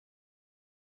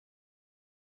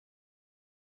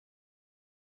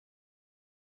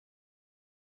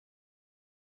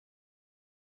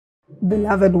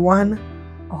Beloved one,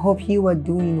 I hope you are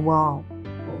doing well.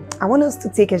 I want us to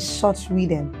take a short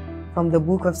reading from the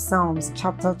book of Psalms,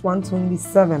 chapter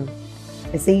 127.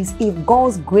 It says, if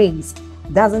God's grace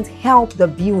doesn't help the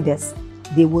builders,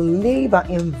 they will labor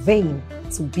in vain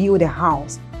to build a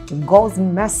house. If God's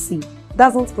mercy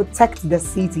doesn't protect the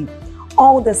city,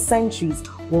 all the centuries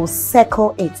will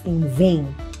circle it in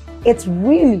vain. It's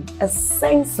really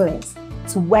senseless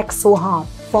to work so hard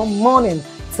from morning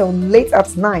till late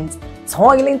at night,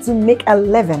 toiling to make a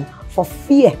living for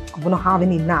fear of not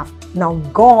having enough. Now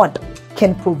God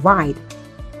can provide.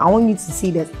 I want you to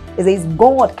see this. It says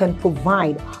God can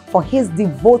provide for his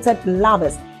devoted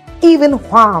lovers even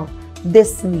while they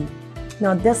sleep.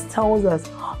 Now this tells us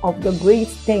of the great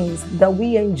things that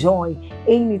we enjoy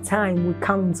anytime we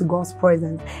come into God's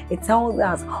presence. It tells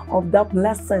us of the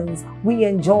blessings we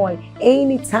enjoy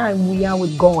anytime we are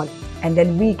with God. And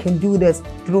then we can do this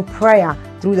through prayer,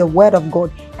 through the word of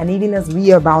God, and even as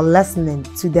we are about listening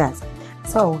to that.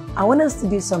 So I want us to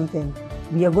do something.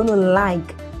 We are going to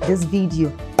like this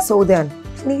video. So then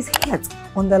please hit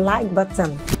on the like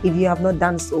button if you have not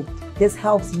done so. This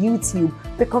helps YouTube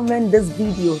recommend this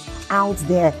video out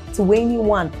there to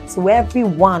anyone, so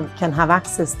everyone can have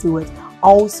access to it.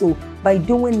 Also, by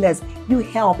doing this, you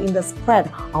help in the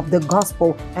spread of the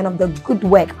gospel and of the good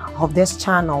work of this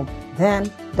channel.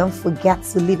 Then don't forget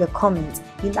to leave a comment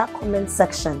in that comment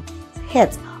section.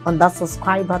 Hit on that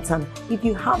subscribe button if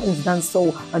you haven't done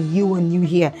so and you are new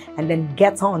here, and then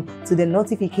get on to the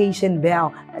notification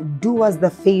bell and do us the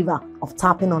favor of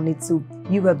tapping on it too.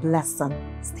 You are blessed.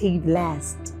 Stay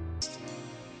blessed.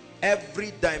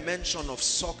 Every dimension of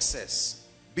success,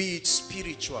 be it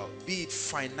spiritual, be it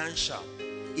financial,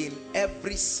 in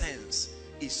every sense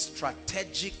is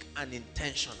strategic and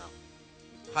intentional.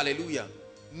 Hallelujah.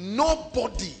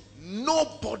 Nobody,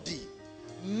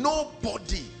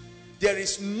 there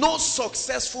is no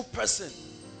successful person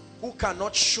who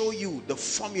cannot show you the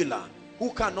formula,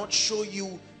 who cannot show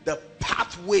you the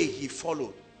pathway he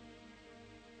followed.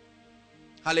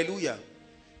 Hallelujah.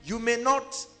 You may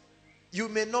not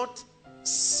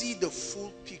see the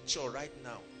full picture right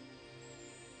now,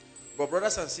 but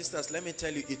brothers and sisters, let me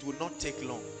tell you, it will not take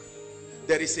long.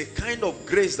 There is a kind of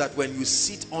grace that when you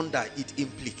sit under, it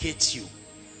implicates you.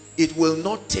 It will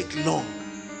not take long.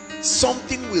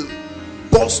 Something will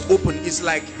burst open. It's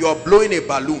like you are blowing a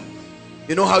balloon.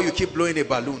 You know how you keep blowing a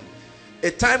balloon?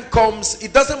 A time comes,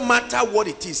 it doesn't matter what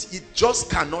it is, it just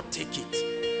cannot take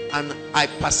it. And I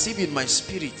perceive in my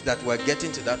spirit that we're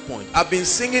getting to that point. I've been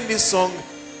singing this song.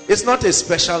 It's not a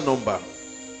special number.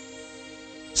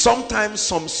 Sometimes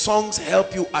some songs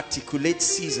help you articulate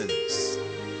seasons.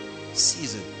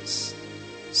 Seasons.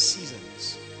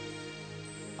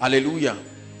 Hallelujah.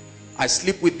 I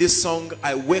sleep with this song,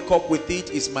 I wake up with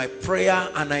it. It's my prayer,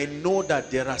 and I know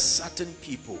that there are certain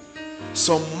people,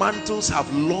 some mantles have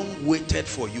long waited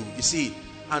for you. You see,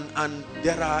 and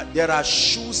there are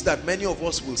shoes that many of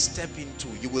us will step into.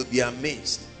 You will be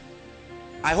amazed.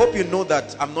 I hope you know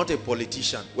that I'm not a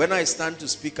politician. When I stand to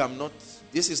speak,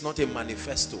 this is not a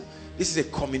manifesto. This is a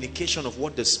communication of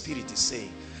what the Spirit is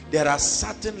saying. There are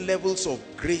certain levels of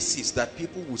graces that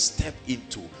people will step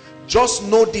into. Just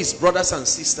know this, brothers and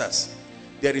sisters,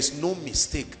 there is no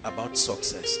mistake about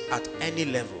success at any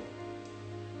level.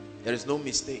 There is no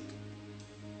mistake.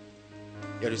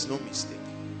 There is no mistake.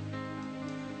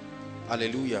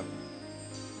 Hallelujah.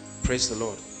 Praise the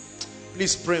Lord.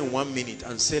 Please pray in 1 minute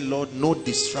and say, Lord, no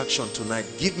distraction tonight.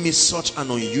 Give me such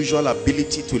an unusual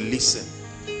ability to listen.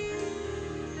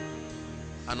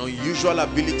 An unusual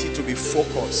ability to be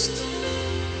focused.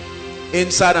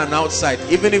 Inside and outside.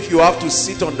 Even if you have to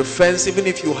sit on the fence, even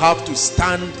if you have to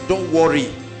stand, don't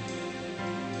worry.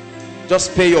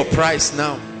 Just pay your price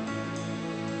now.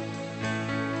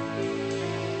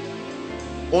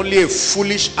 Only a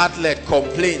foolish athlete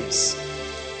complains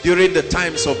during the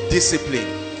times of discipline.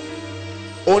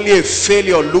 Only a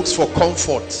failure looks for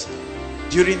comfort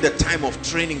during the time of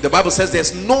training. The Bible says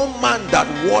there's no man that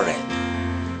worrieth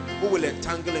who will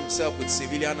entangle himself with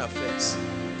civilian affairs.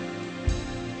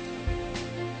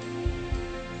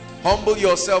 Humble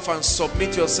yourself and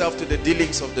submit yourself to the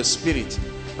dealings of the Spirit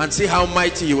and see how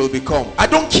mighty you will become. I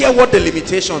don't care what the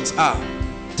limitations are.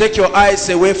 Take your eyes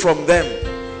away from them.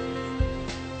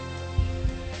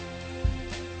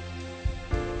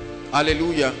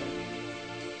 Hallelujah.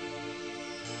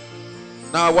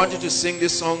 Now I want you to sing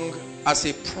this song as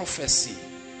a prophecy.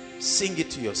 Sing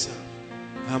it to yourself.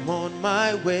 I'm on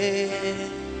my way.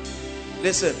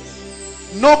 Listen,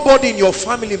 nobody in your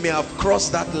family may have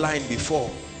crossed that line before,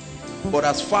 but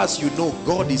as far as you know,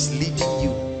 God is leading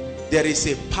you. There is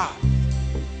a path.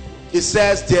 It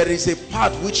says, there is a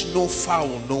path which no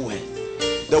fowl knoweth.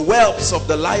 The whelps of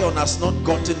the lion has not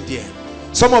gotten there.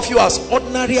 Some of you, as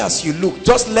ordinary as you look,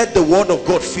 just let the word of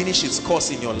God finish its course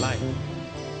in your life.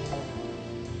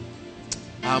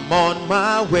 I'm on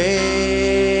my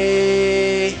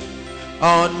way,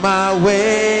 on my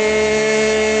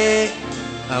way,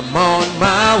 I'm on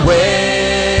my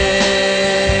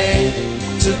way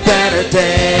to better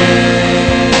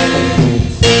days.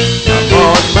 I'm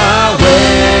on my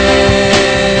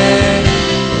way,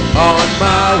 on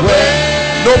my way.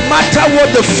 No matter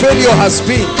what the failure has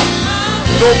been,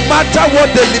 no matter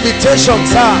what the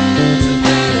limitations are,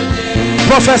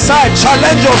 prophesy,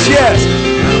 challenge your fears.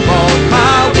 I'm on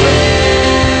my way,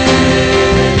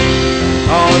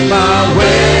 on my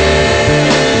way,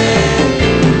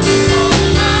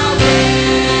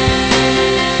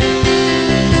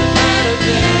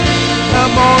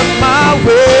 I'm on my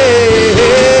way.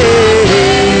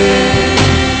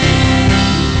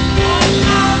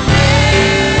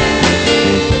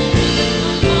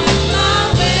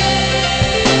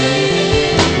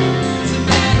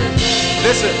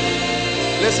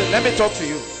 Listen, let me talk to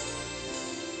you.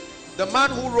 The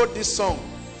man who wrote this song,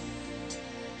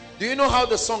 do you know how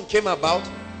the song came about?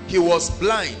 He was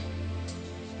blind.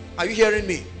 Are you hearing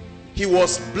me? He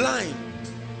was blind.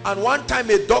 And one time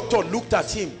a doctor looked at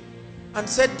him and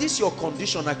said, this is your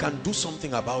condition, I can do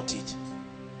something about it.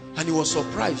 And he was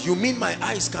surprised. You mean my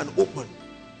eyes can open?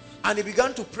 And he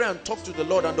began to pray and talk to the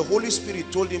Lord, and the Holy Spirit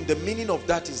told him the meaning of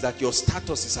that is that your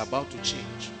status is about to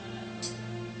change.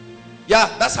 Yeah,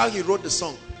 that's how he wrote the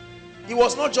song. He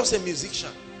was not just a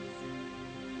musician.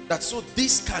 That so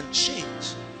this can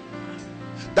change.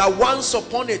 That once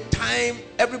upon a time,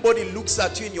 everybody looks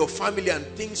at you in your family and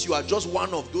thinks you are just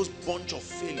one of those bunch of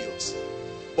failures.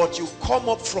 But you come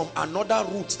up from another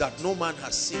root that no man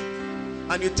has seen.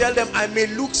 And you tell them, I may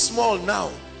look small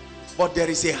now, but there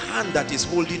is a hand that is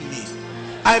holding me.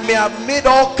 I may have made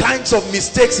all kinds of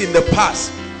mistakes in the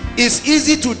past. It's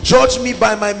easy to judge me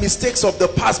by my mistakes of the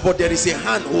past, but there is a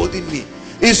hand holding me.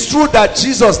 It's true that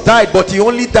Jesus died, but he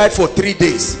only died for 3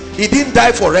 days. He didn't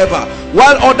die forever.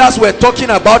 While others were talking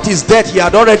about his death, he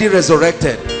had already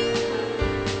resurrected.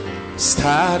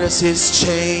 Status is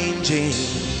changing.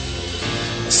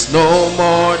 It's no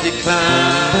more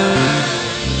decline.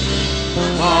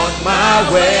 I'm on my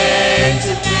way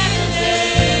to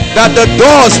that the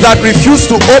doors that refuse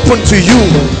to open to you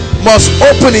must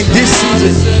open in this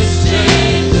season.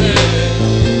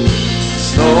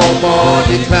 It's no more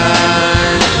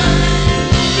decline.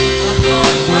 I'm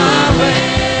on my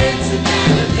way to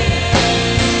better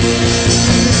days.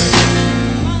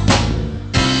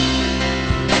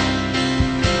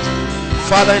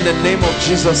 Father, in the name of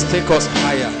Jesus, take us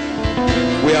higher.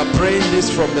 We are praying this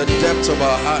from the depths of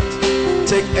our heart.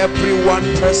 Take every one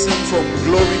person from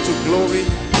glory to glory,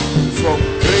 from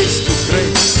grace to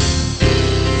grace,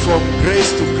 from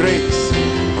grace to grace,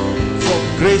 from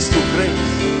grace to grace.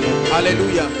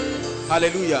 Hallelujah.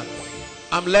 Hallelujah.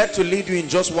 I'm led to lead you in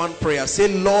just one prayer. Say,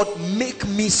 Lord, make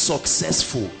me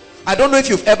successful. I don't know if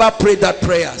you've ever prayed that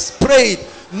prayer. Pray it,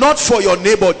 not for your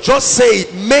neighbor. Just say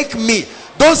it, make me.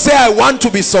 Don't say, I want to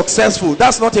be successful.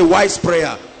 That's not a wise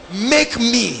prayer. Make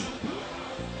me.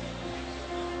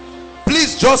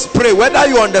 Please just pray, whether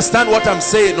you understand what I'm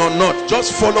saying or not.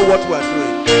 Just follow what we're doing.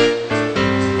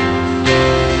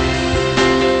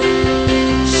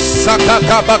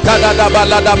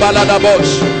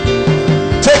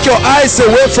 Take your eyes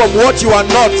away from what you are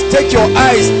not. Take your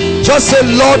eyes. Just say,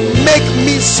 Lord, make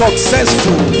me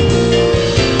successful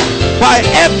by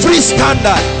every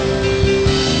standard.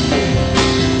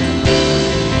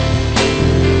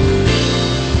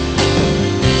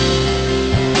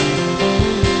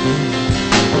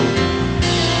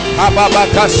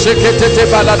 Ababaka shekete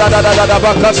baladada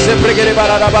baka sepregere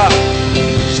baladaba.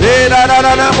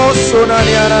 Sherarana mosuna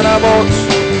niana mos.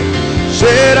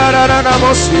 Sherarana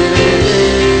mosire.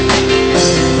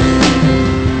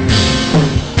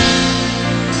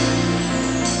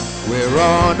 We're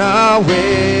on our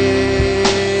way.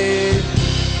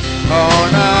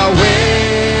 On our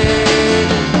way.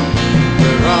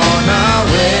 We're on our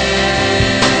way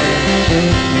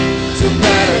to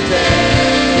better days.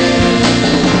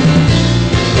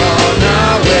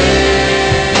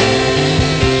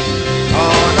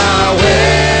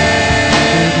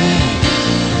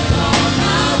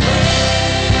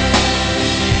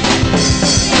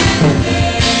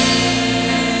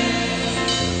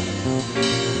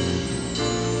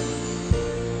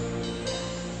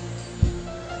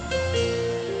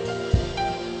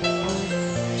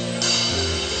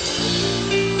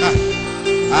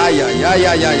 Yeah.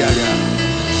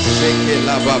 Shake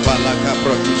la baba la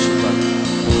caprotishiba.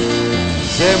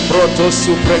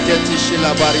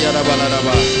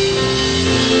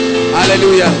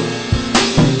 Hallelujah.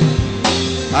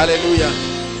 Hallelujah.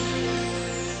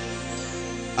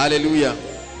 Hallelujah.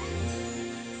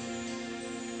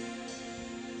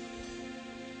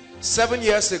 7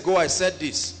 years ago, I said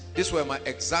this. These were my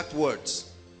exact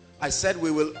words. I said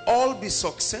we will all be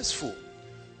successful,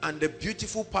 and the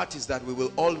beautiful part is that we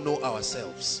will all know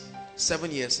ourselves.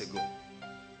 7 years ago,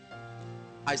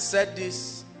 I said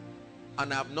this,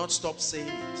 and I have not stopped saying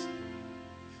it.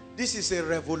 This is a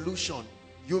revolution.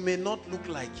 You may not look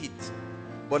like it,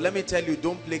 but let me tell you,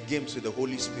 don't play games with the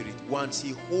Holy Spirit. Once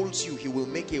he holds you, he will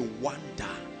make a wonder.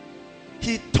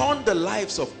 He turned the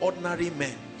lives of ordinary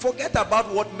men. Forget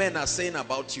about what men are saying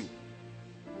about you.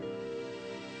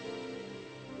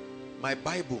 My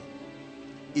Bible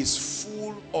is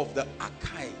full of the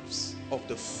archives of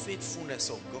the faithfulness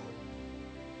of God.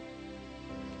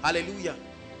 Hallelujah.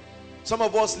 Some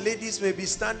of us ladies may be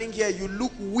standing here, you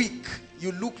look weak,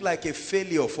 you look like a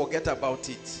failure. Forget about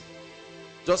it.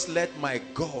 Just let my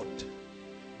God,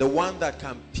 the one that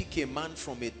can pick a man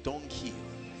from a dunghill,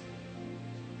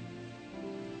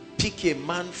 pick a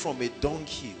man from a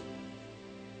dunghill.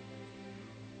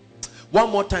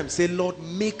 One more time, say, Lord,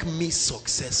 make me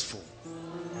successful.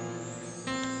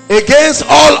 Against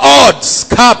all odds,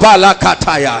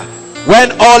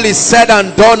 when all is said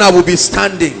and done, I will be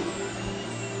standing.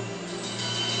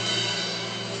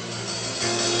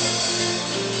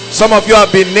 Some of you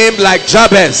have been named like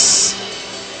Jabez,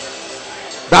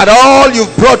 that all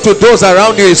you've brought to those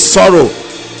around you is sorrow.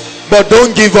 But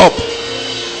don't give up.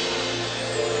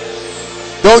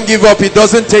 Don't give up. It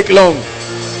doesn't take long.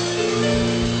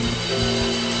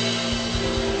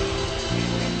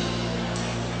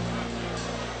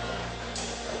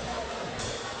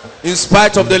 In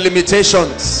spite of the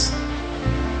limitations,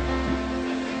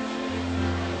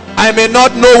 I may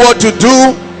not know what to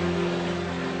do,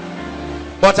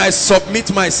 but I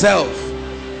submit myself.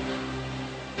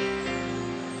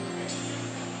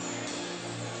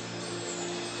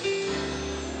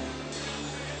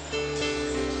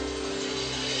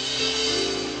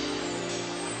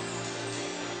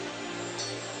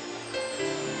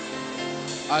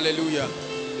 Hallelujah.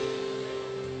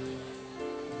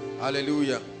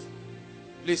 Hallelujah.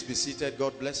 Please be seated.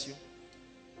 God bless you.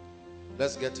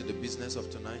 Let's get to the business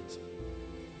of tonight.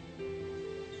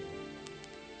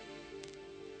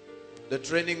 The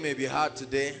training may be hard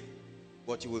today,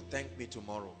 but you will thank me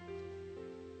tomorrow.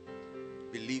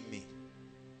 Believe me.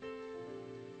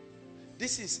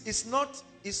 It's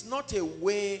not a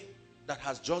way that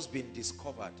has just been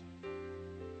discovered.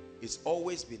 It's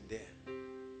always been there.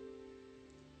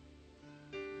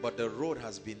 But the road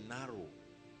has been narrow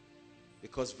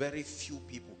because very few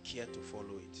people care to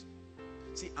follow it.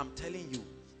 See, I'm telling you,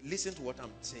 listen to what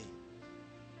I'm saying.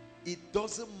 It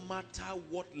doesn't matter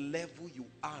what level you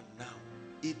are now.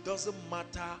 It doesn't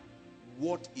matter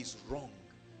what is wrong.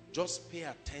 Just pay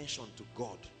attention to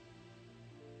God.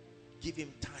 Give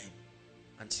him time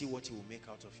and see what he will make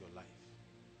out of your life.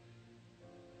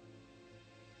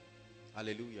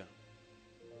 Hallelujah.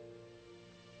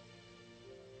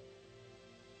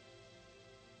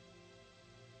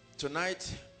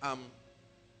 Tonight, I'm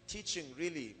teaching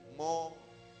really more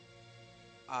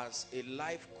as a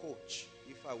life coach,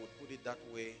 if I would put it that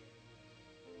way.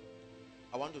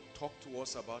 I want to talk to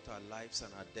us about our lives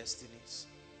and our destinies,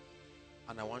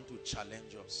 and I want to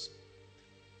challenge us.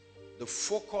 The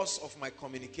focus of my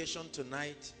communication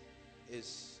tonight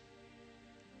is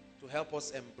to help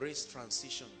us embrace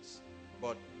transitions.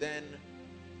 But then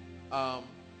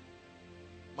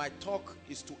my talk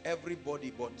is to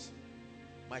everybody, but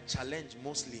my challenge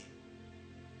mostly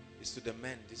is to the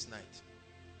men this night,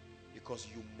 because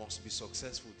you must be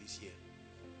successful this year.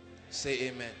 Say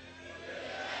amen.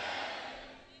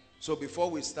 So before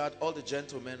we start, all the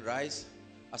gentlemen rise.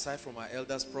 Aside from our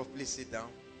elders, please sit down.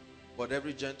 But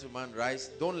every gentleman rise.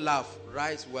 Don't laugh.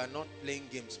 Rise. We are not playing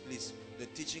games, please. The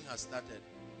teaching has started.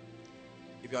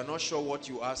 If you are not sure what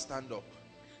you are, stand up.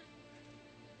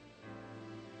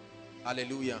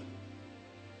 Hallelujah.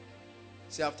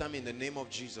 Say after me, in the name of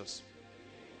Jesus,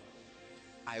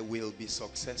 I will be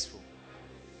successful.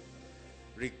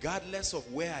 Regardless of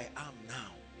where I am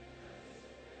now.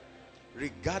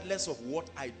 Regardless of what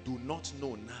I do not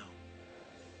know now.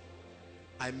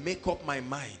 I make up my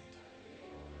mind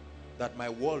that my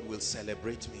world will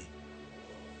celebrate me.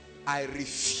 I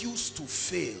refuse to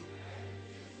fail.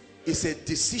 It's a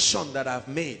decision that I've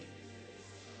made.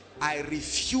 I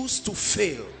refuse to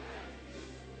fail.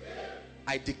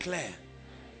 I declare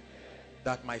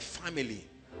that my family,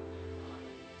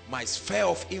 my sphere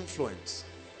of influence,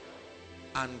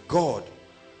 and God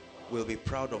will be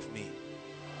proud of me.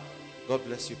 God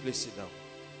bless you. Please sit down.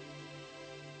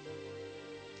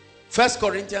 1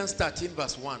 Corinthians 13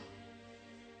 verse 1.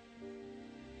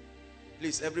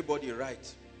 Please, everybody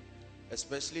write.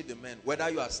 Especially the men. Whether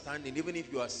you are standing, even if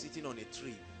you are sitting on a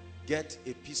tree, get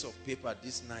a piece of paper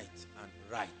this night and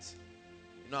write.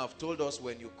 You know, I've told us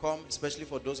when you come, especially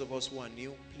for those of us who are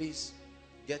new, please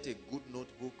get a good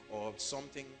notebook or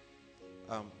something.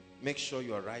 Make sure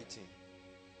you are writing.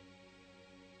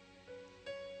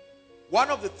 One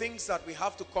of the things that we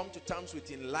have to come to terms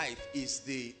with in life is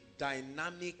the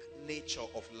dynamic nature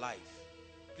of life.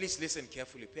 Please listen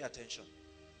carefully. Pay attention.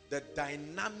 The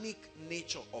dynamic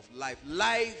nature of life.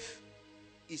 Life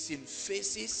is in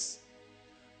phases,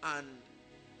 and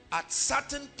at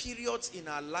certain periods in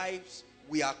our lives,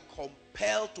 we are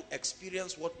compelled to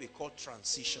experience what we call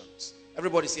transitions.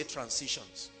 Everybody say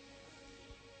transitions.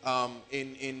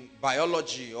 In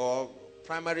biology or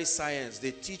primary science,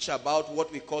 they teach about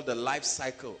what we call the life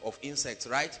cycle of insects,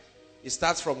 right? It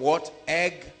starts from what?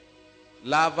 Egg,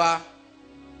 larva.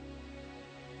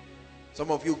 Some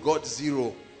of you got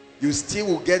 0. You still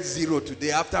will get 0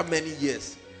 today after many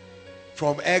years.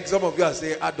 From egg, some of you are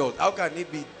saying adult. How can it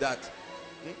be that?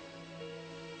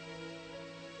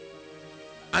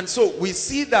 And so we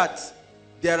see that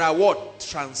there are what?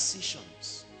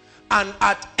 Transitions. And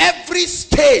at every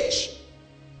stage,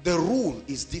 the rule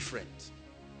is different.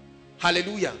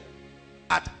 Hallelujah.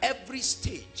 At every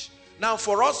stage. Now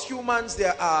for us humans,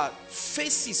 there are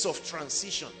phases of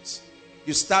transitions.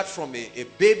 You start from a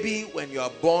baby when you are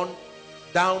born,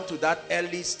 down to that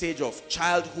early stage of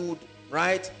childhood,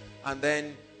 right? And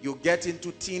then you get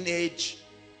into teenage,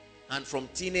 and from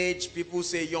teenage, people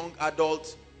say young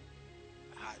adult.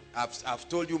 I've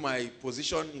told you my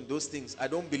position in those things. I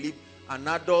don't believe an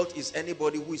adult is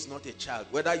anybody who is not a child.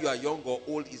 Whether you are young or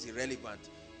old is irrelevant.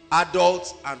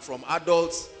 Adults, and from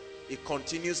adults, it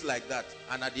continues like that.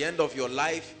 And at the end of your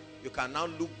life, you can now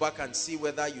look back and see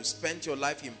whether you spent your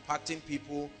life impacting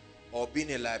people or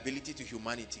being a liability to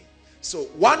humanity. So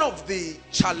one of the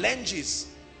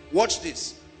challenges, watch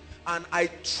this, and I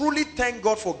truly thank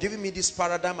God for giving me this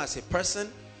paradigm as a person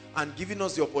and giving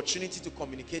us the opportunity to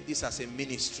communicate this as a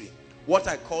ministry. What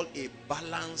I call a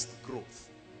balanced growth.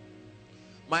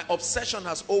 My obsession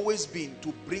has always been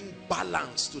to bring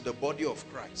balance to the body of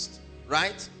Christ,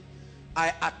 right?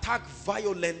 I attack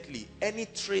violently any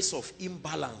trace of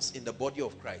imbalance in the body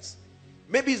of Christ.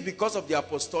 Maybe it's because of the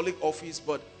apostolic office,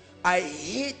 but I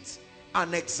hate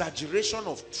an exaggeration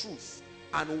of truth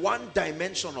and one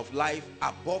dimension of life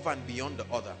above and beyond the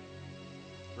other,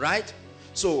 right?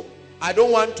 So I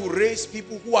don't want to raise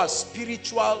people who are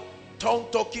spiritual,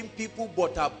 tongue-talking people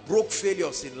but are broke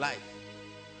failures in life.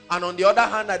 And on the other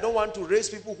hand, I don't want to raise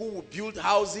people who will build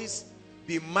houses,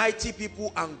 be mighty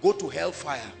people, and go to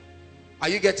hellfire. Are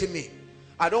you getting me?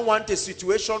 I don't want a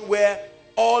situation where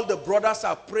all the brothers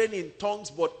are praying in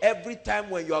tongues, but every time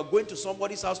when you are going to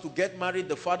somebody's house to get married,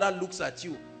 the father looks at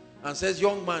you and says,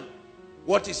 young man,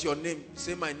 what is your name? You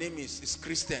say, my name is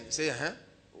Christian. You say, huh?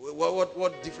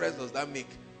 What difference does that make?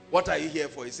 What are you here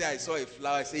for? You say, I saw a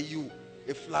flower. I say, you,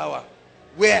 a flower.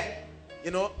 Where?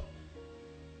 You know?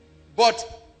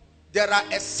 But there are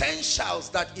essentials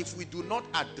that if we do not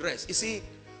address, you see,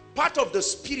 part of the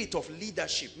spirit of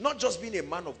leadership, not just being a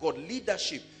man of God,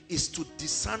 leadership is to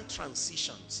discern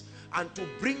transitions and to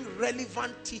bring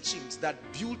relevant teachings that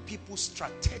build people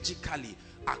strategically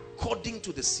according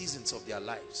to the seasons of their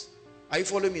lives. Are you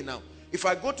following me now? If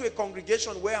I go to a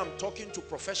congregation where I'm talking to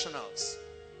professionals,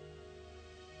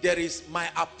 there is my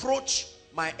approach,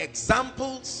 my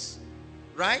examples,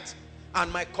 right? And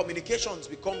my communications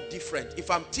become different. If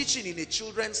I'm teaching in a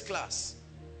children's class,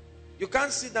 you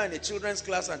can't sit down in a children's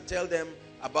class and tell them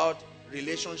about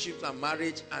relationships and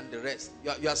marriage and the rest.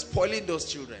 You are spoiling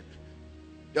those children.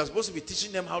 You're supposed to be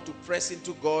teaching them how to press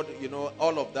into God, you know,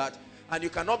 all of that. And you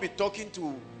cannot be talking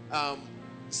to,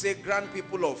 say, grand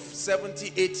people of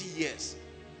 70, 80 years.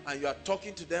 And you are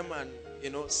talking to them and, you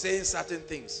know, saying certain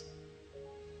things.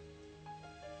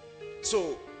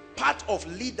 So, part of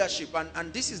leadership,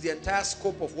 and this is the entire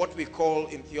scope of what we call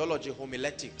in theology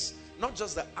homiletics. Not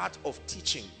just the art of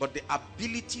teaching, but the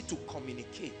ability to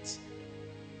communicate.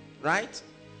 Right?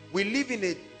 We live in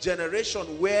a generation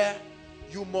where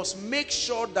you must make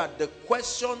sure that the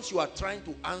questions you are trying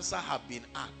to answer have been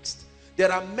asked.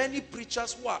 There are many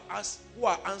preachers who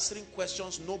are answering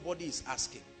questions nobody is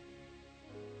asking.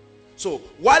 So,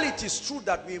 while it is true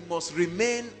that we must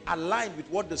remain aligned with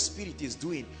what the Spirit is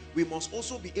doing, we must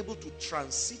also be able to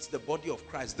transit the body of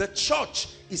Christ. The church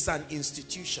is an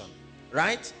institution,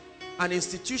 right? An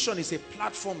institution is a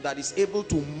platform that is able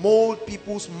to mold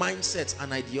people's mindsets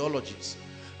and ideologies.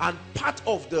 And part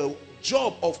of the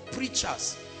job of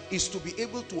preachers is to be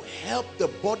able to help the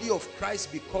body of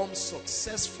Christ become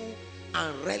successful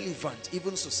and relevant,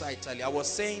 even societally. I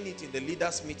was saying it in the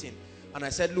leaders meeting, and I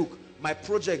said, look, my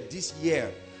project this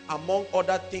year, among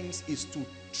other things, is to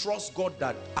trust God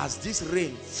that as this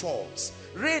rain falls,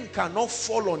 rain cannot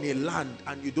fall on a land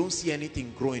and you don't see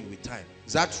anything growing with time.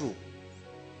 Is that true?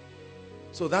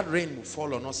 So that rain will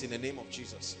fall on us in the name of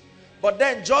Jesus. But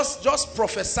then just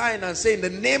prophesying and saying,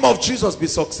 in the name of Jesus, be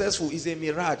successful, is a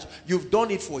mirage. You've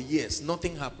done it for years.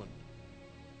 Nothing happened.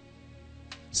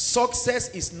 Success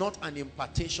is not an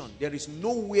impartation. There is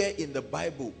nowhere in the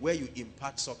Bible where you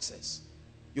impart success.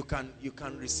 You can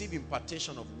receive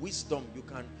impartation of wisdom. You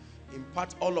can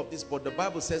impart all of this. But the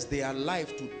Bible says they are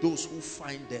life to those who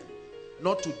find them,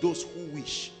 not to those who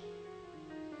wish.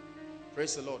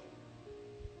 Praise the Lord.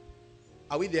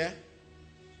 Are we there?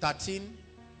 13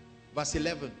 verse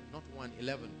 11. Not 1,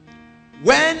 11.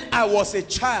 When I was a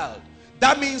child,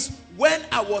 that means when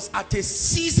I was at a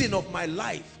season of my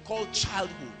life called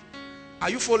childhood. Are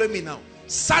you following me now?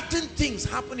 Certain things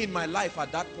happened in my life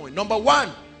at that point. Number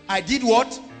one, I did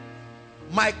what?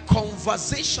 My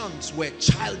conversations were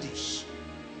childish.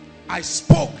 I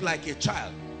spoke like a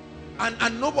child.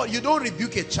 And nobody, you don't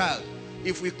rebuke a child.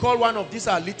 If we call one of these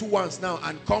our little ones now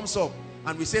and comes up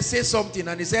and we say something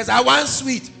and he says, I want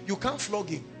sweet, you can't flog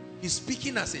him. He's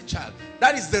speaking as a child.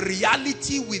 That is the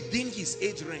reality within his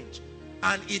age range.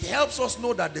 And it helps us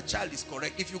know that the child is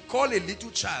correct. If you call a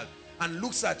little child and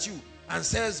looks at you and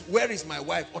says, where is my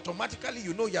wife? Automatically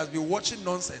you know he has been watching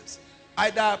nonsense.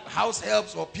 Either house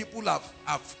helps or people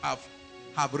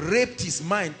have raped his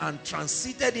mind and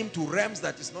transited him to realms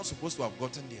that is not supposed to have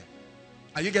gotten there.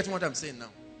 Are you getting what I'm saying now?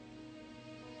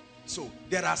 So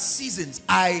there are seasons.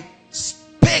 I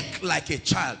spake like a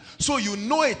child. So you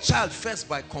know a child first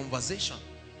by conversation.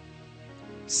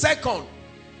 Second,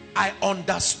 I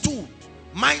understood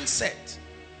mindset.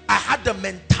 I had the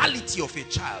mentality of a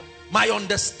child. My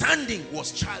understanding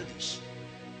was childish.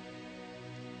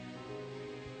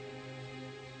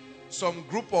 Some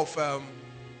group of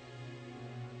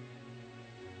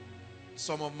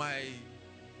some of my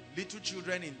little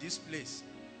children in this place,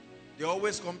 they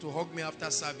always come to hug me after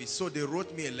service. So they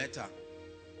wrote me a letter.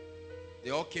 They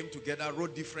all came together,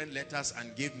 wrote different letters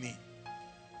and gave me.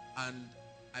 And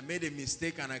I made a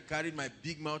mistake and I carried my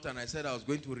big mouth and I said I was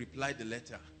going to reply the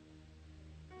letter.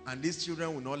 And these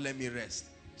children will not let me rest.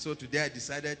 So today I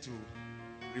decided to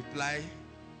reply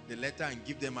the letter and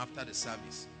give them after the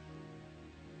service.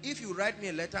 If you write me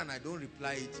a letter and I don't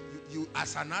reply it, you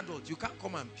as an adult, you can't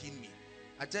come and pin me.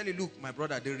 I tell you, look, my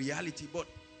brother, the reality, but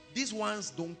these ones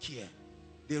don't care.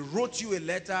 They wrote you a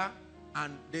letter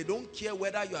and they don't care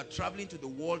whether you are traveling to the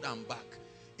world and back.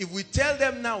 If we tell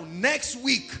them now, next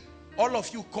week, all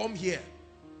of you come here,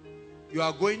 you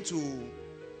are going to,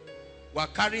 we're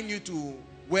carrying you to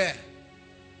where?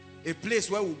 A place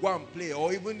where we go and play,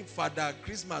 or even Father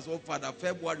Christmas or Father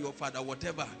February or Father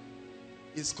whatever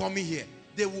is coming here.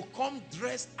 They will come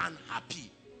dressed and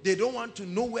happy. They don't want to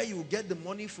know where you get the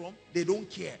money from. They don't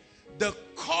care. The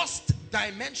cost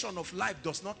dimension of life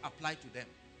does not apply to them.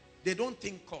 They don't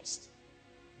think cost.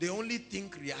 They only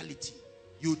think reality.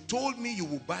 You told me you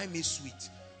will buy me sweet.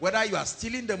 Whether you are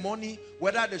stealing the money,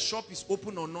 whether the shop is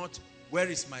open or not, where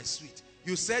is my sweet?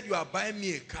 You said you are buying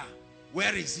me a car.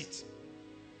 Where is it?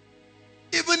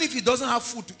 Even if he doesn't have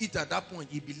food to eat at that point,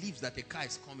 he believes that a car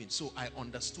is coming. So I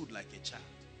understood like a child.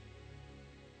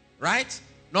 Right?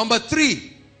 Number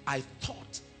 3, I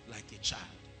thought like a child.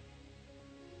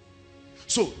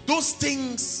 So those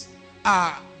things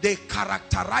they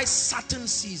characterize certain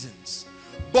seasons.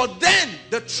 But then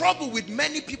the trouble with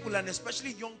many people, and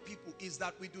especially young people, is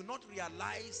that we do not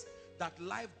realize that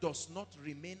life does not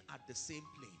remain at the same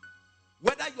plane.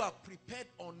 Whether you are prepared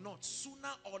or not, sooner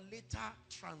or later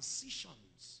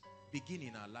transitions begin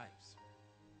in our lives.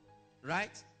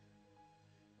 Right?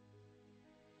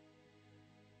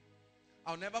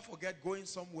 I'll never forget going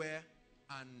somewhere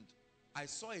and I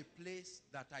saw a place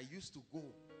that I used to go.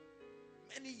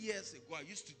 Many years ago, I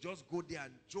used to just go there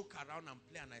and joke around and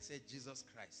play, and I said, Jesus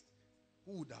Christ,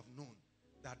 who would have known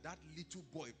that that little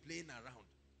boy playing around?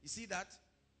 You see that?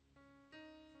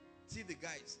 See the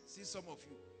guys, see some of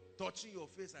you touching your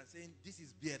face and saying, this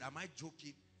is beard. Am I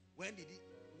joking? When did it?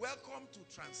 Welcome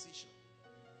to transition.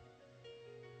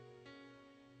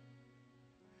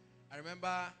 I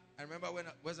remember when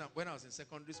I was in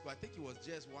secondary school, I think it was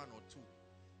just 1 or 2.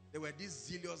 There were these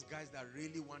zealous guys that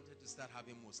really wanted to start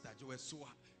having mustache.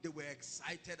 They were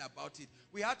excited about it.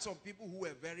 We had some people who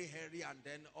were very hairy and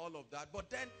then all of that. But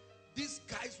then these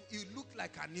guys, it looked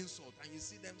like an insult. And you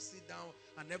see them sit down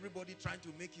and everybody trying to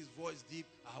make his voice deep.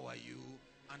 How are you?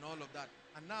 And all of that.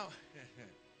 And now,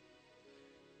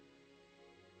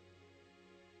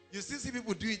 You still see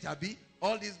people do it, Abi.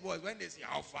 All these boys, when they say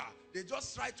how far, they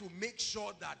just try to make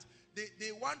sure that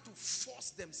they want to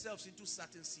force themselves into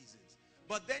certain seasons.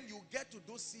 But then you get to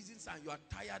those seasons and you are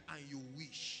tired and you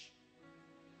wish.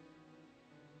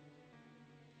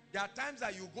 There are times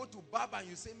that you go to barber and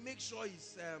you say, make sure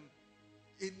it's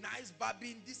a nice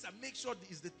barbing, this, and make sure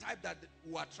it's the type that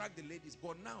will attract the ladies.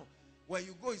 But now, when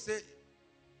you go, you say,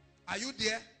 are you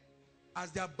there?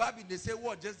 As they are barbing, they say,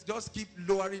 what? Just keep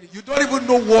lowering it. You don't even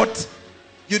know what.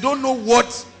 You don't know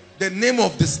what the name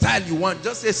of the style you want.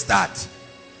 Just say start.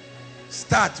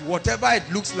 Start. Whatever it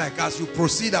looks like, as you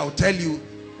proceed, I'll tell you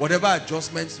whatever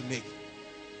adjustments to make.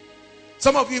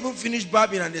 Some of you even finish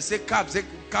barbing and they say carve. Say,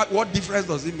 what difference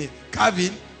does it make?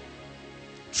 Carving.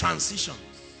 Transitions.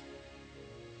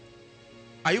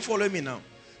 Are you following me now?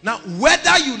 Now,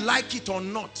 whether you like it or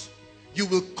not, you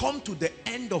will come to the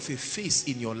end of a phase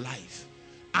in your life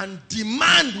and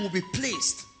demand will be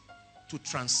placed to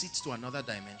transit to another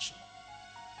dimension.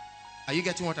 Are you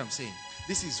getting what I'm saying?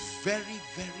 This is very,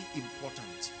 very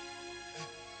important.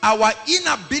 Our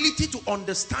inability to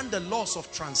understand the laws of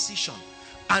transition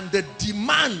and the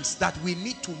demands that we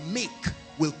need to make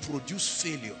will produce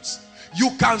failures.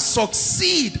 You can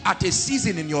succeed at a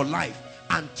season in your life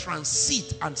and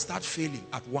transit and start failing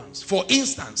at once. For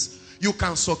instance, you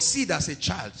can succeed as a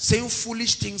child, saying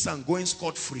foolish things and going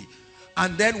scot-free.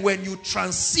 And then when you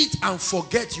transit and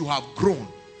forget you have grown,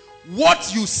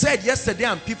 what you said yesterday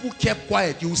and people kept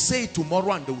quiet, you will say it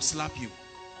tomorrow and they will slap you.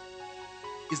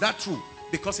 Is that true?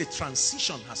 Because a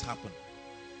transition has happened.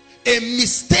 A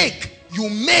mistake you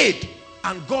made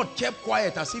and God kept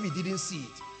quiet as if he didn't see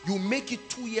it. You make it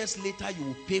 2 years later, you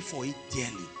will pay for it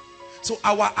dearly. So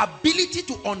our ability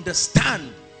to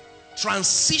understand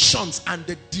transitions and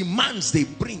the demands they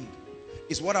bring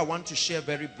is what I want to share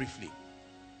very briefly.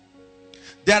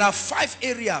 There are 5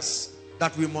 areas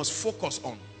that we must focus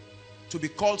on to be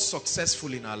called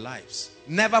successful in our lives.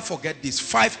 Never forget these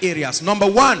 5 areas. Number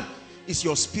 1 is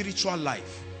your spiritual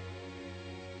life.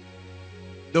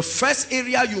 The first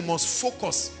area you must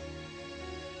focus,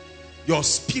 your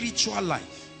spiritual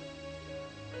life.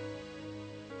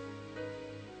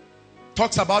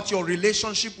 Talks about your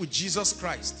relationship with Jesus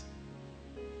Christ.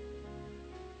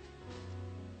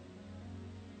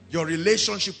 Your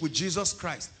relationship with Jesus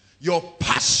Christ. Your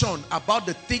passion about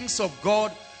the things of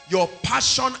God. Your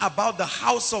passion about the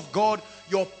house of God.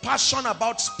 Your passion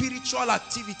about spiritual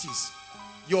activities.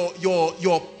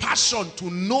 Your passion to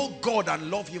know God and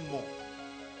love him more.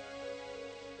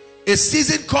 A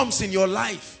season comes in your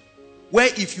life where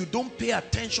if you don't pay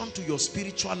attention to your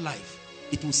spiritual life,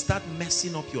 it will start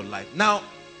messing up your life. Now,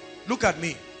 look at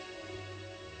me.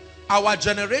 Our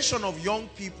generation of young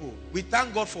people, we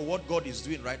thank God for what God is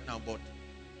doing right now, but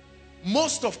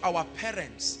most of our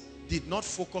parents did not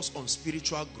focus on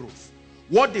spiritual growth.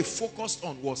 What they focused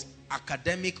on was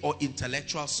academic or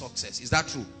intellectual success. Is that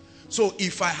true? So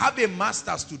if I have a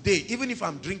master's today, even if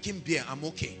I'm drinking beer, I'm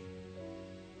okay.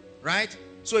 Right?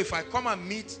 So if I come and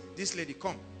meet this lady,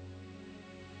 come.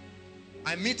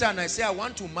 I meet her and I say, I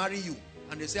want to marry you.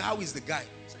 And they say, how is the guy?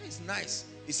 I say, he's nice.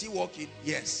 Is he working?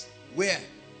 Yes. Where?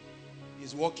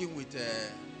 He's working with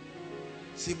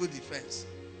civil defense.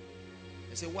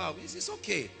 I say, wow, this is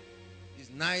okay. He's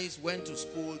nice, went to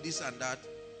school, this and that.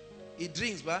 He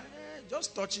drinks, but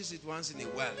just touches it once in a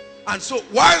while. And so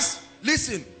once,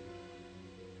 listen,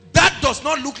 that does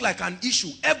not look like an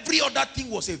issue. Every other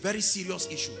thing was a very serious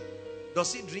issue.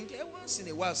 Does he drink? Once in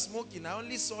a while, smoking. I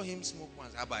only saw him smoke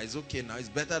once. But it's okay now. It's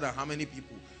better than how many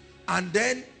people? And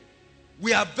then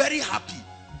we are very happy.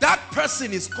 That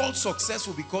person is called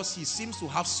successful because he seems to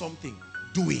have something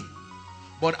doing.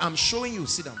 But I'm showing you,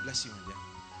 sit down, bless you,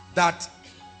 that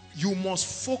you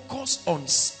must focus on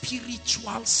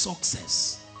spiritual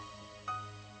success.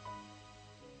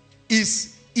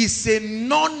 Is a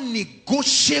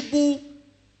non-negotiable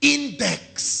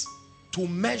index to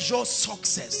measure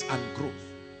success and growth.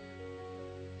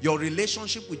 Your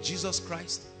relationship with Jesus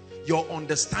Christ, your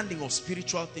understanding of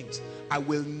spiritual things. I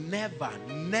will never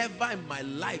in my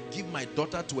life give my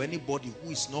daughter to anybody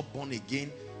who is not born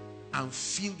again and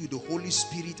filled with the Holy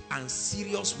Spirit and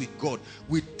serious with God,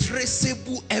 with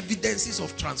traceable evidences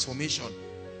of transformation.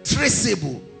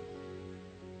 Traceable.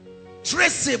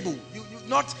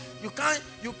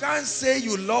 You can't say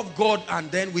you love God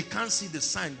and then we can't see the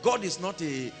sign. God is not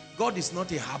a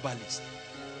herbalist.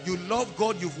 You love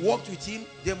God, you've walked with him,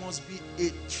 there must be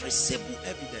a traceable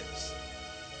evidence.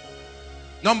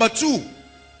 Number 2,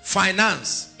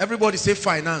 finance. Everybody say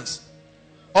finance.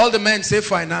 All the men say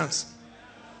finance.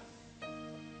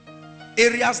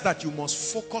 Areas that you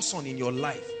must focus on in your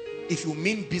life if you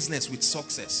mean business with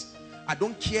success. I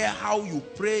don't care how you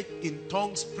pray in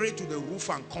tongues, pray to the roof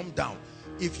and come down.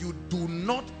 If you do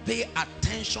not pay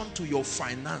attention to your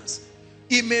finance,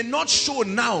 it may not show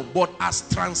now, but as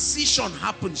transition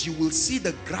happens, you will see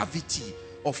the gravity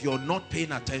of your not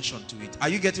paying attention to it. Are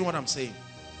you getting what I'm saying?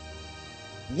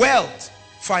 Wealth,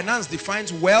 finance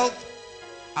defines wealth,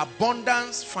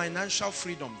 abundance, financial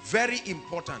freedom. Very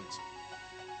important.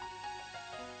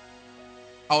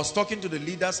 I was talking to the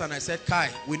leaders and I said, Kai,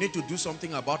 we need to do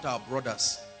something about our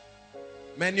brothers.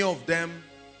 Many of them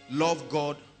love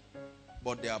God,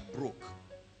 but they are broke.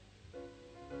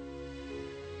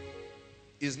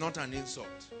 It's not an insult.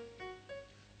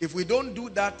 If we don't do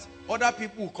that, other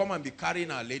people will come and be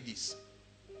carrying our ladies.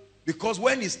 Because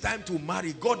when it's time to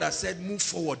marry, God has said, move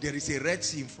forward. There is a Red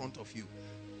Sea in front of you.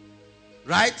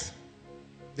 Right?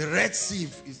 The Red Sea.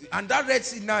 And that Red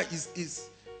Sea now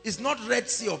is not Red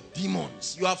Sea of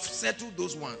demons. You have settled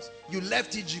those ones. You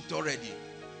left Egypt already.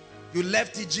 You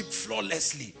left Egypt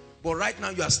flawlessly. But right now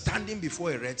you are standing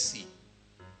before a Red Sea.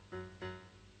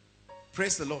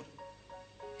 Praise the Lord.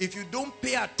 If you don't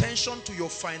pay attention to your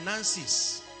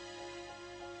finances,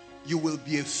 you will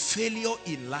be a failure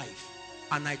in life.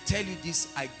 And I tell you this,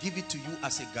 I give it to you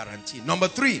as a guarantee. Number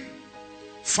 3,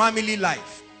 family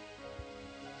life.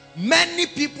 Many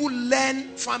people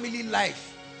learn family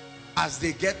life as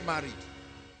they get married.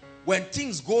 When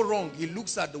things go wrong, he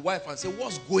looks at the wife and says,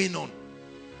 what's going on?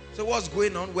 So what's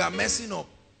going on? We are messing up.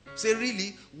 Say,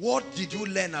 really? What did you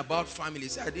learn about family?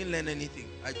 Say, I didn't learn anything.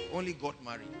 I only got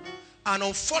married. And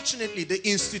unfortunately, the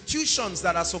institutions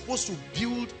that are supposed to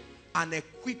build and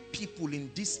equip people in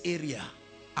this area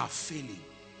are failing.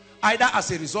 Either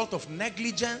as a result of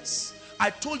negligence. I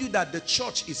told you that the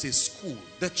church is a school.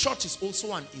 The church is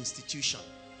also an institution.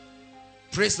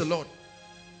 Praise the Lord.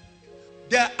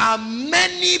 There are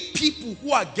many people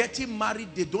who are getting married.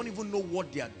 They don't even know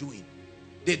what they are doing.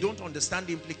 They don't understand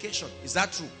the implication. Is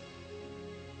that true?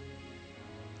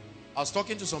 I was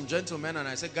talking to some gentlemen and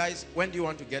I said, guys, when do you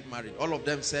want to get married? All of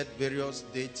them said various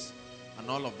dates and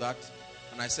all of that.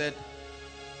 And I said,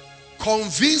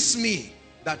 convince me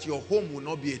that your home will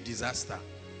not be a disaster.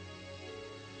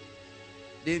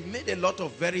 They made a lot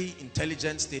of very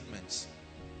intelligent statements.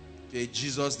 Okay,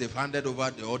 Jesus, they've handed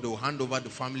over, or they'll hand over the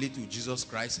family to Jesus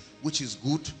Christ, which is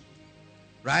good,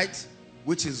 right?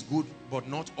 Which is good, but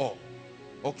not all.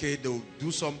 Okay, they'll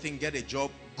do something, get a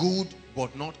job, good,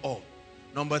 but not all.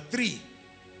 Number 3,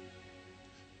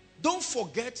 don't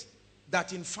forget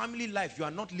that in family life, you are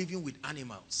not living with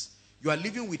animals. You are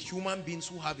living with human beings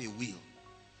who have a will.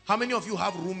 How many of you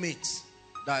have roommates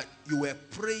that you were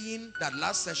praying that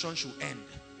last session should end?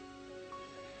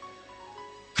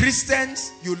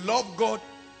 Christians, you love God.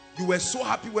 You were so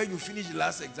happy when you finished the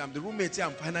last exam. The roommate said,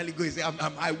 I'm finally going to say,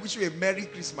 I wish you a Merry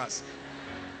Christmas.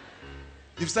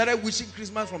 You've started wishing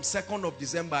Christmas from 2nd of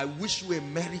December. I wish you a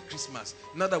Merry Christmas.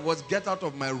 In other words, get out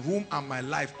of my room and my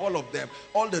life. All of them.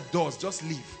 All the doors. Just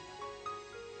leave.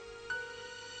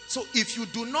 So if you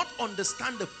do not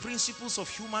understand the principles of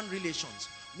human relations,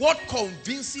 what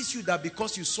convinces you that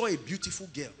because you saw a beautiful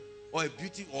girl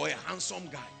or a handsome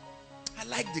guy, I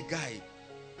like the guy.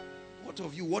 What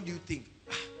of you? What do you think?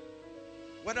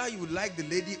 Whether you like the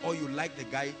lady or you like the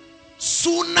guy,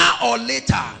 sooner or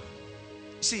later,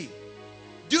 see,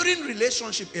 during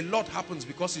relationship, a lot happens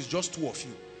because it's just 2 of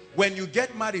you. When you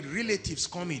get married, relatives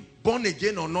come in, born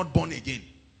again or not born again.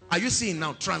 Are you seeing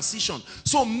now? Transition.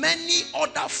 So many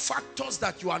other factors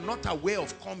that you are not aware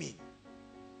of coming.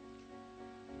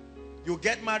 You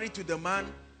get married to the man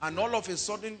and all of a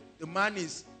sudden the man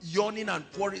is yawning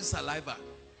and pouring saliva.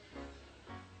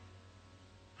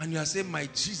 And you are saying, my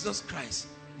Jesus Christ,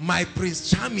 my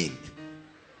Prince Charming.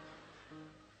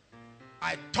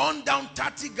 I turned down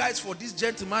 30 guys for this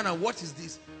gentleman, and what is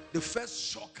this? The first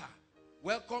shocker.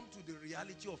 Welcome to the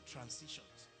reality of transitions.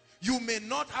 You may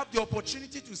not have the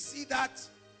opportunity to see that,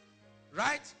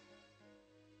 right?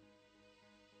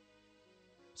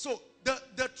 So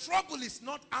the trouble is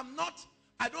not,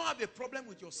 I don't have a problem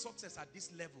with your success at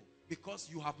this level because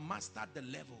you have mastered the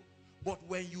level. But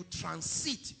when you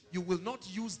transit, you will not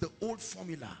use the old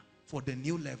formula for the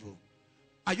new level.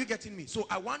 Are you getting me? So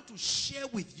I want to share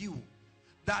with you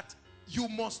that you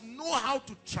must know how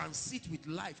to transit with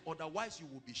life, otherwise you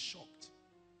will be shocked.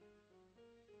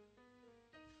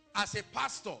 As a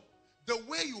pastor, the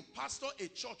way you pastor a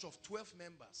church of 12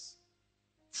 members,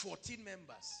 14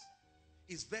 members,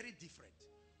 is very different.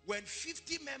 When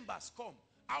 50 members come,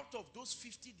 out of those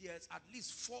 50, there's at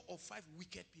least 4 or 5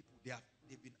 wicked people.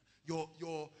 They've been.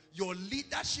 Your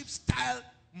leadership style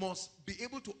must be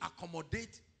able to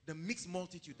accommodate the mixed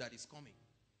multitude that is coming.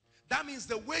 That means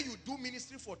the way you do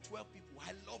ministry for 12 people,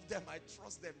 I love them, I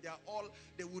trust them,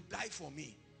 they will die for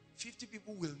me. 50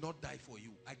 people will not die for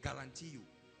you, I guarantee you.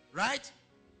 Right?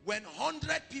 When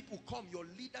 100 people come, your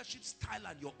leadership style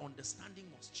and your understanding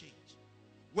must change.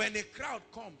 When a crowd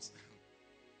comes,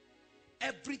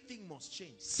 everything must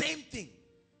change. Same thing.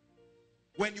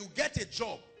 When you get a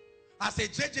job, as a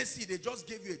JJC, they just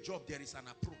gave you a job, there is an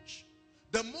approach.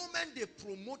 The moment they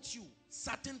promote you,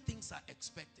 certain things are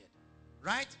expected.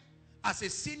 Right? As a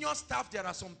senior staff, there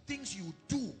are some things you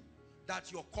do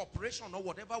that your corporation or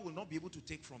whatever will not be able to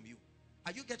take from you.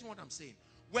 Are you getting what I'm saying?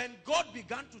 When God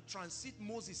began to transit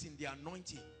Moses in the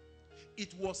anointing,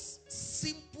 it was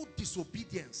simple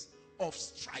disobedience of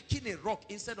striking a rock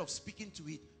instead of speaking to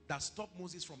it that stopped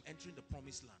Moses from entering the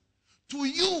promised land. To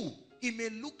you, it may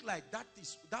look like that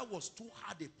was too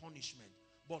hard a punishment,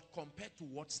 but compared to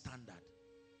what standard?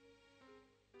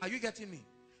 Are you getting me?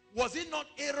 Was it not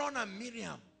Aaron and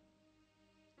Miriam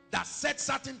that said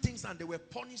certain things and they were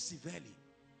punished severely?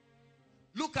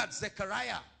 Look at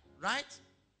Zechariah, right?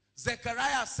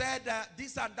 Zechariah said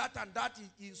this and that,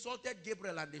 he insulted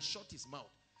Gabriel and they shut his mouth.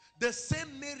 The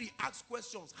same Mary asked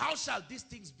questions, how shall these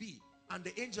things be? And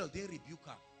the angel didn't rebuke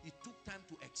her. He took time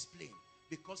to explain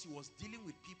because he was dealing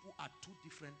with people at two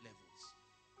different levels.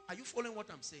 Are you following what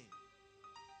I'm saying?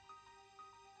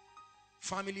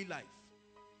 Family life.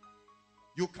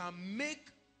 You can make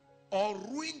or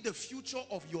ruin the future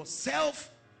of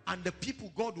yourself and the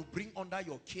people God will bring under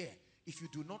your care if you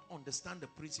do not understand the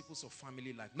principles of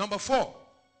family life. Number 4,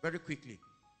 very quickly,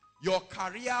 your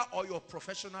career or your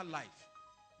professional life.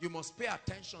 You must pay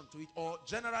attention to it, or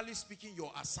generally speaking,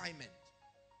 your assignment.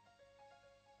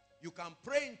 You can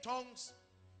pray in tongues.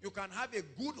 You can have a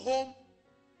good home.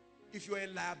 If you're a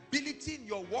liability in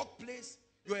your workplace,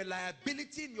 you're a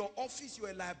liability in your office, you're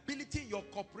a liability in your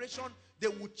corporation, they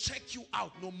will check you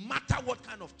out no matter what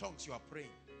kind of tongues you are praying.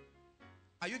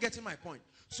 Are you getting my point?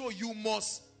 So you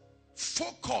must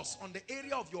focus on the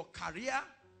area of your career,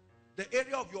 the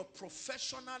area of your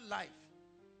professional life.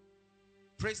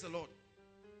 Praise the Lord.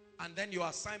 And then your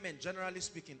assignment, generally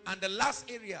speaking. And the last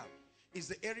area is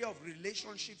the area of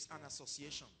relationships and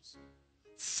associations.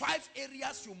 5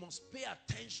 areas you must pay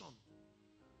attention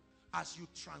as you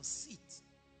transit,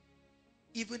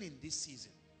 even in this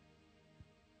season.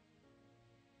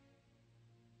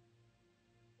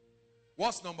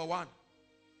 What's number 1?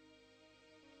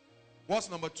 What's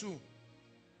number 2?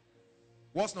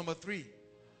 What's number 3?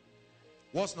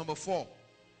 What's number 4?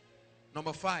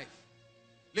 Number 5.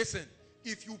 Listen,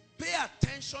 if you pay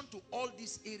attention to all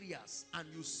these areas and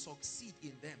you succeed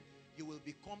in them, you will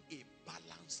become a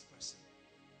balanced person.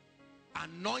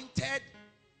 Anointed,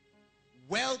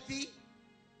 wealthy,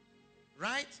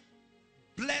 right?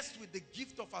 Blessed with the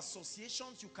gift of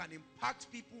associations. You can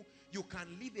impact people. You can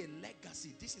leave a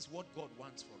legacy. This is what God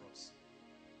wants for us.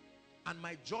 And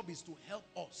my job is to help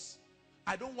us.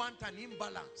 I don't want an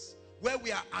imbalance where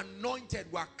we are anointed,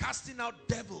 we are casting out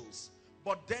devils,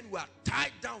 but then we are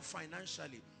tied down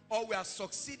financially. Or we are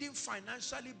succeeding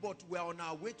financially, but we are on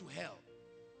our way to hell.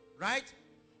 Right?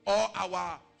 Or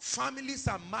our families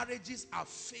and marriages are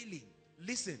failing.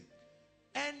 Listen,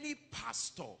 any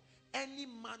pastor, any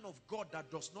man of God that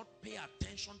does not pay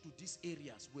attention to these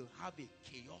areas will have a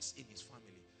chaos in his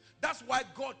family. That's why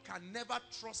God can never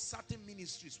trust certain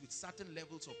ministries with certain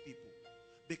levels of people,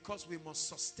 because we must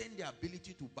sustain the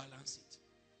ability to balance it.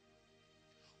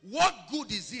 What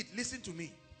good is it, listen to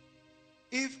me,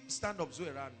 if, stand up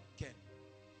Zoera and Ken,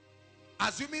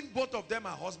 assuming both of them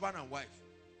are husband and wife,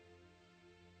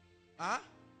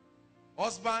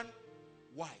 husband,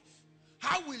 wife,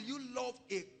 how will you love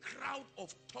a crowd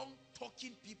of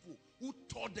tongue-talking people who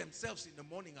taught themselves in the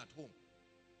morning at home?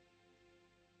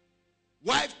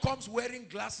 Wife comes wearing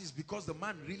glasses because the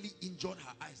man really injured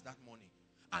her eyes that morning.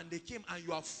 And they came and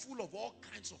you are full of all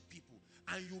kinds of people.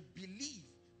 And you believe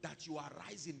that you are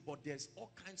rising, but there's all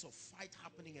kinds of fight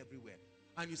happening everywhere.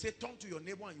 And you say, turn to your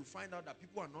neighbor, and you find out that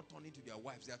people are not turning to their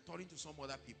wives. They are turning to some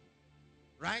other people.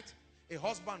 Right? A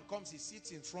husband comes, he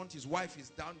sits in front, his wife is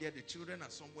down there, the children are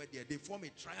somewhere there. They form a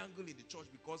triangle in the church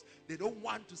because they don't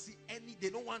want to see they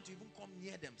don't want to even come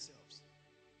near themselves.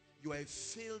 You are a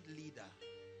failed leader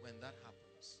when that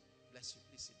happens. Bless you.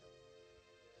 Please sit down.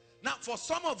 Now, for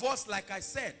some of us, like I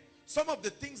said, some of the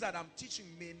things that I'm teaching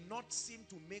may not seem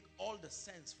to make all the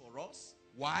sense for us.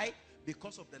 Why?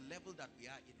 Because of the level that we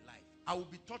are in life. I will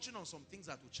be touching on some things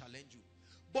that will challenge you.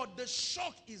 But the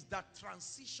shock is that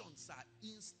transitions are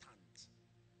instant.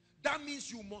 That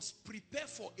means you must prepare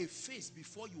for a phase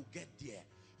before you get there.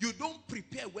 You don't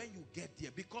prepare when you get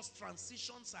there, because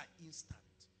transitions are instant.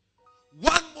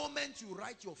 One moment you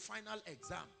write your final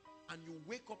exam and you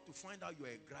wake up to find out you're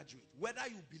a graduate. Whether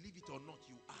you believe it or not,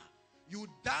 you are. You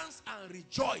dance and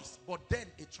rejoice, but then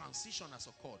a transition has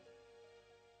occurred.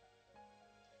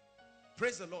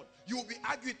 Praise the Lord. You will be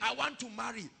arguing, I want to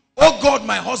marry. Oh God,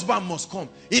 my husband must come.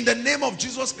 In the name of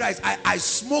Jesus Christ, I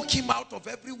smoke him out of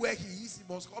everywhere he is.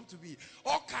 He must come to me.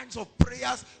 All kinds of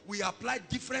prayers. We apply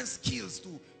different skills to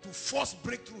force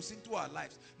breakthroughs into our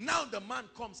lives. Now the man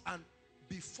comes, and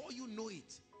before you know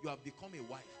it, you have become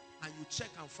a wife. And you check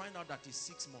and find out that it's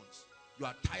 6 months. You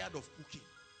are tired of cooking.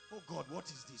 Oh God, what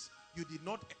is this? You did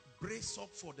not brace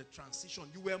up for the transition.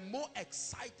 You were more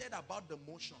excited about the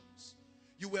motions.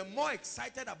 You were more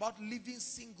excited about living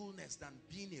singleness than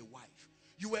being a wife.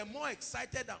 You were more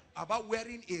excited about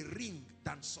wearing a ring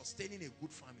than sustaining a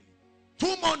good family.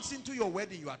 2 months into your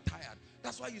wedding, you are tired.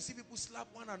 That's why you see people slap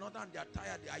one another and they are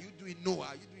tired. Are you doing no?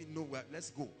 Are you doing no? Well, let's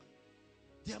go.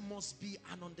 There must be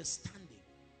an understanding.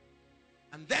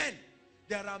 And then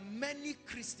there are many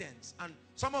Christians, and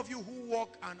some of you who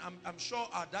walk, and I'm sure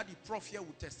our daddy Prof here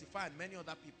will testify, and many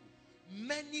other people.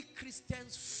 Many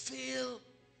Christians fail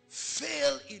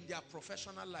in their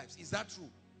professional lives. Is that true?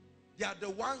 They are the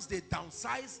ones they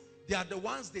downsize. They are the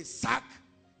ones they sack.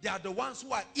 They are the ones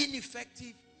who are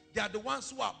ineffective. They are the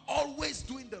ones who are always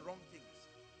doing the wrong things.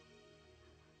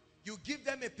 You give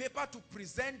them a paper to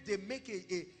present, they make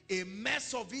a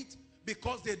mess of it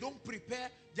because they don't prepare.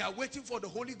 They are waiting for the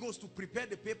Holy Ghost to prepare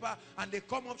the paper, and they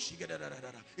come up,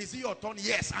 is it your turn?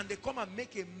 Yes. And they come and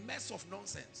make a mess of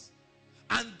nonsense.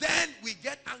 And then we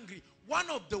get angry. One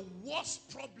of the worst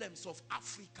problems of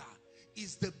Africa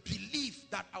is the belief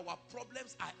that our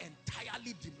problems are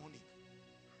entirely demonic.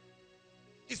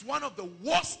 It's one of the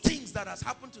worst things that has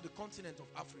happened to the continent of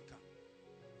Africa.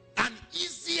 An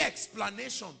easy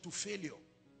explanation to failure.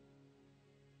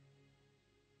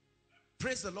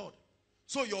 Praise the Lord.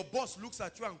 So your boss looks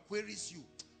at you and queries you,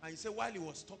 and you say, while he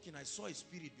was talking, I saw a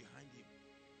spirit behind him.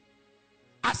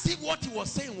 As if what he was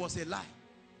saying was a lie.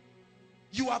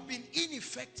 You have been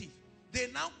ineffective. They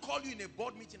now call you in a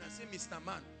board meeting and say, Mr.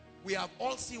 Man, we have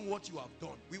all seen what you have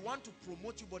done. We want to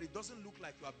promote you, but it doesn't look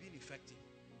like you are being effective.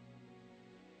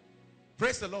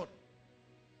 Praise the Lord.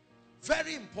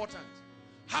 Very important.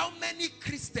 How many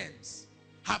Christians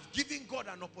have given God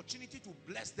an opportunity to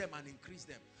bless them and increase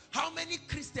them? How many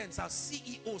Christians are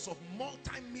CEOs of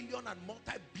multi-million and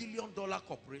multi-billion-dollar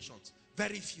corporations?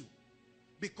 Very few.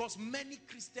 Because many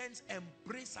Christians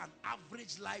embrace an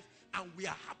average life and we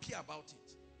are happy about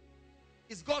it.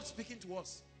 Is God speaking to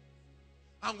us?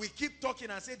 And we keep talking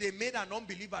and say they made an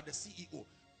unbeliever the CEO.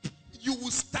 You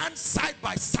will stand side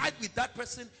by side with that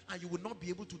person and you will not be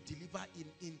able to deliver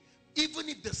even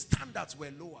if the standards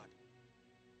were lowered.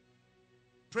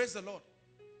 Praise the Lord.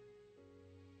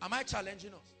 Am I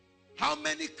challenging us? How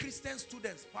many Christian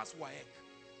students pass WAEC?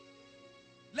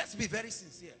 Let's be very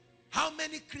sincere. How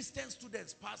many Christian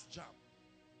students pass JAM?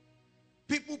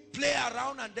 People play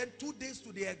around and then 2 days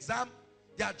to the exam,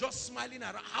 they are just smiling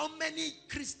around. How many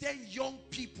Christian young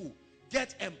people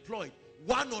get employed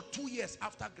 1 or 2 years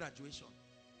after graduation?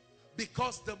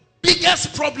 Because the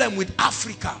biggest problem with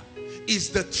Africa is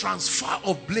the transfer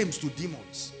of blames to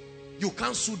demons. You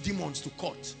can't sue demons to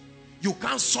court. You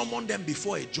can't summon them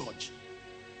before a judge.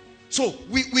 So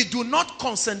we do not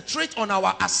concentrate on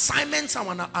our assignments and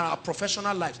on our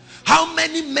professional lives. How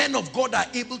many men of God are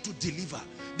able to deliver?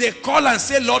 They call and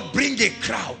say, Lord, bring a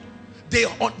crowd. They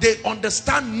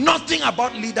understand nothing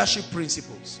about leadership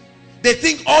principles. They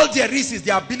think all there is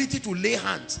the ability to lay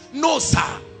hands. No,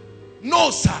 sir.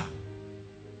 No, sir.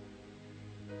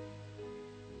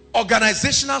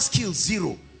 Organizational skills,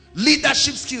 0.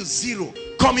 Leadership skills, 0.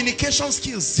 Communication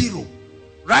skills, 0.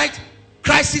 Right?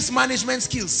 Crisis management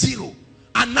skills, 0.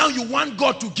 And now you want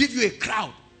God to give you a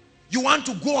crowd. You want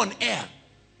to go on air.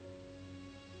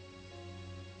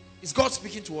 Is God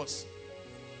speaking to us?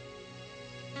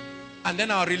 And then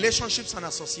our relationships and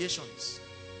associations.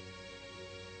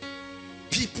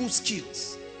 People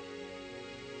skills.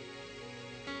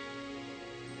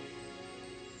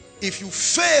 If you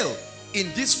fail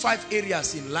in these 5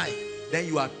 areas in life, then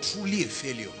you are truly a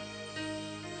failure.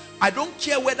 I don't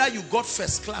care whether you got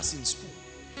first class in school.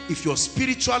 If your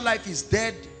spiritual life is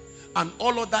dead and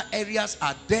all other areas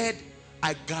are dead,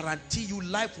 I guarantee you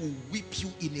life will whip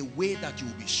you in a way that you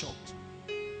will be shocked.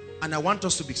 And I want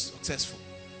us to be successful.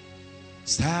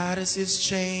 Status is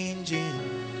changing.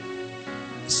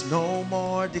 It's no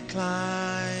more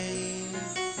decline.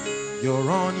 You're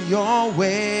on your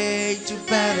way to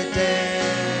better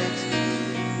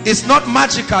days. It's not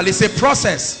magical, it's a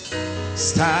process.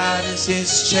 Status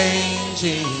is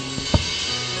changing.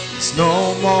 It's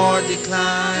no more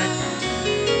decline.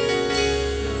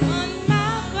 On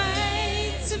my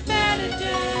way to better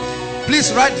days.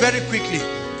 Please write very quickly.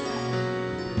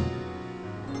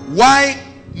 Why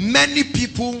many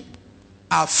people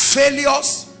are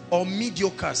failures or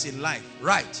mediocres in life.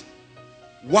 Right?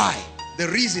 Why? The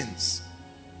reasons.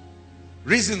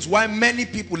 Reasons why many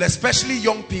people, especially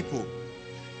young people,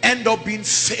 end up being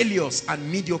failures and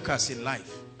mediocres in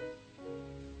life.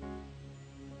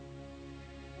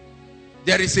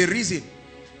 There is a reason.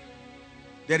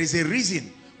 There is a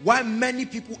reason why many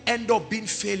people end up being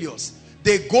failures.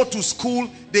 They go to school,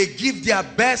 they give their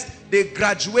best, they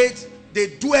graduate, they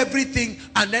do everything,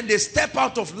 and then they step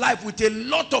out of life with a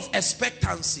lot of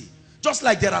expectancy. Just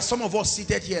like there are some of us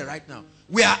seated here right now.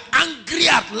 We are angry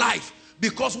at life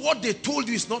because what they told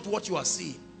you is not what you are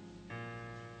seeing.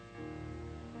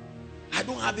 I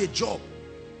don't have a job.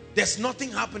 There's nothing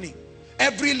happening.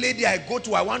 Every lady I go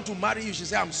to, I want to marry you, she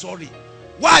say, I'm sorry.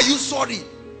 Why are you sorry?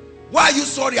 Why are you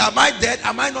sorry? Am I dead?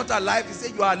 Am I not alive? He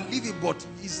said, you are living, but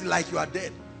it's like you are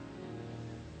dead.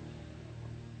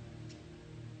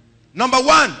 Number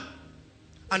one,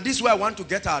 and this is where I want to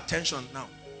get our attention now.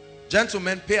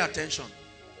 Gentlemen, pay attention.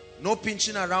 No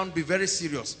pinching around, be very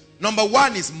serious. Number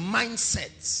one is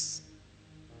mindsets.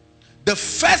 The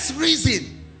first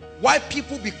reason why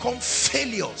people become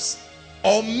failures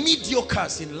or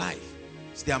mediocres in life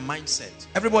is their mindset.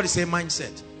 Everybody say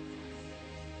mindset.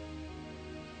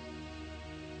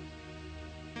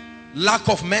 Lack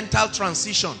of mental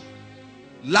transition.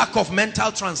 Lack of mental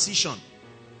transition.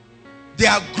 They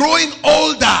are growing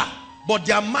older, but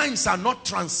their minds are not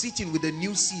transiting with the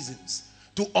new seasons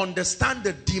to understand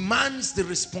the demands, the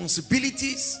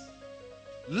responsibilities.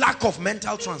 Lack of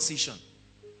mental transition.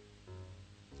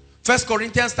 1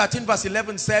 Corinthians 13 verse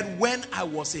 11 said, when I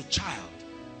was a child,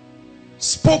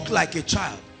 spoke like a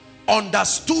child,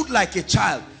 understood like a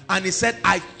child, and he said,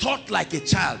 I thought like a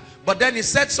child. But then he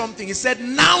said something. He said,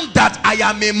 now that I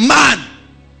am a man,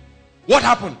 what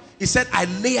happened? He said, I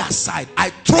lay aside, I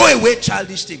throw away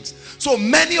childish things. So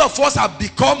many of us have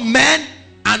become men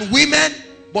and women,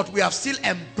 but we have still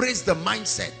embraced the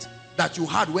mindset that you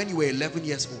had when you were 11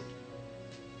 years old.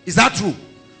 Is that true?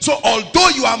 So although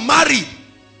you are married,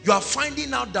 you are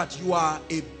finding out that you are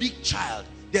a big child.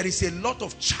 There is a lot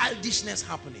of childishness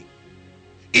happening.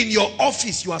 In your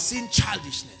office, you are seeing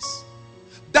childishness.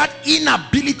 That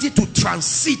inability to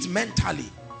transit mentally,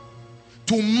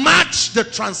 to match the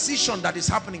transition that is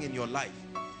happening in your life.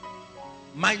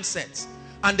 Mindsets.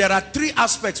 And there are three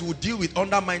aspects we'll deal with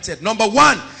under mindset. Number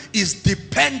one is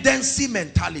dependency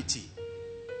mentality.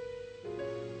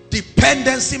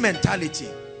 Dependency mentality.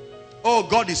 Oh,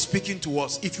 God is speaking to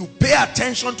us. If you pay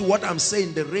attention to what I'm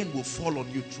saying, the rain will fall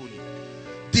on you truly.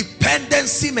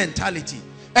 Dependency mentality.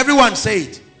 Everyone say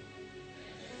it.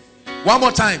 One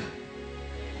more time.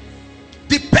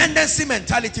 Dependency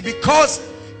mentality, because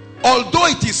although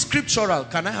it is scriptural,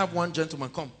 can I have one gentleman?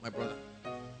 Come, my brother.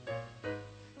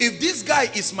 If this guy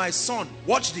is my son,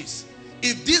 watch this.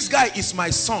 If this guy is my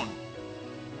son,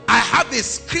 I have a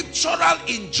scriptural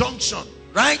injunction,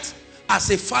 right? As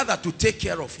a father, to take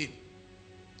care of him.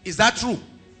 Is that true?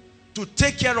 To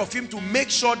take care of him, to make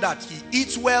sure that he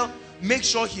eats well, make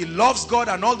sure he loves God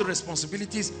and all the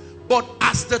responsibilities. But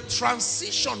as the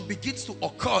transition begins to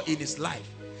occur in his life,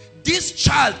 this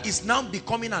child is now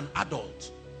becoming an adult.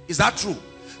 Is that true?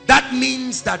 That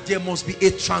means that there must be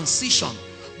a transition.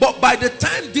 But by the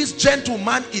time this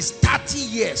gentleman is 30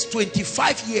 years,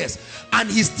 25 years, and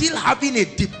he's still having a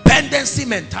dependency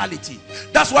mentality.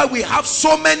 That's why we have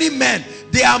so many men.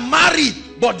 They are married,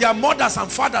 but their mothers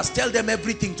and fathers tell them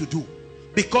everything to do.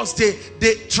 Because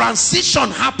the transition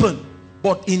happened,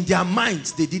 but in their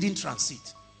minds, they didn't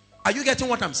transit. Are you getting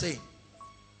what I'm saying?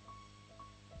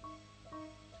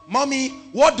 Mommy,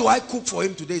 what do I cook for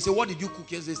him today? Say, what did you cook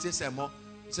yesterday? Say, Selman.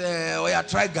 Say, oh yeah,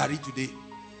 try Gary today.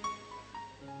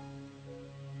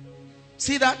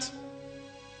 See that?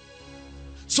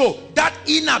 So that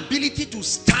inability to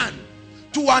stand,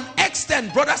 to an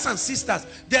extent, brothers and sisters,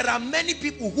 there are many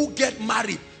people who get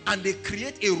married and they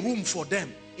create a room for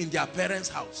them in their parents'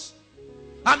 house.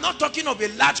 I'm not talking of a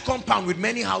large compound with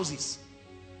many houses,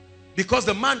 because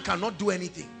the man cannot do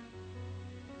anything.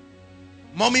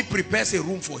 Mommy prepares a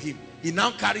room for him. He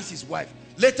now carries his wife.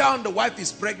 Later on, the wife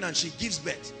is pregnant. She gives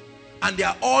birth. And they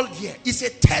are all here. It's a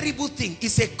terrible thing.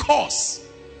 It's a curse.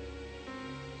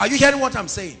 Are you hearing what I'm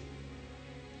saying?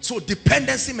 So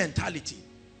dependency mentality.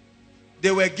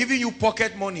 They were giving you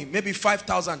pocket money, maybe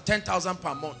 5,000, 10,000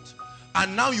 per month.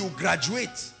 And now you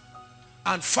graduate.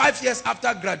 And 5 years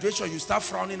after graduation, you start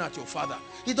frowning at your father.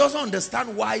 He doesn't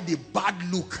understand why the bad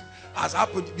look has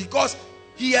happened, because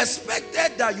he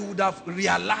expected that you would have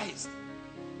realized.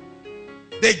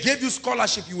 They gave you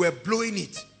scholarship, you were blowing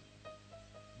it.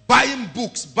 buying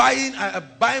books,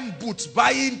 buying boots,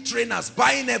 buying trainers,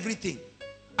 buying everything.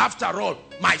 After all,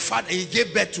 my father, he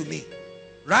gave birth to me,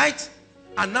 right?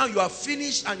 And now you are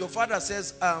finished and your father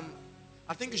says,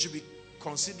 I think you should be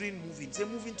considering moving. Say,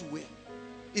 moving to where?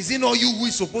 Is it not you who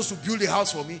is supposed to build a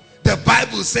house for me? The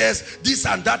Bible says this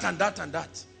and that and that and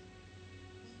that.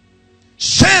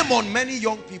 Shame on many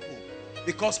young people,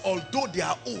 because although they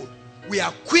are old, we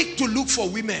are quick to look for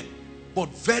women, but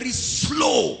very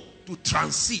slow to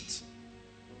transit.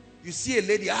 You see a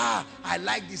lady, I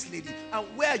like this lady. And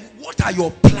where are you? What are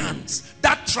your plans?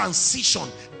 That transition,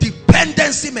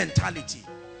 dependency mentality.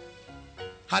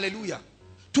 Hallelujah.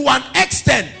 To an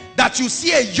extent that you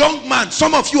see a young man,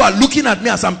 some of you are looking at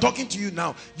me as I'm talking to you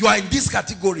now. You are in this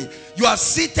category. You are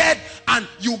seated and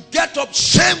you get up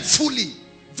shamefully,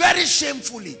 very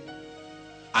shamefully,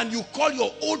 and you call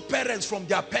your old parents from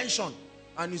their pension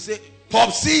and you say,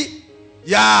 Popsy,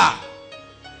 yeah,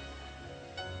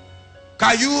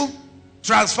 can you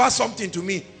transfer something to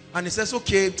me? And he says,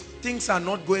 okay, things are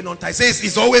not going on. I say,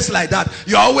 it's always like that.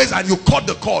 You're always, and you cut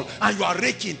the call and you are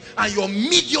raking and your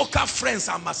mediocre friends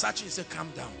are massaging. You say,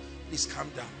 calm down, please calm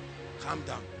down, calm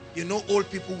down. You know, old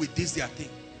people with this, their thing.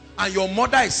 And your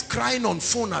mother is crying on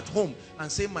phone at home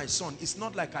and say, my son, it's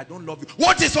not like I don't love you.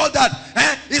 What is all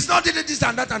that? It's not this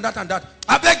and that and that and that.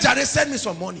 I beg Jare, send me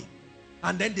some money.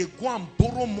 And then they go and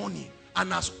borrow money.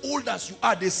 And as old as you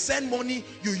are, they send money.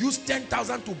 You use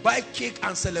 10,000 to buy cake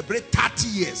and celebrate 30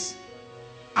 years.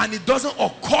 And it doesn't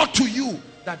occur to you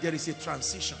that there is a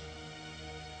transition.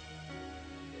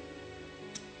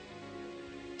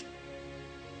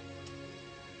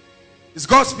 Is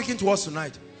God speaking to us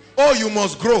tonight? Oh, you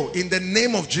must grow in the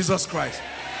name of Jesus Christ.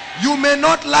 You may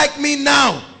not like me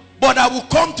now, but I will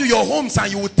come to your homes and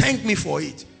you will thank me for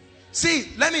it.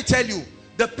 See, let me tell you,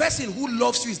 the person who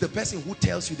loves you is the person who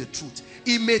tells you the truth.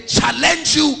 It may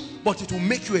challenge you, but it will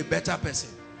make you a better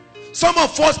person. Some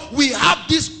of us, we have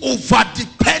this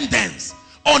over-dependence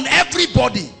on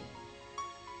everybody.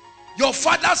 Your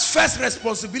father's first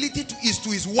responsibility is to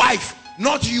his wife,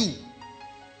 not you.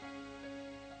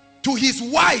 To his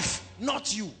wife,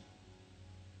 not you.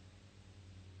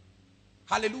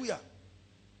 Hallelujah.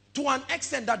 To an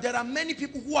extent that there are many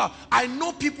people who are, I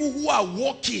know people who are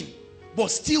working, but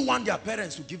still want their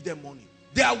parents to give them money.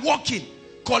 They are working,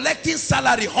 collecting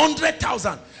salary,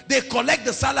 100,000. They collect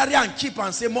the salary and keep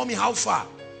and say, mommy, how far?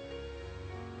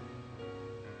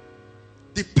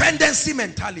 Dependency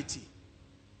mentality.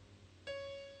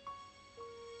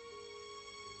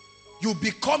 You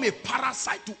become a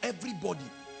parasite to everybody.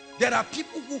 There are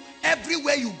people who,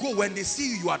 everywhere you go, when they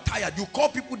see you, you are tired. You call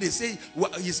people, they say,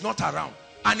 well, he's not around.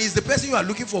 And it's the person you are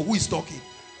looking for who is talking.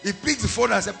 He picks the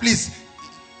phone and says, please,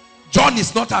 John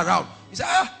is not around. He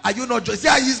said, are you not John? He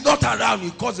said, he's not around.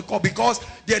 He calls the call because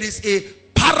there is a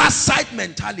parasite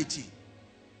mentality.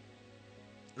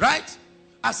 Right?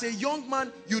 As a young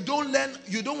man, you don't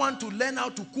want to learn how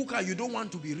to cook and you don't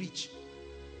want to be rich.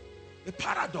 A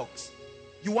paradox.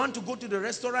 You want to go to the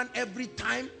restaurant every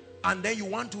time and then you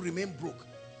want to remain broke.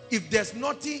 If there's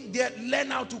nothing there,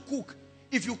 learn how to cook.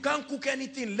 If you can't cook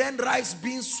anything, learn rice,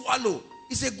 beans, swallow.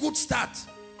 It's a good start.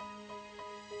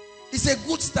 It's a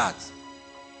good start.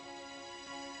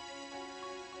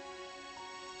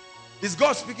 Is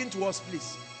God speaking to us,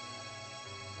 please?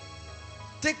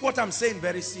 Take what I'm saying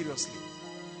very seriously.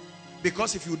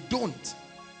 Because if you don't,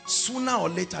 sooner or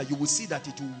later, you will see that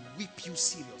it will whip you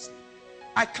seriously.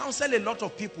 I counsel a lot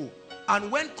of people,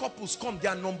 and when couples come,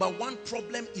 their number one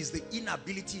problem is the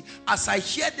inability. As I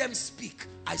hear them speak,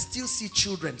 I still see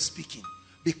children speaking.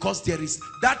 Because there is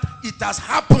that, it has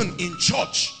happened in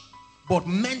church, but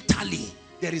mentally,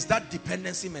 there is that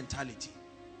dependency mentality.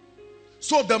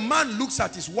 So the man looks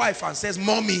at his wife and says,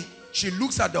 mommy. She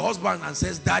looks at the husband and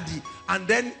says, daddy. And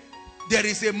then there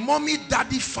is a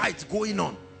mommy-daddy fight going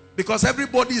on. Because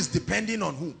everybody is depending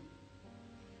on who?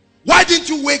 Why didn't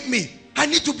you wake me? I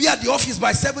need to be at the office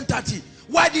by 7:30.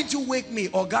 Why didn't you wake me?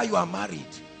 Oh, guy, you are married.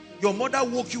 Your mother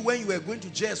woke you when you were going to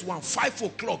JS1, 5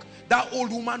 o'clock. That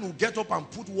old woman will get up and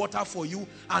put water for you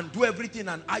and do everything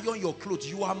and iron your clothes.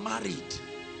 You are married.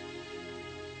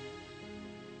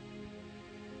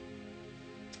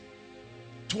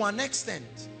 To an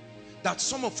extent that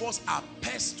some of us are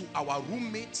pests to our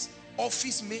roommates,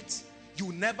 office mates.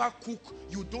 You never cook.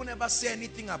 You don't ever say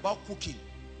anything about cooking.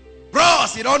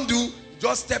 Bros, you don't do.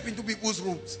 Just step into people's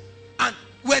rooms. And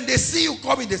when they see you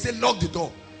coming, they say, lock the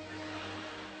door.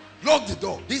 Lock the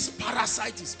door. This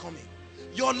parasite is coming.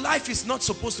 Your life is not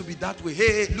supposed to be that way.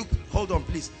 Hey, look, hold on,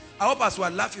 please. I hope as we are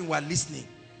laughing, we are listening.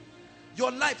 Your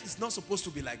life is not supposed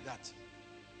to be like that.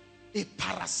 A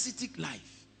parasitic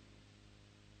life.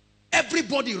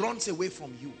 Everybody runs away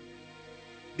from you.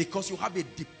 Because you have a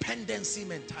dependency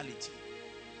mentality.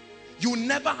 You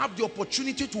never have the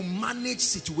opportunity to manage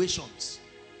situations.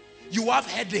 You have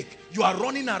headache. You are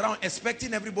running around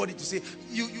expecting everybody to say,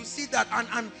 you see that,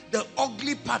 and the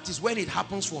ugly part is when it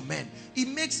happens for men.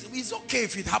 It's okay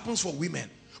if it happens for women.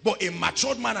 But a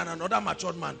matured man and another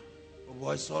matured man, oh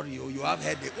boy, sorry, oh, you have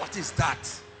headache. What is that?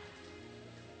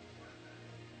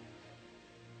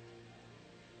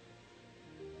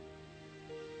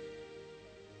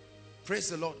 Praise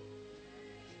the Lord.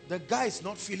 The guy is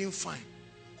not feeling fine.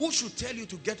 Who should tell you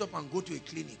to get up and go to a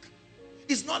clinic?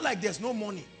 It's not like there's no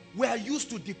money. We are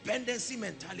used to dependency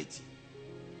mentality.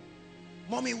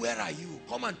 Mommy, where are you?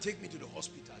 Come and take me to the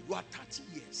hospital. You are 30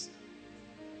 years.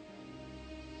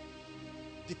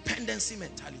 Dependency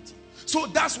mentality. So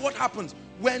that's what happens.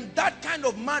 When that kind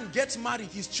of man gets married,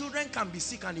 his children can be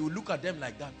sick and he will look at them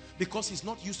like that because he's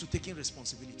not used to taking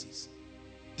responsibilities.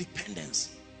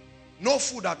 Dependency. No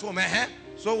food at home,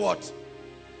 So what?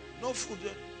 No food.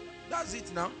 That's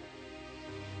it now.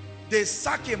 They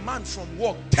sack a man from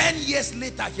work. 10 years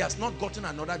later, he has not gotten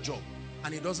another job.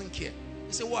 And he doesn't care.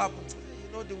 He said, what happened?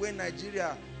 You know the way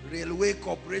Nigeria, Railway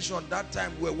Corporation, that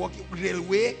time we were working,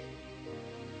 railway.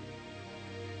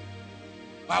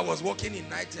 I was working in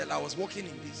Nitel, I was working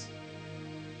in this.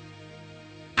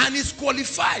 And he's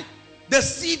qualified. The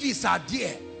CVs are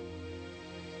there.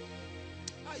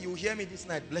 You hear me this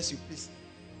night, bless you, please.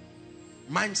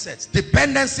 Mindsets,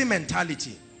 dependency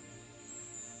mentality.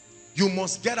 You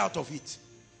must get out of it.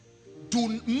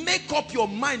 Do make up your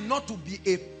mind not to be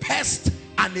a pest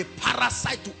and a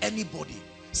parasite to anybody.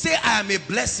 Say, I am a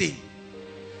blessing,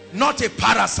 not a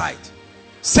parasite.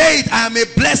 Say it, I am a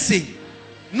blessing,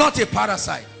 not a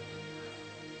parasite.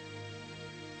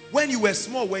 When you were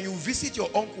small, when you visit your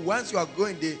uncle, once you are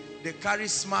going, they carry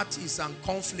Smarties and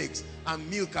cornflakes and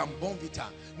milk and Bonvita.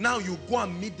 Now you go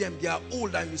and meet them, they are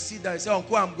old, and you see that, you say,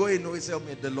 uncle, I'm going. No, he said,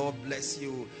 may the Lord bless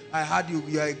you. I heard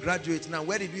you are a graduate now.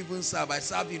 Where did you even serve? I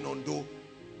served in Ondo.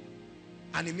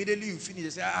 And immediately you finish, they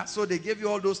say, so they gave you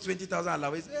all those 20,000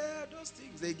 allowance. Yeah, those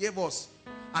things they gave us.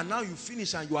 And now you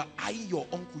finish and you are eyeing your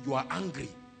uncle, you are angry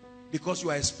because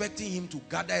you are expecting him to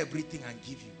gather everything and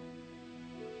give you.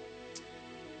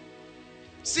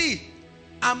 See,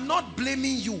 I'm not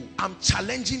blaming you. I'm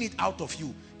challenging it out of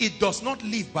you. It does not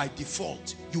live by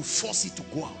default. You force it to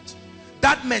go out.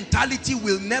 That mentality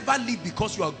will never leave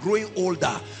because you are growing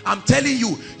older. I'm telling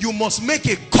you, you must make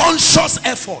a conscious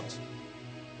effort.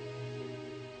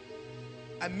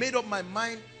 I made up my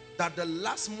mind that the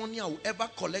last money I will ever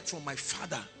collect from my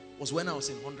father was when I was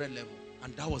in 100 level.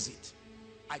 And that was it.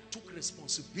 I took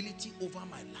responsibility over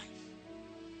my life.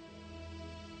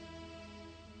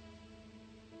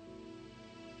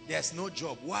 There's no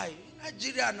job. Why?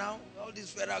 Nigeria now, all this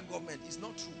federal government. It's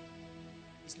not true.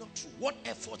 It's not true. What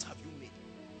effort have you made?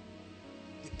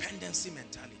 Dependency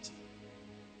mentality.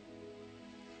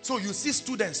 So you see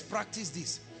students practice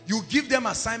this. You give them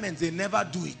assignments, they never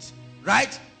do it.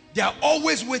 Right? They are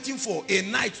always waiting for a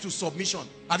night to submission.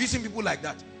 Have you seen people like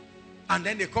that? And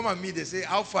then they come at me, they say,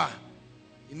 how far?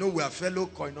 You know, we are fellow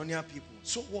Koinonia people.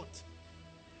 So what?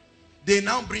 They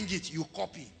now bring it, you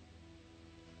copy.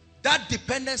 That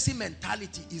dependency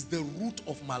mentality is the root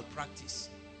of malpractice.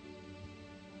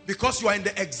 Because you are in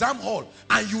the exam hall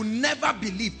and you never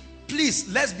believe.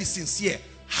 Please, let's be sincere.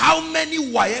 How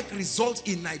many WAEC results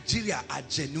in Nigeria are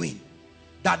genuine?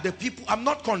 That the people, I'm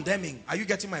not condemning. Are you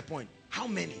getting my point? How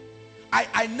many?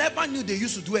 I never knew they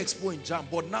used to do expo in JAM,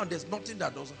 but now there's nothing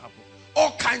that doesn't happen.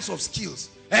 All kinds of skills.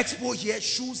 Expo here,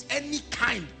 shoes, any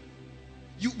kind.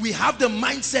 We have the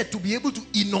mindset to be able to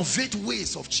innovate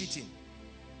ways of cheating.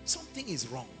 Something is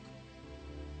wrong.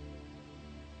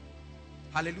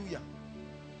 Hallelujah.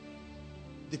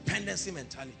 Dependency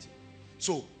mentality.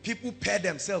 So people pair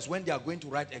themselves when they are going to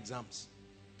write exams.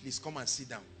 Please come and sit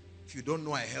down. If you don't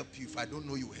know, I help you. If I don't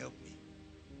know, you help me.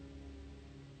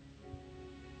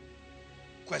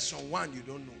 Question 1, you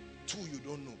don't know. 2, you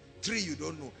don't know. 3, you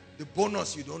don't know. The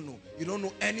bonus, you don't know. You don't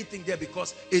know anything there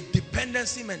because a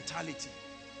dependency mentality.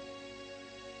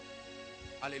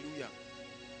 Hallelujah.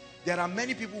 There are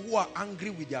many people who are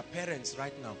angry with their parents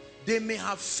right now. They may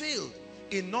have failed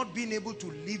in not being able to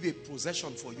leave a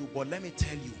possession for you. But let me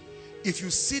tell you, if you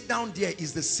sit down there,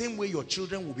 it's the same way your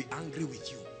children will be angry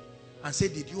with you and say,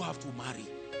 did you have to marry?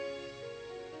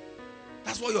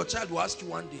 That's what your child will ask you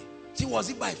one day. See, was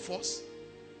it by force?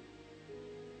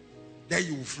 Then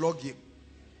you will flog him.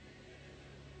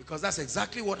 Because that's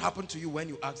exactly what happened to you when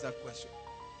you asked that question.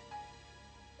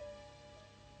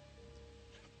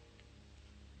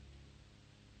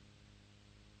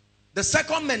 The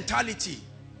second mentality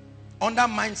under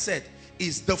mindset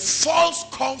is the false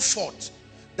comfort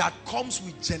that comes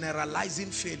with generalizing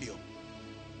failure.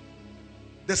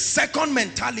 The second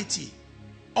mentality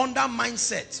under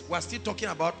mindset, we're still talking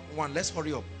about one, let's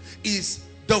hurry up, is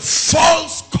the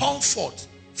false comfort.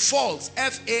 False,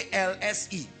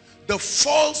 F-A-L-S-E. The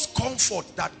false comfort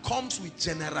that comes with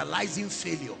generalizing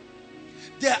failure.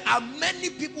 There are many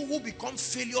people who become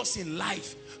failures in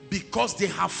life because they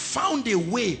have found a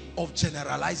way of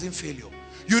generalizing failure.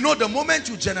 You know, the moment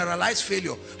you generalize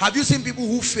failure, have you seen people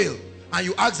who fail and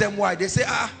you ask them why? They say,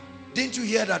 didn't you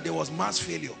hear that there was mass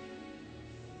failure?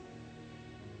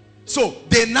 So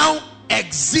they now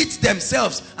exit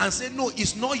themselves and say, no,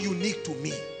 it's not unique to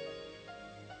me.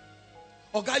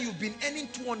 Oga, you've been earning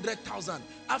 200,000.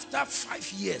 After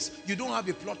 5 years, you don't have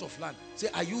a plot of land. Say,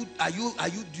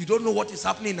 you don't know what is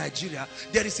happening in Nigeria.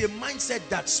 There is a mindset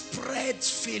that spreads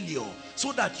failure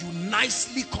so that you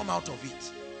nicely come out of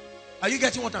it. Are you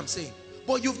getting what I'm saying?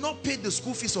 But you've not paid the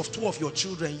school fees of 2 of your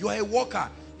children. You are a worker.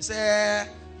 You say,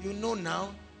 you know now,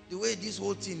 the way this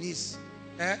whole thing is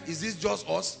this just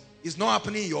us? It's not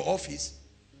happening in your office.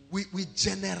 We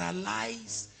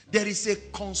generalize. There is a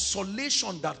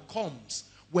consolation that comes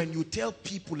when you tell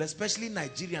people, especially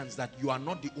Nigerians, that you are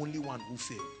not the only one who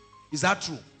failed. Is that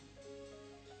true?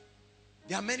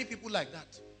 There are many people like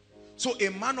that. So a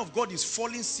man of God is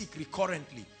falling sick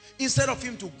recurrently. Instead of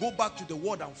him to go back to the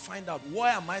word and find out,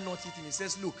 why am I not eating? He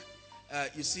says, look,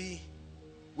 you see,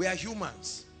 we are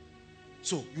humans.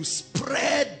 So you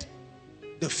spread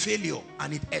the failure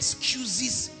and it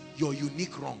excuses your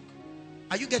unique wrong.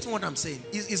 Are you getting what I'm saying?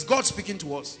 Is God speaking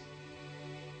to us?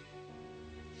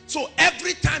 So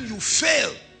every time you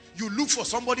fail, you look for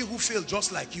somebody who failed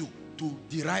just like you to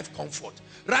derive comfort.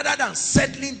 Rather than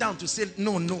settling down to say,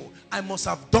 no, I must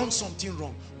have done something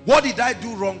wrong. What did I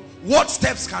do wrong? What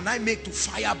steps can I make to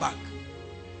fire back?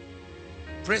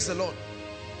 Praise the Lord.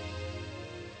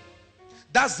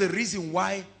 That's the reason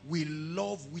why we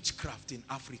love witchcraft in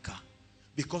Africa.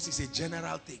 Because it's a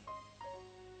general thing.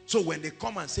 So when they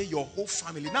come and say your whole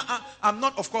family. Now, I'm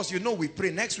not, of course, you know we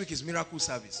pray. Next week is miracle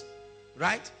service.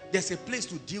 Right? There's a place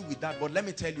to deal with that. But let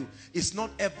me tell you, it's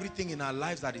not everything in our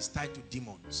lives that is tied to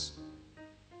demons.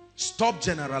 Stop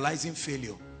generalizing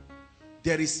failure.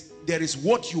 There is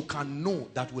what you can know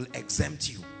that will exempt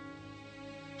you.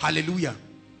 Hallelujah.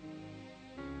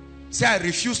 Say, I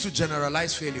refuse to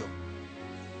generalize failure.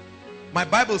 My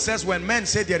Bible says when men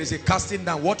say there is a casting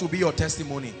down, what will be your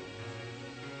testimony?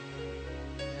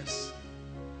 Yes.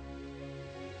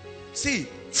 See,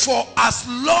 for as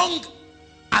long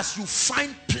as you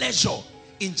find pleasure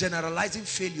in generalizing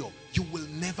failure, you will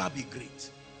never be great.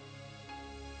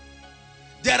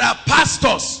 There are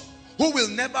pastors who will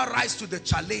never rise to the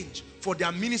challenge for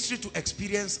their ministry to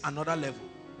experience another level.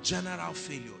 General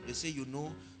failure. They say, you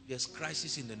know, there's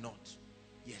crisis in the north.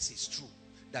 Yes, it's true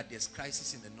that there's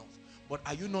crisis in the north. But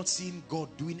are you not seeing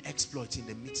God doing exploits in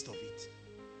the midst of it?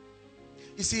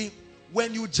 You see,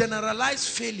 when you generalize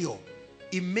failure,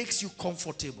 it makes you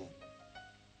comfortable.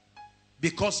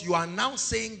 Because you are now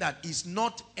saying that it's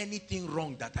not anything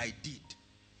wrong that I did.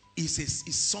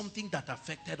 It's something that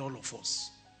affected all of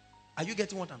us. Are you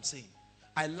getting what I'm saying?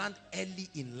 I learned early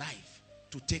in life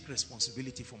to take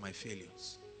responsibility for my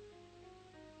failures.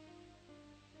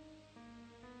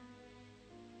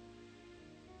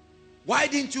 Why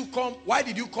didn't you come? Why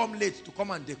did you come late to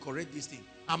come and decorate this thing?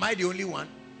 Am I the only one?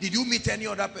 Did you meet any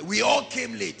other person? We all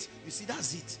came late. You see,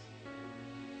 that's it.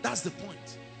 That's the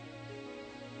point.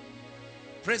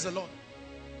 Praise the Lord.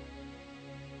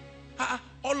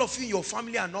 All of you in your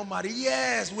family are not married.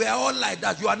 Yes, we are all like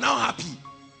that. You are now happy.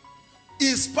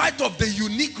 In spite of the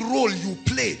unique role you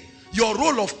play, your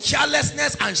role of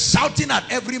carelessness and shouting at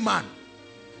every man,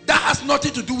 that has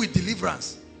nothing to do with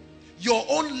deliverance. Your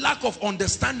own lack of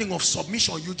understanding of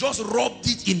submission, you just rubbed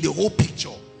it in the whole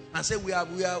picture and say we are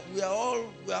all,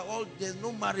 there's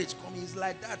no marriage coming. It's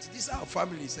like that. This is our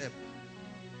family self.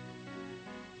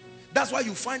 That's why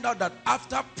you find out that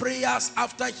after prayers,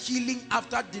 after healing,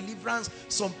 after deliverance,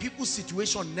 some people's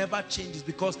situation never changes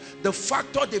because the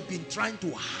factor they've been trying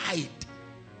to hide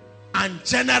and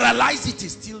generalize it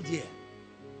is still there.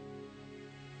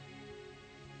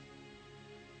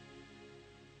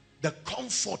 The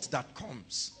comfort that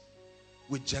comes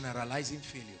with generalizing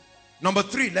failure. Number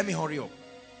 3, let me hurry up.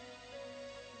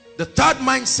 The third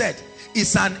mindset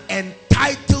is an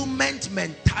entitlement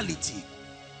mentality.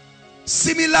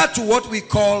 Similar to what we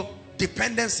call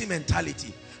dependency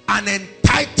mentality. An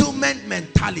entitlement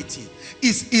mentality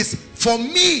is for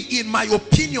me, in my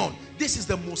opinion, this is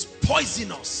the most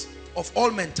poisonous of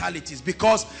all mentalities,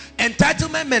 because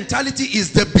entitlement mentality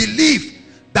is the belief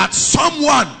that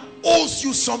someone owes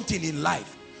you something in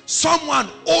life. Someone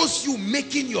owes you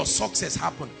making your success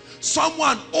happen.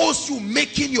 Someone owes you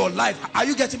making your life. Are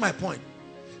you getting my point?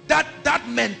 That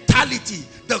mentality,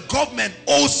 the government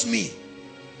owes me,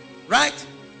 right?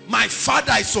 My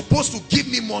father is supposed to give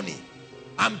me money.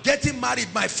 I'm getting married.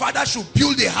 My father should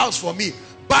build a house for me,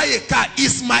 buy a car.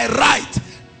 It's my right.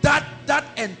 That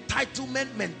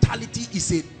entitlement mentality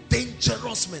is a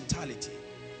dangerous mentality.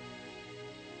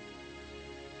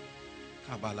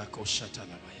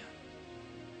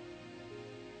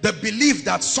 The belief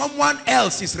that someone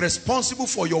else is responsible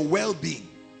for your well-being.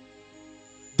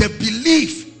 The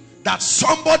belief that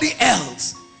somebody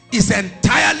else is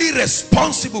entirely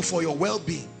responsible for your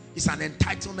well-being is an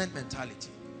entitlement mentality.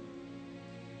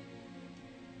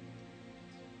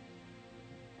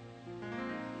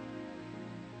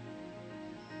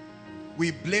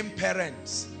 We blame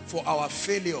parents for our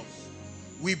failures.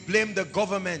 We blame the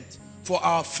government for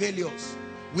our failures.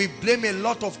 We blame a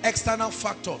lot of external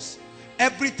factors.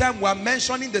 Every time we are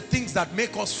mentioning the things that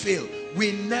make us fail,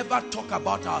 we never talk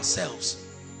about ourselves.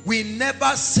 We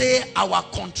never say our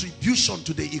contribution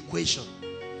to the equation.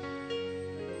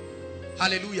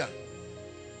 Hallelujah.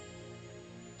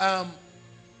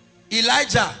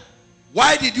 Elijah,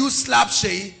 why did you slap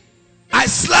Shei? I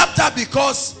slapped her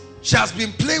because she has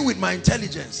been playing with my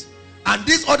intelligence. And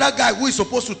this other guy who is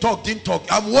supposed to talk didn't talk.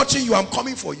 I'm watching you. I'm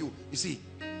coming for you. You see,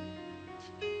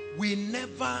 we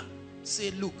never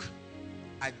say, look,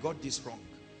 I got this wrong.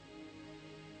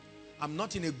 I'm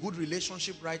not in a good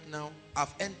relationship right now.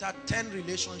 I've entered 10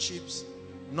 relationships.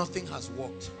 Nothing has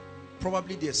worked.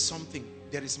 Probably there's something.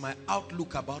 There is my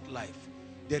outlook about life.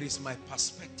 There is my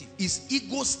perspective. Is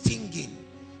ego stinging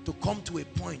to come to a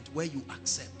point where you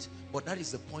accept? But that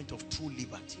is the point of true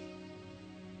liberty.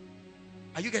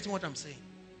 Are you getting what I'm saying?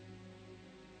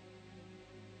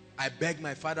 I begged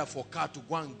my father for a car to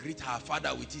go and greet her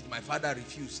father with it. My father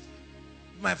refused.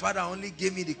 If my father only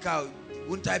gave me the car,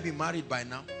 wouldn't I be married by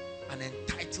now? An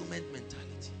entitlement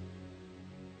mentality.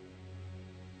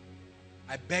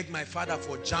 I begged my father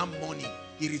for jam money.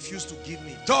 He refused to give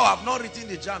me. Though I've not written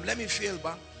the jam, let me fail,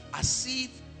 but as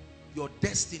if your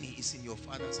destiny is in your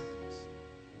father's hands.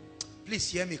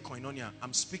 Please hear me, Koinonia.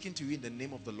 I'm speaking to you in the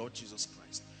name of the Lord Jesus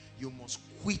Christ. You must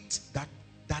quit that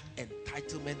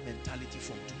entitlement mentality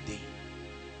from today.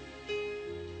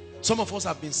 Some of us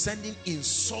have been sending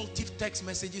insultive text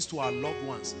messages to our loved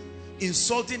ones,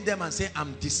 insulting them and saying,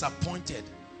 I'm disappointed.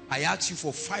 I asked you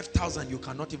for 5,000, you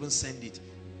cannot even send it.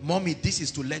 Mommy, this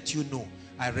is to let you know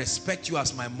I respect you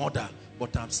as my mother,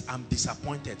 but I'm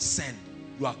disappointed. Send.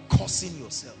 You are cursing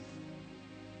yourself.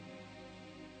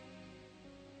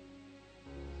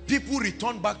 People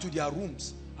return back to their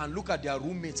rooms and look at their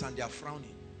roommates and they are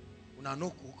frowning. Una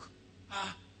no cook.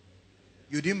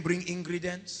 You didn't bring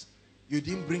ingredients. You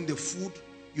didn't bring the food.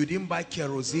 You didn't buy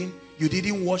kerosene. You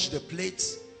didn't wash the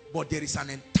plates. But there is an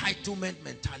entitlement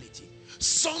mentality.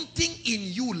 Something in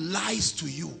you lies to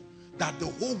you that the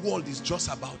whole world is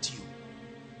just about you.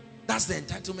 That's the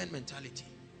entitlement mentality.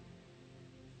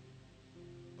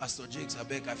 Pastor Jakes, I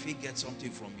beg, I feel get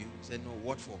something from you. He said, no,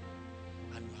 what for?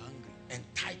 And you're hungry.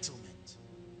 Entitlement.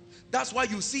 That's why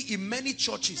you see in many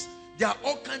churches, there are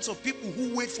all kinds of people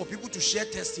who wait for people to share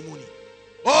testimony.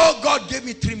 Oh, God gave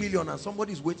me 3 million and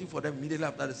somebody is waiting for them immediately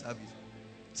after the service.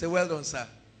 Say, well done, sir.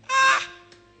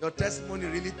 Your testimony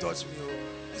really touched me.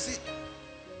 You see,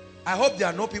 I hope there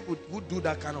are no people who do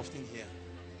that kind of thing here.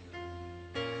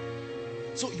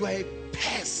 So you are a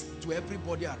pest to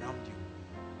everybody around you.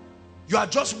 You are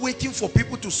just waiting for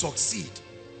people to succeed.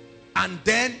 And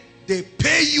then they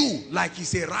pay you like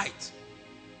it's a right.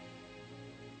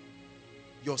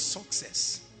 Your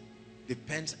success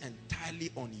depends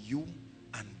entirely on you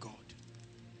and God.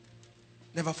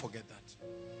 Never forget that.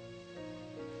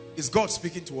 Is God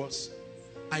speaking to us?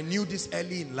 I knew this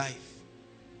early in life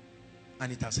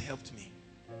and it has helped me.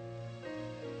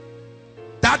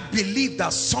 That belief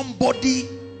that somebody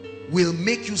will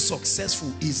make you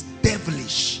successful is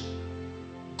devilish.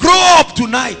 Grow up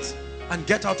tonight and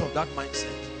get out of that mindset.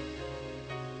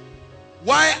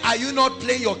 Why are you not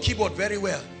playing your keyboard very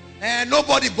well?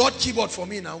 Nobody bought keyboard for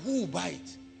me now. Who will buy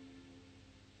it?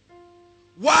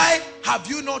 Why have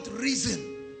you not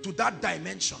risen to that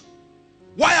dimension?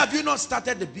 Why have you not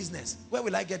started the business? Where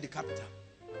will I get the capital?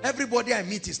 Everybody I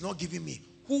meet is not giving me.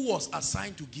 Who was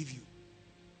assigned to give you?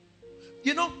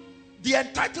 You know, the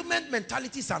entitlement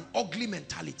mentality is an ugly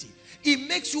mentality. It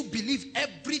makes you believe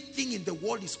everything in the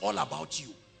world is all about you.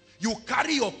 You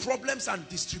carry your problems and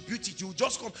distribute it. You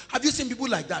just come. Have you seen people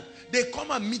like that? They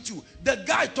come and meet you. The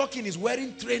guy talking is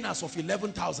wearing trainers of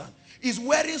 11,000. He's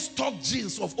wearing stock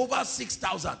jeans of over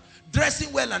 6,000.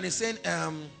 Dressing well and he's saying,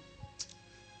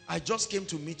 I just came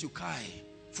to meet you, Kai.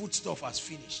 Food stuff has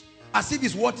finished. As if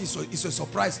it's what is a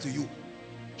surprise to you.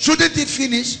 Shouldn't it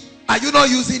finish? Are you not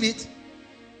using it?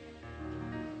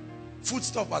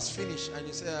 Foodstuff has finished and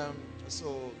you say,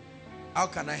 so how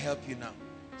can I help you now?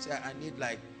 Say, I need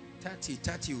like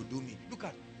 30 will do me. Look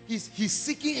at, he's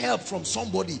seeking help from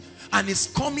somebody and is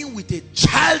coming with a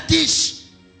childish,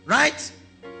 right,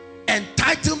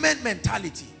 entitlement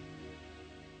mentality.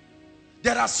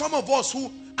 There are some of us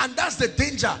who, and that's the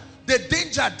danger. The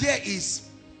danger there is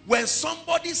when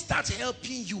somebody starts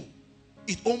helping you,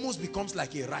 it almost becomes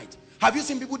like a right. Have you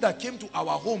seen people that came to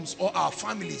our homes or our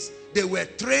families? They were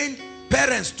trained,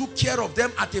 parents took care of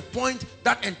them. At a point,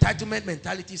 that entitlement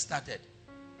mentality started.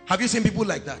 Have you seen people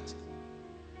like that?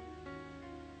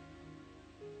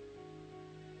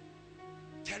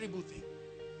 Terrible thing.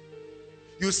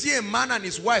 You see a man and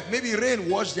his wife, maybe rain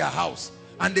washed their house,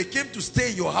 and they came to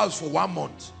stay in your house for 1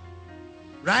 month.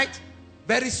 Right?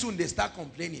 Very soon they start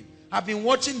complaining. I've been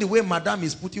watching the way madam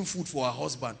is putting food for her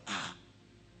husband.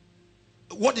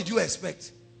 What did you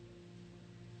expect?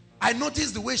 I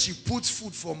noticed the way she puts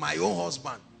food for my own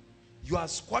husband. You are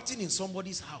squatting in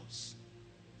somebody's house.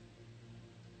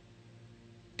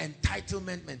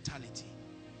 Entitlement mentality.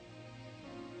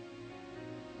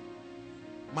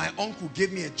 My uncle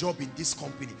gave me a job in this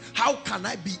company. How can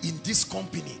I be in this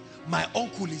company? My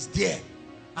uncle is there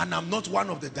and I'm not one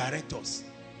of the directors.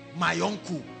 My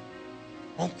uncle,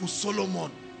 Uncle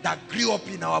Solomon, that grew up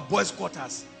in our boys'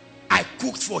 quarters, I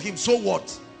cooked for him. So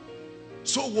what?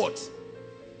 So what?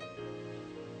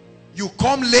 You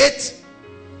come late,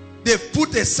 they've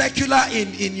put a circular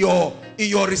in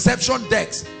your reception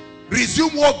desk.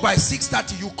 Resume work by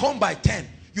 6:30. You come by 10.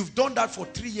 You've done that for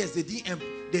 3 years. They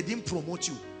didn't promote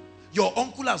you. Your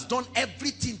uncle has done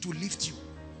everything to lift you,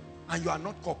 and you are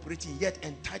not cooperating. Yet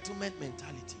entitlement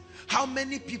mentality. How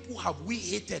many people have we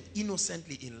hated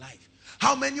innocently in life?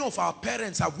 How many of our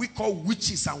parents have we called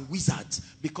witches and wizards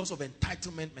because of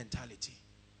entitlement mentality?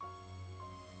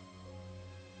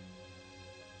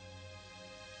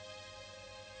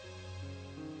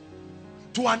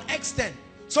 To an extent,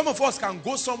 some of us can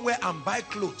go somewhere and buy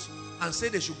clothes and say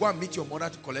they should go and meet your mother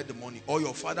to collect the money, or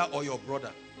your father or your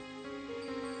brother.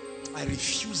 I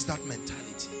refuse that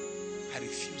mentality. I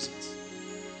refuse it.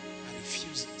 I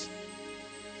refuse it.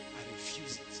 I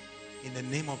refuse it. In the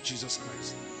name of Jesus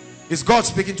Christ. Is God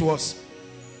speaking to us?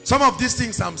 Some of these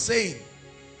things I'm saying,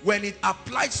 when it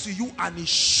applies to you and it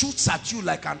shoots at you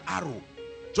like an arrow,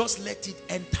 just let it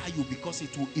enter you, because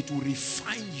it will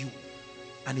refine you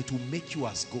and it will make you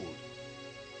as gold.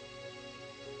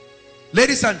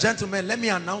 Ladies and gentlemen, let me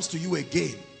announce to you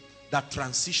again that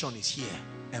transition is here.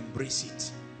 Embrace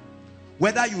it.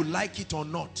 Whether you like it or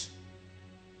not.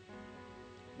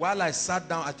 While I sat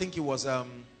down, I think it was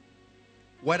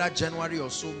whether January or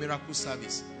so, miracle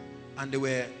service, and they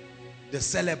were the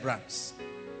celebrants.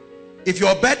 If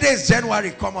your birthday is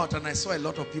January, come out. And I saw a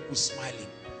lot of people smiling,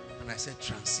 and I said,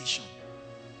 transition,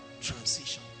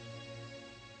 transition.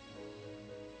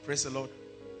 Praise the Lord.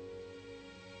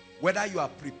 Whether you are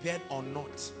prepared or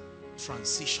not,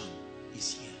 transition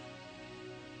is here.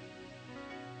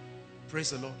 Praise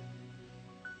the Lord.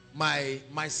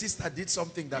 My sister did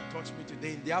something that touched me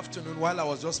today. In the afternoon, while I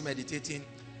was just meditating,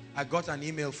 I got an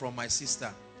email from my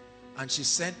sister, and she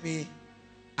sent me,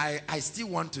 I still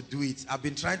want to do it. I've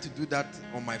been trying to do that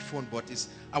on my phone, but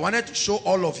I wanted to show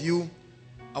all of you,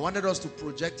 I wanted us to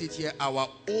project it here, our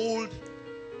old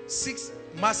 6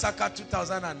 Massacre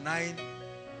 2009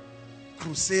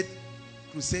 crusade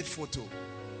photo.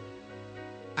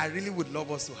 I really would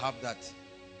love us to have that.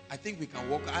 I think we can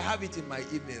work. I have it in my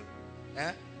email.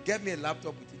 Get me a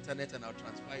laptop with internet and I'll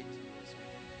transfer it to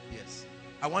you. Yes.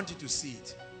 I want you to see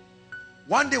it.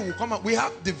 One day we'll come out. We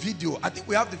have the video. I think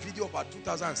we have the video of our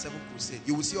 2007 crusade.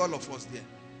 You will see all of us there.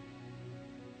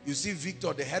 You see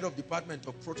Victor, the head of Department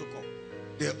of Protocol.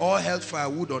 They all held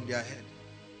firewood on their head.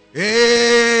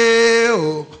 Hey,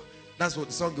 oh. That's what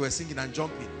the song they were singing and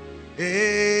jumping.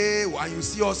 Hey, oh. And you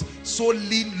see us so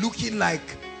lean, looking like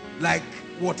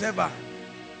whatever.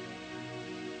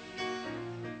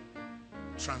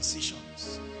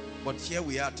 Transitions. But here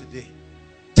we are today.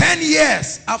 10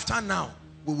 years after now,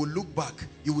 we will look back.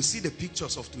 You will see the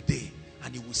pictures of today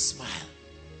and you will smile.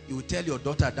 You will tell your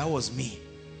daughter, that was me.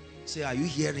 Say, are you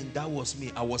hearing? That was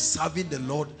me. I was serving the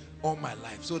Lord all my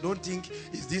life. So don't think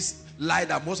it's this lie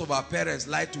that most of our parents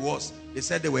lied to us. They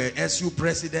said they were SU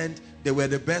president, they were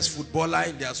the best footballer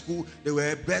in their school, they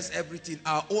were best everything.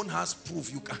 Our own has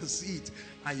proof. You can see it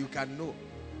and you can know.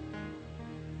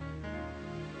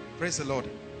 Praise the Lord.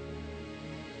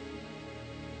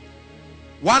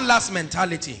 One last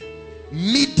mentality.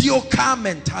 Mediocre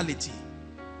mentality.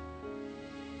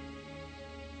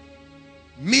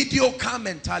 Mediocre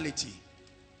mentality.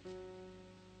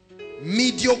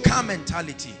 Mediocre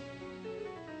mentality.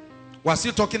 We're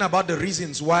still talking about the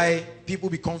reasons why people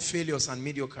become failures and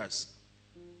mediocres.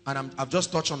 And I've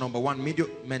just touched on number one,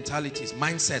 mentalities,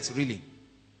 mindsets really.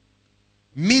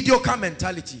 Mediocre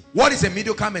mentality. What is a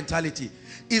mediocre mentality?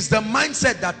 It's the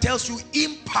mindset that tells you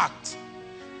impact,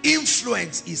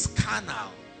 influence is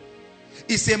carnal.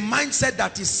 It's a mindset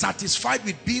that is satisfied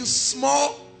with being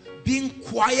small, being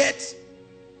quiet.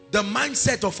 The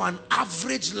mindset of an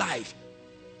average life.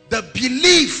 The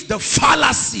belief, the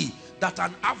fallacy that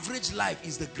an average life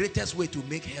is the greatest way to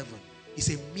make heaven is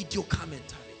a mediocre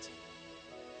mentality.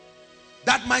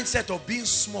 That mindset of being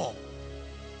small.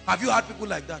 Have you had people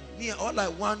like that? Me, all I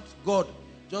want, God,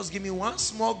 just give me one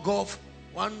small golf,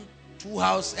 2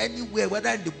 house, anywhere, whether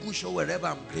in the bush or wherever,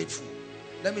 I'm grateful.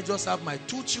 Let me just have my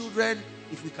 2 children.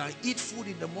 If we can eat food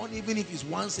in the morning, even if it's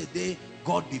once a day,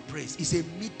 God be praised. It's a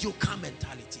mediocre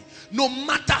mentality. No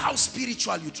matter how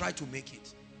spiritual you try to make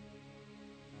it.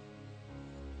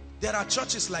 There are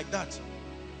churches like that.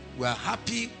 We're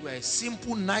happy. We're a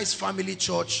simple, nice family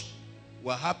church.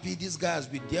 We're happy. This guy has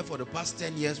been there for the past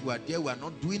 10 years. We're there. We're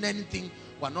not doing anything.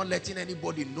 We're not letting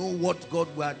anybody know what God.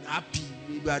 We're happy.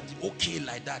 We're okay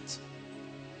like that.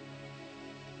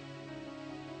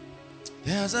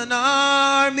 There's an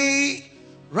army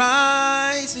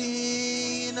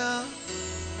rising up.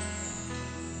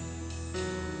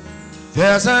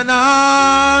 There's an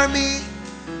army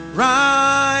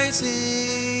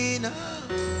rising up.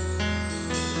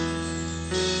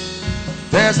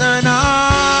 There's an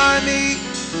army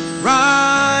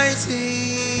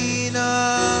rising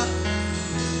up,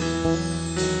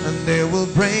 and they will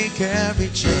break every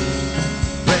chain,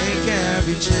 break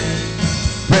every chain,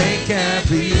 break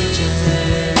every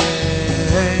chain,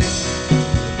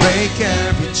 break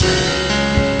every chain.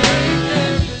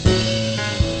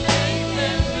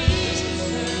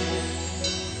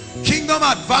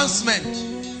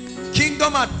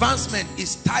 Kingdom advancement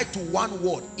is tied to one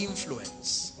word: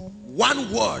 influence.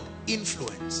 One word: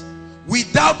 influence.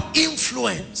 Without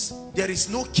influence, there is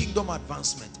no kingdom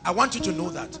advancement. I want you to know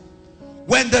that.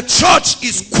 When the church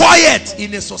is quiet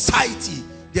in a society,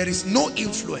 there is no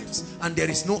influence and there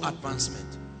is no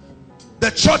advancement.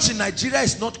 The church in Nigeria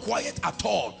is not quiet at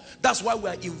all. That's why we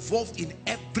are involved in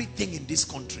everything in this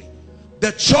country.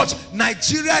 The church,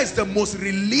 Nigeria is the most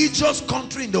religious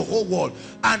country in the whole world.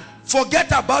 And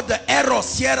forget about the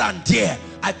errors here and there.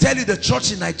 I tell you, the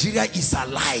church in Nigeria is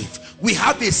alive. We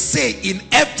have a say in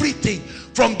everything,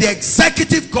 from the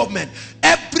executive government.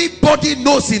 Everybody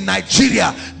knows in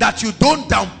Nigeria that you don't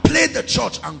downplay the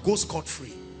church and go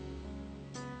scot-free.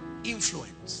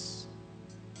 Influence.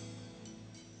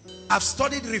 I've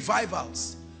studied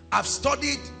revivals. I've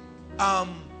studied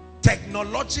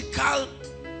technological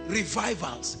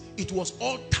revivals. It was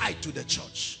all tied to the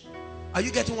church. Are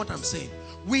you getting what I'm saying?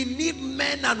 We need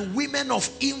men and women of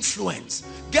influence.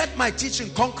 Get my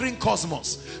teaching, Conquering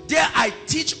Cosmos. There I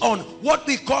teach on what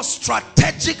we call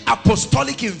strategic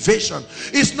apostolic invasion.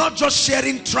 It's not just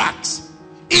sharing tracts.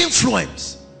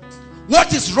 Influence.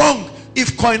 What is wrong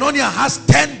if Koinonia has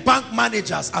 10 bank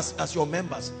managers as your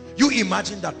members? You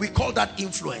imagine that. We call that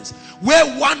influence.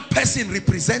 Where one person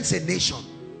represents a nation.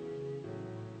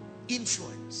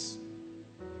 Influence.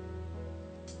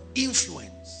 Influence.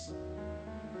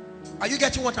 Are you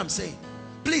getting what I'm saying?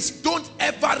 Please don't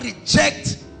ever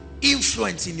reject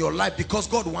influence in your life, because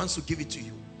God wants to give it to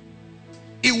you.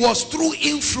 It was through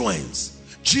influence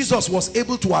Jesus was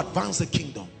able to advance the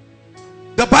kingdom.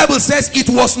 The Bible says it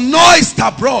was noised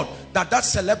abroad that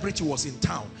celebrity was in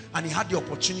town and he had the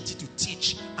opportunity to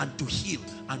teach and to heal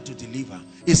and to deliver.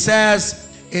 It says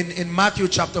in Matthew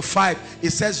chapter 5,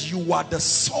 it says you are the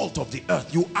salt of the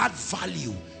earth. You add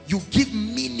value. You give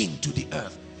meaning to the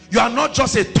earth. You are not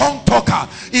just a tongue talker.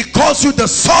 It calls you the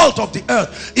salt of the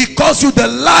earth. It calls you the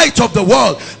light of the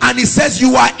world. And it says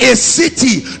you are a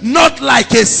city, not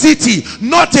like a city,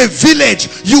 not a village.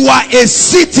 You are a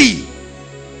city.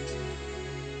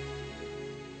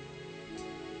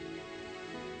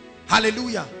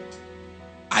 Hallelujah.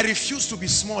 I refuse to be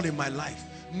small in my life.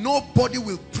 Nobody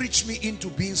will preach me into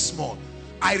being small.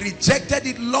 I rejected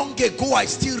it long ago. I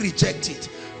still reject it.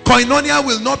 Koinonia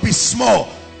will not be small.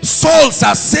 Souls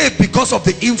are saved because of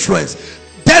the influence.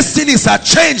 Destinies are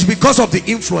changed because of the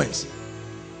influence.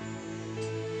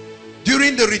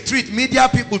 During the retreat, media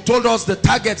people told us the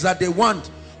targets that they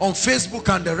want on Facebook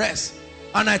and the rest.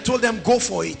 And I told them, go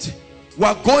for it. We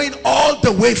are going all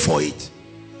the way for it.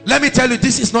 Let me tell you,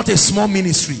 this is not a small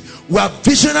ministry. We are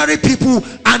visionary people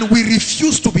and we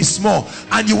refuse to be small.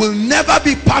 And you will never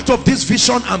be part of this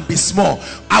vision and be small.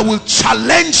 I will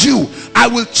challenge you. I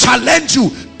will challenge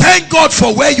you. Thank God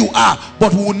for where you are,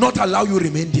 but we will not allow you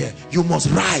remain there. You must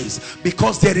rise,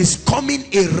 because there is coming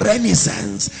a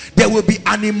renaissance. There will be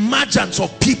an emergence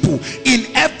of people in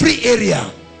every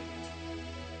area.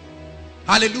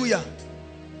 Hallelujah.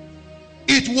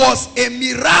 It was a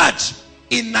mirage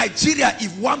in Nigeria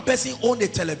if one person owned a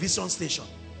television station.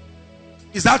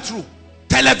 Is that true?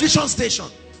 Television station.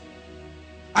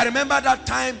 I remember that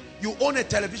time you own a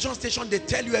television station, they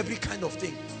tell you every kind of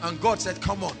thing. And God said,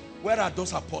 come on, where are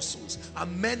those apostles?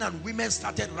 And men and women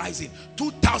started rising.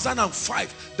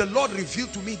 2005, the Lord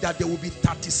revealed to me that there will be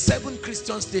 37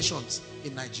 Christian stations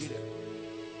in Nigeria.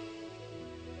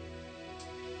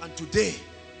 And today,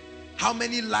 how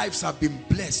many lives have been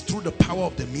blessed through the power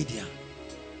of the media?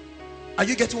 Are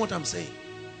you getting what I'm saying?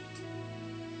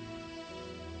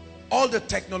 All the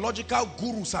technological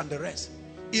gurus and the rest.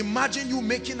 Imagine you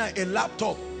making a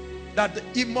laptop that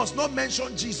it must not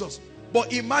mention Jesus,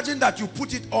 but imagine that you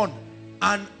put it on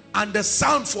and the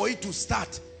sound for it to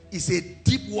start is a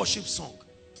deep worship song.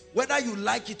 Whether you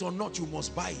like it or not, you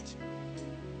must buy it.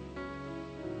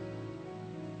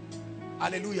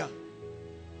 Hallelujah.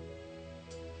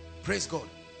 Praise God.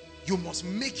 You must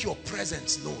make your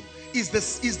presence known. Is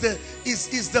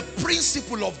the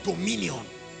principle of dominion.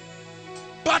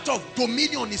 Part of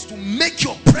dominion is to make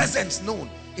your presence known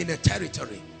in a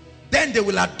territory. Then they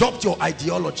will adopt your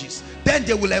ideologies. Then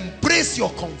they will embrace your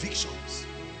convictions.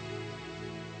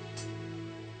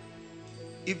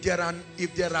 If there are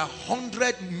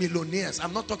 100 millionaires,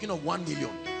 I'm not talking of 1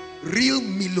 million, real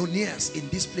millionaires in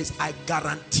this place, I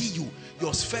guarantee you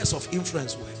your spheres of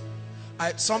influence will.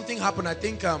 Something happened. I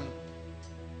think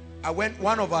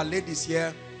one of our ladies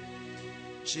here,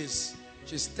 she's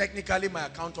technically my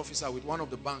account officer with one of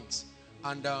the banks,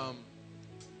 and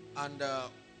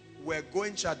we're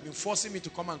going. She had been forcing me to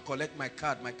come and collect my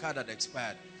card. My card had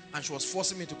expired, and she was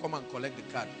forcing me to come and collect the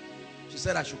card. She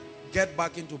said I should get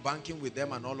back into banking with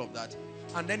them and all of that.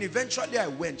 And then eventually I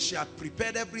went. She had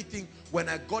prepared everything. When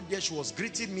I got there, she was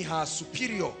greeting me. Her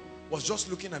superior was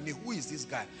just looking at me. Who is this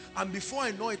guy? And before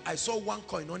I know it, I saw one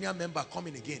Koinonia member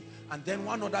coming again, and then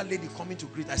one other lady coming to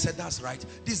greet. I said, that's right,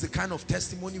 this is the kind of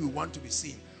testimony we want to be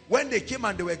seeing. When they came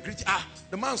and they were greeting,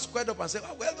 the man squared up and said,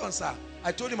 oh, well done, sir.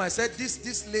 I told him, I said,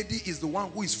 this lady is the one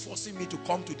who is forcing me to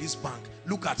come to this bank.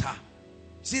 Look at her.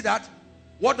 See that?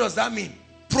 What does that mean?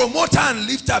 Promote her and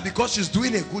lift her because she's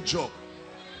doing a good job.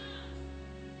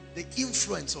 The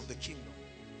influence of the kingdom.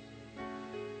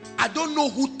 I don't know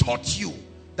who taught you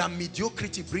that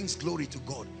mediocrity brings glory to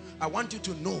God. I want you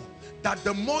to know that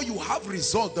the more you have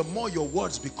result, the more your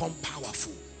words become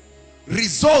powerful.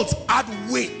 Results add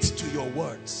weight to your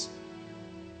words.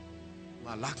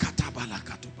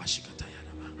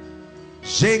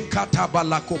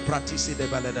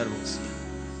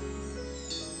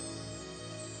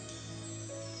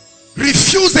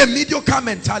 Refuse a mediocre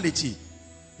mentality.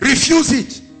 Refuse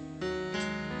it.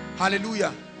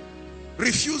 Hallelujah.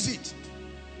 Refuse it.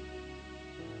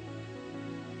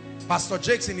 Pastor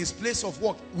Jakes, in his place of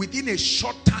work, within a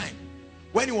short time,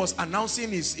 when he was announcing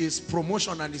his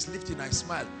promotion and his lifting, I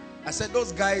smiled. I said,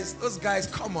 those guys,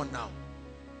 come on now.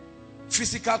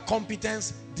 Physical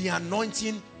competence, the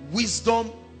anointing,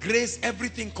 wisdom, grace,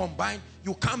 everything combined.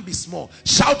 You can't be small.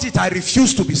 Shout it, I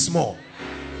refuse to be small.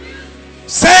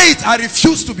 Say it, I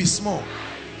refuse to be small.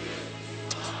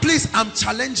 Please, I'm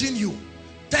challenging you.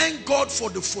 Thank God for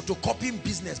the photocopying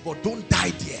business, but don't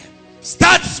die there.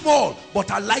 Start small,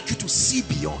 but I'd like you to see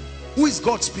beyond. Who is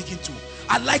God speaking to?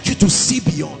 I'd like you to see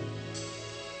beyond.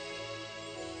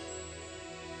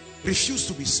 Refuse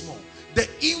to be small. The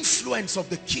influence of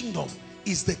the kingdom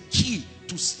is the key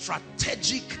to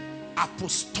strategic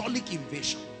apostolic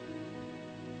invasion.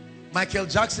 Michael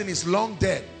Jackson is long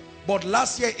dead, but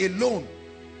last year alone,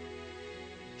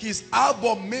 his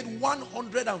album made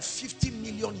 150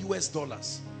 million US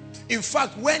dollars. In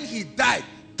fact, when he died,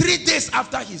 3 days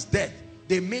after his death,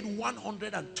 they made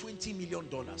 $120 million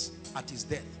at his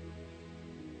death.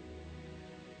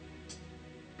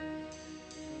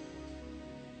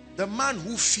 The man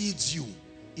who feeds you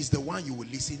is the one you will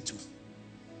listen to.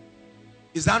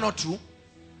 Is that not true?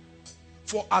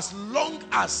 For as long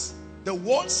as the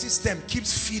world system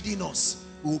keeps feeding us,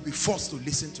 we will be forced to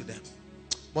listen to them.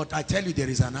 But I tell you, there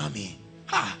is an army.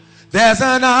 There's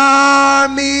an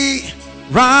army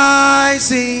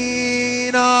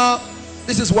rising up.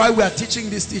 This is why we are teaching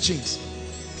these teachings.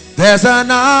 There's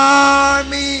an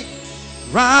army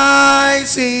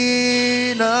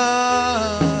rising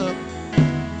up.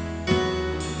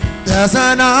 There's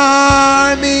an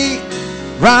army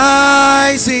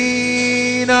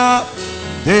rising up.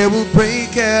 They will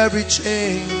break every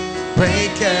chain,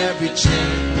 break every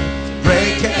chain, break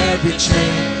break every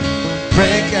chain,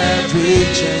 break every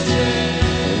chain,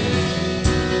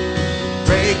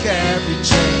 break every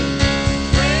chain.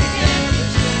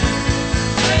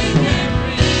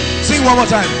 Sing one more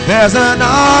time. There's an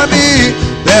army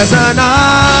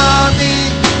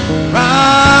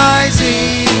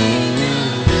rising.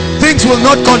 Things will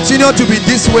not continue to be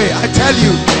this way, I tell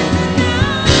you.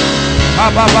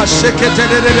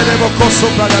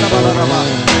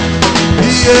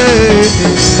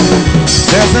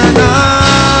 There's an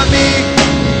army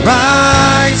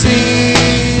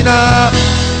rising up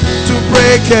to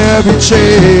break every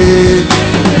chain.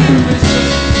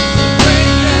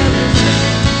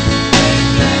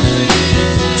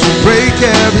 To break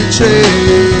every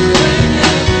chain.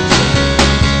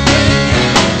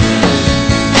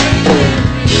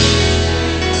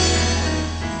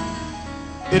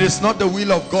 It is not the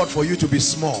will of God for you to be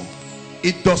small.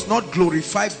 It does not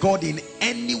glorify God in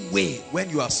any way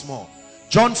when you are small.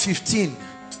 John 15,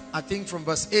 I think from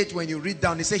verse 8, when you read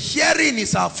down, it says, herein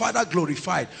is our Father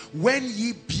glorified, when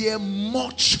ye bear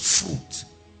much fruit.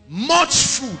 Much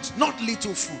fruit, not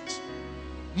little fruit.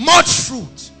 Much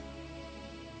fruit.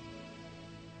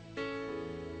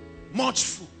 Much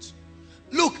fruit.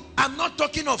 Look, I'm not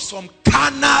talking of some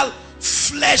carnal,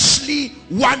 fleshly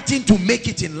wanting to make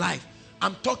it in life.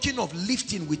 I'm talking of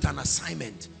lifting with an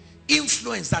assignment.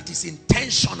 Influence that is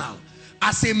intentional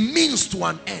as a means to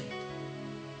an end.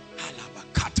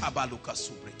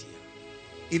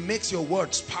 It makes your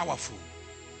words powerful.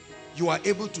 You are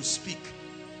able to speak.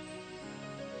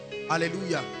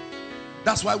 Hallelujah.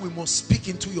 That's why we must speak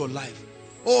into your life.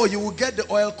 Oh, you will get the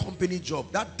oil company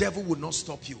job. That devil will not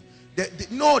stop you.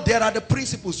 No, there are the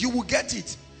principles. You will get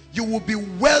it. You will be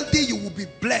wealthy. You will be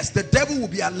blessed. The devil will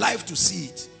be alive to see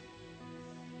it.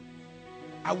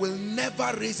 I will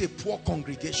never raise a poor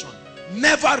congregation.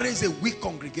 Never raise a weak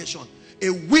congregation. A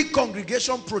weak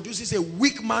congregation produces a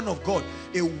weak man of God.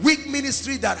 A weak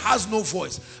ministry that has no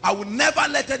voice. I will never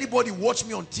let anybody watch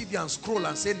me on TV and scroll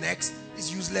and say, next,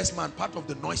 this useless man, part of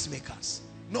the noisemakers.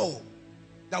 No.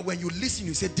 That when you listen,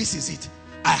 you say, this is it.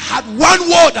 I had one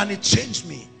word and it changed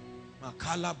me.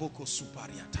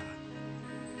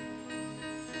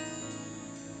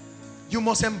 You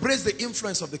must embrace the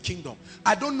influence of the kingdom.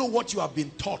 I don't know what you have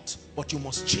been taught, but you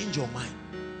must change your mind.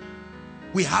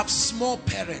 We have small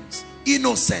parents,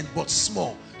 innocent but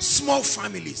small. Small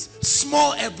families,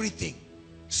 small everything.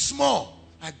 Small.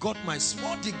 I got my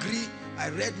small degree. I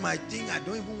read my thing. I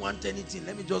don't even want anything.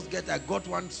 Let me just get, I got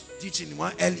one teaching in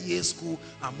one LEA school.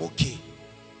 I'm okay.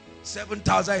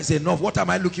 7,000 is enough. What am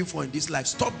I looking for in this life?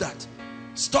 Stop that.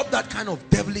 Stop that kind of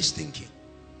devilish thinking.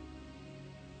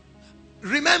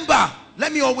 Remember,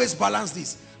 let me always balance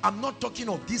this. I'm not talking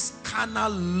of this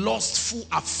carnal, lustful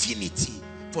affinity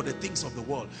for the things of the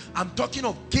world. I'm talking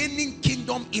of gaining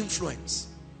kingdom influence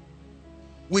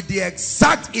with the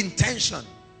exact intention,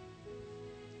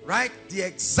 right? The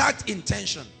exact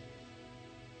intention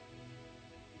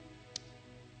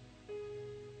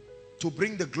to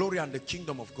bring the glory and the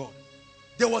kingdom of God.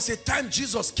 There was a time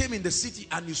Jesus came in the city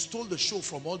and he stole the show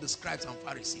from all the scribes and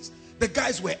Pharisees. The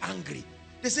guys were angry.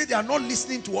 They said they are not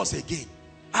listening to us again.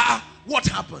 What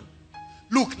happened?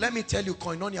 Look, let me tell you,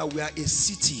 Koinonia, we are a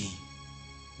city.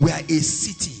 We are a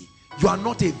city. You are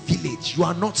not a village. You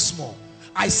are not small.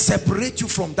 I separate you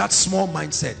from that small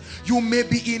mindset. You may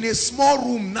be in a small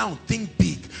room now, think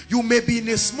big. You may be in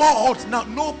a small hut now,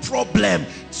 no problem.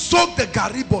 Soak the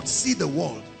gari but see the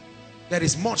world. There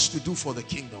is much to do for the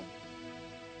kingdom.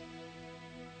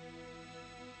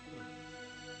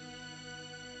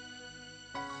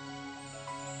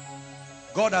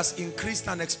 God has increased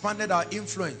and expanded our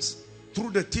influence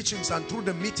through the teachings and through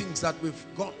the meetings that we've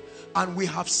got. And we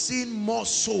have seen more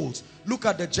souls. Look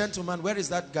at the gentleman. Where is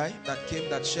that guy that came,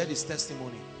 that shared his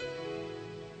testimony?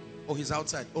 Oh, he's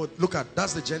outside. Oh, look at,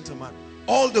 that's the gentleman.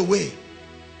 All the way.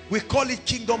 We call it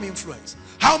kingdom influence.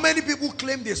 How many people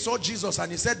claim they saw Jesus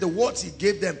and he said the words he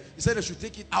gave them, he said they should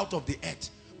take it out of the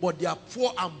earth. But they are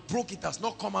poor and broke. It has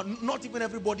not come out. Not even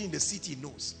everybody in the city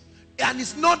knows. And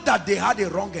it's not that they had a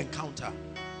wrong encounter.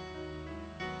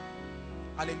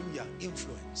 Hallelujah.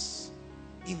 Influence.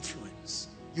 Influence.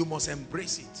 You must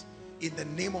embrace it in the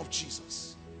name of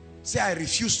Jesus. Say, I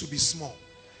refuse to be small.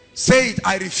 Say it,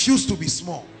 I refuse to be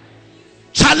small.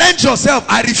 Challenge yourself,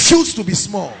 I refuse to be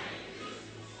small.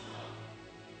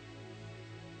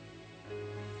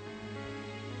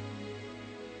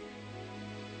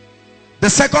 The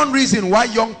second reason why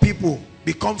young people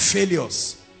become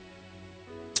failures.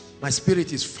 My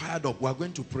spirit is fired up. We are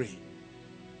going to pray.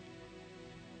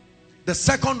 The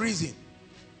second reason,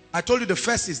 I told you the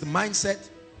first is the mindset.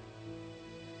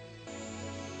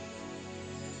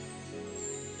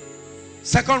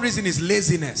 Second reason is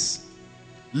laziness.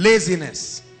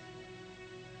 Laziness.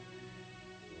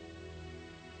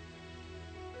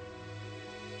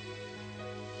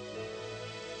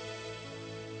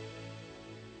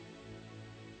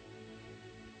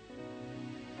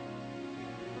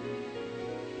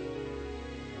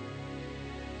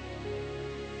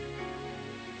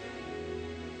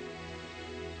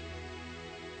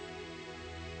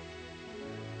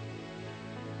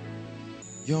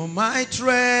 You're my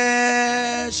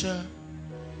treasure,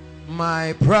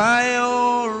 my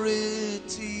priority.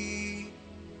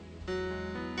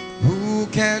 Who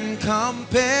can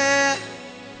compare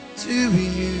to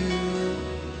you?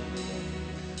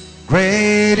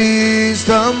 Great is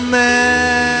the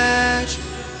measure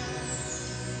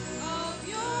of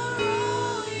your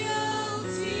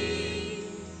royalty,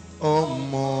 O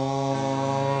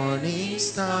morning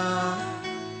star,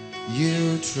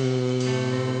 you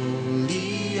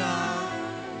truly are.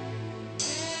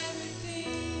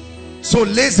 So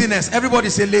laziness, everybody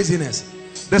say laziness.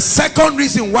 The second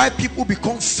reason why people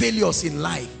become failures in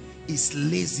life is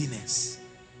laziness.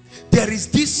 There is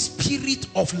this spirit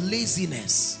of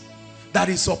laziness that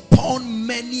is upon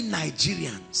many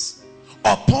Nigerians,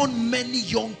 upon many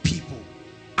young people,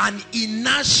 an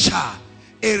inertia,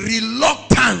 a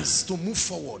reluctance to move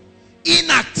forward,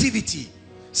 inactivity,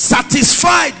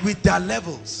 satisfied with their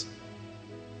levels.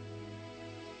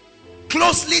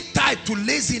 Closely tied to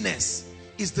laziness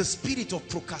is the spirit of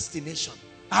procrastination.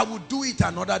 I will do it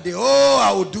another day. Oh,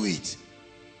 I will do it.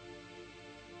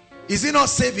 Is it not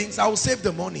savings? I will save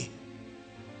the money.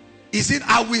 Is it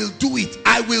I will do it?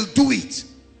 I will do it.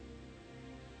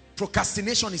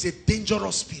 Procrastination is a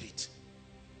dangerous spirit.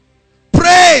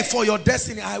 Pray for your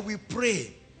destiny. I will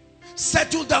pray.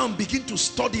 Settle down, begin to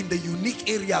study in the unique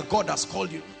area God has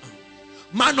called you.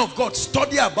 Man of God,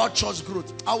 study about church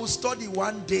growth. I will study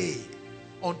one day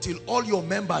until all your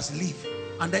members leave.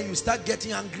 And then you start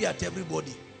getting angry at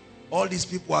everybody. All these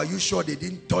people, are you sure they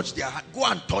didn't touch their heart? Go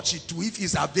and touch it too if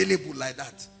it's available like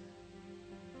that.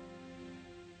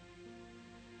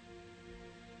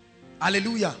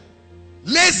 Hallelujah.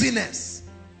 Laziness.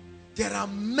 There are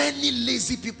many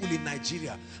lazy people in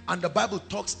Nigeria, and the Bible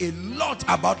talks a lot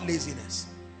about laziness.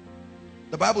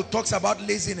 The Bible talks about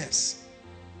laziness.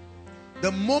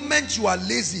 The moment you are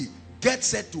lazy, get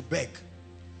set to beg.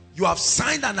 You have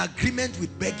signed an agreement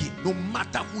with begging, no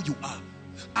matter who you are.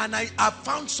 And I have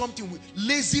found something with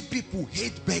lazy people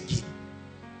hate begging.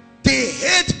 They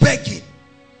hate begging.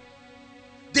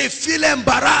 They feel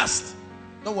embarrassed.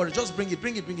 Don't worry, just bring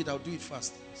it. I'll do it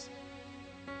fast.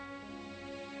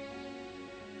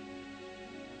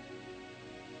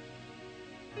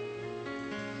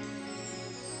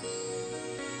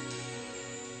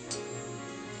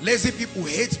 Lazy people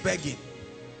hate begging.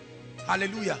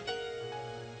 Hallelujah.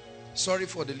 Sorry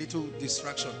for the little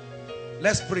distraction.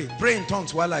 Let's pray. Pray in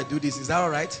tongues while I do this. Is that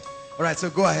all right? All right, so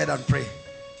go ahead and pray.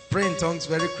 Pray in tongues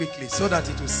very quickly so that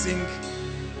it will sink.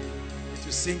 It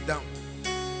will sink down.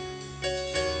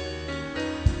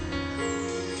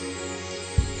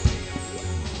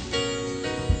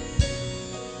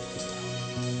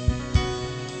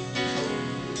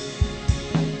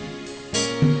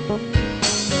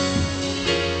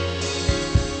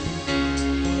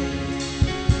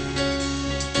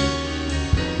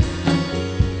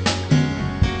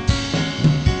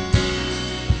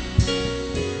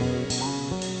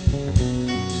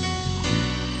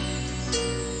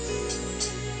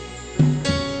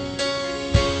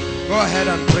 Go ahead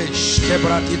and pray.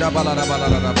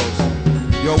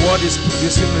 Your word is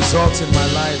producing results in my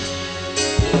life.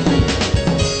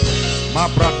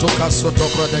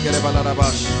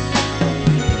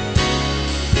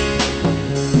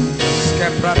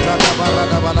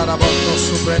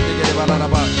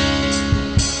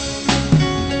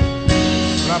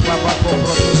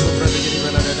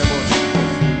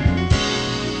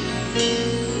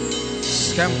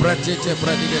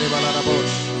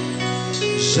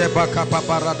 Shebaka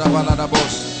paparada balada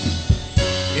boss.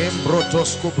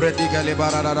 Embrotos kubrediga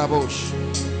lebarada bosh.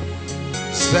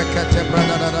 Sekete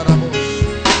bradada bosh.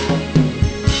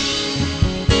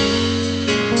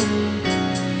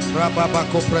 Rababa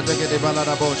kubrediga de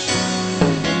balada bosh.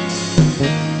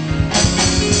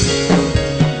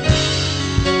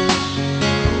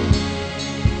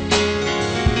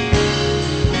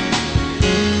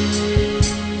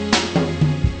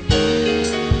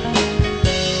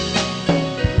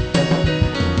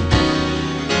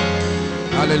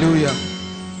 Hallelujah.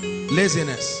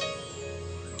 Laziness.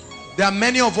 There are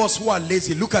many of us who are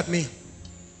lazy. Look at me.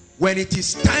 When it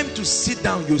is time to sit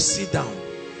down, you sit down.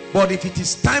 But if it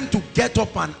is time to get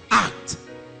up and act,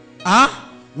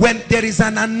 when there is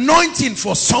an anointing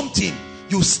for something,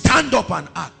 You stand up and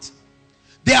act.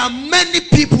 There are many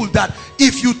people that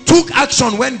if you took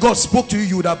action when God spoke to you,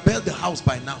 you would have built the house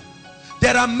by now.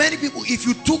 There are many people, if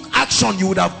you took action, you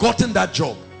would have gotten that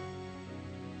job.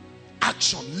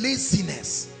 Action,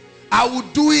 laziness. I will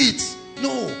do it.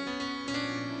 No.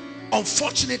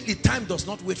 Unfortunately, time does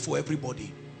not wait for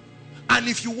everybody. And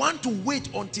if you want to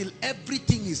wait until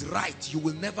everything is right, you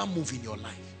will never move in your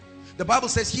life. The Bible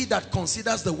says, he that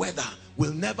considers the weather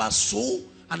will never sow,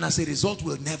 and as a result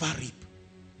will never reap.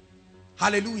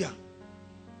 Hallelujah.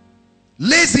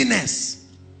 Laziness,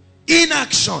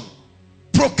 inaction,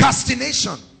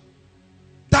 procrastination,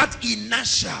 that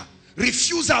inertia,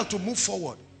 refusal to move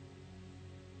forward.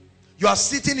 You are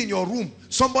sitting in your room,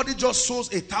 somebody just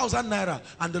sows 1,000 naira,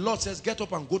 and the Lord says, get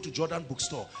up and go to Jordan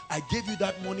bookstore. I gave you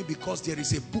that money because there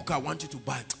is a book I want you to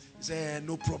buy. He said,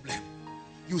 no problem.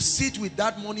 You sit with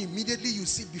that money, immediately you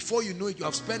sit, before you know it, you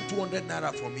have spent 200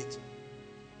 naira from it.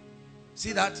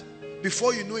 See that?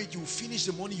 Before you know it, you finish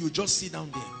the money, you just sit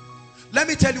down there. Let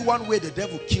me tell you one way the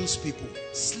devil kills people.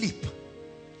 Sleep.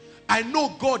 I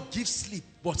know God gives sleep,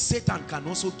 but Satan can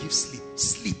also give sleep.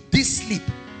 Sleep. This sleep,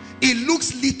 it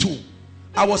looks little.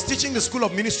 I was teaching the school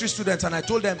of ministry students, and I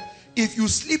told them, if you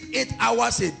sleep 8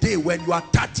 hours a day, when you are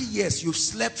 30 years, you've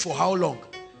slept for how long?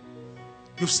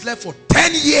 You've slept for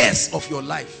 10 years of your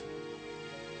life.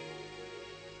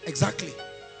 Exactly.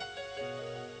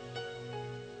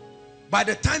 By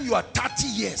the time you are 30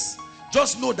 years,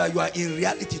 just know that you are in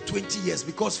reality 20 years,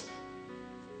 because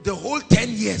the whole 10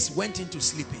 years went into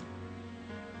sleeping.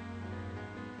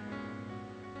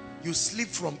 You sleep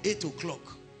from 8 o'clock.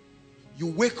 You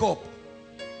wake up.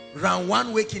 Round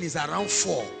 1 waking is around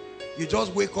 4. You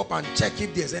just wake up and check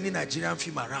if there's any Nigerian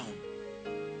film around.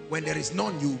 When there is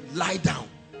none, you lie down.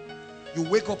 You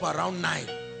wake up around 9.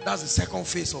 That's the second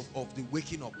phase of the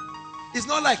waking up. It's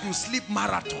not like you sleep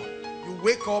marathon. You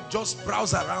wake up, just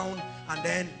browse around, and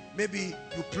then maybe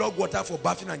you plug water for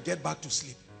bathing and get back to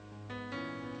sleep.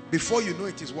 Before you know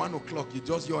it is 1 o'clock, you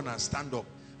just yawn and stand up,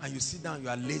 and you sit down, you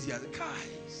are lazy, and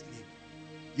sleep.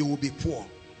 You will be poor,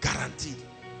 guaranteed.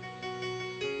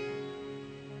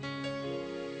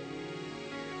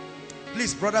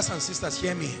 Please, brothers and sisters,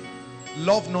 hear me.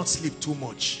 Love not sleep too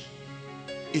much.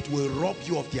 It will rob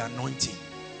you of the anointing.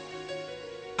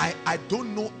 I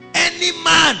don't know any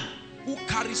man who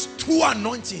carries true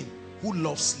anointing who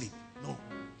loves sleep. No.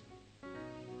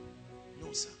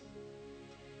 No, sir.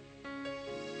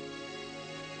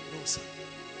 No, sir.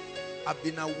 I've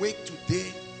been awake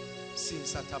today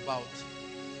since at about,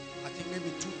 I think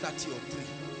maybe 2:30 or 3.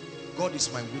 God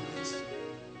is my witness.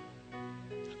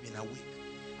 I've been awake.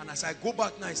 And as I go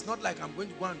back now, it's not like I'm going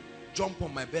to go and jump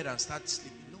on my bed and start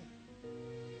sleeping. No.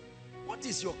 What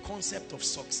is your concept of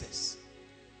success?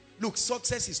 Look,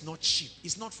 success is not cheap.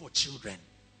 It's not for children.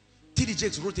 T.D.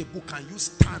 Jakes wrote a book, Can You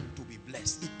Stand to Be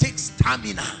Blessed? It takes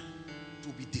stamina to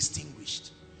be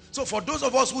distinguished. So for those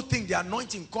of us who think the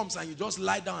anointing comes and you just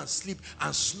lie down and sleep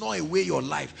and snore away your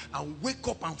life and wake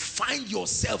up and find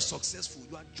yourself successful,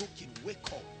 you are joking. Wake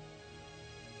up.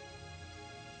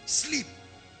 Sleep.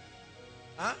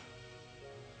 Huh?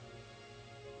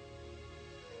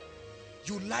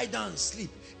 You lie down and sleep.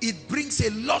 It brings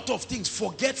a lot of things.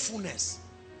 Forgetfulness.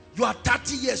 You are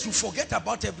 30 years, you forget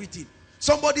about everything.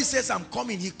 Somebody says, I'm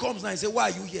coming. He comes now and says, why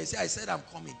are you here? Say, I said I'm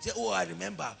coming. Say, oh, I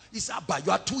remember. It's Abba.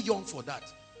 You are too young for that.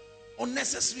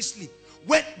 Unnecessary sleep.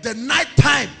 When the night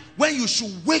time, when you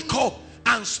should wake up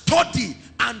and study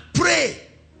and pray.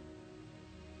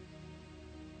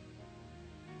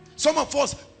 Some of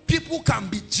us, people can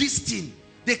be gisting.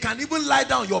 They can even lie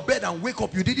down your bed and wake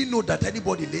up. You didn't know that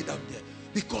anybody lay down there.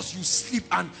 Because you sleep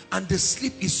and the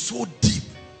sleep is so deep.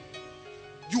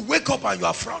 You wake up and you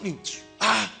are frowning.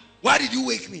 Why did you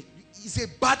wake me? It's a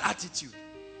bad attitude.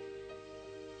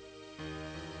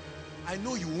 I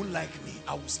know you won't like me.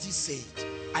 I will still say it.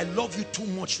 I love you too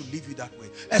much to leave you that way.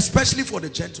 Especially for the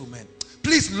gentlemen.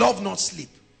 Please love not sleep.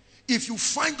 If you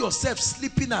find yourself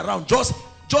sleeping around,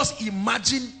 just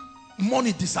imagine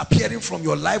money disappearing from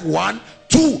your life. 1,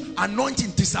 2,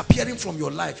 anointing disappearing from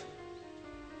your life.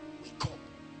 Wake up.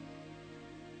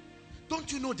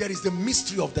 Don't you know there is the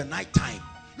mystery of the night time?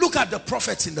 Look at the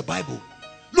prophets in the Bible.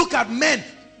 Look at men.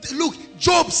 Look,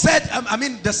 Job said,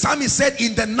 the psalmist said,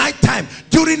 in the night time,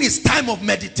 during his time of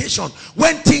meditation,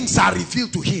 when things are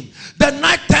revealed to him. The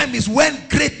night time is when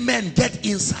great men get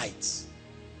insights.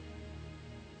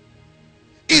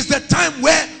 It's the time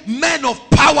where men of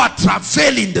power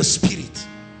travail in the spirit.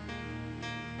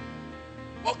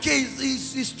 Okay,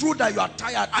 it's true that you are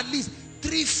tired. At least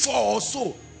 3, 4 or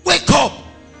so. Wake up.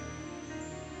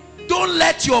 Don't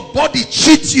let your body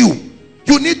cheat you.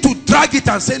 You need to drag it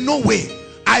and say, no way.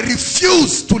 I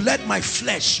refuse to let my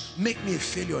flesh make me a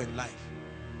failure in life.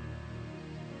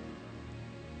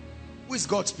 Who is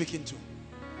God speaking to?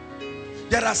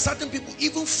 There are certain people,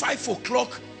 even 5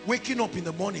 o'clock, waking up in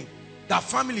the morning, that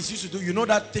families used to do. You know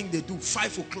that thing they do,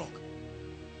 5 o'clock.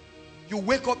 You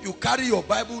wake up, you carry your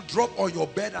Bible, drop on your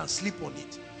bed and sleep on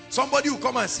it. Somebody will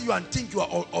come and see you and think you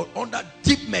are under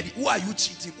deep meditation. Who are you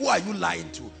cheating? Who are you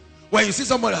lying to? When you see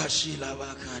somebody,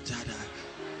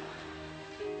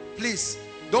 please,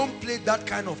 don't play that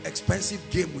kind of expensive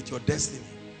game with your destiny.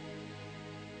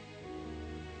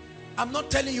 I'm not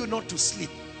telling you not to sleep.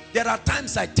 There are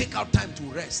times I take out time to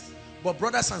rest. But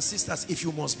brothers and sisters, if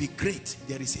you must be great,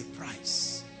 there is a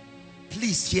price.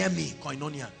 Please hear me,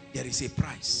 Koinonia. There is a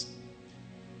price.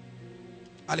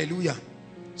 Hallelujah.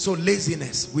 So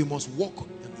laziness, we must walk on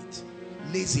it.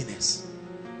 Laziness.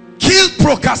 Kill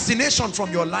procrastination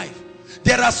from your life.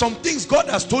 There are some things God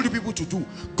has told you people to do.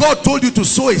 God told you to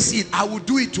sow a seed. I will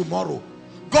do it tomorrow.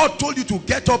 God told you to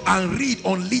get up and read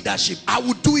on leadership. I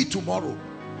will do it tomorrow.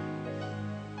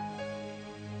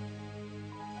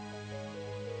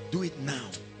 Do it now.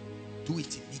 Do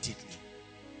it immediately.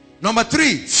 Number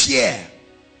 3, fear.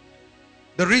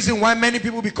 The reason why many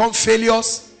people become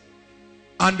failures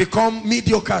and become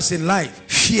mediocres in life.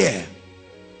 Fear.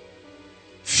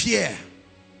 Fear.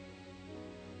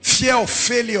 Fear of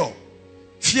failure.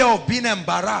 Fear of being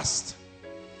embarrassed.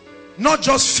 Not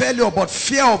just failure, but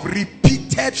fear of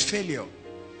repeated failure.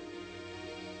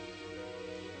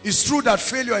 It's true that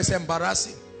failure is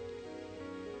embarrassing.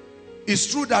 It's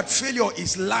true that failure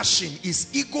is lashing,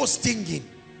 is ego stinging.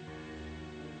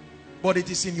 But it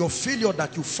is in your failure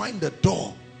that you find the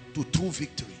door to true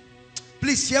victory.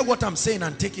 Please hear what I'm saying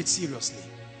and take it seriously.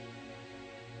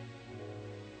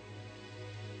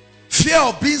 Fear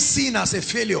of being seen as a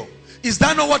failure. Is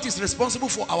that not what is responsible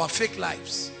for our fake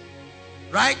lives?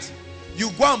 Right?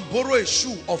 You go and borrow a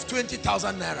shoe of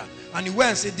 20,000 naira and you go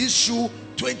and say, this shoe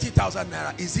 20,000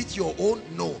 naira. Is it your own?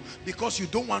 No. Because you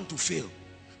don't want to fail.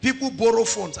 People borrow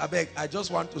phones. I beg, I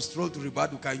just want to stroll to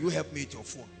Ribadu. Can you help me with your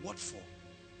phone? What for?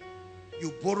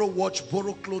 You borrow watch,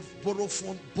 borrow clothes, borrow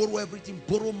phone, borrow everything,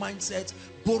 borrow mindsets,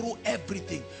 borrow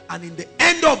everything. And in the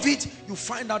end of it, you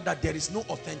find out that there is no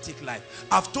authentic life.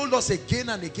 I've told us again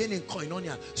and again in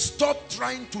Koinonia, stop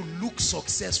trying to look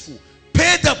successful.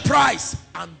 Pay the price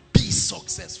and be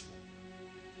successful.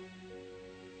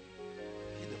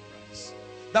 Pay the price.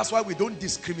 That's why we don't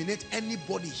discriminate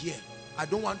anybody here. I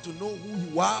don't want to know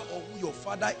who you are or who your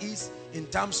father is in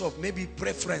terms of maybe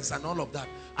preference and all of that.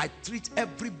 I treat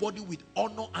everybody with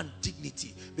honor and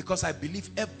dignity because I believe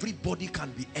everybody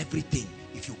can be everything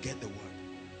if you get the word.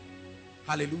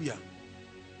 Hallelujah.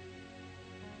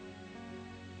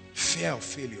 Fear of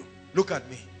failure. Look at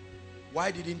me.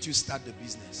 Why didn't you start the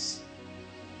business?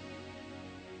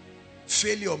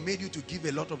 Failure made you to give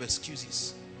a lot of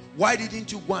excuses. Why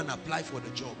didn't you go and apply for the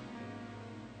job?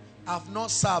 I've not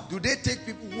served. Do they take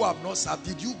people who have not served?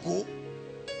 Did you go?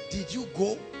 Did you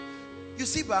go? You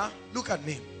see, look at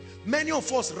me. Many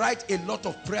of us write a lot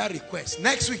of prayer requests.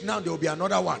 Next week now there will be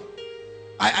another one.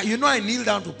 You know, I kneel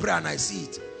down to pray and I see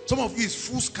it. Some of you is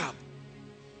full scab.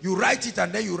 You write it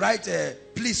and then you write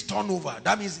please turn over.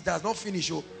 That means it has not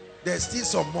finished. Oh, there's still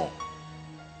some more.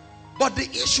 But the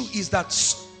issue is that,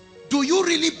 do you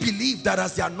really believe that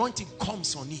as the anointing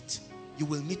comes on it, you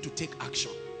will need to take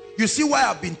action? You see why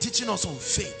I've been teaching us on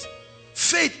faith.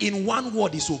 Faith in one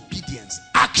word is obedience.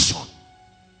 Action.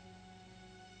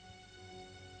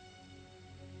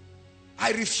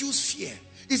 I refuse fear.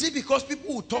 Is it because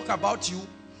people will talk about you?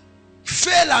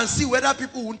 Fail and see whether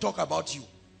people won't talk about you.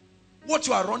 What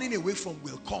you are running away from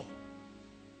will come.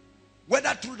 Whether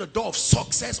through the door of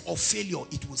success or failure,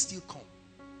 it will still come.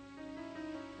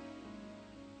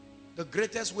 The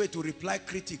greatest way to reply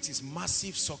critics is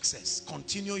massive success.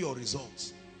 Continue your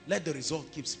results. Let the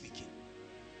result keep speaking.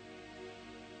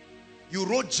 You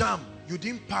wrote JAM, you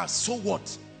didn't pass, so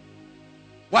what?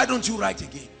 Why don't you write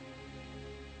again?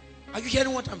 Are you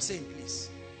hearing what I'm saying,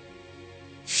 please?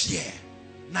 Fear.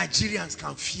 Nigerians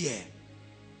can fear.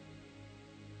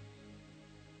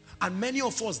 And many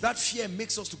of us, that fear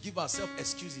makes us to give ourselves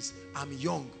excuses. I'm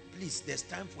young. Please, there's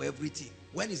time for everything.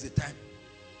 When is the time?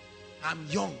 I'm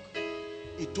young.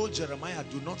 He told Jeremiah,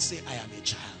 do not say I am a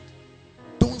child.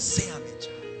 Don't say I'm a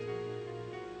child.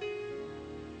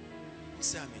 Don't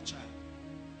say I'm a child.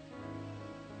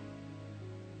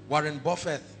 Warren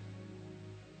Buffett,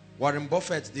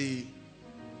 the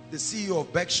CEO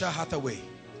of Berkshire Hathaway,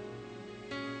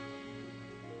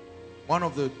 one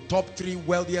of the top 3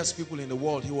 wealthiest people in the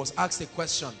world, he was asked a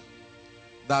question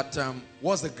that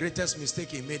what's the greatest mistake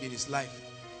he made in his life?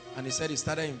 And he said he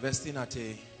started investing at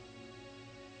a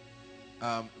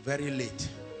very late.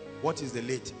 What is the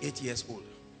late? 8 years old.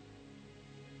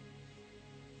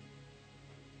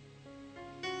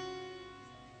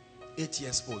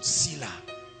 Years old. Sila.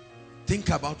 Think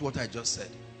about what I just said.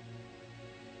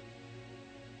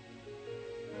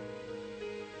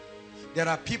 There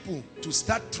are people to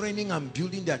start training and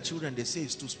building their children, they say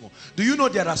it's too small. Do you know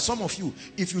there are some of you,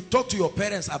 if you talk to your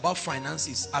parents about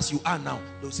finances as you are now,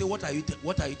 they'll say, what are you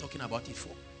talking about it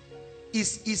for?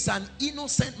 It's an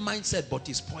innocent mindset, but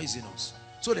it's poisonous.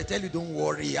 So they tell you, don't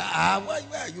worry. Why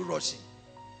are you rushing?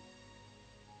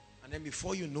 And then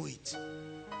before you know it,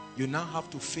 you now have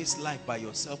to face life by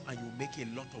yourself and you make a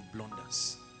lot of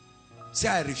blunders. Say,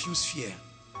 I refuse fear.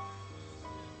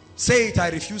 Say it, I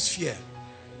refuse fear.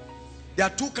 There are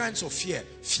two kinds of fear.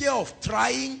 Fear of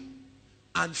trying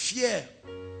and fear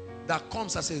that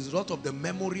comes as a result of the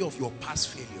memory of your past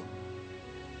failure.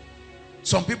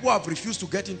 Some people have refused to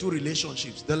get into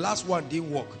relationships. The last one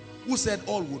didn't work. Who said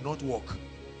all would not work?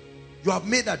 You have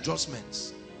made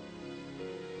adjustments.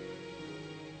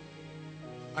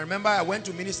 I remember I went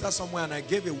to minister somewhere and I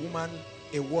gave a woman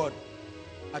a word.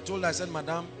 I told her, I said,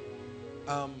 Madam,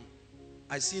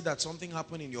 I see that something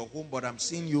happened in your home, but I'm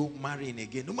seeing you marrying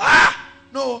again.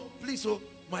 No, please,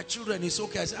 my children, it's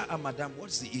okay. I said, Madam,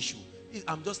 what's the issue?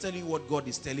 I'm just telling you what God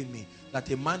is telling me. That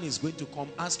a man is going to come,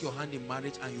 ask your hand in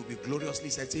marriage, and you'll be gloriously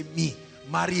said, say, me,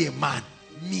 marry a man.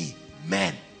 Me,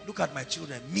 men. Look at my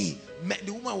children. Me, men.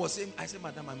 The woman was saying, I said,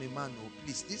 Madam, I'm a man. No,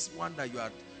 please, this one that you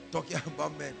are talking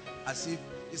about men, as if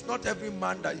it's not every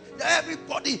man that,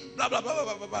 everybody, blah, blah, blah,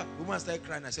 blah, blah, blah. The woman started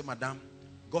crying. I said, Madam,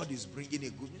 God is bringing a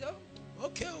good,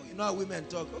 okay, you know how women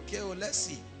talk. Okay, let's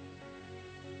see.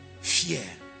 Fear.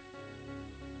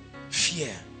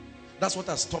 Fear. That's what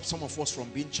has stopped some of us from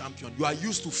being champion. You are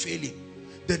used to failing.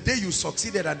 The day you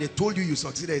succeeded and they told you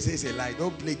succeeded, they say it's a lie.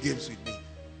 Don't play games with me.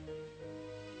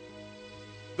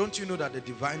 Don't you know that the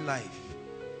divine life,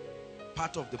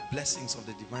 part of the blessings of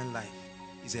the divine life,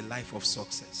 is a life of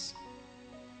success?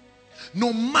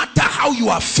 No matter how you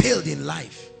have failed in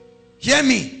life, hear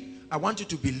me, I want you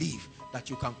to believe that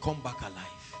you can come back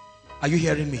alive. Are you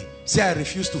hearing me? Say, I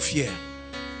refuse to fear.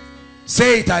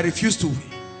 Say it, I refuse to.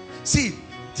 See,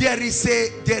 let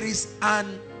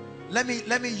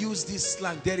me use this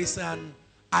slang. There is an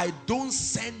I don't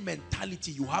send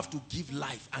mentality. You have to give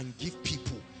life and give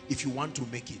people if you want to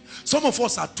make it. Some of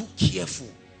us are too careful.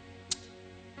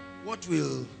 What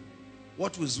will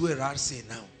Zuerar say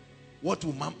now? What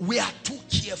will Mom? We are too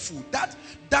careful. That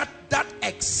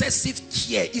excessive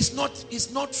care is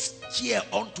not care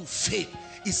unto faith.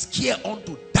 It's care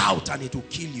unto doubt, and it will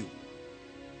kill you.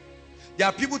 There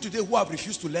are people today who have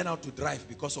refused to learn how to drive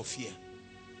because of fear.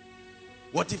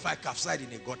 What if I capsize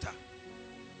in a gutter?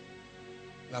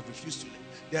 You have refused to learn.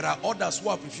 There are others who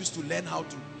have refused to learn how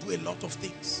to do a lot of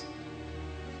things.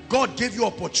 God gave you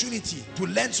opportunity to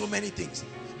learn so many things.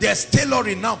 There's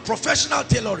tailoring now, professional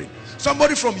tailoring.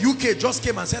 Somebody from UK just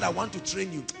came and said, I want to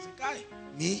train you. I said, guy,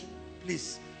 me?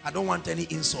 Please, I don't want any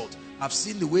insult. I've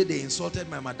seen the way they insulted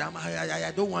my madam.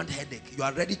 I don't want headache. You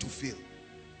are ready to fail.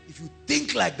 If you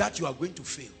think like that, you are going to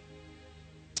fail.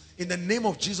 In the name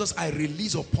of Jesus, I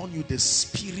release upon you the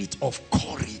spirit of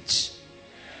courage.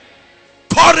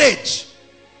 Courage.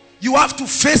 You have to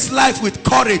face life with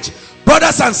courage.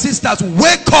 Brothers and sisters,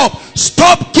 wake up.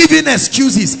 Stop giving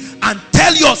excuses and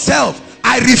tell yourself,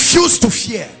 I refuse to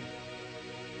fear.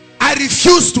 I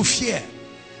refuse to fear.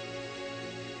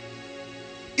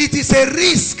 It is a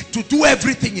risk to do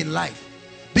everything in life.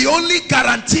 The only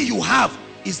guarantee you have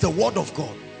is the word of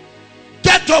God.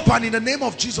 Get up and in the name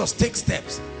of Jesus take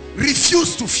steps.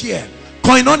 Refuse to fear.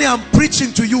 Koinonia, I'm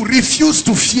preaching to you. Refuse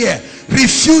to fear.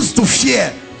 Refuse to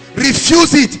fear.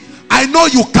 Refuse it. I know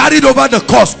you carried over the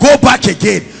cost. Go back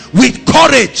again with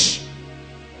courage.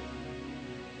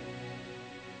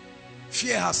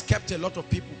 Fear has kept a lot of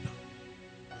people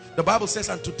down. The Bible says,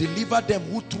 and to deliver them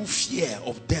who through fear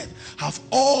of death have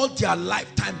all their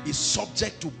lifetime be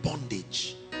subject to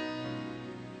bondage.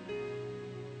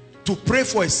 To pray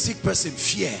for a sick person,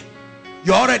 fear.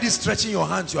 You're already stretching your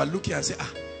hands. You are looking and say,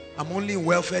 I'm only in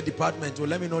welfare department, so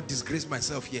let me not disgrace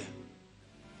myself here.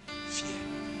 Fear.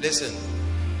 Listen,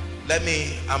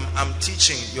 I'm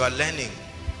teaching, you are learning.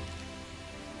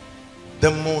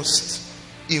 The most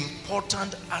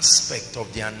important aspect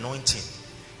of the anointing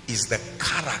is the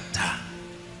character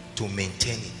to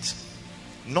maintain it,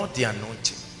 not the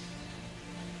anointing.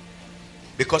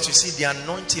 Because you see, the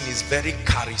anointing is very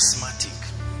charismatic.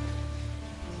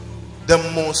 The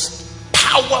most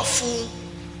powerful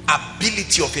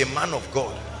ability of a man of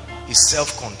God is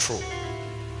self-control.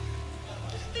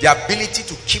 The ability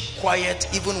to keep quiet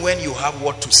even when you have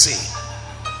what to say.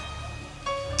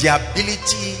 The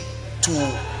ability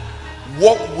to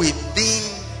walk within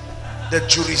the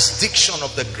jurisdiction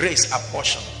of the grace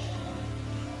apportioned.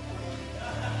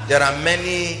 There are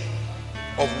many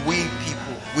of we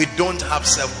people, we don't have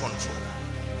self-control,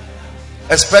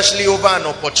 especially over an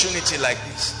opportunity like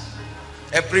this.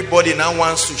 Everybody now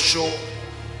wants to show,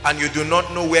 and you do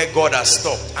not know where God has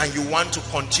stopped, and you want to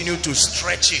continue to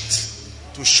stretch it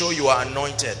to show you are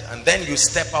anointed, and then you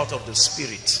step out of the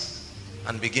spirit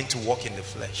and begin to walk in the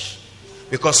flesh.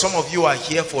 Because some of you are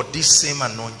here for this same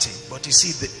anointing, but you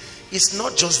see, it's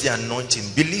not just the anointing.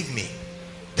 Believe me,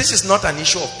 this is not an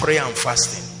issue of prayer and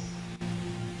fasting.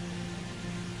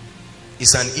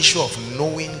 It's an issue of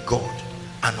knowing God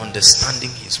and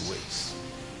understanding his ways.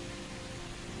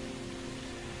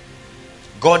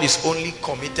 God is only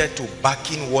committed to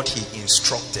backing what he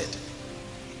instructed.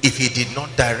 If he did not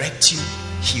direct you,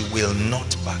 he will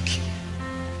not back you.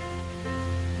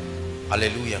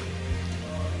 Hallelujah.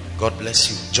 God bless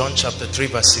you. John chapter 3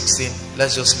 verse 16.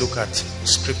 Let's just look at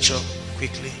scripture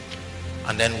quickly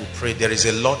and then we'll pray. There is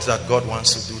a lot that God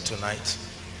wants to do tonight.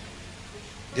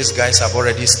 These guys have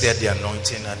already stirred the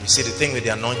anointing, and you see, the thing with the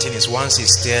anointing is once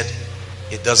it's stirred,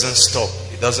 it doesn't stop.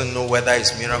 It doesn't know whether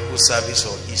it's miracle service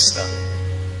or Easter.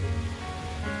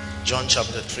 John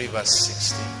chapter 3 verse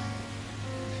 16.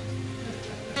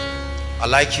 I'd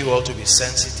like you all to be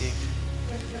sensitive.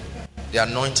 The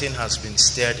anointing has been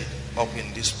stirred up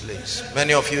in this place.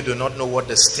 Many of you do not know what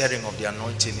the stirring of the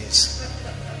anointing is.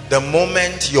 The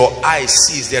moment your eye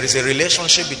sees, there is a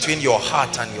relationship between your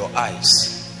heart and your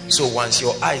eyes. So once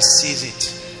your eye sees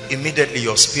it, immediately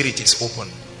your spirit is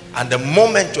open. And the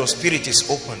moment your spirit is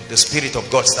open, the Spirit of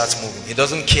God starts moving. He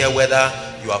doesn't care whether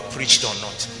you are preached or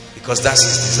not, because that's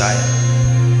his desire.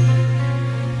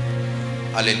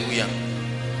 Hallelujah.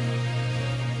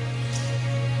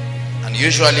 And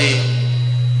usually,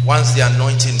 once the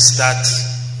anointing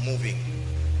starts moving,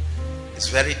 it's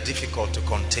very difficult to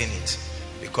contain it,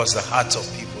 because the hearts of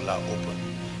people are open.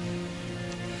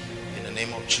 In the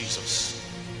name of Jesus.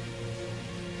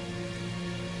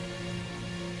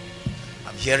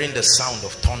 I'm hearing the sound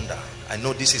of thunder. I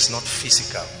know this is not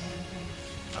physical.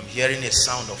 I'm hearing a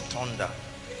sound of thunder,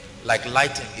 like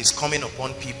lightning is coming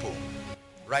upon people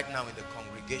right now in the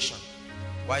congregation.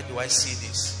 Why do I see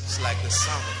this? It's like the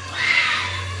sound of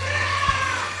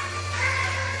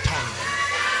thunder.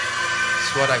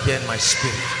 It's what I hear in my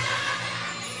spirit.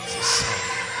 It's a sound.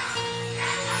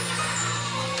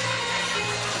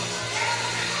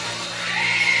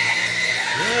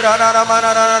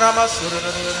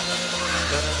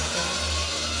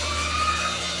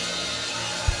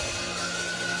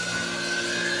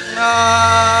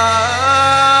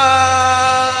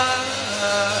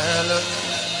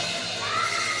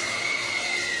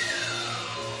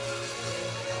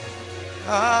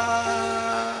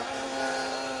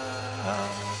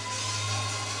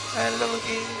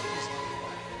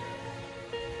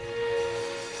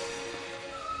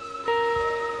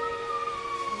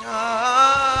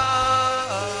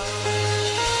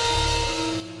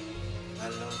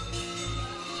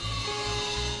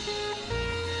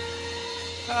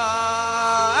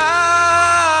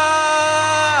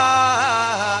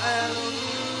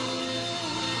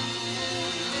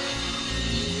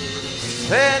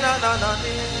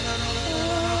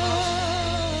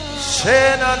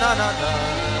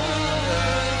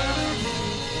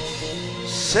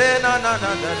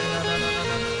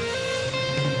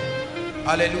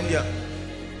 Hallelujah.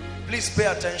 Please pay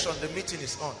attention. The meeting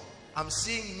is on. I'm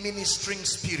seeing ministering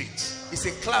spirits. It's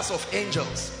a class of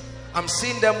angels. I'm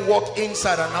seeing them walk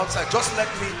inside and outside. Just let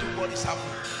me do what is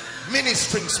happening.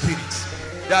 Ministering spirits.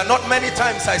 There are not many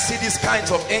times I see these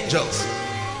kinds of angels.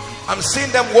 I'm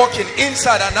seeing them walking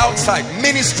inside and outside.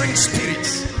 Ministering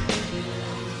spirits.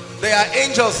 They are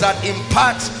angels that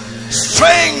impart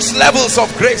strange levels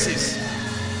of graces.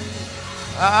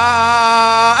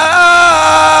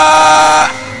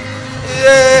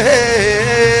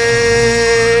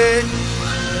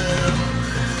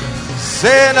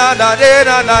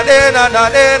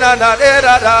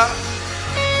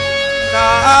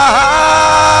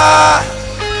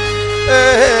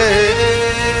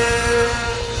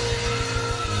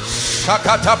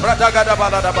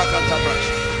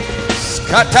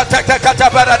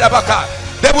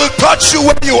 They will touch you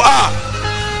where you are.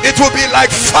 It will be like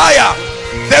fire.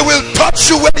 They will touch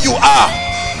you where you are.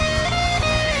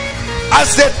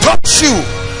 As they touch you,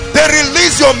 they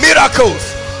release your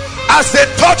miracles. As they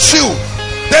touch you,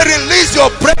 they release your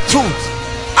breakthroughs.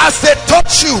 As they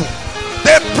touch you,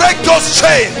 they break those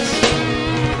chains.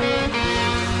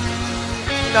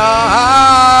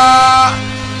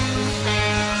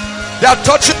 They are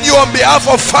touching you on behalf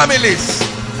of families.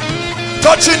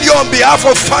 Touching you on behalf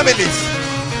of families.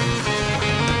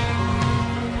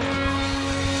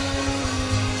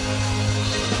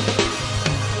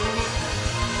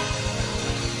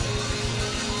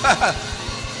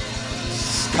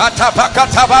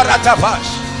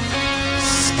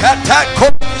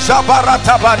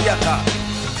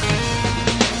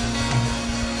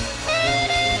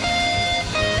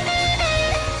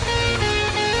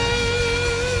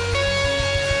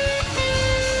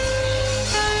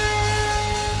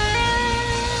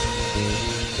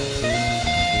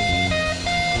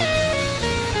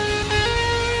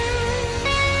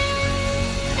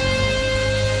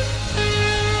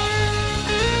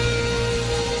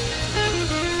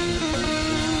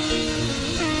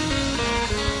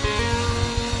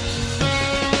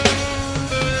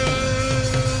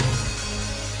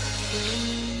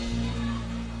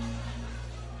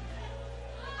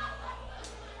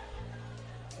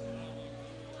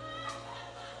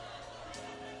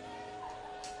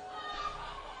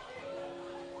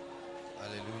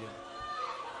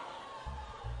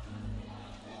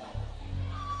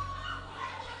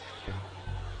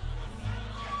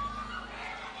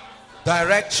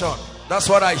 Direction. That's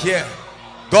what I hear.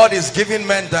 God is giving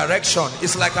men direction.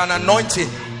 It's like an anointing.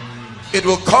 It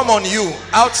will come on you,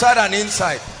 outside and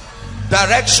inside.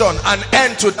 Direction, an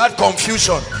end to that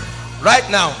confusion. Right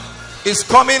now, it's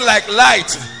coming like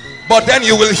light, but then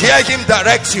you will hear him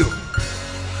direct you.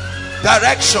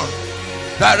 Direction,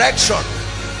 direction,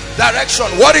 direction.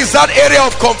 What is that area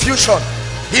of confusion?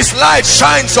 His light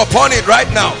shines upon it right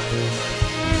now.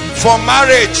 For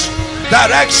marriage,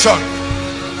 direction,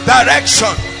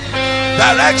 direction,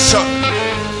 direction,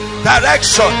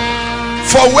 direction.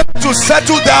 For where to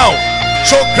settle down,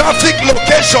 geographic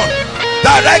location,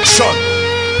 direction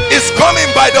is coming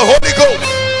by the Holy Ghost.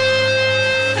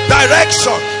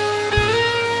 Direction.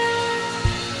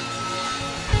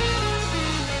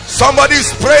 Somebody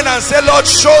is praying and say, Lord,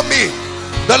 show me.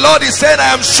 The Lord is saying,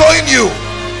 I am showing you.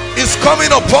 It's coming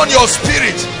upon your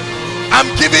spirit. I'm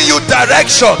giving you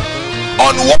direction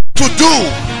on what to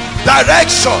do.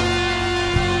 Direction.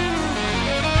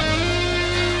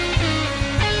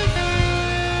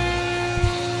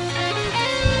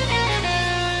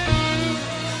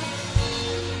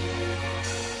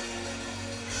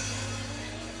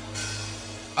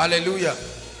 Hallelujah.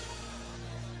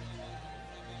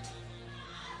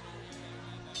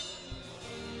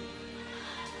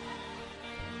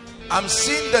 I'm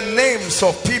seeing the names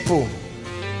of people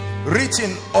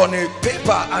written on a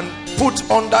paper and put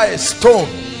under a stone,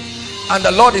 and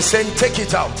the Lord is saying, take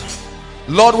it out.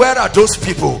 Lord, where are those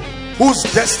people whose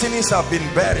destinies have been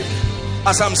buried?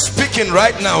 As I'm speaking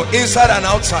right now, inside and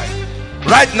outside,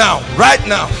 right now,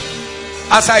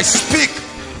 as I speak,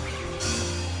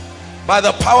 by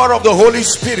the power of the Holy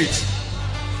Spirit,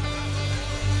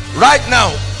 right now,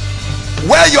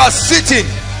 where you are sitting,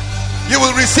 you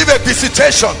will receive a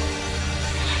visitation.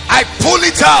 I pull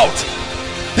it out.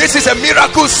 This is a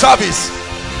miracle service.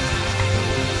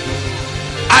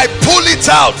 I pull it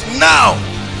out now.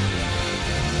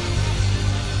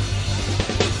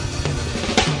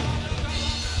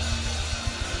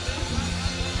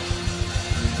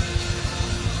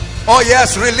 Oh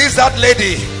yes, release that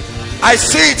lady. I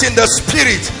see it in the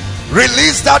spirit.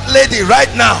 Release that lady right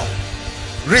now.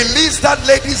 Release that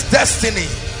lady's destiny.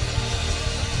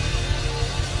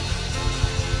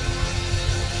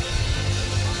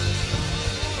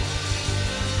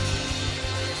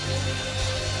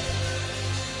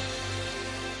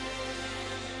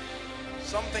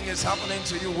 Something is happening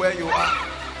to you where you are.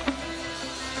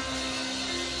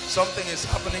 Something is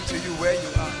happening to you where you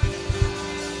are.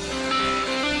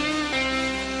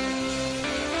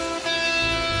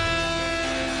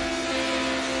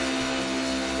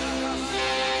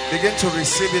 Begin to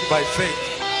receive it by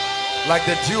faith, like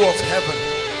the dew of heaven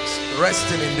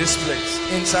resting in this place,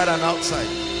 inside and outside.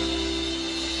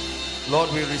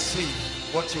 Lord, we receive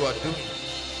what you are doing.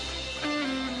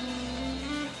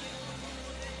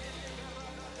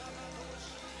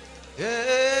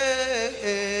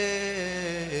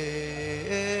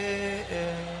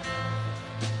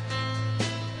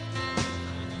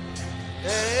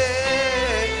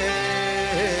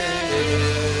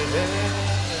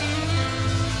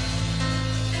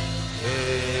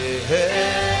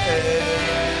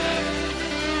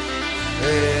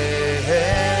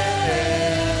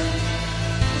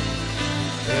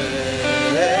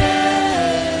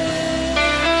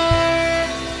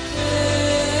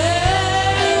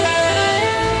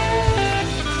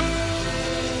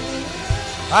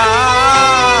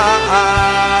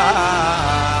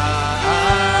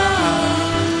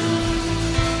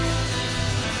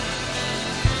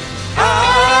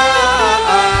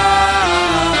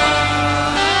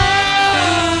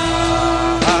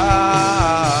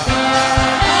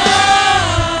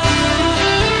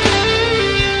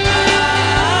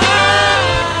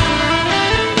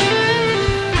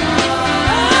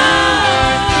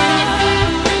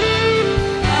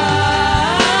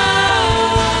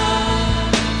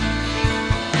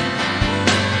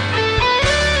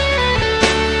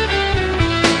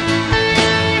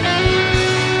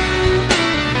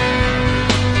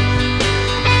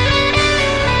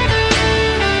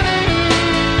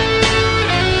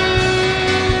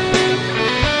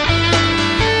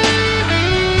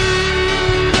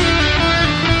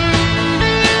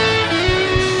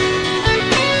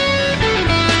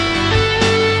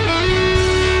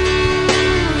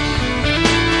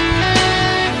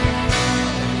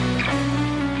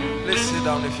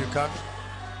 down if you can.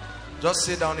 Just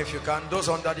sit down if you can. Those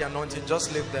under the anointing,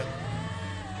 just leave them.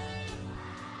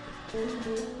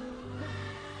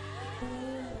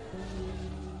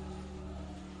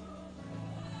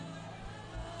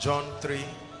 John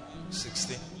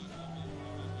 3:16.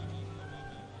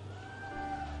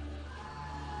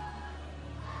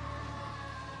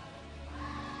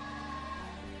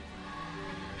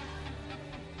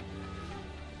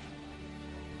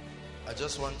 I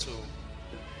just want to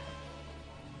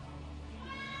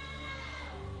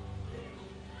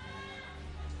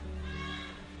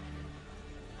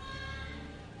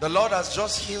the Lord has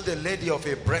just healed a lady of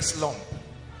a breast lump.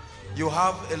 You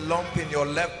have a lump in your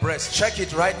left breast. Check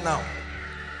it right now.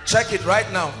 Check it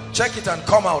right now. Check it and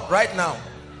come out right now.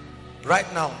 Right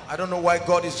now. I don't know why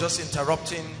God is just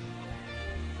interrupting.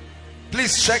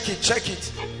 Please check it. Check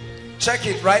it. Check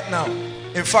it right now.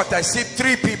 In fact, I see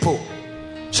 3 people.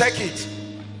 Check it.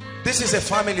 This is a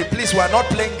family. Please, we are not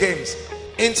playing games.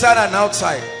 Inside and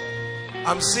outside.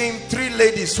 I'm seeing 3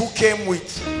 ladies who came with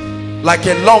like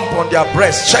a lump on their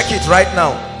breast. Check it right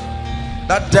now.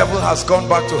 That devil has gone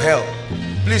back to hell.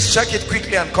 Please check it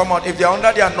quickly and come out. If they are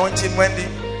under the anointing,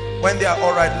 when they are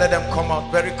all right, let them come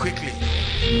out very quickly.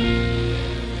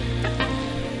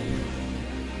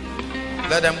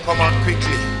 Let them come out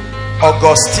quickly.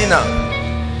 Augustina.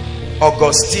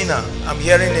 Augustina. I'm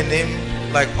hearing a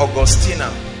name like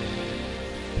Augustina.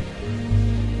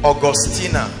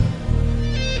 Augustina.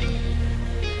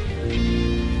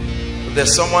 If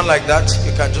there's someone like that,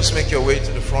 you can just make your way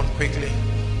to the front quickly.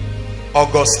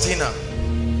 Augustina.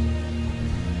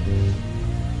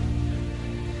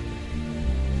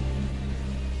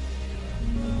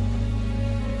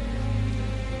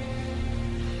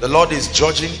 The Lord is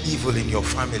judging evil in your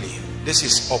family. This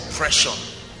is oppression.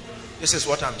 This is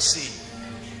what I'm seeing.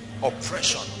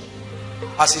 Oppression.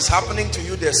 As it's happening to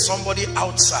you, there's somebody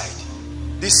outside.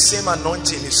 This same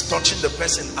anointing is touching the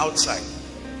person outside.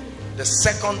 The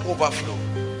second overflow,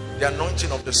 the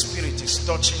anointing of the Spirit is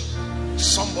touching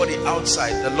somebody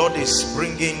outside. The Lord is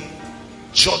bringing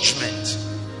judgment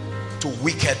to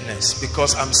wickedness,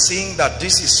 because I'm seeing that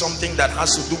this is something that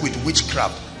has to do with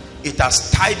witchcraft. It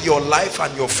has tied your life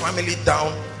and your family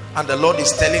down, and the Lord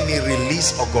is telling me,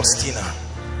 release Augustina.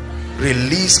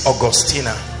 Release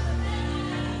Augustina.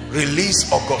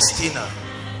 Release Augustina.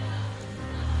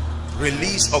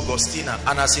 Release Augustina.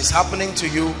 And as it's happening to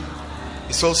you,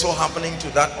 it's also happening to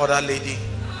that other lady.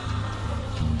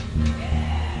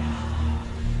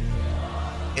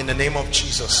 In the name of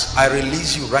Jesus, I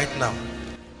release you right now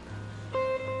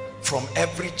from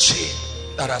every chain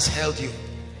that has held you.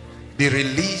 Be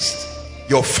released.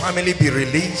 Your family be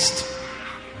released.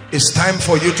 It's time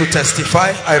for you to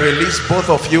testify. I release both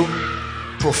of you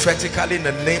prophetically in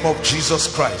the name of Jesus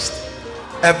Christ.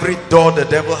 Every door the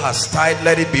devil has tied,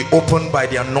 let it be opened by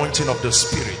the anointing of the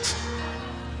Spirit.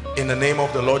 In the name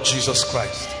of the Lord Jesus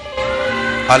Christ.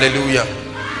 Hallelujah.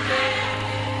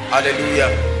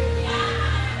 Hallelujah.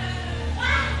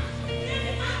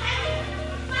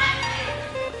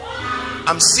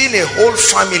 I'm seeing a whole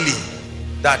family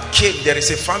that came. There is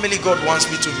a family God wants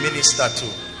me to minister to.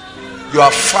 You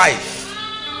are 5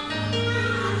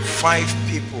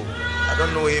 people. I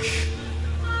don't know if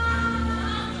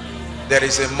there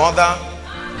is a mother.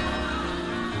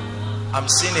 I'm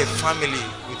seeing a family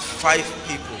with 5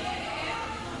 people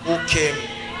who came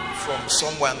from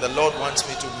somewhere, and the Lord wants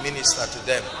me to minister to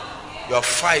them. You are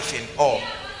 5 in all.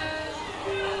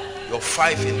 You're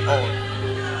 5 in all.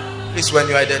 Please, when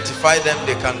you identify them,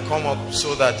 they can come up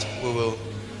so that we will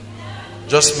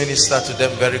just minister to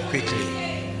them very quickly.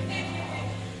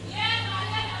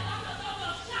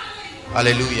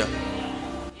 Hallelujah.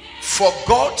 For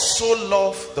God so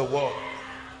loved the world.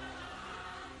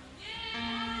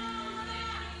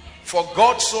 For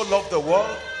God so loved the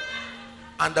world,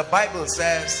 and the Bible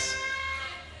says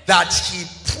that he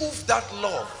proved that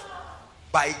love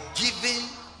by giving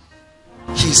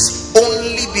his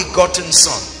only begotten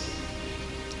son.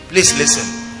 Please listen.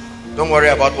 Don't worry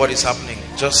about what is happening.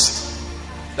 Just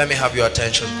let me have your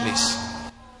attention, please.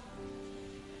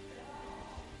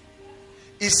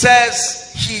 It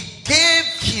says he gave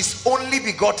his only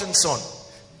begotten son.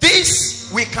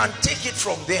 This, we can take it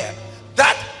from there.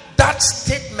 That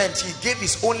statement, he gave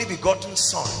his only begotten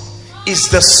son, is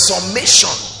the summation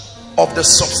of the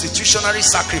substitutionary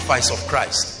sacrifice of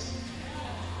Christ.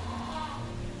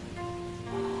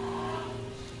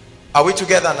 Are we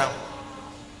together now?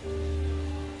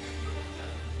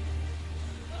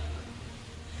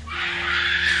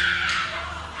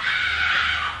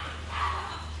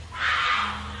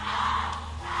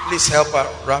 Please help her,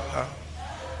 wrap her.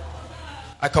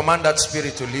 I command that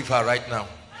spirit to leave her right now.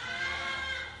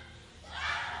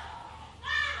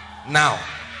 Now.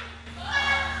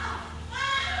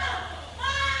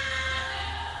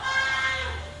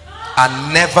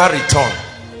 And never return.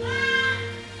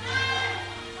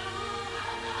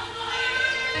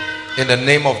 In the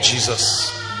name of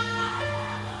Jesus.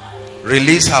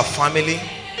 Release her family.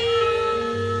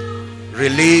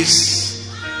 Release.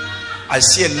 I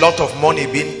see a lot of money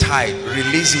being tied.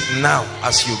 Release it now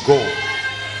as you go.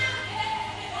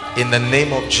 In the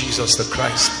name of Jesus the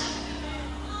Christ.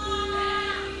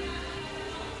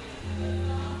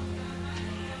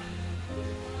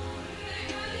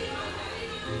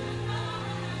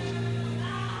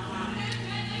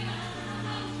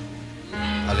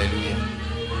 Hallelujah.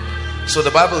 So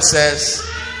the Bible says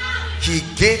he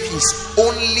gave his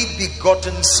only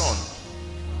begotten son.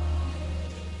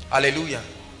 Hallelujah.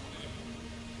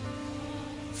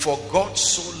 For God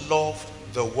so loved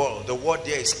the world. The word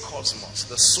there is cosmos,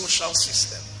 the social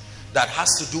system that has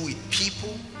to do with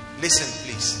people. Listen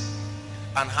please.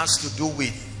 And has to do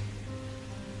with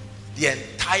the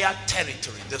entire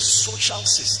territory, the social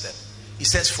system. He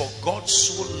says, for God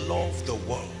so loved the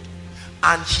world.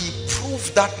 And he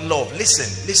proved that love.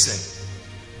 Listen, listen.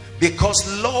 Because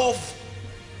love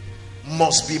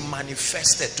must be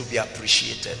manifested to be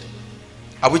appreciated.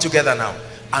 Are we together now?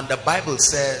 And the Bible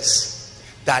says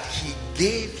that he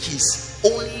gave his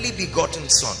only begotten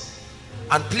son.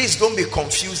 And please don't be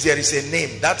confused. There is a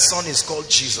name. That son is called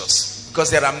Jesus. Because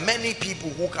there are many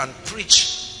people who can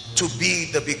preach to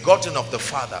be the begotten of the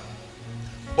Father.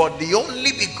 But the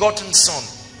only begotten son,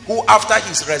 who after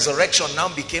his resurrection now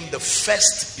became the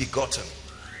first begotten,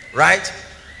 right?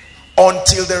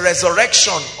 Until the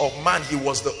resurrection of man, he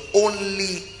was the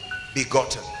only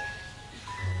begotten.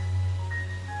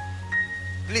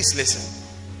 Please listen.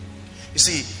 You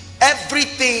see,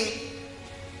 everything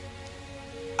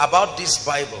about this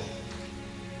Bible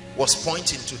was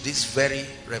pointing to this very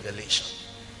revelation.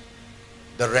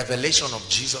 The revelation of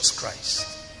Jesus Christ.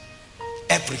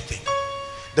 Everything.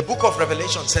 The book of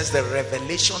Revelation says the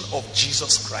revelation of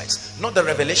Jesus Christ, not the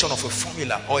revelation of a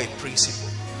formula or a principle.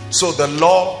 So the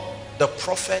law, the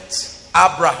prophets,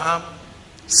 Abraham,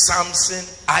 Samson,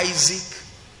 Isaac,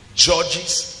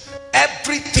 Judges,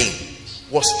 everything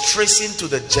was tracing to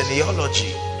the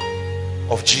genealogy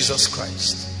of Jesus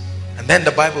Christ. And then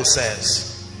the Bible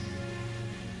says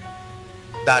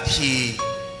that he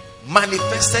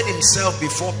manifested himself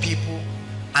before people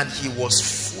and he was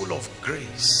full of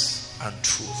grace and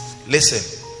truth. Listen,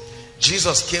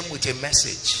 Jesus came with a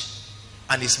message,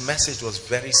 and his message was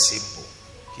very simple.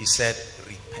 He said,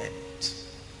 repent.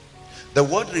 The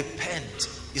word repent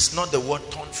is not the word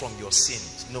turn from your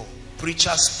sins. No,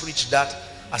 preachers preach that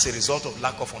as a result of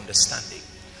lack of understanding.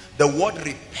 The word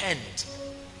repent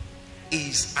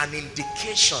is an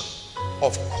indication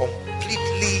of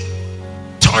completely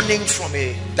turning from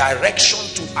a direction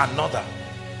to another.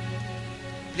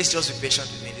 Please just be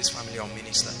patient with me. This family will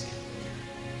minister to you.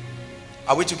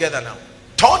 Are we together now?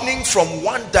 Turning from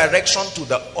one direction to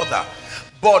the other.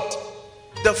 But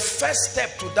the first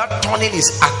step to that turning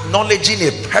is acknowledging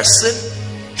a person,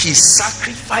 his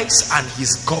sacrifice, and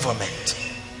his government.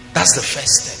 That's the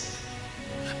first step.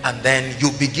 And then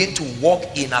you begin to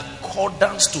walk in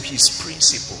accordance to his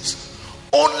principles.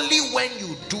 Only when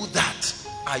you do that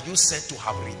are you said to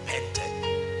have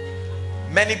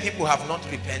repented. Many people have not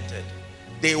repented.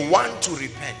 They want to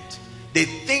repent. They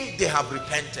think they have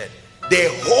repented. They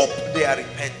hope they are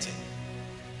repenting.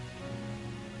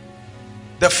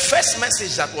 The first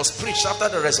message that was preached after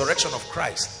the resurrection of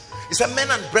Christ, he said, men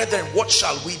and brethren, what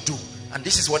shall we do? And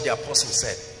this is what the apostle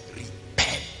said: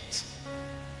 repent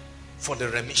for the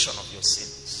remission of your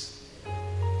sins.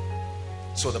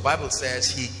 So the Bible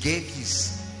says he gave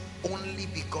his only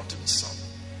begotten son.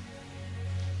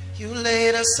 You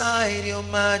laid aside your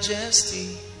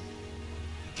majesty,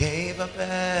 gave up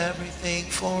everything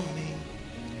for me,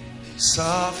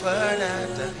 suffered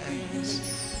at the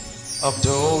hands of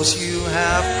those you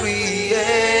have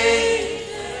created.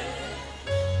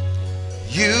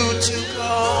 You took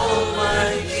all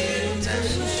my guilt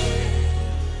and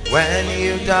shame when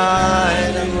you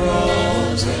died and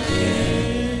rose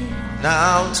again.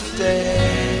 Now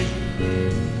today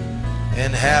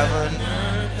in heaven,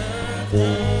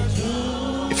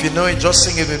 if you know it, just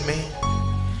sing it with me.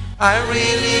 I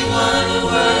really want to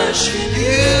worship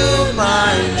you,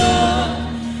 my Lord.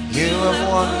 You have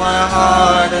won my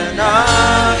heart and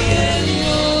I am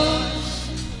yours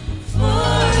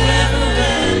forever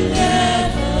and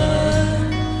ever.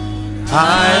 I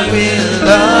will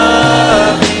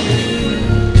love you.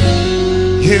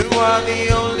 You are the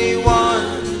only one.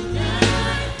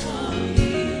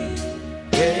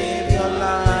 Gave your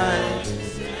life.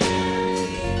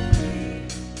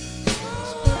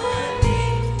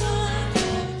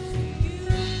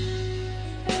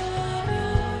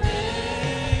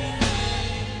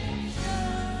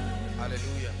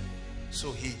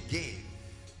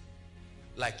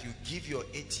 like you give your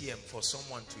ATM for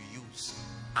someone to use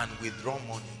and withdraw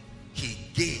money. He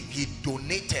gave, he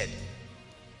donated.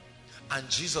 And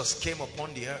Jesus came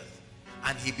upon the earth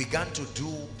and he began to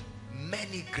do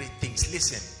many great things.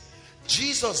 Listen,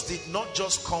 Jesus did not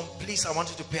just come. Please, I want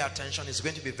you to pay attention. It's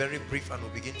going to be very brief and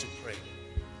we'll begin to pray.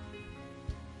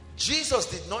 Jesus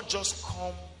did not just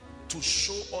come to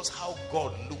show us how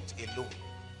God looked alone.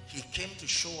 He came to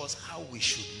show us how we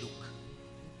should look.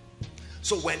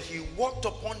 So when he walked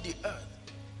upon the earth,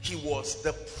 he was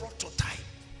the prototype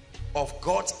of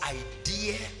God's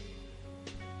idea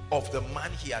of the man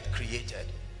he had created.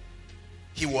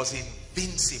 He was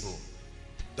invincible,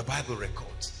 the Bible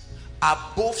records,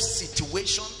 above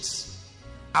situations,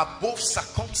 above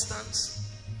circumstance,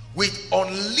 with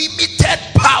unlimited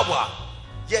power,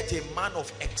 yet a man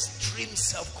of extreme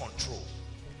self-control.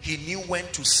 He knew when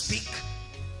to speak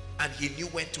and he knew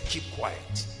when to keep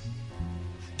quiet.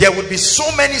 There would be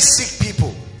so many sick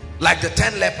people, like the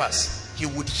 10 lepers. He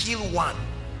would heal one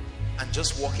and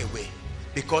just walk away,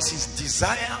 because his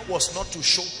desire was not to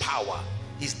show power.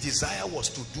 His desire was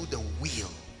to do the will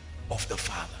of the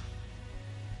Father.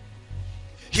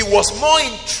 He was more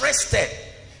interested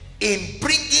in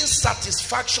bringing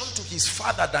satisfaction to his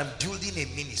Father than building a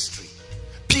ministry.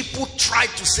 People tried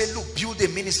to say, look, build a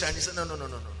ministry, and he said, no.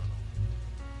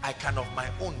 I can of my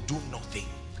own do nothing,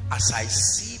 as I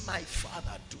see my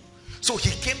Father do. So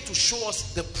he came to show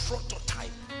us the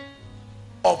prototype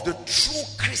of the true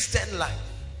Christian life.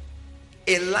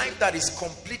 A life that is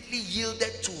completely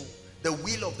yielded to the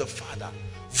will of the Father,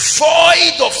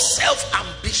 void of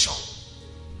self-ambition,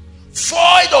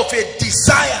 void of a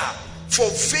desire for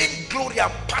vain glory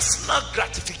and personal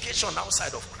gratification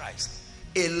outside of Christ.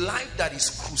 A life that is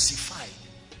crucified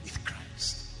with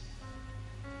Christ.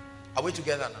 Are we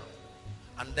together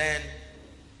now? And then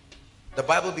the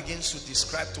Bible begins to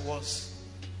describe to us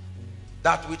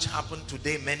that which happened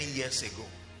today many years ago.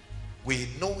 We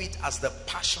know it as the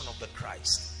passion of the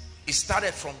Christ. It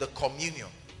started from the communion,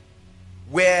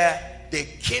 where they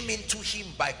came into him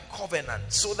by covenant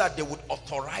so that they would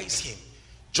authorize him.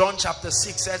 John chapter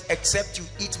 6 says, except you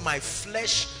eat my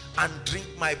flesh and drink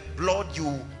my blood,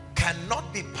 you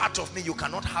cannot be part of me. You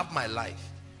cannot have my life.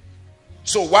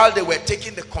 So while they were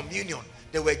taking the communion,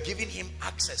 they were giving him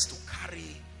access to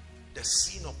carry the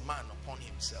sin of man upon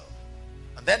himself.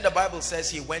 And then the Bible says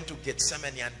he went to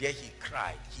Gethsemane and there he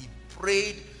cried. He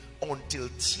prayed until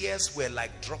tears were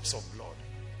like drops of blood.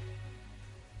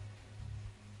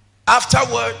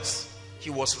 Afterwards, he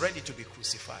was ready to be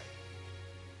crucified.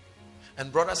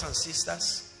 And brothers and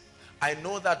sisters, I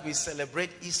know that we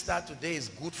celebrate Easter. Today is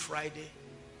Good Friday.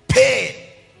 Pain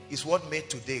is what made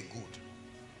today good.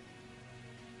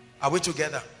 Are we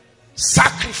together?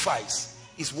 Sacrifice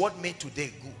is what made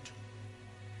today good.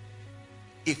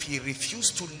 If he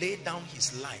refused to lay down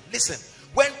his life. Listen,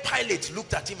 when Pilate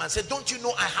looked at him and said, don't you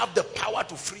know I have the power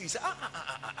to free you? He said,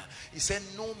 He said,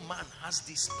 no man has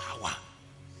this power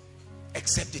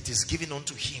except it is given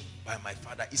unto him by my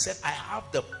Father. He said, I have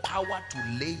the power to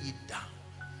lay it down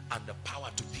and the power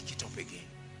to pick it up again.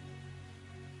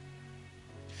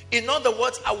 In other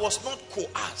words, I was not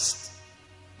coerced.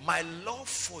 My love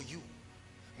for you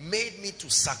made me to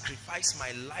sacrifice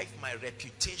my life, my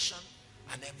reputation,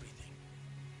 and everything.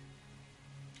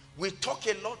 We talk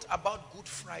a lot about Good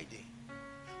Friday,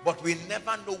 but we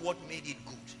never know what made it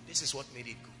good. This is what made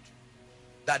it good.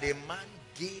 That a man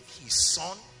gave his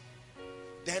son,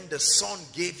 then the son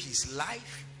gave his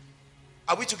life.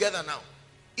 Are we together now?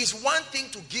 It's one thing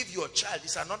to give your child.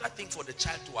 It's another thing for the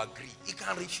child to agree. He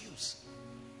can refuse.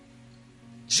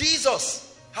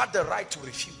 Jesus had the right to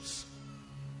refuse.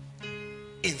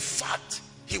 In fact,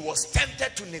 he was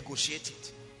tempted to negotiate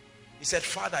it. He said,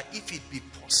 Father, if it be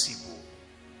possible,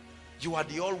 you are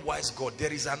the all-wise God.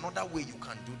 There is another way you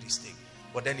can do this thing.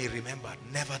 But then he remembered,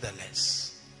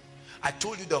 nevertheless, I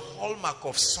told you the hallmark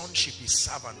of sonship is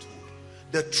servanthood.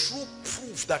 The true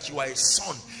proof that you are a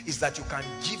son is that you can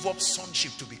give up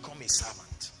sonship to become a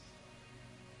servant.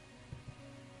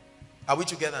 Are we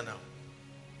together now?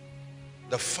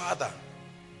 The Father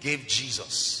gave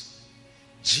Jesus.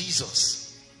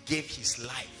 Jesus gave his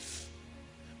life.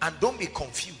 And don't be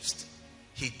confused.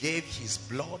 He gave his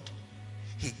blood.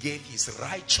 He gave his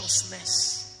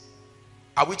righteousness.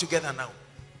 Are we together now?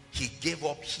 He gave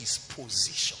up his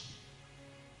position.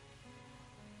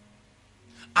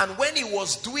 And when he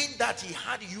was doing that, he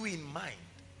had you in mind.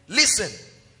 Listen,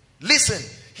 listen.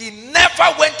 He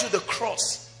never went to the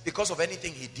cross because of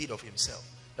anything he did of himself.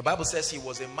 The Bible says he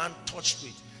was a man touched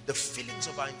with the feelings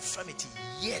of our infirmity,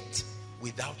 yet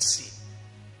without sin.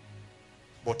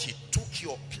 But he took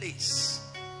your place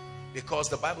Because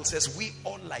the Bible says we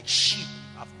all like sheep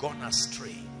have gone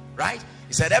astray. Right?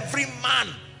 He said every man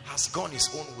has gone his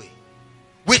own way.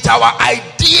 With our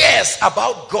ideas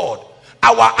about God,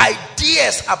 our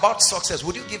ideas about success.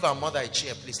 Would you give our mother a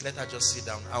chair, please? Let her just sit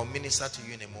down. I'll minister to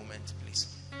you in a moment,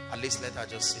 please. At least let her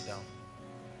just sit down.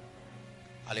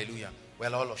 Hallelujah.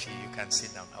 Well, all of you, you can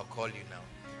sit down. I'll call you now.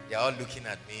 They're all looking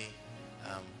at me.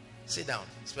 Sit down.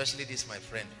 Especially this, my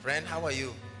friend. Friend, how are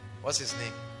you? What's his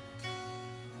name?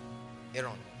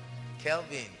 Aaron.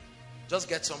 Kelvin. Just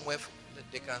get somewhere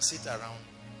they can sit around,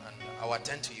 and I'll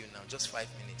attend to you now. Just 5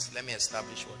 minutes. Let me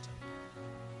establish what.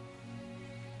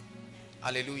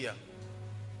 Hallelujah.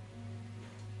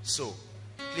 So,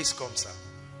 please come, sir.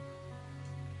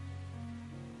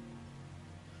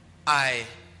 I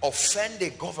offend a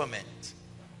government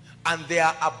and they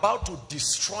are about to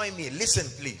destroy me. Listen,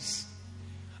 please.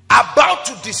 About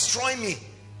to destroy me.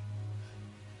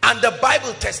 And the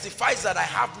Bible testifies that I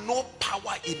have no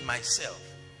power in myself.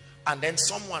 And then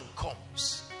someone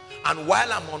comes, and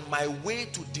while I'm on my way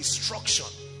to destruction,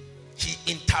 he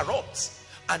interrupts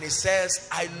and he says,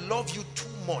 I love you too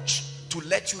much to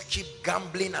let you keep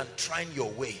gambling and trying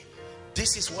your way.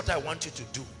 This is what I want you to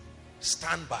do.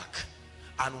 Stand back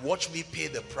and watch me pay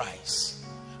the price.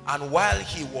 And while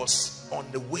he was on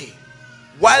the way,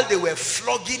 while they were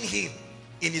flogging him,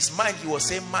 in his mind he was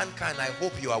saying, mankind, I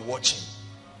hope you are watching.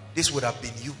 This would have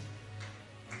been you.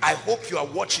 I hope you are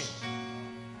watching.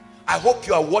 I hope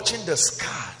you are watching the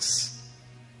scars.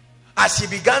 As he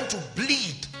began to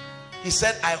bleed, he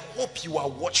said, I hope you are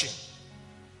watching.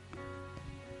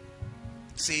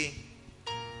 See,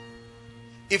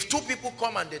 if two people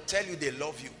come and they tell you they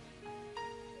love you,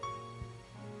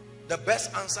 the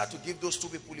best answer to give those two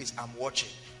people is, I'm watching.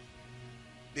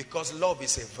 Because love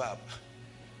is a verb.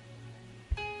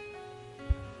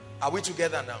 Are we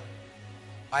together now?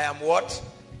 I am what?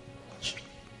 Watching.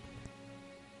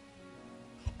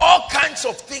 All kinds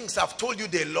of things have told you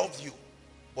they love you,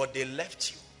 but they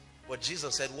left you. But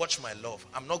Jesus said, watch my love.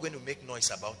 I'm not going to make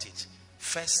noise about it.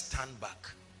 First, stand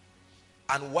back.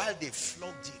 And while they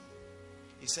flogged him,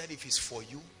 he said, if it's for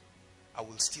you, I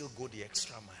will still go the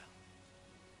extra mile.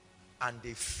 And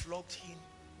they flogged him.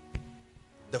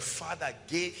 The Father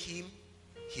gave him,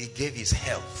 he gave his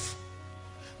health.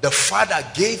 The Father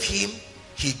gave him,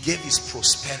 he gave his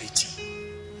prosperity.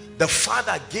 The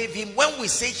Father gave him, when we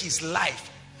say his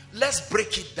life, let's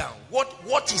break it down.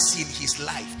 What is in his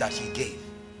life that he gave?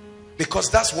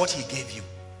 Because that's what he gave you.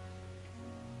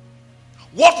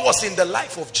 What was in the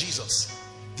life of Jesus?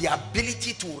 The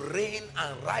ability to reign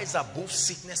and rise above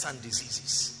sickness and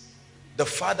diseases. The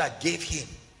Father gave him.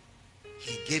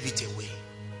 He gave it away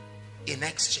in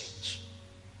exchange.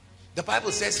 The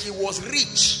Bible says he was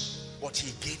rich, but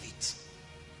he gave it.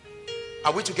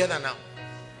 Are we together now?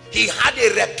 He had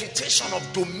a reputation of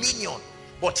dominion,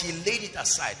 but he laid it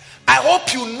aside. I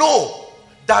hope you know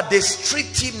that they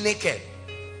stripped him naked.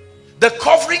 The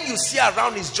covering you see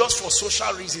around is just for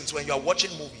social reasons when you are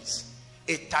watching movies.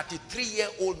 A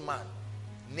 33-year-old man,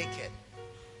 naked.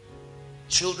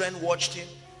 Children watched him.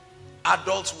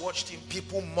 Adults watched him.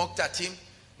 People mocked at him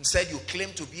and said, you claim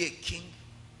to be a king.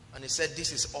 And he said,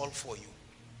 this is all for you.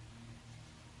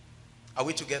 Are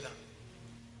we together?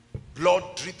 Blood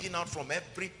dripping out from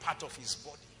every part of his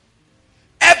body.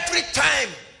 Every time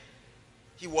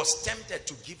he was tempted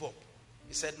to give up,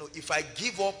 he said, no, if I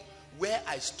give up, where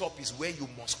I stop is where you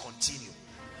must continue.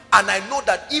 And I know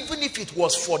that even if it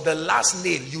was for the last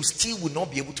nail, you still will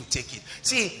not be able to take it.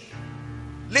 See,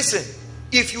 listen,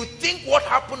 if you think what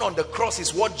happened on the cross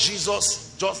is what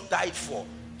Jesus just died for,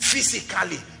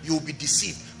 physically, you will be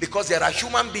deceived. Because there are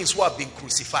human beings who have been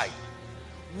crucified.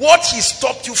 What he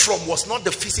stopped you from was not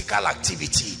the physical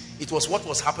activity. It was what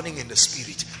was happening in the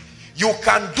spirit. You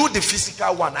can do the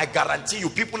physical one. I guarantee you,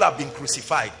 people have been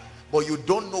crucified. But you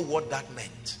don't know what that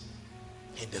meant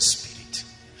in the spirit.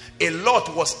 A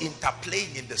lot was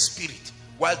interplaying in the spirit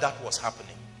while that was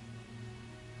happening.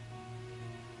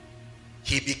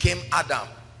 He became Adam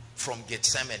from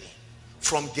Gethsemane.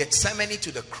 From Gethsemane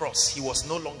to the cross, he was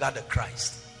no longer the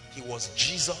Christ. He was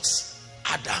Jesus,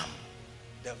 Adam,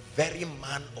 the very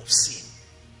man of sin.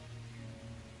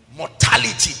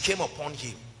 Mortality came upon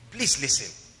him. Please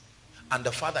listen. And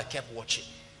the Father kept watching.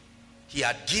 He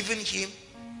had given him,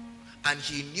 and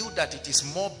he knew that it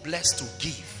is more blessed to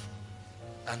give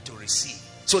than to receive.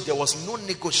 So there was no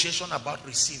negotiation about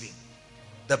receiving.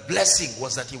 The blessing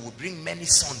was that he would bring many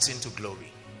sons into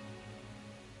glory.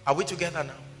 Are we together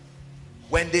now?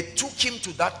 When they took him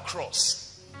to that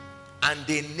cross and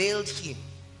they nailed him,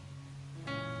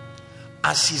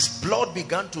 as his blood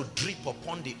began to drip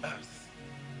upon the earth,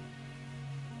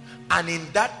 and in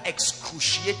that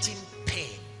excruciating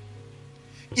pain,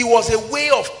 It was a way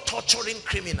of torturing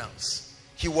criminals.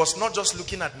 He was not just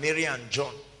looking at Mary and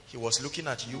John. He was looking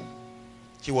at you.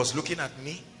 He was looking at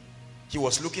me. He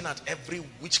was looking at every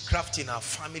witchcraft in our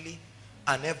family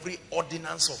and every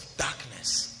ordinance of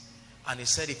darkness. And he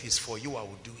said, if it's for you, I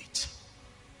will do it.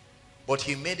 But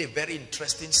he made a very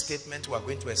interesting statement we are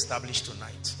going to establish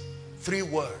tonight. 3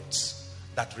 words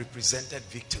that represented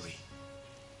victory.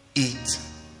 It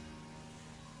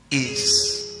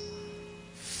is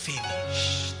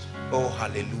finished. Oh,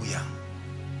 hallelujah.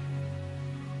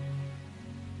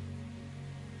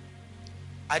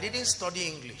 I didn't study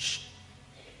English,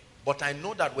 but I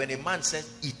know that when a man says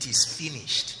it is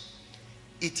finished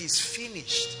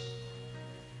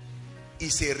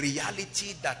is a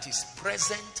reality that is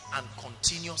present and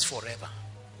continuous forever.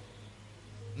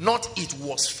 Not it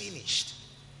was finished.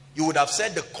 You would have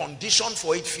said the condition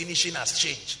for it finishing has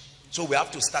changed. So we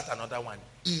have to start another one.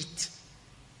 It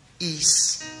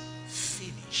is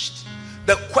finished.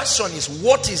 The question is,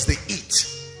 what is the it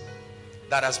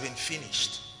that has been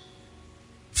finished?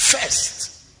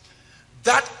 First,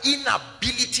 that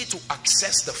inability to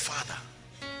access the Father.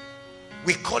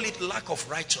 We call it lack of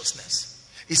righteousness.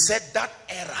 He said that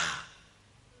error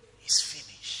is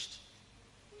finished.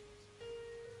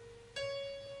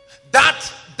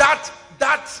 That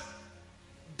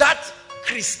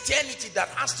Christianity that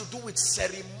has to do with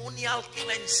ceremonial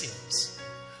cleansings,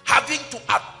 having to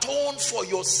atone for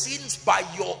your sins by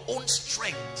your own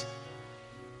strength,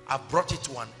 I've brought it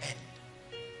to an end.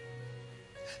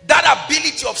 That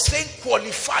ability of saying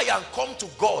qualify and come to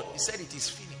God, he said it is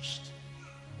finished.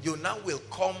 You now will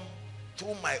come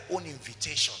through my own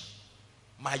invitation,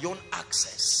 my own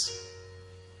access.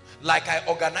 Like I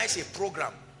organize a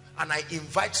program and I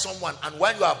invite someone, and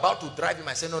when you are about to drive him,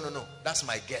 I say, no, that's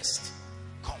my guest.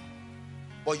 Come.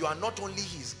 But you are not only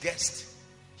his guest,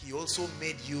 he also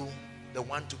made you the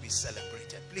one to be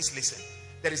celebrated. Please listen.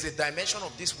 There is a dimension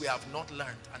of this we have not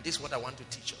learned, and this is what I want to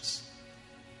teach us.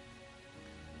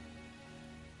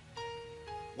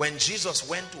 When Jesus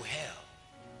went to hell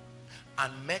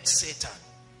and met Satan,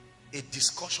 a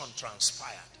discussion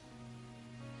transpired.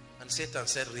 And Satan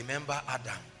said, remember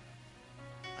Adam?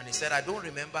 And he said, I don't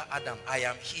remember Adam. I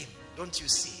am him. Don't you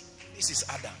see? This is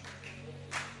Adam.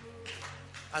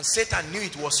 And Satan knew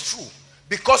it was true,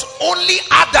 because only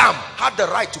Adam had the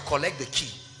right to collect the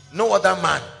key. No other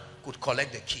man could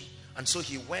collect the key. And so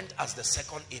he went as the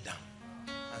second Adam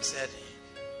and said,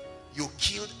 you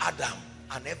killed Adam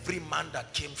and every man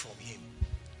that came from him.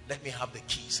 Let me have the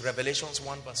keys. Revelations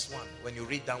 1 verse 1. When you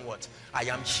read downwards, I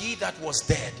am he that was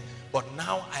dead, but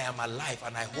now I am alive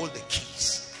and I hold the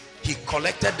keys. He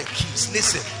collected the keys.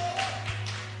 Listen.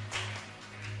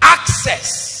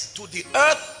 Access to the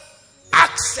earth,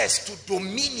 access to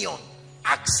dominion,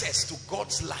 access to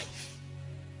God's life.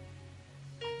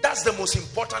 That's the most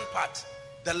important part.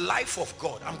 The life of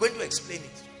God. I'm going to explain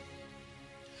it.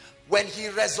 When he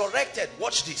resurrected,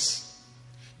 watch this.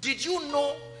 Did you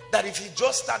know that if he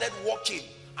just started walking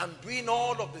and doing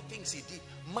all of the things he did,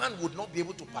 man would not be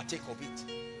able to partake of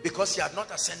it, because he had not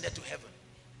ascended to heaven?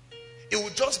 It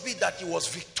would just be that he was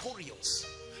victorious.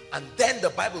 And then the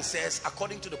Bible says,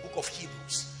 according to the book of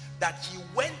Hebrews, that he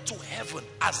went to heaven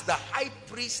as the high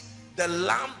priest, the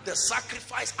lamb, the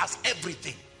sacrifice, as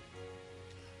everything.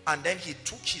 And then he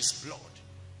took his blood,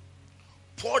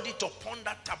 poured it upon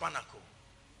that tabernacle,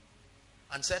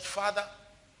 and said, Father,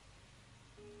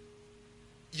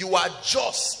 you are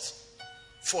just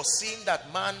for seeing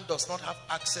that man does not have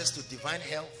access to divine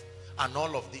health and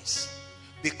all of this,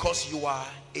 because you are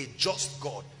a just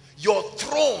God. Your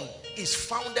throne is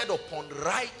founded upon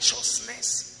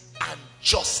righteousness and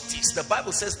justice. The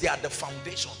Bible says they are the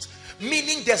foundations,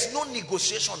 meaning there's no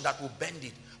negotiation that will bend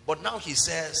it. But now he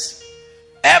says,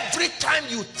 every time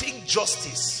you think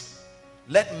justice,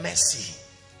 let mercy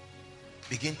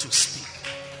begin to speak.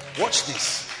 Watch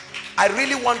this. I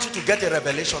really want you to get a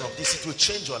revelation of this. It will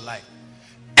change your life.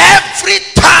 Every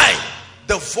time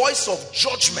the voice of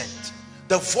judgment,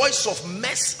 the voice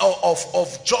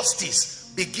of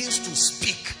justice begins to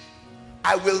speak,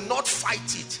 I will not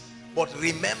fight it, but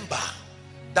remember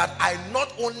that I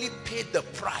not only paid the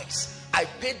price, I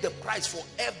paid the price for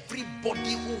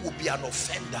everybody who will be an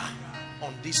offender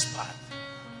on this path.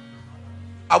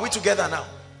 Are we together now?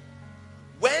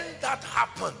 When that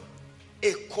happened,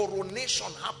 a coronation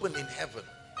happened in heaven.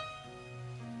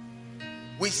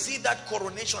 We see that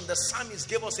coronation. The psalmist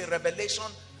gave us a revelation,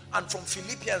 and from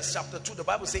Philippians chapter 2, the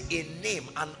Bible says a name,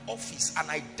 an office, an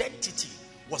identity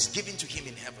was given to him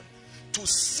in heaven, to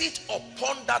sit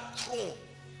upon that throne.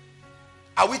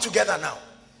 Are we together now?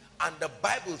 And the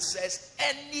Bible says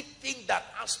anything that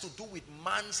has to do with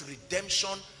man's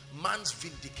redemption man's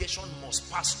vindication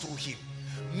must pass through him.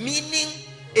 Meaning,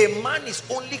 a man is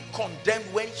only condemned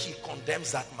when he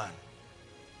condemns that man.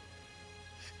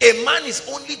 A man is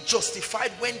only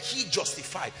justified when he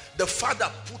justified. The Father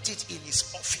put it in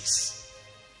his office.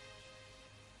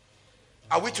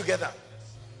 Are we together?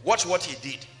 Watch what he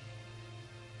did.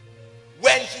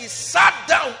 When he sat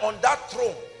down on that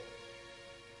throne,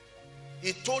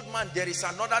 he told man, there is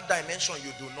another dimension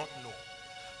you do not know.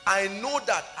 I know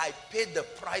that I paid the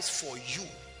price for you,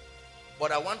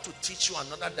 but I want to teach you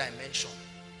another dimension.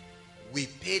 We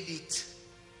paid it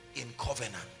in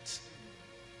covenant.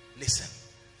 Listen.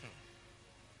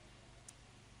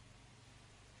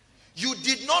 You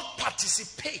did not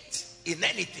participate in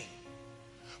anything,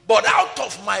 but out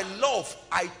of my love,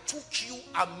 I took you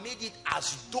and made it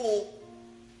as though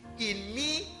in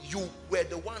me you were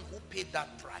the one who paid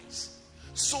that price.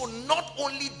 So not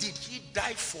only did he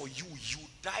die for you, you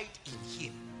died in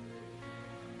him.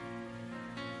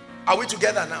 Are we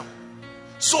together now?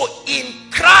 So in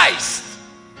Christ,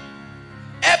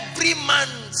 every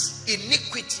man's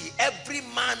iniquity, every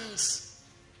man's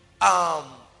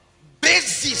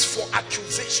basis for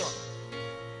accusation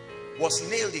was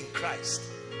nailed in Christ.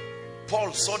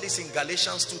 Paul saw this in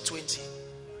Galatians 2:20,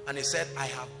 and he said, I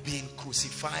have been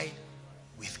crucified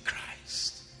with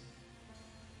Christ.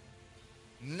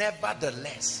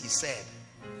 Nevertheless, he said,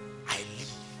 I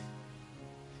live.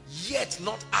 Yet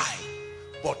not I,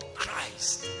 but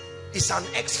Christ. It's an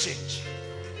exchange.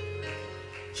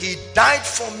 He died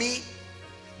for me.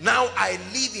 Now I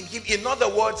live in him. In other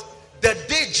words, the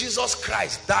day Jesus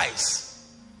Christ dies,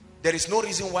 there is no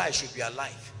reason why I should be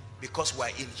alive, because we're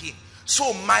in him.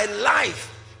 So my life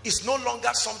is no longer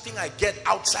something I get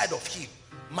outside of him.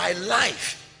 My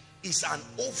life is an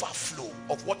overflow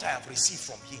of what I have received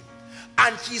from him.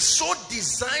 And he's so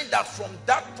designed that from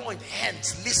that point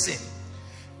hence, listen,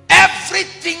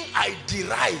 everything I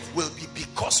derive will be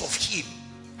because of him,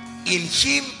 in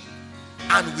him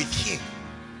and with him.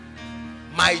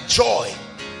 My joy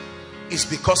is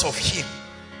because of him.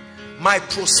 My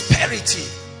prosperity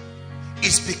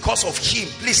is because of him.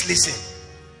 Please listen.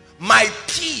 My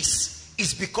peace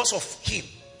is because of him.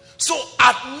 So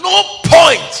at no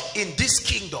point in this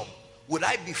kingdom would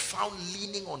I be found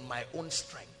leaning on my own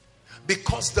strength.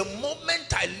 Because the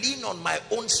moment I lean on my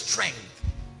own strength,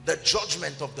 the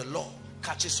judgment of the law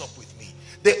catches up with me.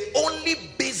 The only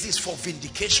basis for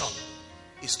vindication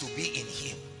is to be in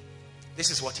him. This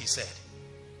is what he said.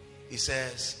 He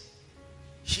says,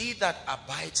 he that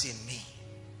abides in me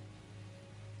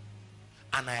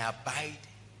and I abide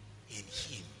in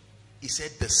him, he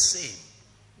said, the same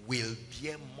will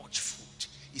bear much fruit.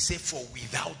 He said, for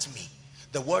without me,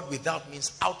 the word without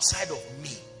means outside of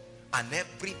me and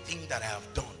everything that I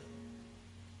have done,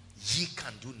 ye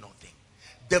can do nothing.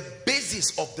 The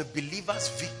basis of the believer's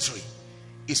victory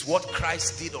is what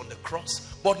Christ did on the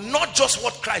cross. But not just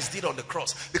what Christ did on the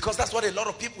cross, because that's what a lot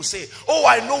of people say. Oh,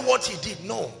 I know what he did.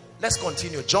 No. Let's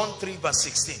continue. John 3 verse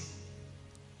 16.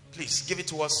 Please give it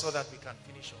to us so that we can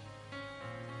finish up.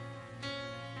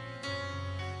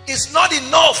 It's not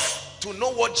enough to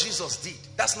know what Jesus did.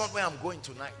 That's not where I'm going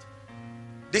tonight.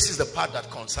 This is the part that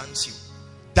concerns you.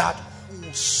 That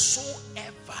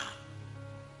whosoever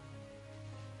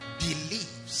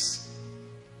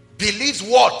believes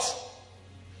what?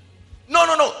 No.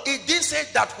 It didn't say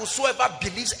that whosoever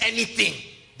believes anything.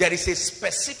 There is a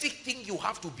specific thing you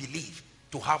have to believe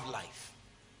to have life.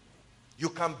 You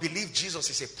can believe Jesus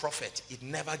is a prophet. It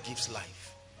never gives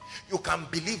life. You can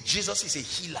believe Jesus is a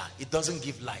healer. It doesn't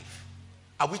give life.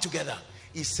 Are we together?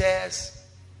 It says,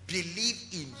 believe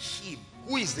in him.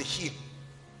 Who is the him?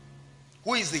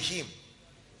 Who is the him?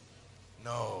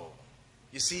 No.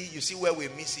 You see where we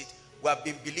miss it? We have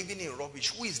been believing in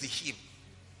rubbish. Who is the him?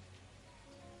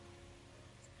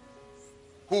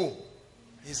 Who?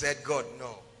 He said God.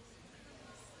 No.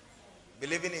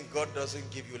 Believing in God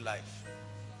doesn't give you life.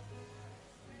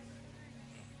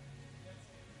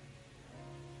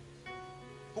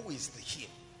 Who is the him?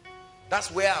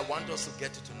 That's where I want us to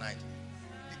get to tonight.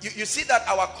 You see that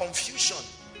our confusion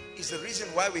is the reason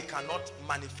why we cannot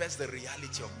manifest the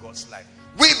reality of God's life.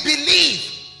 We believe,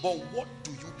 but what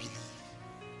do you believe?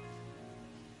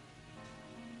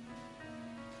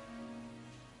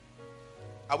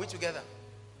 Are we together?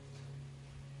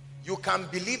 You can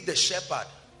believe the shepherd.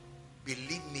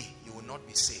 Believe me, you will not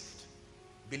be saved.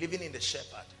 Believing in the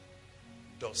shepherd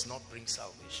does not bring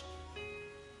salvation.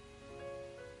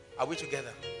 Are we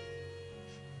together?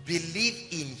 Believe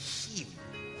in him.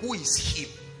 Who is him?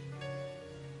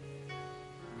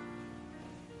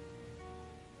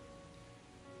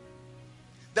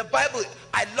 The Bible,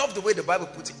 I love the way the Bible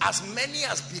puts it. As many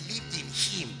as believed in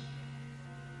him.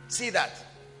 See that?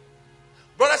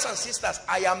 Brothers and sisters,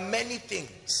 I am many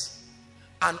things,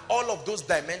 and all of those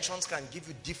dimensions can give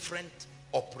you different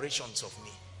operations of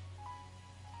me.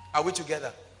 Are we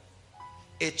together?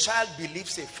 A child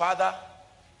believes a father,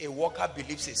 a worker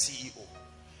believes a CEO.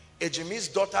 A Jimmy's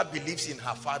daughter believes in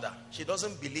her father. She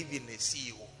doesn't believe in a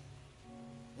CEO.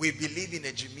 We believe in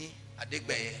a Jimmy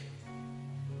Adegbeye,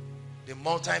 the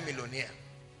multi-millionaire.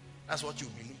 That's what you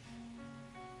believe.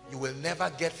 You will never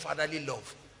get fatherly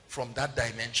love from that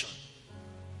dimension.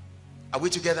 Are we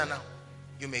together now?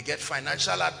 You may get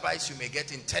financial advice, you may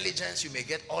get intelligence, you may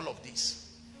get all of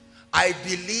this. I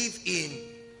believe in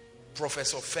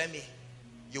Professor Femi.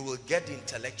 You will get the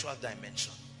intellectual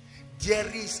dimension. There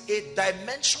is a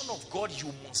dimension of God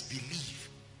you must believe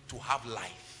to have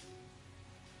life.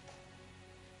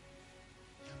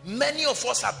 Many of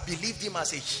us have believed him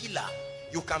as a healer.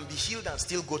 You can be healed and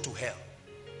still go to hell.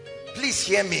 Please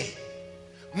hear me.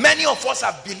 Many of us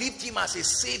have believed him as a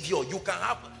savior. You can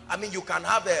have, you can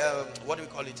have a, what do we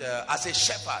call it, as a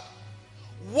shepherd.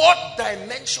 What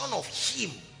dimension of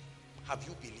him have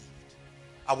you believed?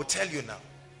 I will tell you now.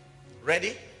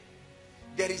 Ready?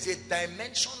 There is a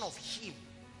dimension of him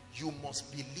you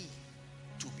must believe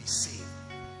to be saved.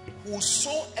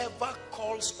 Whosoever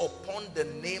calls upon the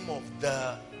name of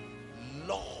the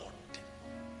Lord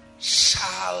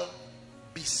shall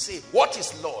be saved. What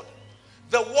is Lord?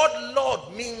 The word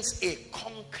Lord means a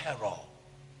conqueror.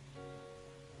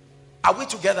 Are we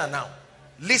together now?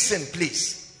 Listen,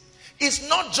 please. It's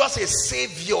not just a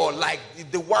savior like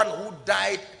the one who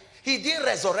died. He didn't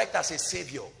resurrect as a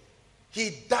savior.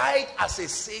 He died as a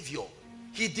savior.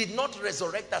 He did not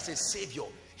resurrect as a savior.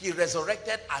 He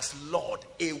resurrected as Lord,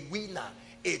 a winner,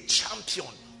 a champion,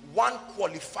 one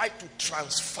qualified to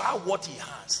transfer what he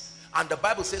has. And the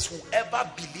Bible says whoever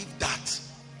believes that,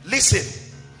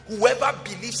 listen, whoever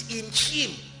believes in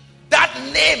him, that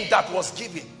name that was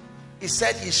given, he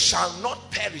said he shall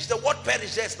not perish. The word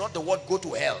perish there is not the word go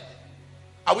to hell.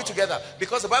 Are we together?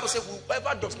 Because the Bible says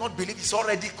whoever does not believe is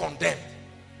already condemned.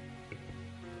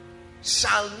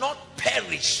 Shall not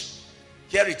perish.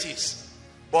 Here it is.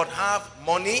 But have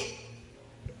money.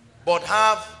 But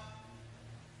have.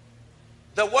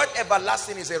 The word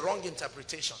everlasting is a wrong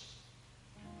interpretation.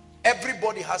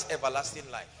 Everybody has everlasting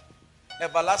life.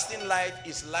 Everlasting life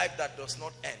is life that does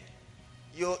not end.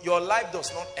 Your life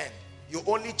does not end. You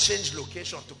only change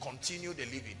location to continue the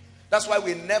living. That's why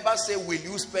we never say, will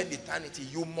you spend eternity?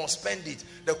 You must spend it.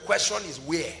 The question is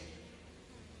where?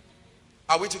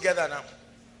 Are we together now?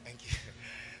 Thank you.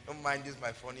 Don't mind this,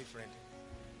 my funny friend.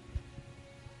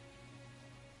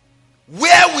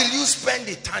 Where will you spend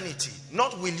eternity?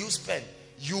 Not will you spend.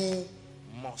 You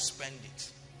must spend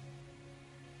it.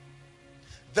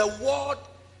 The word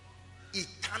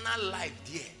eternal life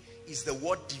there is the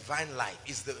word divine life.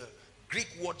 Is the Greek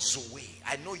word zoe.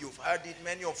 I know you've heard it.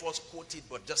 Many of us quote it,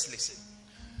 but just listen.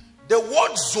 The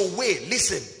word zoe,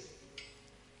 listen.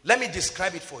 Let me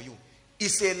describe it for you.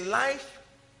 It's a life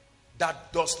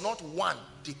that does not, one,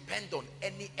 depend on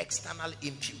any external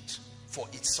input for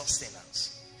its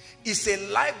sustenance. It's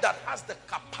a life that has the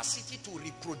capacity to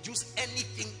reproduce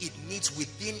anything it needs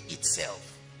within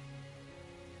itself.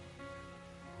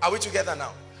 Are we together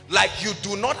now? Like you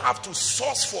do not have to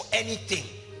source for anything.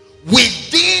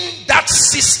 Within that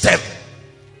system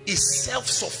is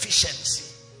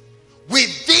self-sufficiency.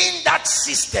 Within that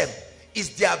system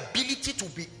is the ability to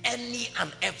be any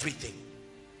and everything.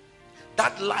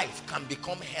 That life can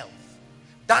become health.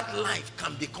 That life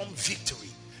can become victory.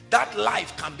 That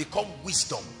life can become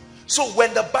wisdom. So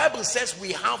when the Bible says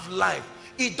we have life,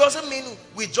 it doesn't mean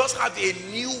we just have a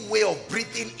new way of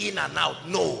breathing in and out.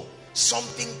 No,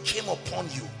 something came upon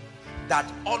you that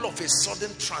all of a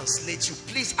sudden translates you.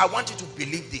 Please, I want you to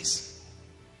believe this.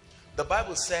 The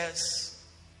Bible says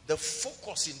the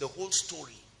focus in the whole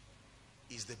story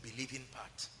is the believing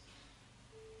part.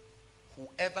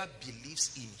 Whoever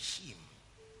believes in him,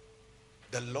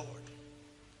 the Lord,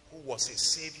 who was a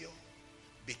savior,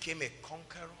 became a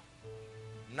conqueror,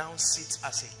 now sits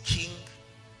as a king.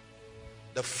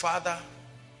 The Father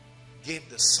gave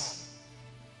the Son.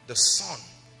 The Son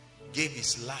gave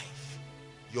his life.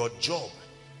 Your job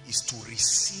is to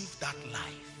receive that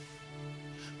life.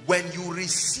 When you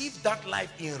receive that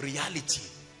life in reality,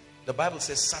 the Bible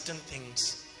says certain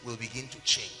things will begin to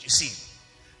change. You see,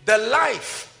 the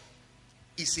life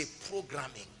is a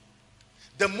programming.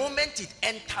 The moment it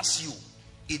enters you,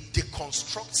 it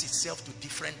deconstructs itself to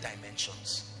different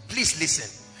dimensions. Please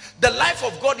listen. The life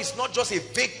of God is not just a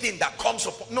vague thing that comes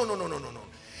upon. No.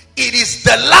 It is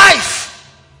the life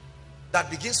that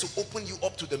begins to open you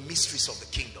up to the mysteries of the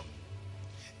kingdom.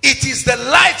 It is the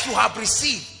life you have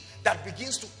received that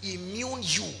begins to immune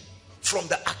you from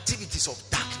the activities of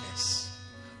darkness.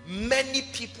 Many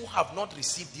people have not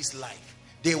received this life.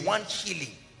 They want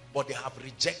healing, but they have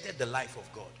rejected the life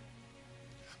of God.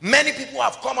 Many people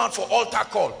have come out for altar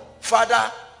call.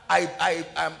 Father,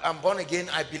 I'm born again,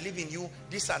 I believe in you,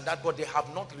 this and that, but they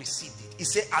have not received it. He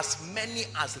said, as many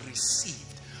as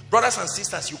received. Brothers and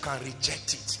sisters, you can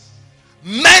reject it.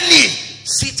 Many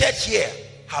seated here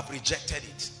have rejected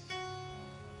it.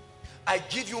 I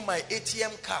give you my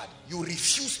ATM card, you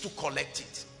refuse to collect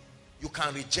it. You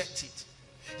can reject it.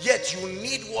 Yet you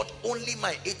need what only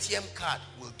my ATM card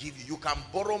will give you. You can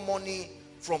borrow money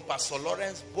from Pastor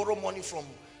Lawrence, borrow money from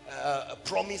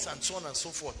Promise, and so on and so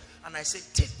forth. And I say,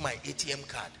 take my ATM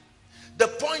card. The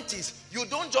point is, you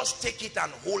don't just take it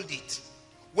and hold it.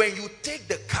 When you take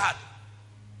the card,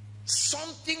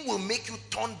 something will make you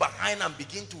turn behind and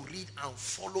begin to read and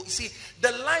follow. You see,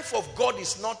 the life of God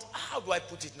is not, how do I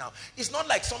put it now? It's not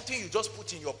like something you just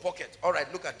put in your pocket. All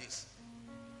right, look at this.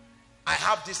 I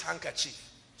have this handkerchief.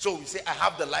 So we say, I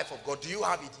have the life of God. Do you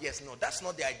have it? Yes. No, that's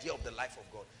not the idea of the life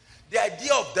of God. The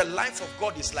idea of the life of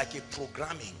God is like a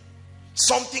programming.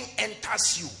 Something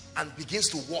enters you and begins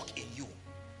to work in you.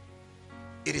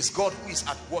 It is God who is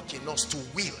at work in us to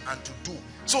will and to do.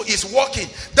 So it's working.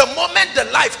 The moment the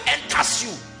life enters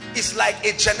you, it's like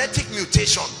a genetic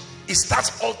mutation. It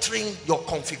starts altering your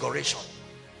configuration.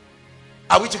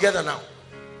 Are we together now?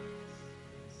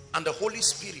 And the Holy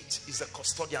Spirit is the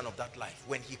custodian of that life.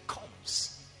 When he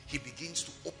comes, he begins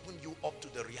to open you up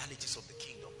to the realities of the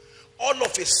kingdom. All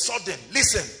of a sudden,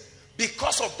 listen,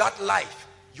 because of that life,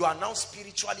 you are now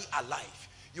spiritually alive.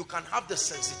 You can have the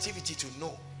sensitivity to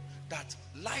know that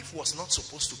life was not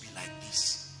supposed to be like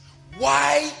this.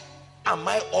 Why am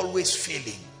I always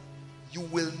failing? You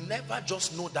will never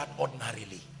just know that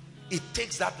ordinarily. It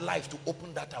takes that life to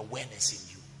open that awareness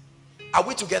in you. Are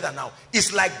we together now?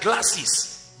 It's like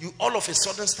glasses. You all of a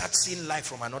sudden start seeing life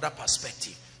from another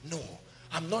perspective. No,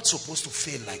 I'm not supposed to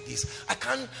fail like this. I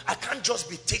can't just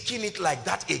be taking it like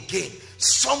that again.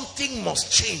 Something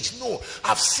must change. No,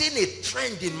 I've seen a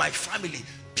trend in my family.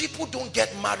 People don't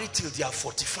get married till they are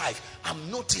 45.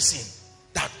 I'm noticing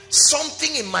that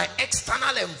something in my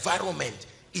external environment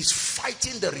is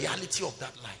fighting the reality of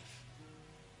that life.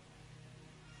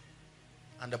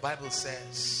 And the Bible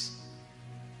says,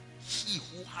 he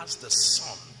who has the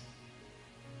Son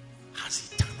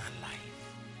has eternal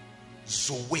life.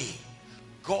 Zoe,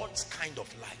 God's kind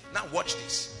of life. Now watch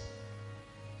this.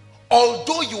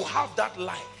 Although you have that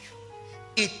life,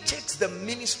 it takes the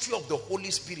ministry of the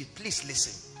Holy Spirit, please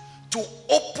listen, to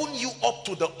open you up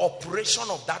to the operation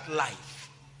of that life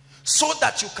so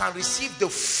that you can receive the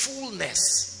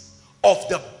fullness of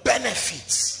the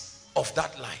benefits of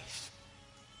that life.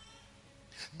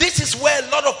 This is where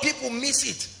a lot of people miss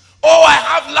it. Oh, I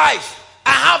have life.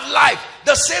 I have life.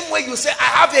 The same way you say, I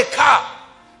have a car.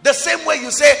 The same way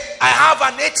you say, I have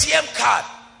an ATM card.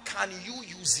 Can you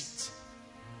use it?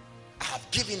 I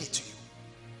have given it to you.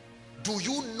 Do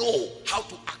you know how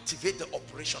to activate the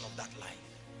operation of that life?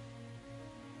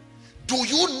 Do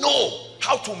you know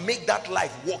how to make that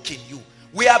life work in you?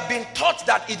 We have been taught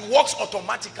that it works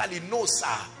automatically. No, sir.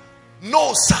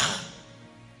 No, sir.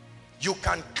 You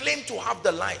can claim to have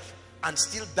the life and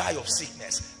still die of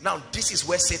sickness. Now, this is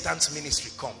where Satan's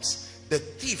ministry comes. The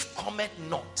thief cometh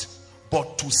not,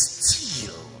 but to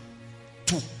steal,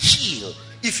 to kill.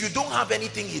 If you don't have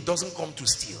anything, he doesn't come to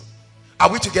steal.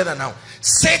 Are we together now?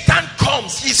 Satan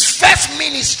comes, his first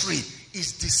ministry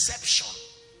is deception.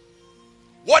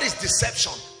 What is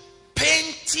deception?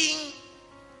 Painting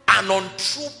an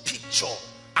untrue picture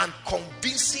and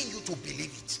convincing you to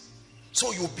believe it.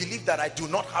 So you believe that I do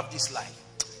not have this life.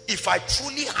 If I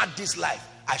truly had this life,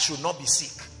 I should not be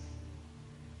sick.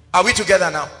 Are we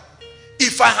together now?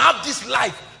 If I have this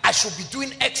life, I should be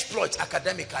doing exploits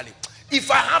academically. If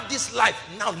I have this life,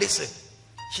 now listen.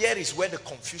 Here is where the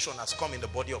confusion has come in the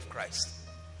body of Christ.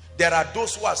 There are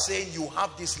those who are saying you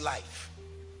have this life.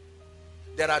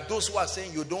 There are those who are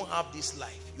saying you don't have this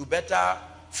life. You better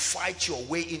fight your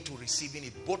way into receiving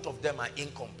it. Both of them are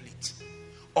incomplete.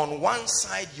 On one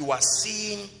side, you are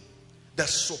seeing the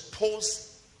supposed,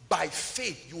 by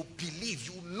faith, you believe,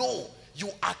 you know, you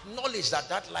acknowledge that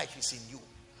that life is in you.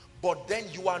 But then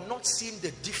you are not seeing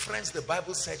the difference the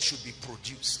Bible said should be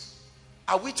produced.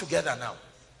 Are we together now?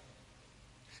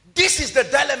 This is the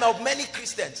dilemma of many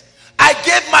Christians. I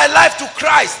gave my life to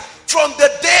Christ. From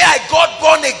the day I got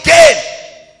born again,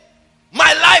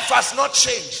 my life has not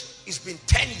changed. It's been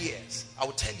 10 years. I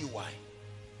will tell you why.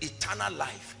 Eternal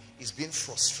life is being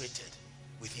frustrated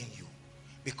within you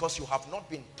because you have not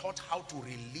been taught how to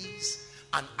release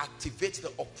and activate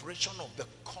the operation of the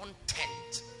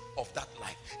content of that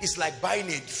life. It's like buying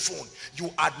a phone.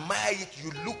 You admire it,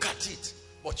 you look at it,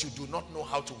 but you do not know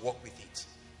how to work with it.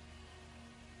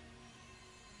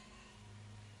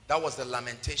 That was the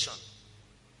lamentation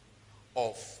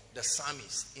of the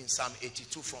psalmist in Psalm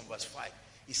 82 from verse 5.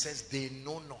 He says, they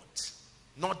know not.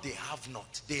 Not they have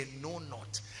not. They know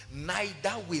not.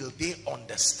 Neither will they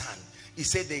understand. He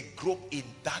said they grope in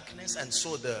darkness, and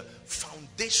so the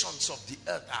foundations of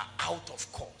the earth are out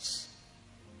of course.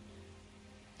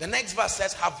 The next verse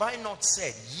says, have I not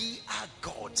said, ye are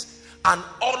gods, and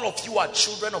all of you are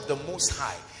children of the Most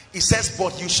High? He says,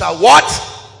 but you shall what?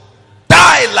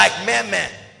 Die like mere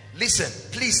men. Listen,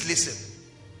 please listen.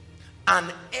 An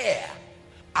heir,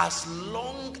 as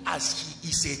long as he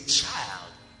is a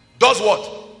child, does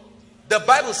what? The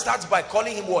Bible starts by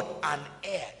calling him what? An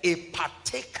heir, a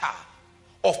partaker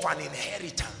of an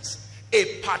inheritance,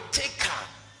 a partaker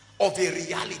of a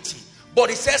reality. But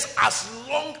it says as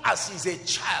long as he's a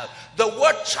child. The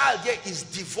word child here is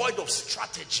devoid of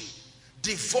strategy,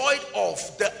 devoid of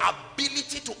the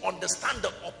ability to understand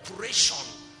the operation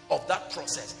of that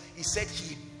process. He said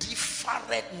he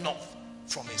differed not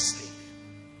from a slave.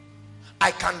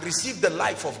 I can receive the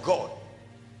life of God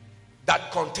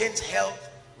that contains health,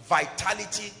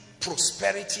 vitality,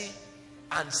 prosperity,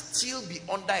 and still be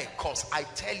under a curse. I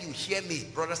tell you, hear me,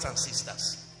 brothers and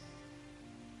sisters.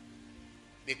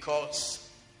 Because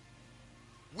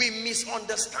we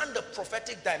misunderstand the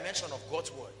prophetic dimension of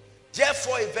God's word.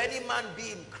 Therefore, if any man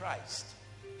be in Christ,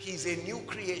 he is a new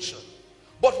creation.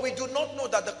 But we do not know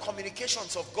that the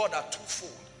communications of God are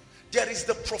twofold. There is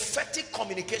the prophetic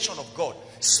communication of God,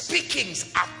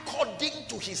 speakings according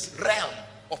to his realm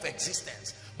of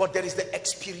existence. But there is the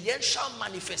experiential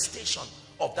manifestation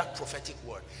of that prophetic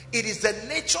word. It is the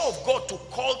nature of God to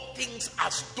call things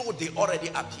as though they already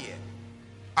appear.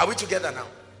 Are we together now?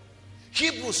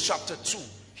 Hebrews chapter 2,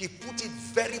 he put it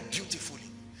very beautifully.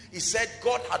 He said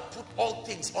God had put all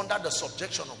things under the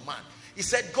subjection of man. He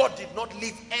said God did not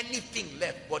leave anything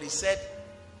left, but he said,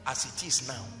 as it is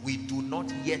now, we do not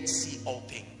yet see all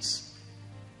things.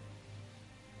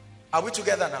 Are we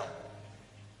together now?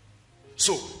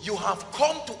 So you have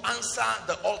come to answer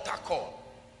the altar call.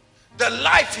 The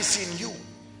life is in you,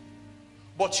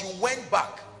 but you went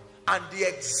back, and the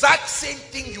exact same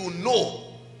thing you know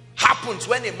happens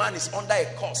when a man is under a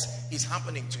curse is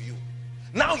happening to you.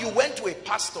 Now you went to a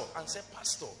pastor and said,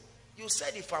 pastor, you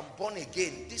said if I'm born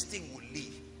again, this thing will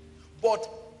leave. But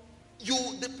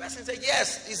the person said,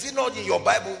 yes, is it not in your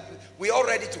Bible? We're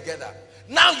already together.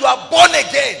 Now you are born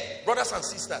again, brothers and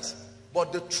sisters.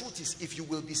 But the truth is, if you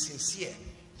will be sincere,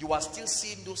 you are still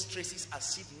seeing those traces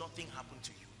as if nothing happened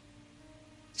to you.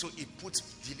 So it puts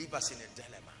believers in a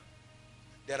dilemma.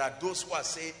 There are those who are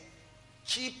saying,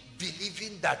 keep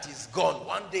believing that it's gone.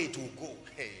 One day it will go.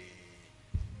 Hey,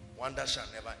 wonder shall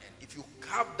never end. If you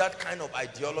have that kind of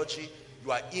ideology,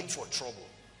 you are in for trouble.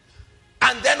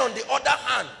 And then on the other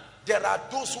hand, there are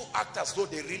those who act as though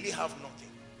they really have nothing.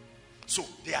 So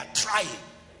they are trying.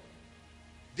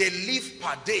 They live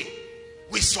per day.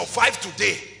 We survive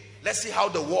today. Let's see how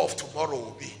the war of tomorrow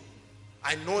will be.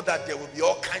 I know that there will be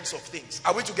all kinds of things.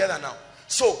 Are we together now?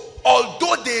 So,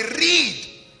 although they read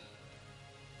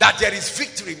that there is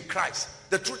victory in Christ,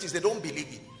 the truth is they don't believe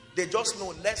it. They just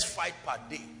know, let's fight per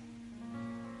day.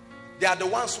 They are the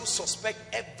ones who suspect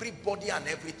everybody and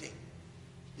everything.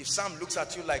 If Sam looks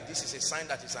at you like this, is a sign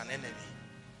that he's an enemy.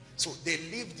 So they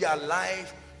live their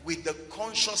life with the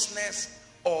consciousness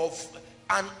of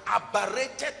an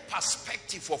aberrated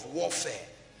perspective of warfare.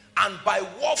 And by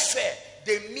warfare,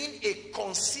 they mean a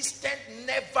consistent,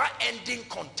 never-ending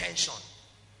contention.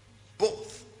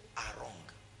 Both are wrong.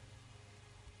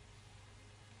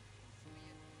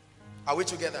 Are we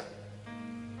together?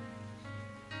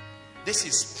 This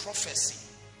is prophecy.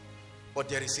 But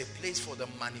there is a place for the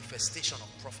manifestation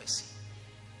of prophecy.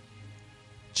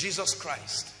 Jesus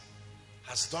Christ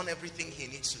has done everything he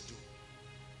needs to do.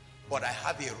 But I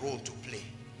have a role to play.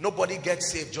 Nobody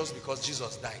gets saved just because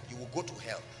Jesus died. You will go to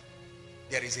hell.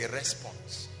 There is a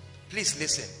response. Please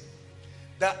listen.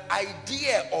 The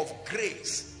idea of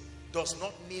grace does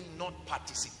not mean not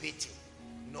participating.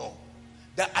 No.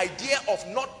 The idea of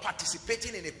not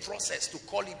participating in a process to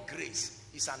call it grace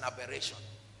is an aberration.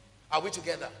 Are we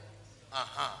together?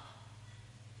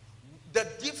 The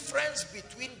difference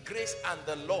between grace and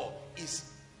the law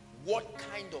is what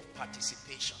kind of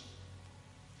participation.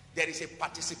 There is a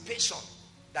participation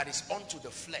that is unto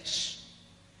the flesh.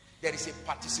 There is a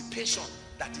participation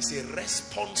that is a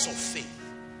response of faith.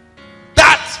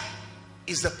 That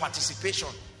is the participation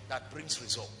that brings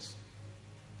results.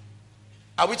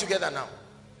 Are we together now?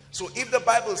 So if the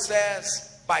Bible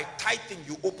says by tithing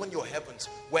you open your heavens,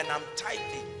 when I'm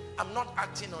tithing, I'm not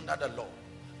acting under the law.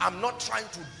 I'm not trying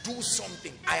to do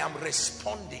something. I am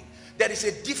responding. There is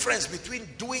a difference between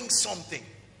doing something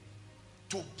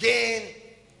to gain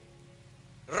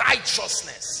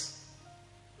righteousness.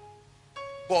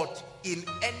 But in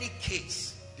any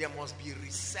case, there must be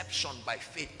reception by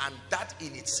faith, and that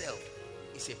in itself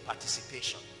is a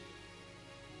participation.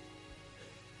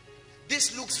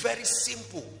 This looks very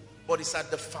simple, but it's at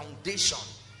the foundation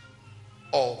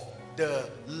of the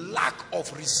lack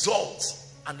of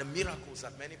results and the miracles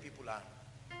that many people are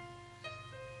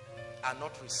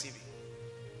not receiving.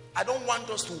 I don't want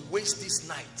us to waste this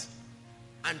night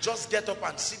and just get up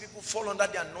and see people fall under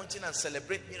the anointing and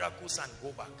celebrate miracles and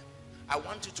go back. I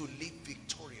want you to live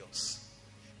victorious.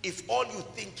 If all you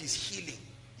think is healing,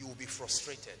 you will be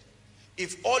frustrated.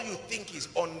 If all you think is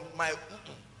on my,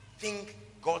 think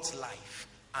God's life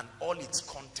and all its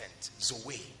content,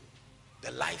 Zoe,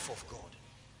 the life of God,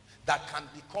 that can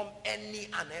become any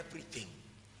and everything.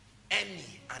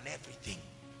 Any and everything.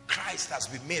 Christ has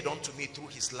been made unto me through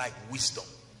his life wisdom.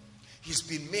 He's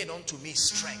been made unto me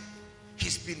strength.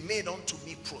 He's been made unto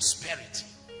me prosperity.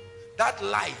 That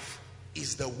life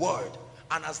is the word.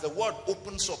 And as the word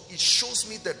opens up, it shows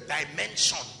me the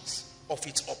dimensions of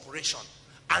its operation.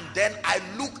 And then I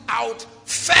look out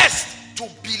first to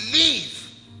believe.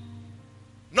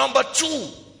 Number two,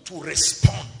 to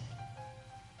respond.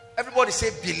 Everybody say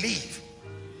believe.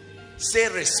 Say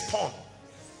respond.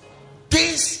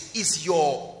 This is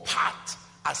your part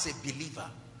as a believer.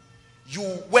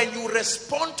 When you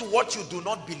respond to what you do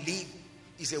not believe,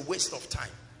 is a waste of time.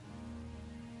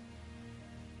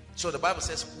 So the Bible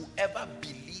says, whoever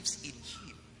believes in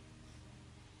him,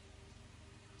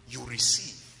 you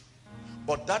receive.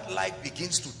 But that life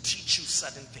begins to teach you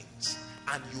certain things,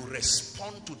 and you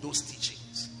respond to those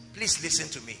teachings. Please listen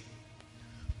to me.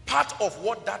 Part of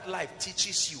what that life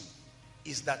teaches you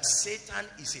is that Satan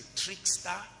is a trickster.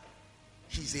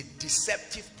 He's a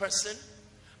deceptive person,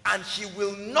 and he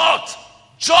will not,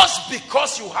 just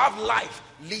because you have life,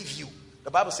 leave you. The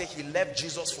Bible says he left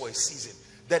Jesus for a season.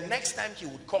 The next time he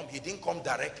would come, he didn't come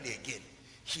directly again.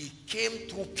 He came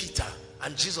through Peter,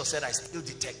 and Jesus said, I still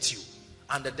detect you.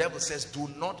 And the devil says,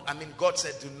 God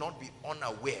said, do not be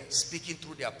unaware, speaking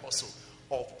through the apostle,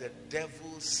 of the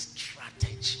devil's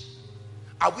strategy.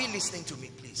 Are we listening to me,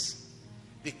 please?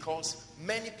 Because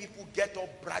many people get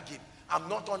up bragging, I'm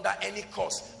not under any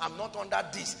curse. I'm not under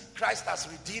this. Christ has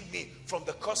redeemed me from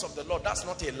the curse of the Lord. That's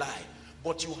not a lie.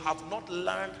 But you have not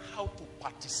learned how to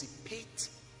participate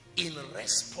in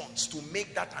response to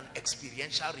make that an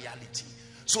experiential reality.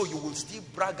 So you will still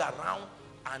brag around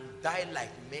and die like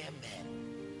mere men.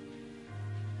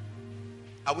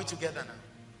 Are we together now?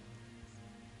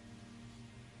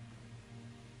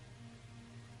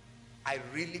 I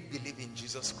really believe in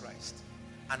Jesus Christ,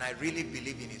 and I really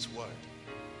believe in his word.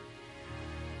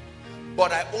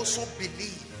 But I also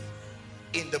believe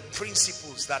in the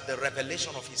principles that the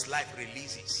revelation of his life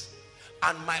releases.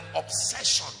 And my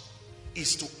obsession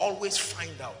is to always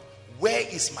find out, where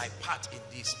is my part in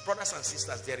this? Brothers and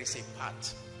sisters, there is a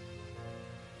part.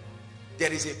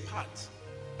 There is a part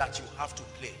that you have to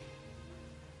play.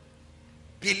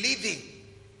 Believing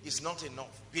is not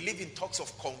enough. Believing talks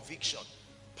of conviction,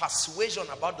 persuasion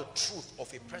about the truth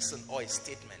of a person or a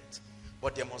statement.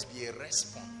 But there must be a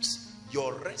response.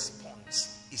 Your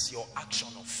response is your action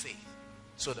of faith.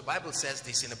 So the Bible says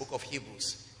this in the book of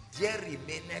Hebrews. There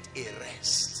remaineth a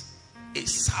rest, a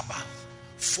Sabbath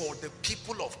for the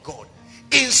people of God.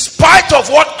 In spite of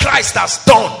what Christ has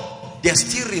done, there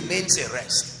still remains a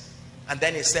rest. And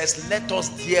then it says, let us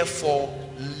therefore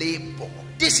labor.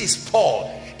 This is Paul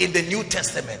in the New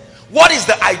Testament. What is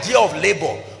the idea of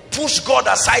labor? Push God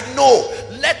aside? No.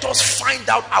 Let us find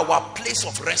out our place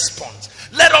of response.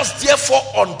 Let us therefore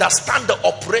understand the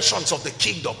operations of the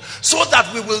kingdom, so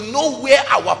that we will know where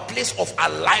our place of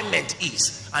alignment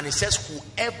is. And it says,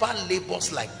 whoever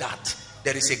labors like that,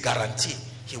 there is a guarantee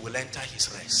he will enter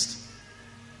his rest.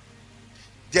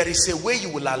 There is a way you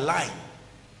will align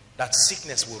that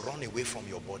sickness will run away from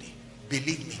your body.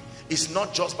 Believe me, it's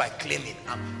not just by claiming.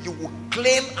 You will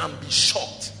claim and be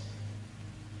shocked.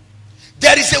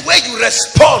 There is a way you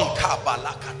respond.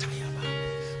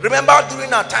 Remember,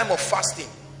 during our time of fasting,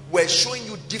 we're showing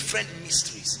you different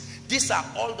mysteries. These are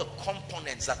all the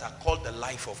components that are called the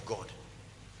life of God.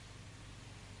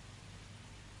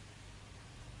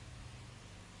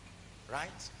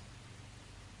 Right?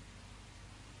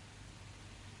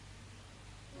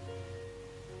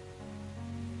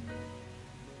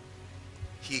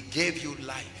 He gave you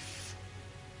life.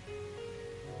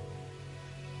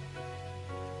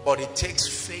 But it takes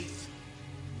faith,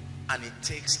 and it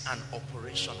takes an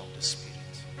operation of the Spirit.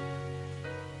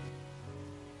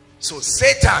 So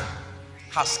Satan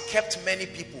has kept many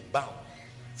people bound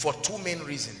for two main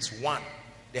reasons. One,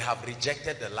 they have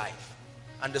rejected the life.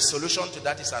 And the solution to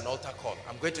that is an altar call.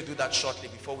 I'm going to do that shortly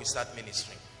before we start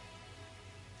ministering.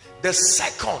 The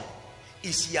second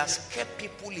is he has kept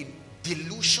people in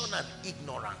delusion and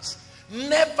ignorance.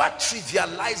 Never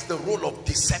trivialize the role of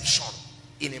deception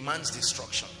in a man's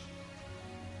destruction.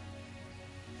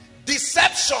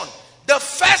 Deception, the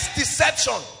first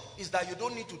deception is that you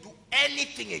don't need to do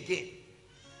anything again.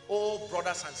 Oh,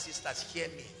 brothers and sisters, hear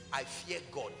me. I fear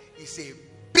God. It's a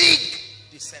big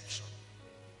deception.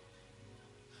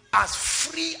 As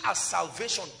free as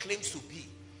salvation claims to be,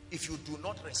 if you do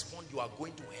not respond, you are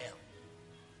going to hell.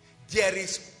 There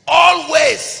is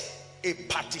always a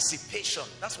participation.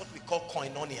 That's what we call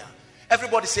koinonia.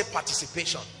 Everybody say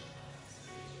participation.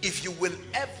 If you will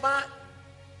ever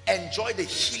enjoy the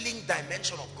healing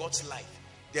dimension of God's life,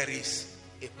 there is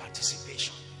a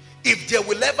participation. If there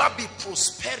will ever be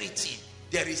prosperity,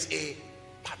 there is a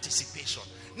participation.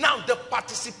 Now, the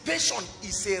participation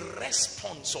is a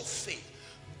response of faith.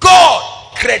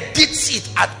 God credits it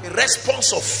as a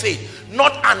response of faith,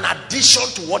 not an addition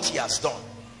to what he has done.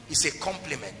 It's a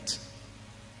compliment.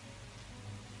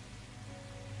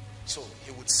 So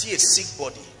he would see a sick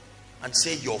body and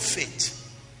say, your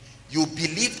faith, you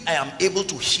believed I am able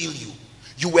to heal you.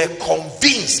 You were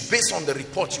convinced based on the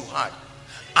report you had.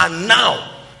 And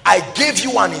now I gave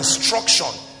you an instruction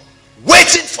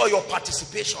waiting for your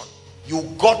participation. You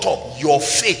got up. Your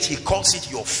faith, he calls it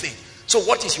your faith. So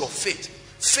what is your faith?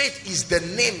 Faith is the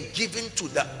name given to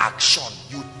the action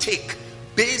you take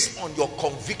based on your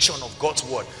conviction of God's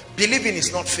word. Believing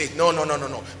is not faith. No.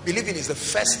 Believing is the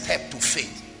first step to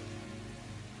faith.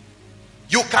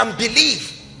 You can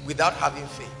believe without having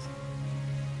faith.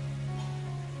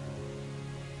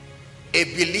 A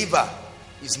believer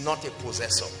is not a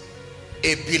possessor.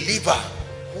 A believer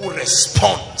who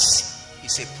responds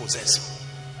is a possessor.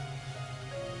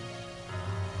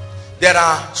 There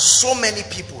are so many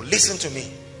people, listen to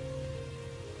me,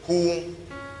 who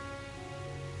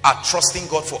are trusting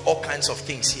God for all kinds of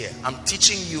things here. I'm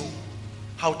teaching you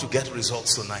how to get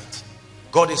results tonight.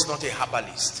 God is not a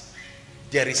herbalist.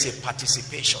 There is a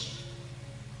participation.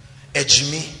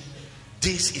 Ejimi,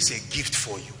 this is a gift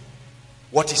for you.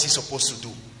 What is he supposed to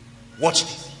do? Watch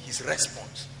this, his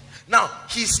response. Now,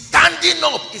 his standing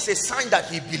up is a sign that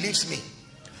he believes me.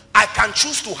 I can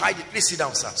choose to hide it. Please sit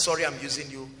down, sir. Sorry I'm using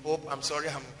you. Hope, I'm sorry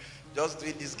I'm just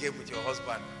doing this game with your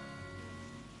husband.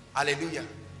 Hallelujah.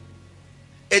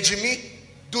 Ejimi,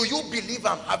 do you believe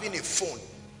I'm having a phone?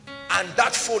 And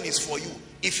that phone is for you.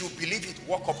 If you believe it,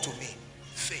 walk up to me.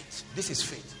 Faith. This is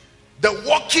faith. The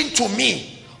walking to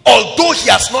me, although he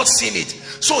has not seen it.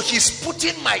 So he's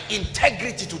putting my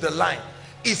integrity to the line.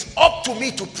 It's up to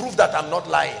me to prove that I'm not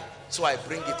lying. So I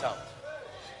bring it out.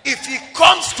 If he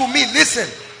comes to me, listen.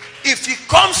 If he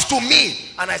comes to me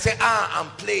and I say, I'm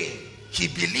playing, he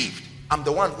believed, I'm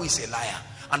the one who is a liar.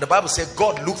 And the Bible said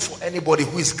God looked for anybody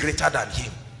who is greater than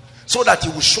him, so that he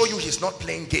will show you he's not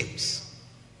playing games.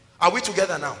 Are we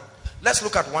together now? Let's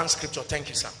look at one scripture. Thank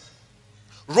you, sir.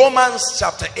 Romans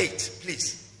chapter 8,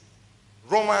 please.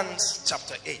 Romans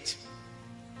chapter 8.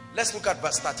 Let's look at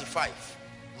verse 35.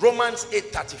 Romans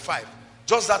 8:35.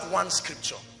 Just that one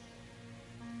scripture.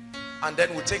 And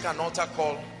then we'll take an altar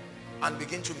call and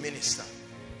begin to minister.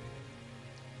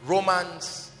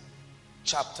 Romans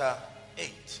chapter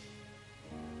 8.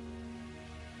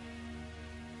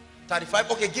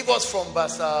 35. Okay, give us from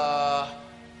verse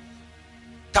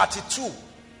 32.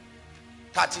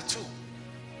 32.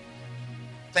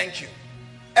 Thank you.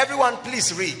 Everyone,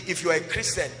 please read. If you are a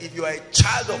Christian, if you are a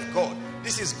child of God,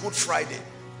 this is Good Friday.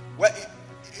 Well,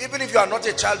 even if you are not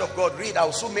a child of God, read. I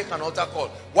will soon make an altar call.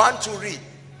 1, 2, read.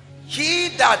 He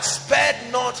that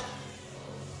spared not.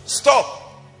 Stop.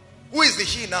 Who is the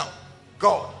he now?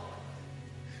 God.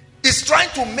 He's trying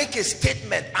to make a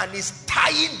statement and is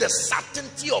tying the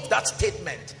certainty of that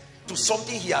statement to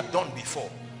something he had done before.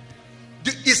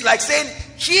 It's like saying,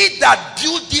 he that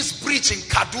built this bridge in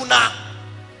Kaduna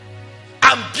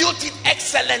and built it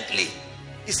excellently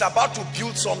is about to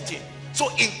build something. So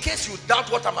in case you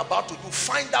doubt what I'm about to do,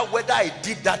 find out whether I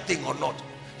did that thing or not.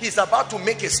 He's about to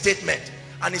make a statement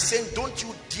and he's saying, don't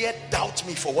you dare doubt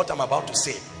me for what I'm about to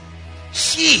say.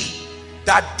 He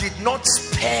that did not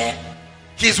spare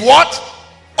his what?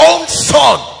 Own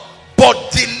son,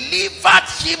 but delivered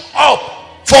him up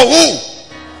for who?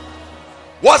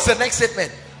 What's the next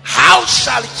statement? How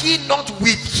shall he not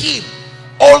with him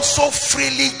also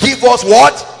freely give us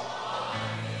what?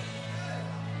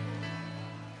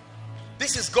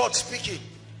 This is God speaking.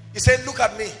 He said, look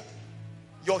at me.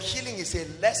 Your healing is a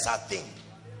lesser thing.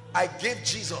 I gave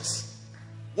Jesus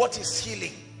what is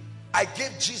healing. I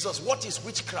gave Jesus what is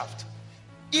witchcraft.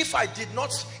 If I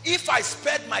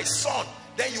spared my son,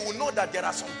 then you will know that there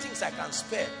are some things I can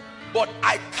spare. But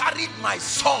I carried my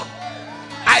son,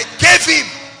 I gave him,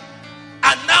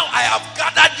 and now I have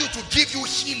gathered you to give you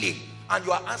healing. And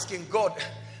you are asking God,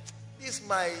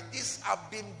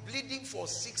 I've been bleeding for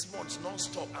 6 months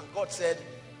non-stop. And God said,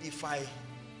 if I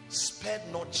spared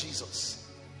not Jesus,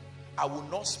 I will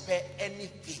not spare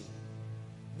anything.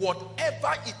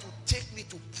 Whatever it would take me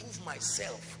to prove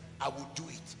myself, I will do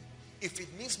it. If it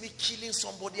means me killing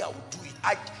somebody, I will do it.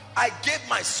 I gave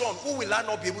my son. Who will I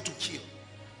not be able to kill?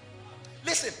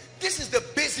 Listen, this is the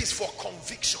basis for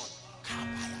conviction.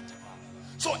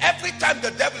 So every time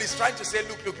the devil is trying to say,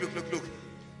 look,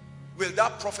 will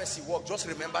that prophecy work? Just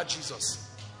remember Jesus.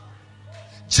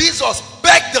 Jesus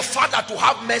begged the Father to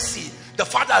have mercy. The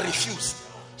Father refused.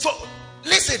 So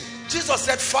listen, Jesus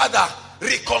said, Father,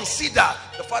 reconsider.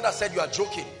 The Father said, you are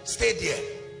joking. Stay there.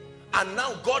 And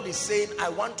now God is saying, I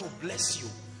want to bless you.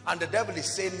 And the devil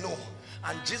is saying no.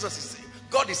 And Jesus is saying,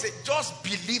 God is saying, just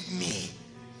believe me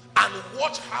and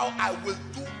watch how I will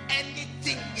do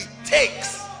anything it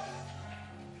takes.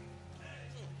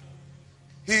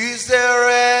 Is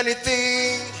there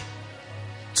anything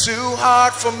too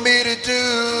hard for me to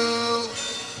do?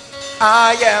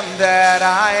 I am that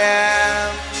I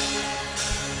am.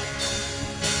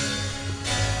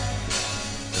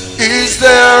 Is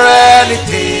there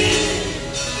anything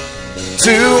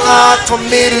too hard for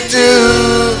me to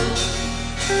do?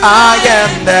 I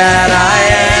am that I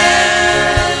am.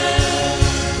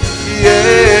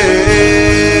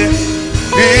 Yeah.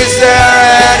 Is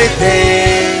there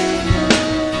anything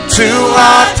too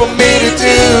hard for me to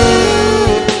do?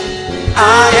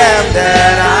 I am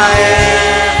that I am.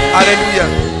 Hallelujah.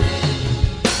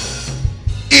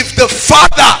 If the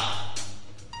Father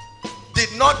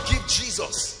did not give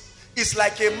Jesus, it's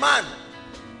like a man,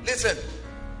 listen,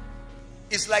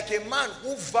 it's like a man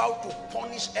who vowed to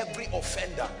punish every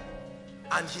offender,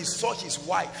 and he saw his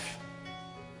wife,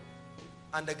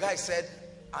 and the guy said,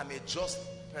 I'm a just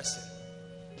person,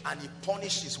 and he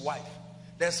punished his wife.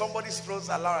 Then somebody throws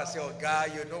alarm and say, oh guy,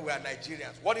 you know we are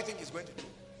Nigerians. What do you think he's going to do?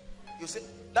 You say,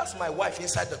 that's my wife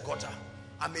inside the gutter.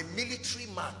 I'm a military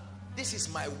man. This is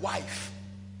my wife.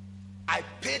 I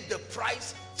paid the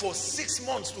price for 6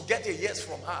 months to get a yes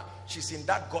from her. She's in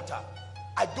that gutter.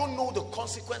 I don't know the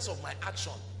consequence of my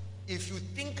action. If you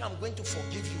think I'm going to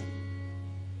forgive you,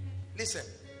 listen,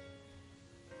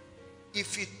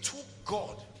 if it took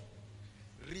God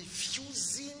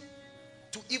refusing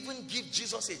to even give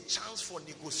Jesus a chance for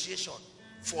negotiation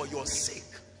for your sake,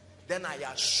 then I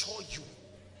assure you,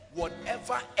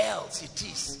 whatever else it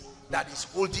is that is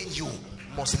holding you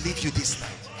must leave you this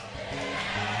night.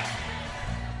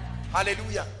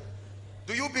 Hallelujah.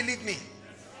 Do you believe me?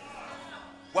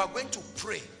 We are going to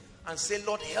pray and say,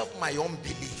 Lord, help my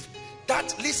unbelief.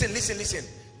 That, listen,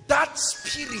 that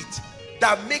spirit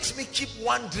that makes me keep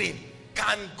wondering,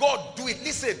 can God do it?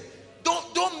 Listen,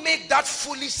 don't make that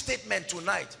foolish statement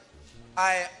tonight.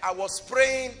 I was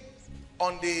praying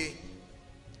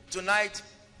tonight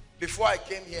before I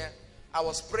came here. I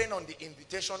was praying on the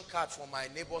invitation card for my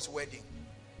neighbor's wedding.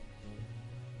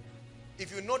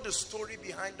 If you know the story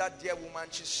behind that dear woman,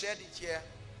 she shared it here,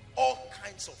 all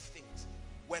kinds of things.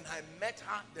 When I met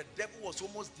her, the devil was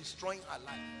almost destroying her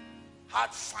life.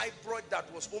 Had fibroid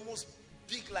that was almost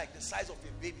big like the size of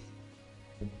a baby.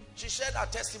 She shared her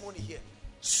testimony here.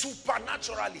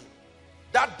 Supernaturally,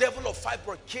 that devil of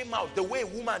fibroid came out the way a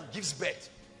woman gives birth.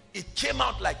 It came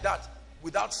out like that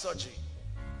without surgery.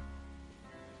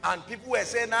 And people were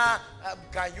saying,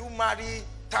 can you marry?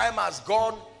 Time has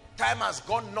gone. Time has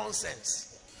gone.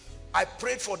 Nonsense. I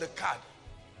prayed for the card.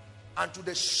 And to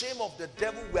the shame of the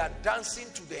devil, we are dancing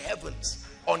to the heavens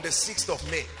on the 6th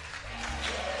of May.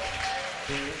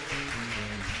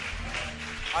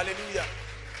 Hallelujah.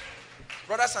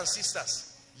 Brothers and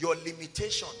sisters, your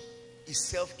limitation is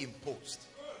self-imposed.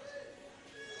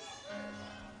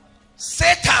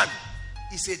 Satan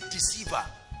is a deceiver.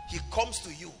 He comes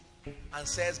to you and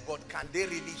says, but can they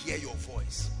really hear your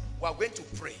voice? We are going to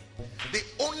pray. The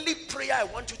only prayer I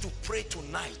want you to pray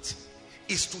tonight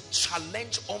is to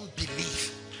challenge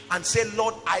unbelief and say,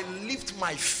 Lord, I lift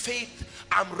my faith.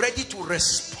 I'm ready to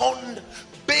respond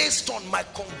based on my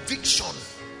conviction.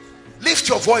 Lift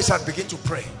your voice and begin to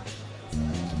pray.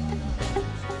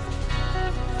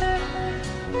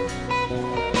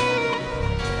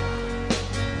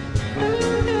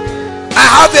 I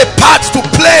have a part to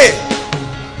play.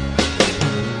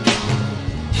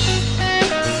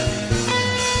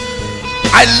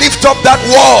 I lift up that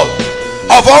wall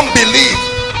of unbelief.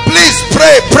 Please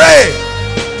pray, pray.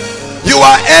 You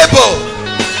are able.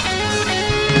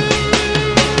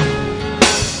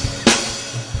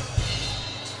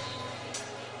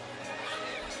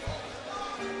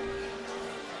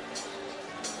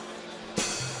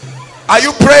 Are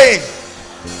you praying?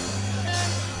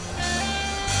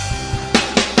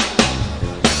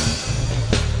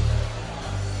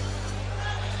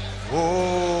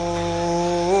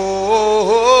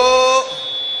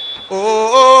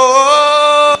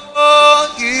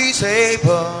 He's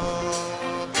able.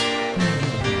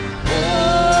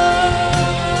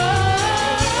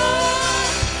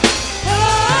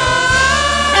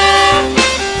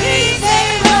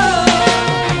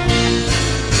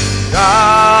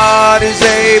 God is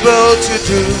able to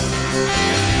do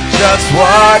just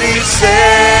what he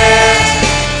says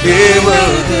he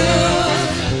will do.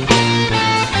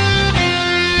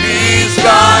 He's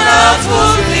gonna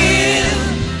fulfill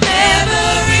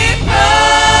every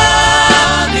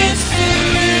promise to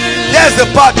you. There's the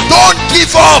part. Don't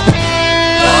give up.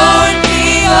 Don't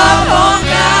give up on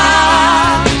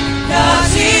God,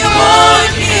 'cause he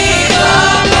won't give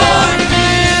up on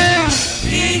you.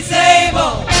 He's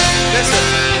able.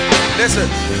 Listen.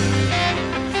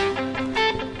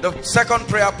 The second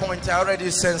prayer point, I already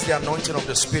sense the anointing of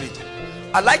the Spirit.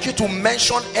 I'd like you to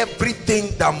mention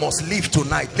everything that must leave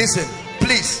tonight. Listen,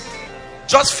 please,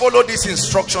 just follow these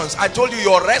instructions. I told you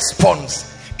your response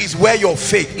is where your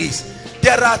faith is.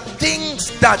 There are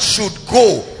things that should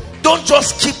go. Don't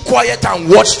just keep quiet and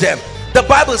watch them. The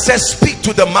Bible says speak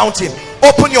to the mountain.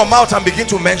 Open your mouth and begin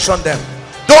to mention them.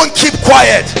 Don't keep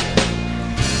quiet.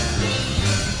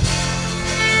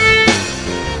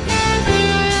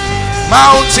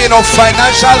 Mountain of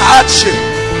financial hardship,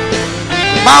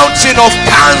 mountain of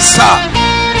cancer,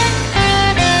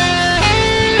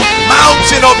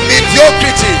 mountain of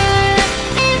mediocrity,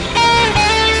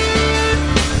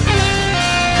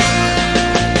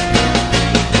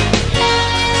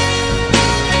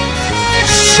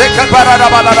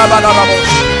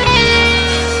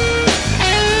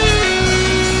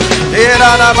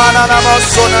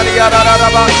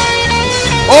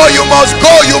 oh, you must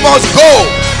go, you must go.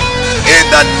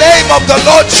 In the name of the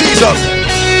Lord Jesus.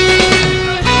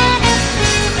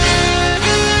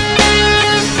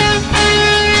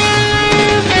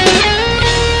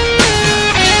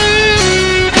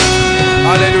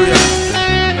 Hallelujah.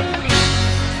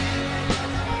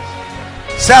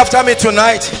 Say after me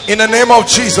tonight, in the name of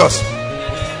Jesus.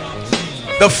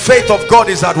 The faith of God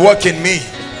is at work in me.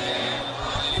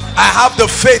 I have the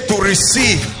faith to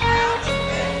receive.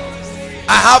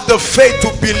 I have the faith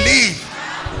to believe.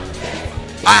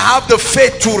 I have the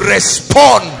faith to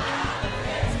respond.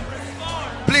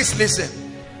 Please listen.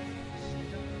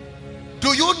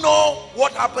 Do you know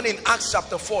what happened in Acts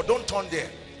chapter 4? Don't turn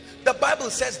there. The Bible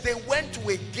says they went to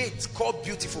a gate called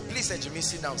Beautiful. Please, Jimmy,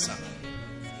 sit down, sir.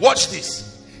 Watch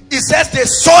this. It says they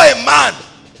saw a man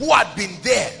who had been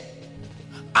there,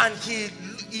 and he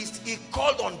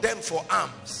called on them for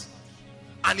alms,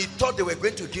 and he thought they were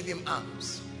going to give him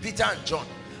alms. Peter and John.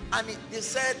 And they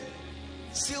said,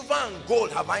 silver and gold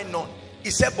have I none.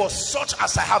 He said, but such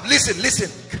as I have,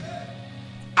 listen,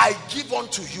 I give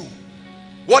unto you.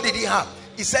 What did he have?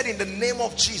 He said, in the name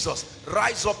of Jesus,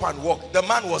 rise up and walk. The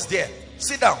man was there.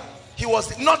 Sit down. He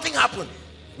was, nothing happened.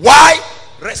 Why?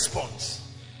 Response.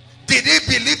 Did he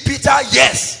believe Peter?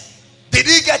 Yes. Did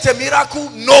he get a miracle?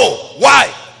 No. Why?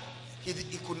 He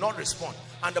could not respond.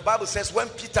 And the Bible says when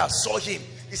Peter saw him,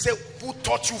 he said, who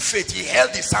taught you faith? He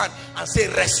held his hand and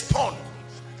said, respond.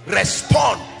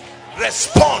 Respond,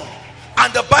 respond.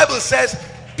 And the Bible says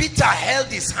Peter held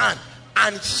his hand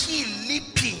and he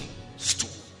leaping stood.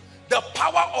 The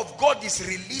power of God is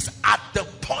released at the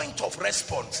point of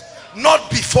response, not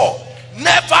before.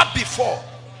 Never before.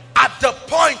 At the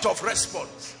point of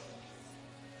response.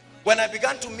 When I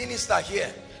began to minister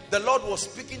here, the Lord was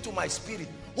speaking to my spirit,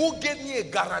 who gave me a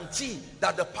guarantee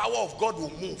that the power of God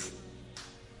will move.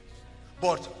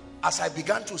 But as I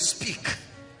began to speak,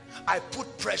 I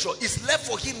put pressure. It's left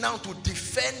for him now to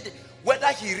defend whether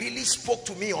he really spoke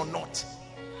to me or not.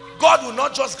 God will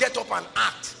not just get up and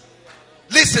act.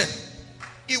 Listen,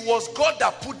 it was God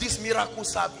that put this miracle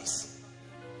service.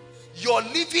 Your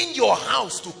leaving your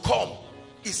house to come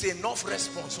is enough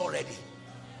response already.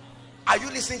 Are you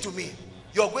listening to me?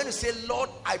 You're going to say, Lord,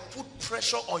 I put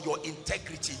pressure on your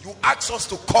integrity. You asked us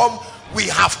to come, we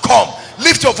have come.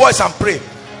 Lift your voice and pray.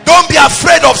 Don't be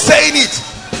afraid of saying it.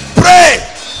 Pray.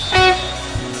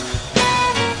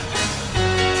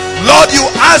 Lord, you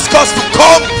ask us to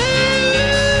come.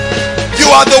 You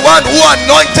are the one who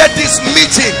anointed this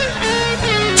meeting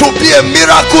to be a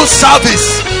miracle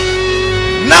service.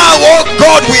 Now, oh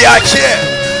God, we are here.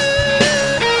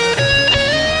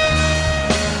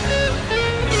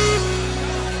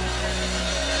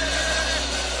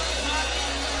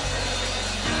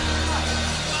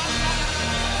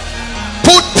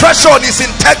 Put pressure on his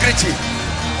integrity.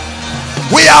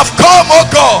 We have come, oh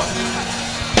God,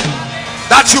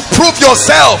 that you prove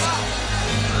yourself.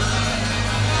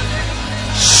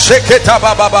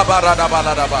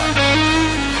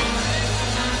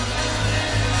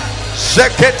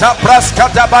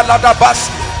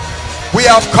 We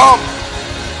have come.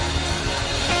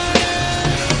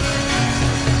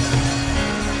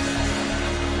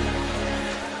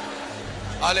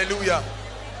 Hallelujah.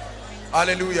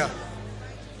 Hallelujah.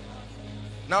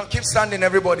 Now keep standing,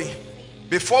 everybody.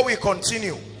 Before we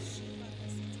continue,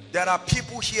 there are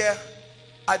people here.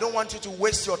 I don't want you to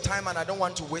waste your time, and I don't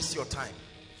want to waste your time.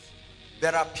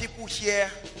 There are people here,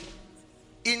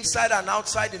 inside and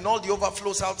outside, in all the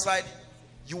overflows outside.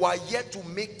 You are yet to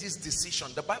make this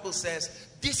decision. The Bible says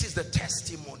this is the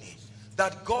testimony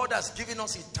that God has given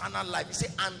us eternal life. He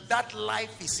said, and that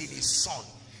life is in his Son.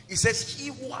 He says,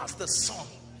 he who has the Son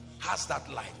has that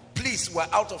life. Please, we're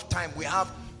out of time. We have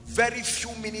very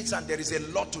few minutes, and there is a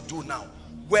lot to do now.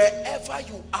 Wherever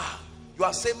you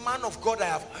are saying, man of God, I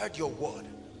have heard your word.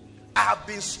 I have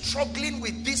been struggling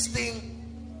with this thing,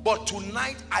 but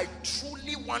tonight I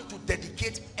truly want to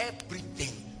dedicate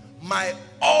everything, my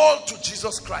all, to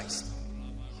Jesus Christ.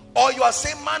 Or you are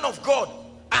saying, man of God,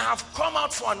 I have come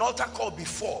out for an altar call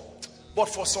before, but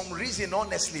for some reason,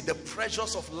 honestly, the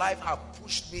pressures of life have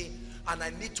pushed me, and I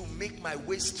need to make my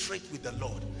way straight with the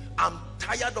Lord. I'm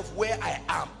tired of where I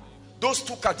am. Those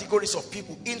two categories of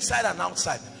people, inside and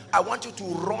outside, I want you to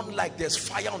run like there's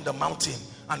fire on the mountain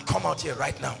and come out here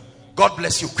right now. God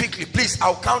bless you. Quickly, please,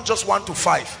 I'll count just 1 to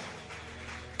 5.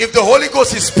 If the Holy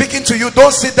Ghost is speaking to you,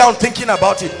 don't sit down thinking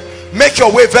about it. Make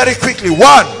your way very quickly. 1.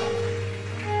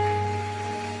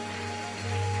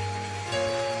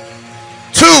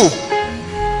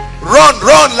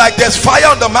 Run like there's fire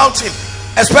on the mountain.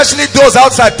 Especially those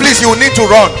outside, please, you need to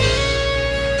run.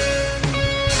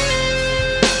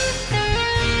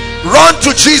 Run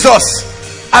to Jesus.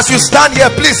 As you stand here,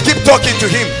 please keep talking to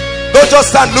him. Don't just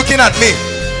stand looking at me.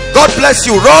 God bless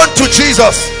you. Run to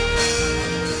Jesus.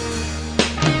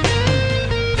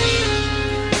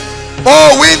 Oh,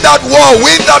 win that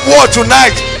war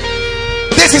tonight.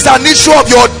 This is an issue of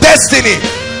your destiny.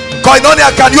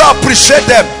 Koinonia, can you appreciate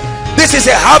them? This is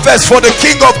a harvest for the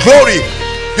King of Glory.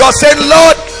 You're saying,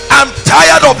 Lord, I'm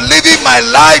tired of living my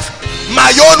life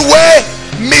my own way,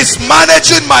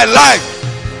 mismanaging my life.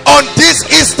 On this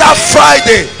Easter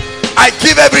Friday, I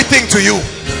give everything to you.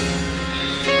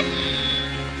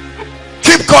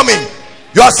 Keep coming.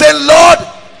 You are saying, Lord,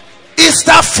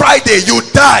 Easter Friday you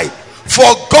died,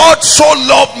 for God so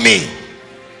loved me,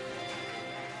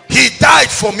 he died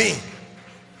for me.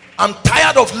 I'm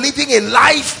tired of living a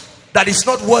life that is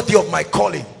not worthy of my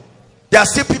calling. There are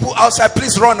still people outside.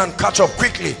 Please run and catch up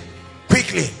quickly.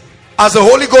 As the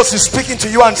Holy Ghost is speaking to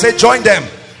you, and say, join them.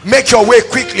 Make your way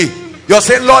quickly. You're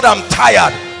saying, Lord, I'm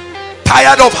tired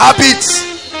of habits,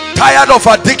 tired of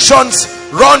addictions.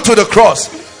 Run to the cross.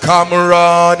 Come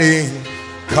running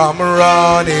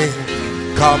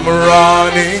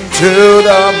to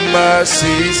the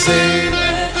mercy seat.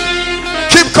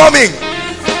 Keep coming.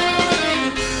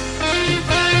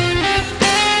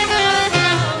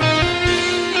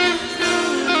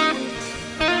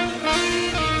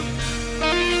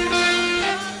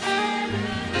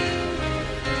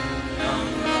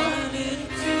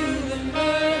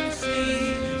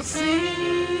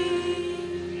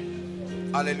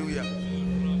 Hallelujah.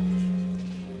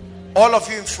 All of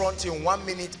you in front, in 1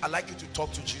 minute, I'd like you to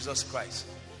talk to Jesus Christ.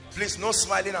 Please, no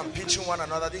smiling and pinching one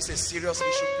another. This is a serious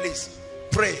issue. Please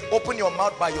pray. Open your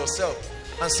mouth by yourself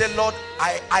and say, Lord,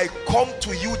 I come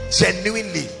to you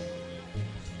genuinely.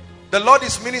 The Lord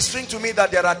is ministering to me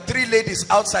that there are 3 ladies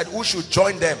outside who should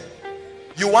join them.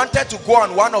 You wanted to go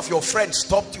and one of your friends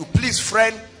stopped you. Please,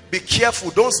 friend, be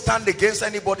careful. Don't stand against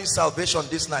anybody's salvation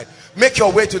this night. Make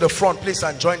your way to the front, please,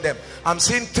 and join them. I'm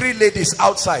seeing 3 ladies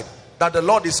outside that the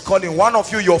Lord is calling. One of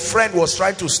you, your friend, was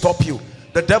trying to stop you.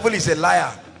 The devil is a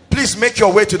liar. Please make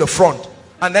your way to the front.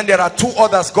 And then there are 2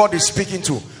 others God is speaking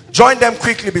to. Join them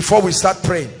quickly before we start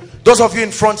praying. Those of you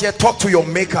in front here, talk to your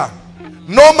maker.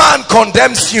 No man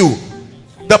condemns you.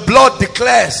 The blood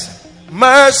declares.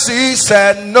 Mercy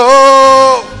said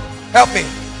no. Help me.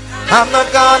 I'm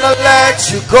not gonna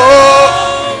let you go.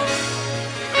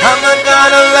 I'm not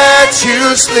gonna let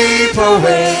you sleep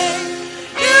away.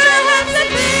 You don't have to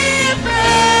be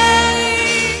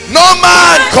afraid. No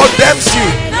man condemns you.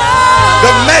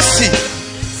 The mercy.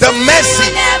 The mercy.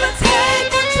 Never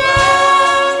take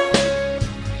control.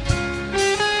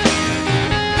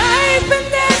 I've been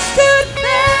destined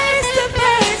face to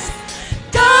face.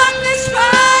 Darkness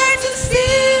tries to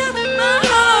steal my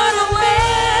heart away.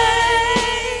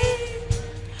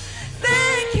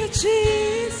 Thank you,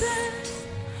 Jesus.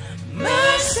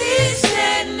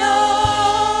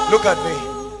 Look at me.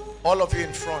 All of you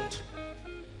in front.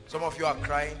 Some of you are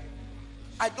crying.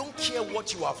 I don't care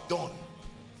what you have done.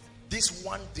 This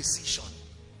one decision.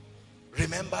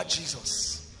 Remember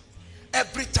Jesus.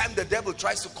 Every time the devil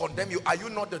tries to condemn you, are you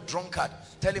not the drunkard?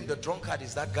 Tell him the drunkard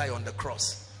is that guy on the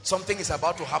cross. Something is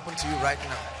about to happen to you right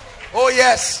now. Oh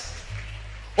yes.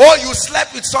 Oh, you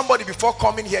slept with somebody before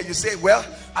coming here. You say, well,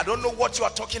 I don't know what you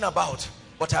are talking about,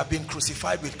 but I've been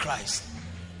crucified with Christ.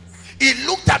 He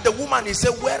looked at the woman. He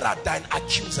said, where are thine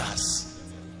accusers?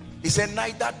 He said,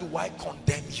 neither do I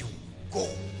condemn you. Go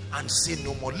and sin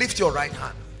no more. Lift your right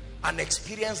hand and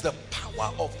experience the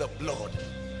power of the blood,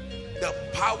 the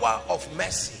power of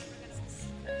mercy.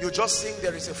 You just sing,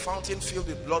 there is a fountain filled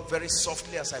with blood, very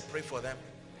softly as I pray for them.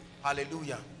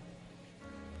 Hallelujah.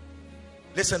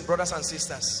 Listen, brothers and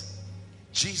sisters,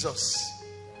 Jesus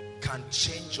can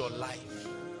change your life.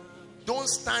 Don't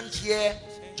stand here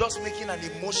just making an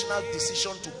emotional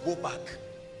decision to go back.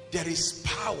 There is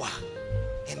power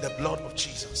in the blood of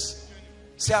Jesus.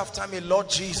 Say after me, Lord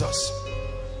Jesus.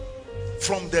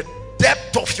 From the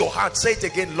depth of your heart, say it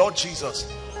again, Lord Jesus,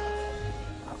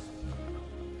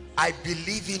 I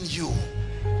believe in you,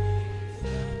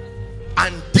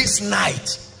 and this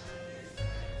night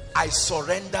I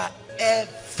surrender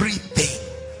everything.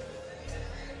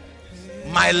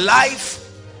 My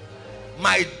life,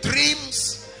 my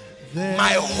dreams,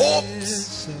 my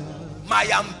hopes, my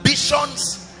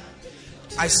ambitions,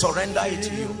 I surrender it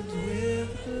to you.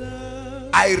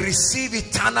 I receive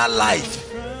eternal life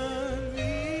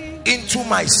into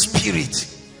my spirit.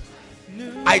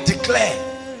 I declare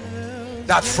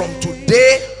that from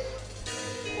today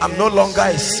I'm no longer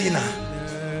a sinner.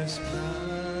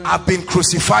 I've been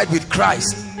crucified with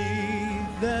Christ,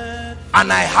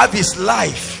 and I have his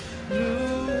life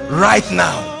right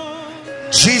now.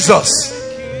 Jesus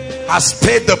has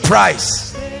paid the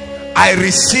price. I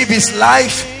receive his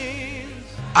life,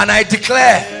 and I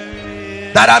declare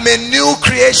that I'm a new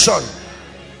creation.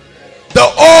 The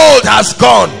old has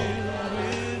gone.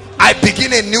 I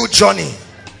begin a new journey.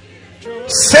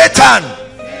 Satan,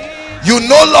 you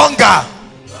no longer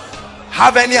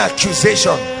have any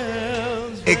accusation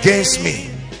against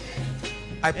me.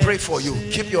 I pray for you.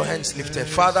 Keep your hands lifted.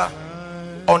 Father,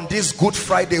 on this Good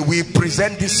Friday, we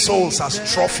present these souls as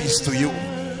trophies to you.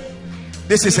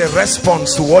 This is a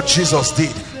response to what Jesus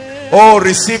did. Oh,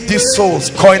 receive these souls.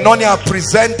 Koinonia,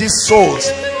 present these souls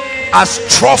as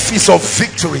trophies of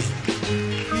victory.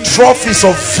 Trophies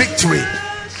of victory.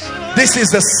 This is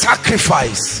the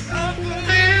sacrifice,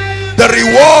 the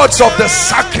rewards of the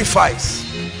sacrifice.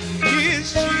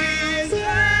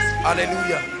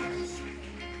 Hallelujah.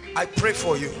 I pray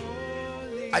for you.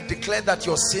 I declare that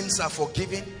your sins are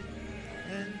forgiven,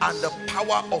 and the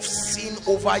power of sin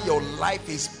over your life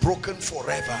is broken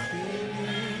forever.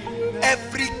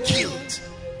 Every guilt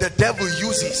the devil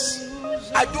uses,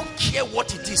 I don't care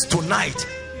what it is tonight.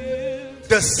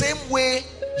 The same way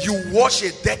you wash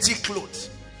a dirty cloth,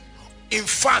 in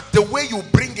fact, the way you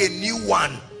bring a new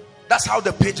one, that's how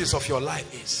the pages of your life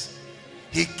is.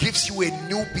 He gives you a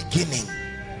new beginning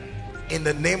in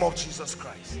the name of Jesus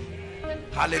Christ.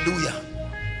 Hallelujah.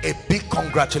 A big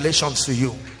congratulations to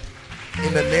you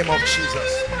in the name of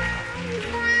Jesus.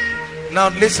 Now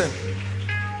listen,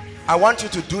 I want you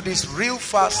to do this real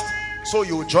fast so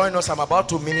you will join us. I'm about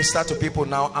to minister to people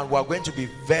now, and we're going to be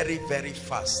very, very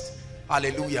fast.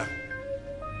 Hallelujah.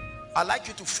 I'd like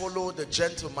you to follow the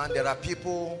gentleman. There are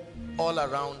people all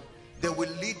around. They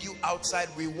will lead you outside.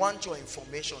 We want your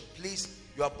information. Please,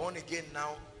 you are born again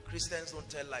now. Christians don't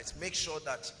tell lies. Make sure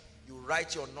that you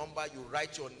write your number, you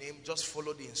write your name. Just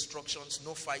follow the instructions.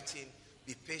 No fighting.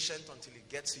 Be patient until it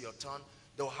gets to your turn.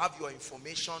 They'll have your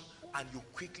information, and you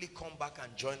quickly come back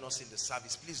and join us in the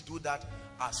service. Please do that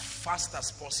as fast as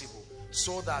possible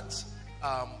so that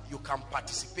you can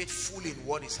participate fully in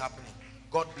what is happening.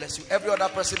 God bless you. Every other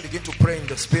person, begin to pray in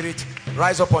the spirit.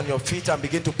 Rise up on your feet and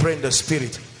begin to pray in the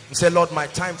spirit. And say, Lord, my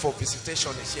time for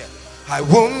visitation is here. I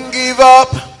won't give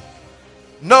up.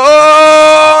 No,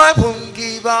 I won't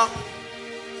give up.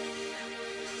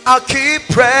 I'll keep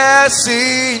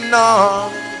pressing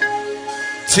on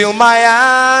till my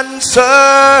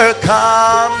answer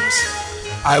comes.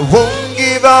 I won't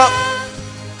give up.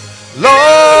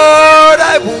 Lord,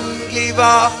 I won't give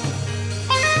up.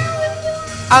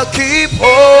 I'll keep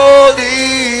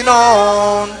holding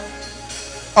on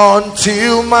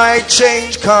until my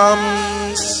change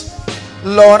comes.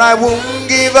 Lord, I won't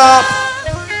give up.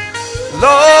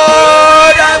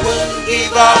 Lord, I won't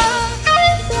give up.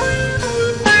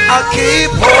 I'll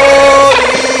keep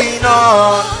holding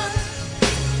on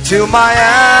till my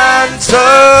answer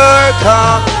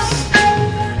comes.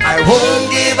 I won't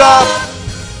give up.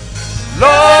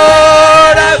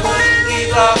 Lord, I won't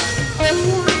give up.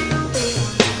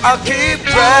 I'll keep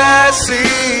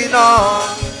pressing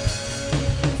on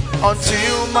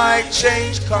until my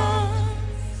change comes.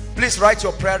 Please write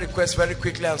your prayer requests very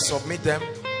quickly and submit them.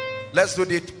 Let's do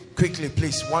it quickly,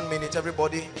 please. 1 minute,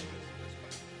 everybody.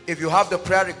 If you have the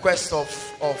prayer request of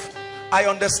I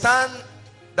understand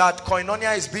that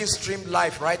Koinonia is being streamed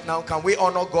live right now. Can we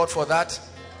honor God for that?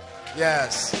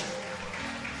 Yes.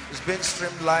 It's being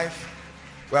streamed live.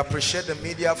 We appreciate the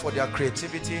media for their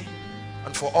creativity.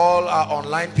 And for all our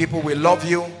online people, we love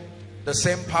you. The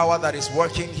same power that is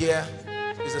working here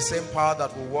is the same power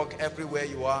that will work everywhere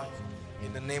you are,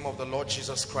 in the name of the Lord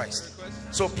Jesus Christ.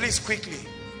 So please quickly,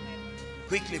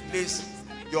 please,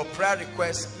 your prayer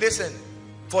requests. Listen,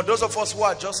 for those of us who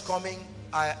are just coming,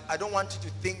 I don't want you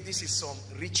to think this is some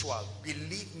ritual.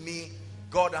 Believe me,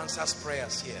 God answers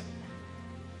prayers here.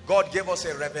 God gave us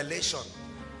a revelation.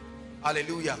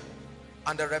 Hallelujah.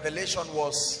 And the revelation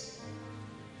was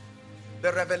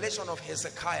the revelation of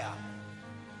Hezekiah.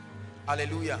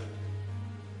 Hallelujah.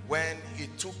 When he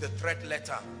took the threat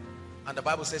letter, and the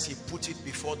Bible says he put it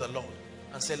before the Lord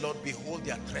and said, Lord, behold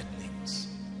their threatenings.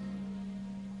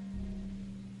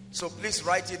 So please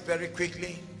write it very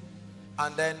quickly.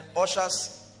 And then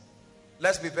ushers,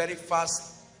 let's be very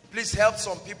fast. Please help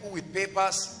some people with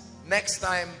papers. Next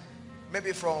time,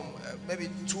 maybe from maybe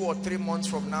 2 or 3 months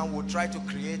from now, we'll try to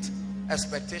create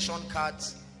expectation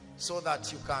cards so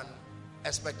that you can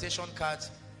expectation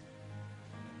cards.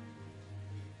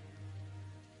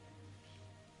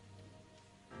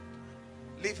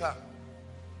 Leave her,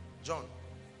 John.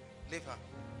 Leave her.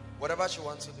 Whatever she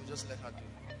wants to do, just let her do.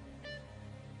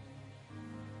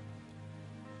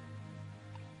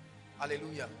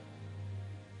 Hallelujah.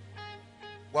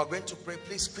 We are going to pray.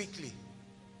 Please quickly,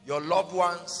 your loved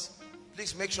ones,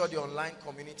 please make sure the online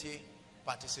community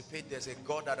participate. There's a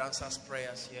God that answers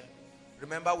prayers here.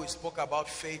 Remember, we spoke about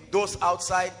faith. Those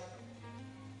outside,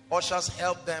 ushers,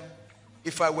 help them.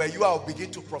 If I were you, I'll begin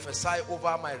to prophesy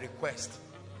over my request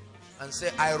and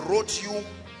say, I wrote you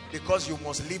because you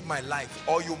must live my life,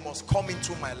 or you must come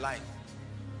into my life.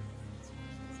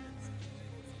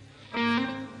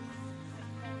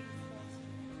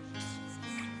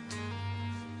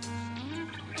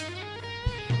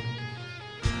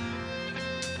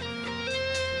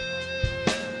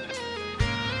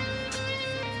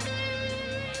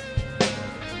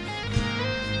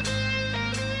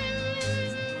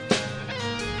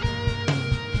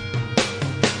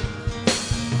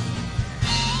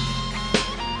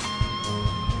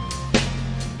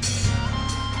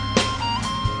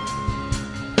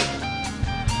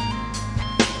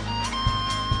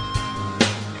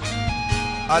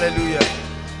 Hallelujah.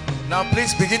 Now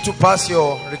please begin to pass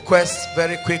your requests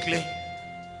very quickly.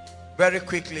 Very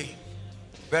quickly.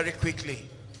 Very quickly.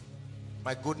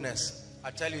 My goodness. I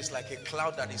tell you, it's like a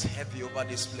cloud that is heavy over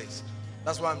this place.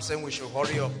 That's why I'm saying we should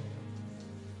hurry up.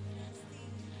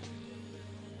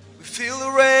 We feel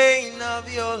the rain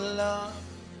of your love.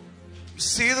 We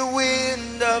see the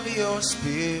wind of your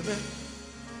spirit.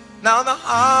 Now the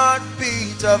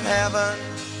heartbeat of heaven,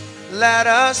 let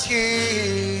us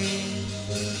hear.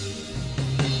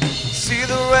 See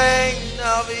the rain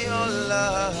of your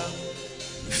love.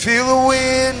 Feel the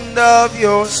wind of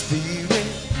your spirit.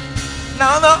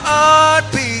 Now the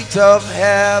heartbeat of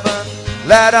heaven,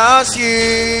 let us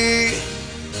hear.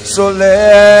 So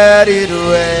let it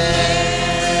rain.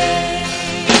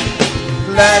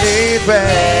 Let it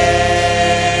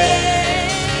rain.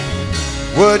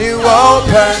 Would you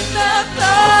open the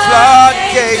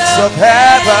floodgates of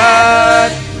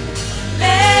heaven?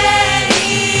 Let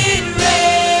it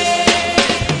rain.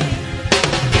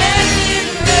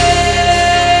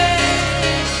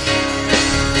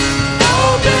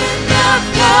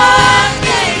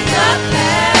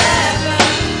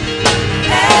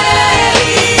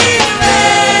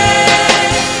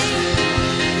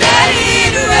 Let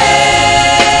it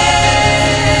rain.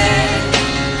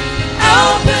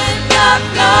 Open the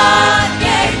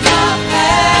floodgates of heaven.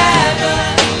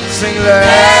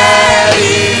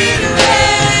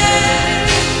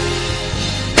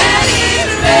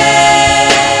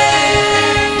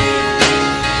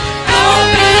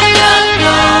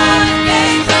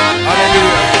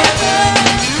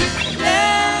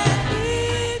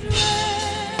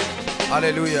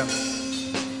 Hallelujah.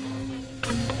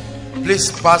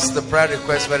 Please pass the prayer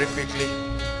request very quickly.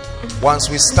 Once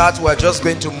we start, we're just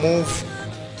going to move.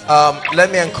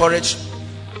 Let me encourage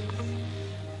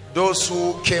those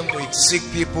who came with sick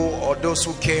people or those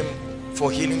who came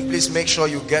for healing. Please make sure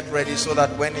you get ready so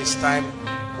that when it's time,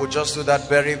 we'll just do that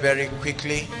very, very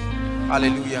quickly.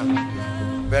 Hallelujah.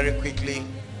 Very quickly.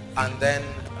 And then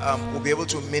will be able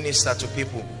to minister to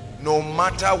people. No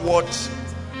matter what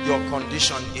your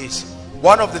condition is.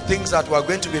 One of the things that we're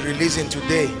going to be releasing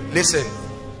today, listen,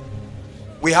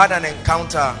 we had an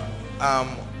encounter.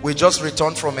 We just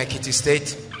returned from Ekiti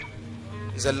State.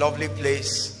 It's a lovely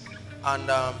place. And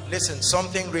listen,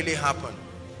 something really happened.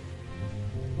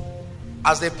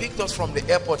 As they picked us from the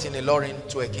airport in Ilorin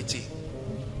to Ekiti,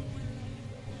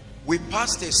 we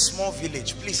passed a small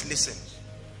village. Please listen.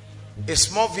 A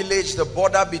small village, the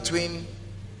border between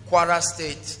Kwara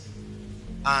State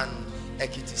and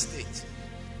Ekiti State.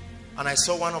 And I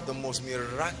saw one of the most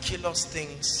miraculous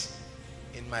things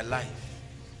in my life.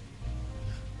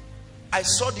 I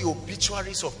saw the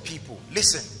obituaries of people.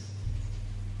 Listen,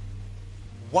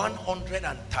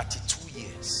 132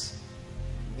 years,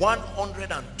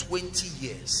 120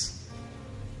 years.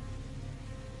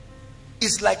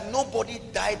 It's like nobody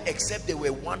died except they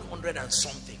were 100 and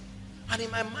something. And in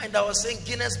my mind I was saying,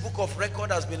 Guinness Book of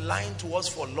Record has been lying to us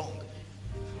for long.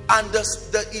 And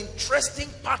the interesting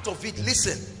part of it,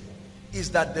 listen, is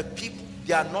that the people,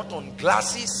 they are not on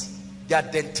glasses, their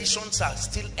dentitions are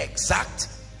still exact,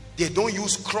 they don't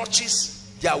use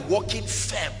crutches, they are walking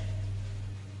firm.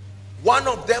 One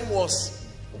of them was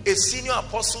a senior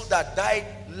apostle that died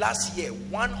last year,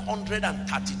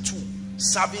 132,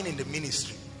 serving in the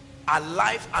ministry,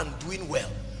 alive and doing well.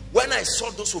 When I saw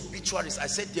those obituaries, I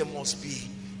said there must be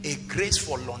a grace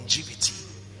for longevity.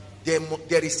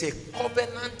 There is a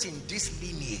covenant in this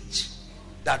lineage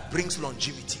that brings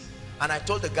longevity. And I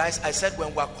told the guys, I said,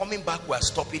 when we're coming back, we're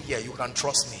stopping here. You can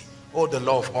trust me. Oh, the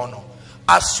law of honor.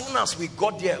 As soon as we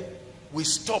got there, we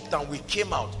stopped and we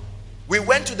came out. We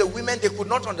went to the women. They could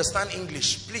not understand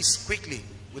English. Please, quickly,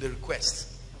 with a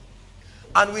request.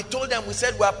 And we told them, we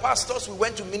said, we are pastors. We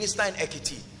went to minister in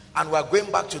Ekiti and we are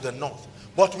going back to the north.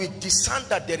 But we discern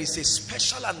that there is a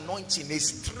special anointing, a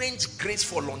strange grace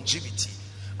for longevity.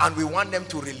 And we want them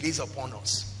to release upon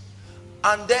us.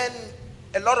 And then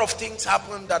a lot of things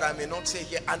happened that I may not say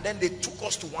here. And then they took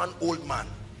us to one old man.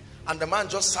 And the man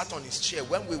just sat on his chair.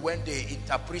 When we went, they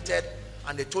interpreted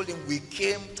and they told him we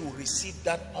came to receive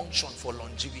that unction for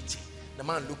longevity. The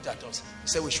man looked at us. He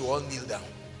said we should all kneel down.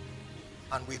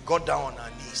 And we got down on our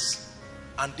knees.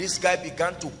 And this guy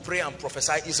began to pray and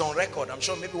prophesy. It's on record. I'm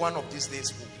sure maybe one of these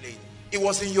days we'll play it. It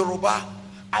was in Yoruba.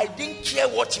 I didn't care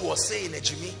what he was saying,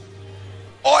 Ejimi.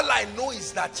 All I know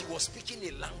is that he was speaking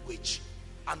a language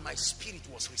and my spirit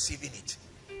was receiving it.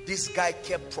 This guy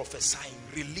kept prophesying,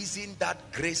 releasing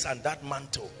that grace and that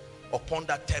mantle upon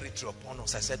that territory upon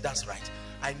us. I said, that's right.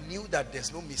 I knew that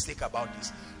there's no mistake about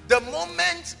this. The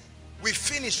moment we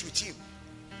finished with him,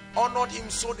 honored him,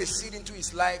 sowed a seed into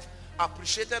his life,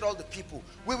 appreciated all the people,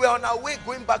 we were on our way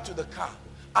going back to the car,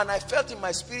 and I felt in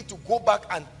my spirit to go back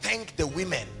and thank the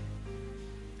women.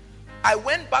 I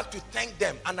went back to thank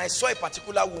them, and I saw a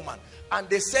particular woman, and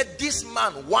they said, this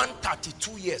man,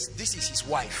 132 years, this is his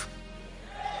wife.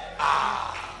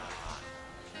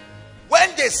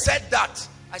 When they said that,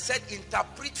 I said,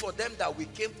 interpret for them that we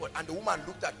came for. And the woman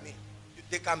looked at me.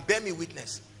 They can bear me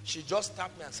witness. She just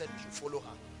tapped me and said, you follow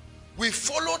her. We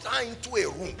followed her into a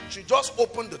room. She just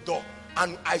opened the door,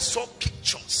 and I saw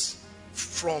pictures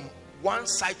from one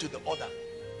side to the other.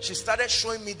 She started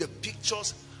showing me the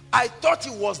pictures. I thought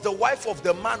he was the wife of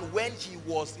the man when he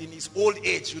was in his old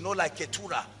age, you know, like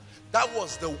Ketura. That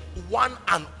was the one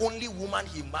and only woman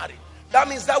he married. That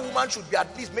means that woman should be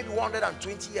at least maybe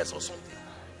 120 years or something.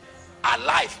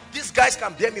 Alive. These guys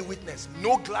can bear me witness.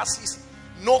 No glasses,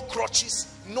 no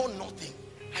crutches, no nothing.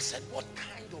 I said, what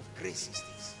kind of grace is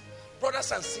this?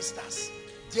 Brothers and sisters,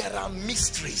 there are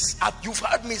mysteries. You've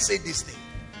heard me say this thing.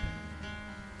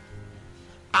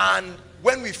 And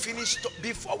when we finished,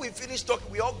 before we finished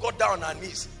talking, we all got down on our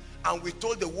knees and we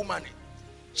told the woman,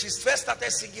 she first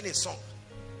started singing a song.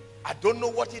 I don't know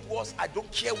what it was. I don't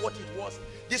care what it was.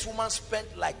 This woman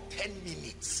spent like 10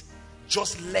 minutes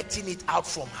just letting it out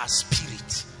from her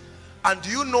spirit. And do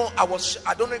you know, I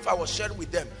don't know if I was sharing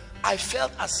with them, I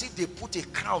felt as if they put a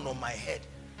crown on my head.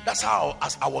 That's how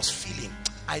I was feeling.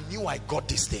 I knew I got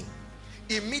this thing.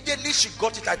 Immediately she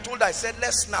got it. I told her, I said,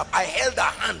 let's snap. I held her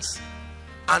hands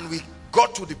and we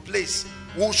got to the place.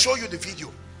 We'll show you the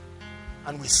video.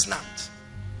 And we snapped.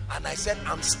 And I said,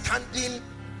 I'm standing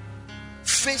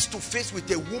face to face with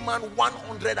a woman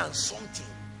 100 and something,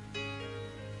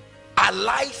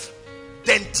 alive,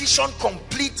 dentition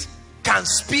complete, can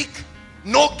speak,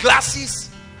 no glasses.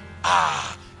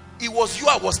 It was you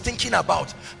I was thinking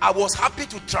about. I was happy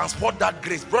to transport that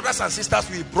grace. Brothers and sisters,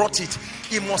 we brought it.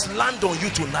 It must land on you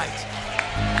tonight.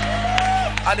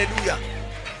 Hallelujah.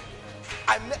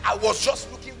 I was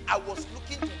just looking, I was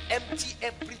looking to empty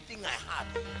everything I had.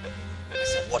 I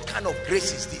said, what kind of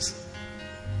grace is this?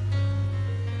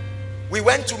 We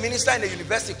went to minister in a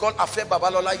university called Afe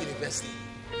Babalola University.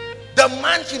 The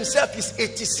man himself is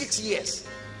 86 years,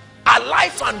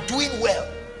 alive and doing well.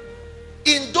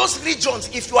 In those regions,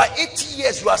 if you are 80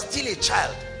 years, you are still a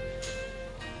child.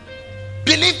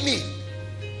 Believe me.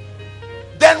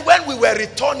 Then when we were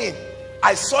returning,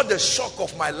 I saw the shock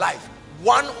of my life.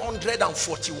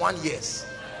 141 years.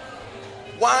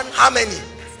 How many?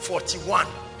 41.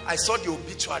 I saw the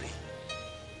obituary.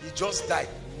 He just died.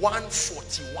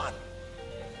 141. I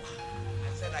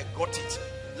said, I got it.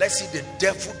 Let's see the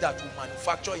devil that will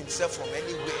manufacture himself from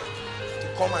anywhere to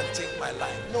come and take my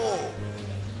life. No.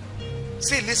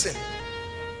 See, listen.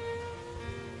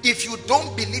 If you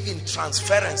don't believe in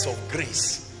transference of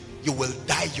grace, you will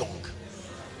die young.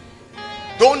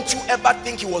 Don't you ever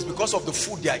think it was because of the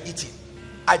food they are eating.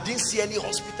 I didn't see any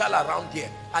hospital around here.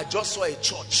 I just saw a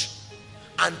church.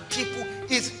 And people,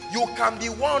 you can be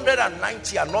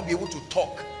 190 and not be able to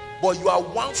talk, but you are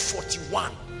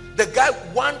 141. The guy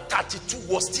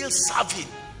 132 was still serving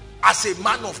as a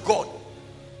man of God.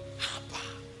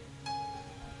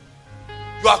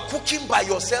 You are cooking by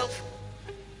yourself,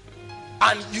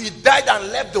 and you died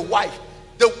and left the wife.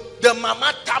 The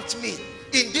mama tapped me.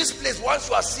 In this place, once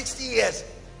you are 60 years,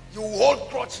 you hold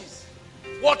crutches.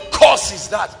 What cause is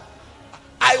that?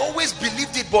 I always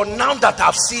believed it, but now that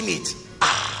I've seen it,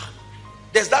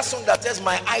 there's that song that says,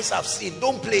 my eyes have seen.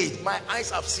 Don't play it. My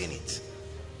eyes have seen it.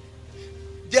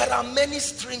 There are many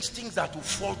strange things that will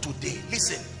fall today.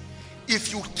 Listen,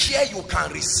 if you care, you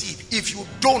can receive. If you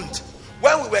don't,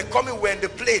 when we were coming, we were in the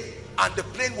plane, and the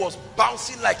plane was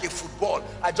bouncing like a football.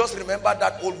 I just remember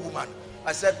that old woman.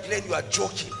 I said, plane, you are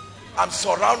joking. I'm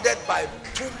surrounded by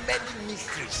too many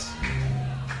mysteries.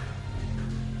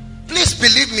 Please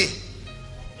believe me.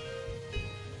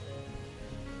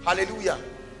 Hallelujah.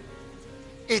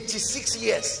 86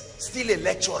 years, still a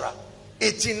lecturer.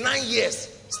 89 years,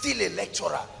 still a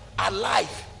lecturer.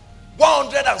 Alive.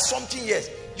 100 and something years.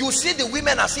 You see the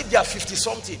women as if they are 50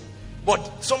 something,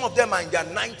 but some of them are in their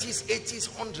 90s, 80s,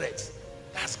 100s.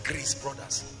 That's grace,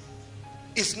 brothers.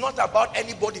 It's not about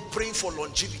anybody praying for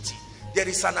longevity. There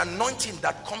is an anointing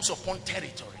that comes upon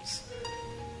territories.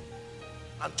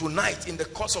 And tonight, in the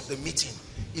course of the meeting,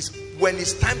 is when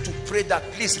it's time to pray that,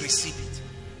 please receive it.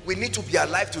 We need to be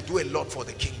alive to do a lot for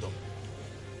the kingdom.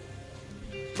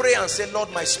 Pray and say,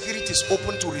 Lord, my spirit is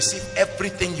open to receive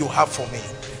everything you have for me.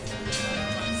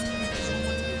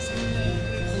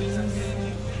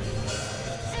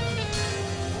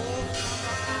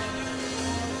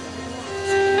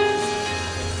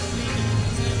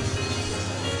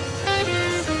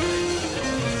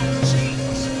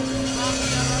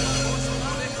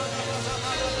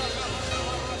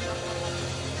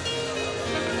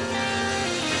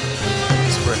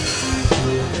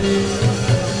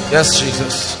 Yes,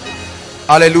 Jesus.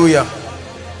 Hallelujah.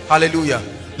 Hallelujah.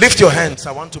 Lift your hands.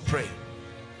 I want to pray.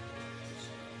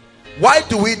 Why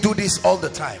do we do this all the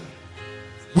time?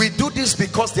 We do this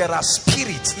because there are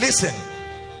spirits, listen,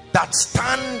 that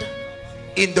stand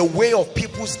in the way of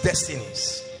people's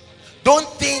destinies. Don't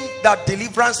think that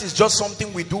deliverance is just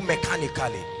something we do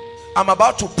mechanically. I'm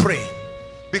about to pray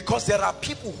because there are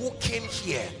people who came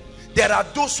here. There are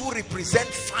those who represent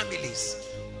families,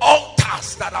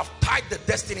 altars that have tied the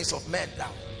destinies of men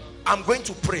down. I'm going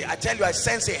to pray. I tell you, I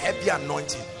sense a heavy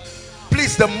anointing.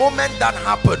 Please, the moment that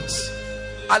happens,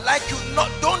 I like you,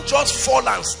 don't just fall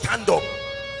and stand up.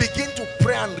 Begin to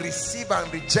pray and receive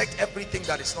and reject everything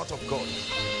that is not of God.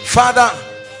 Father,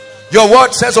 your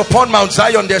word says upon Mount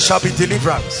Zion there shall be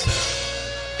deliverance.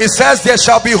 It says there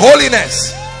shall be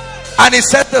holiness. And it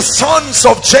said the sons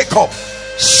of Jacob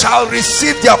shall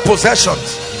receive their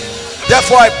possessions.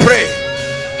 Therefore I pray,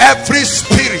 every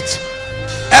spirit,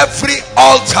 every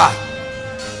altar,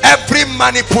 every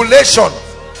manipulation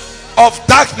of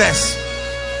darkness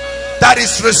that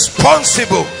is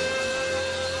responsible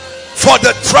for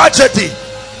the tragedy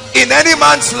in any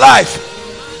man's life,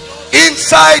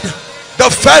 inside the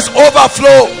first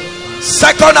overflow,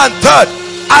 second and third,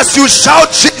 as you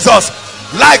shout Jesus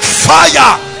like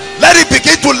fire, let it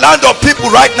begin to land on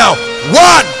people right now.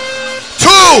 1,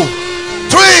 2,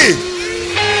 3.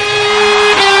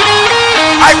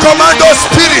 I command those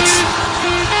spirits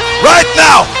right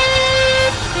now,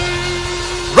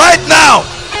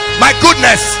 my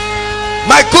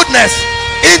goodness,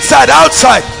 inside,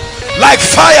 outside, like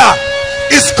fire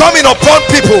is coming upon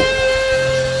people,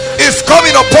 is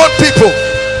coming upon people,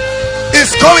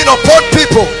 is coming upon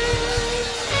people.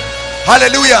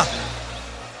 Hallelujah.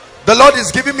 The Lord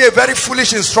is giving me a very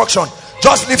foolish instruction.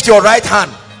 Just lift your right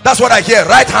hand. That's what I hear.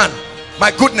 Right hand.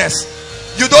 My goodness,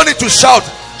 you don't need to shout.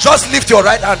 Just lift your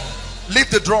right hand. Leave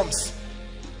the drums.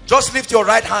 Just lift your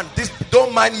right hand.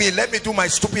 Don't mind me. Let me do my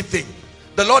stupid thing.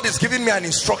 The Lord is giving me an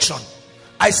instruction.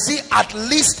 I see at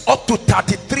least up to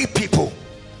 33 people.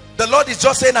 The Lord is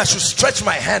just saying I should stretch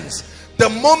my hands. The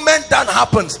moment that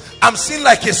happens, I'm seeing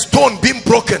like a stone being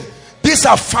broken. These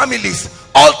are families,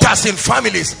 altars in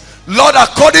families. Lord,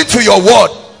 according to your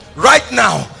word, right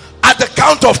now, at the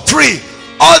count of 3,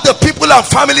 all the people and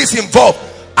families involved,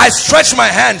 I stretch my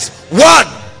hands. 1,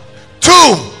 2,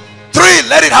 3.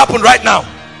 Let it happen right now.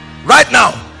 Right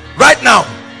now. Right now.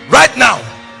 Right now.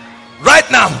 Right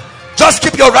now. Just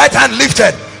keep your right hand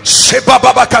lifted.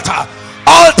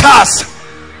 Altars.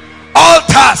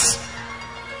 Altars.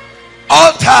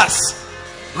 Altars.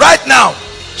 Right now.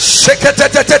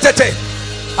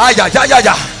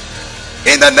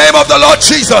 In the name of the Lord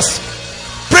Jesus,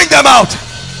 bring them out.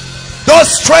 Those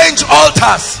strange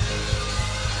altars.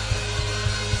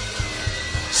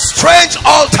 Strange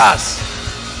altars.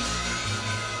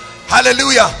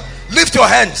 Hallelujah. Lift your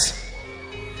hands.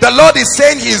 The Lord is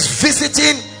saying he is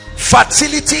visiting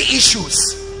fertility issues.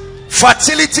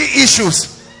 Fertility issues.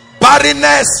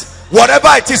 Barrenness. Whatever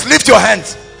it is, lift your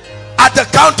hands. At the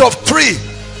count of 3,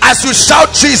 as you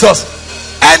shout Jesus,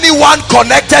 anyone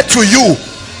connected to you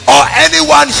or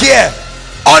anyone here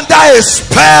under a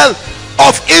spell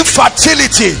of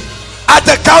infertility, at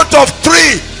the count of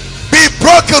 3, be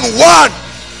broken. 1,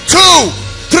 2,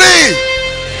 3.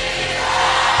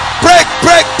 Break,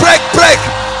 break, break, break,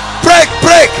 break,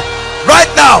 break. Right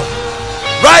now,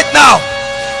 right now,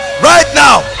 right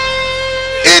now.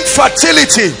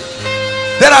 Infertility.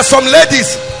 There are some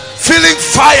ladies feeling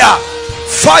fire.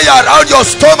 Fire around your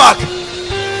stomach.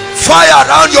 Fire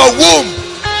around your womb.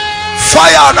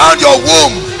 Fire around your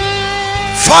womb.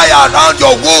 Fire around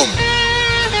your womb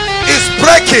is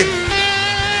breaking.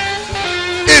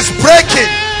 Is breaking.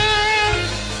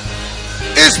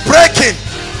 Is breaking.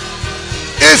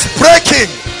 Is breaking.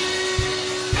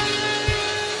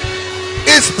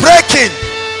 Is breaking.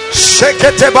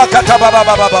 Shekete bakata baba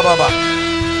baba baba.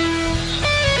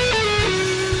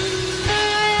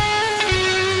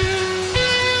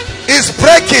 Is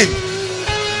breaking.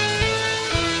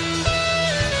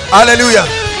 Hallelujah.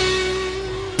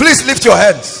 Please lift your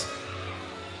hands.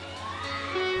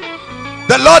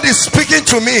 The Lord is speaking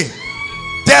to me.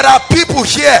 There are people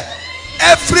here,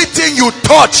 everything you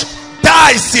touch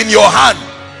dies in your hand.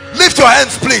 Lift your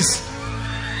hands, please.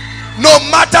 No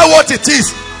matter what it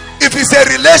is, if it's a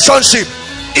relationship,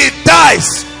 it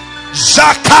dies.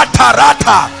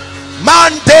 Jakatarata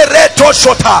mandereto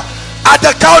shota. At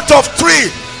the count of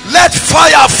 3, let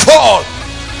fire fall.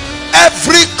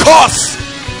 Every cause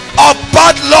of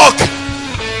bad luck,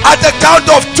 at the count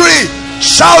of 3,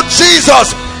 shout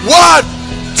Jesus. 1,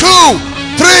 2,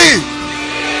 3.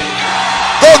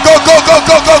 Go, go, go, go,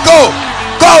 go, go, go.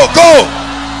 Go, go.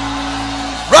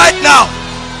 Right now.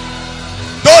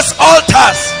 Those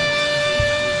altars.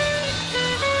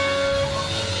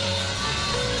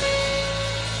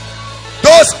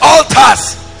 Those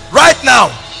altars. Right now.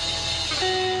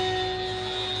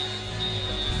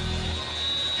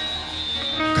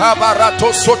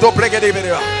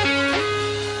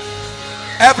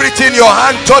 Everything your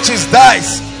hand touches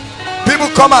dies. People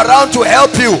come around to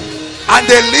help you and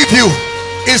they leave you.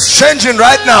 It's changing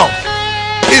right now.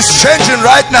 It's changing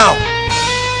right now.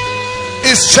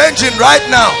 It's changing right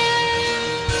now.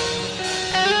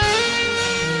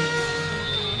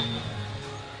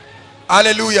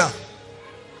 Hallelujah.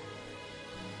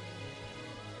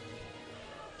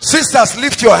 Sisters,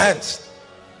 lift your hands.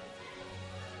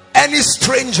 Any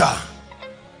stranger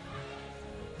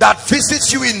that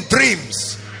visits you in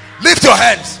dreams, lift your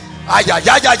hands.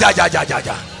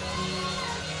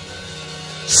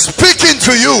 Speaking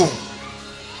to you,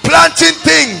 planting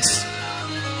things.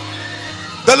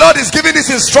 The Lord is giving this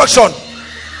instruction.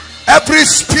 Every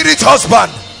spirit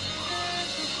husband,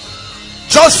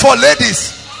 just for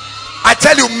ladies, I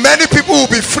tell you, many people will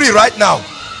be free right now.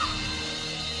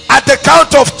 At the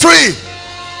count of 3,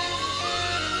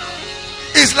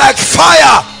 it's like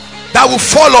fire that will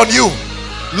fall on you.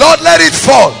 Lord, let it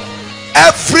fall.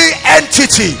 Every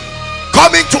entity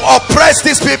coming to oppress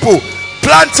these people,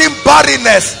 planting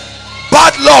barrenness,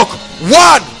 bad luck. 1,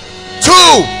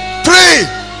 2,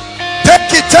 3.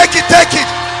 Take it, take it, take it,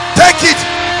 take it.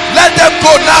 Let them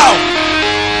go now.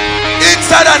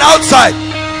 Inside and outside.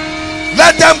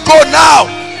 Let them go now.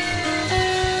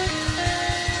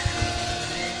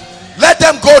 Let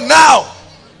them go now.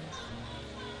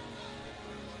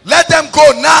 Let them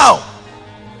go now.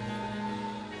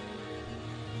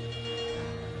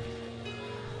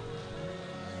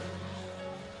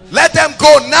 Let them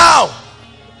go now.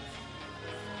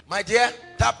 My dear,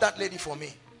 tap that lady for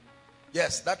me.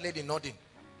 Yes, that lady nodding.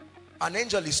 An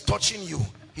angel is touching you.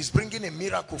 He's bringing a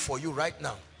miracle for you right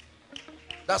now.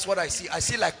 That's what I see. I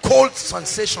see like cold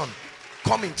sensation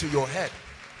coming to your head.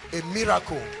 A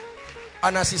miracle.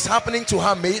 And as it's happening to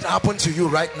her, may it happen to you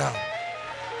right now.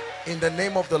 In the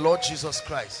name of the Lord Jesus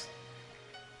Christ.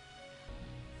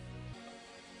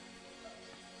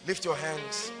 Lift your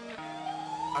hands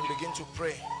and begin to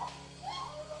pray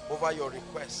over your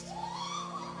request.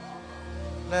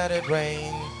 Let it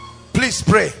rain. Please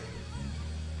pray.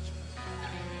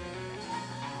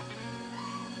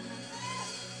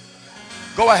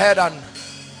 Go ahead and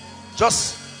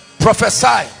just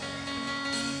prophesy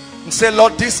and say,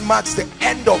 Lord, this marks the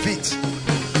end of it.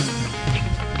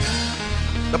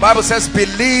 The Bible says,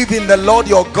 believe in the Lord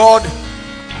your God.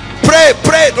 Pray,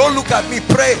 pray. Don't look at me.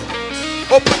 Pray.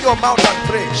 Open your mouth and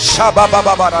pray. In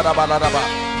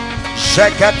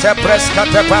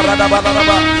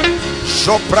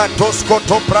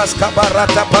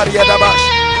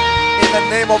the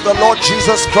name of the Lord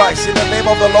Jesus Christ. In the name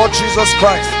of the Lord Jesus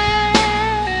Christ.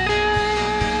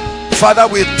 Father,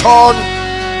 we turn.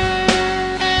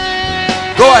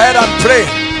 Go ahead and pray.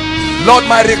 Lord,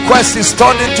 my request is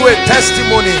turned into a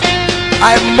testimony.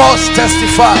 I must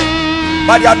testify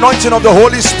by the anointing of the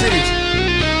Holy Spirit.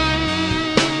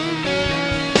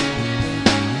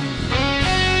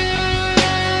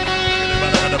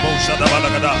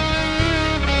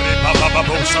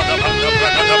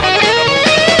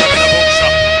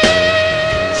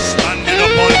 Standing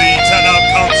upon the eternal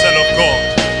counsel of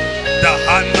God, the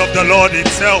hand of the Lord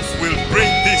itself will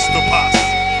bring this to pass.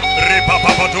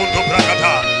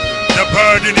 The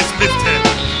burden is lifted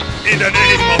in the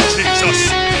name of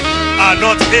Jesus. Are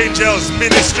not angels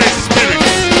ministering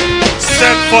spirits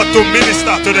sent forth to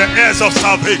minister to the heirs of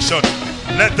salvation?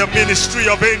 Let the ministry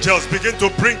of angels begin to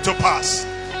bring to pass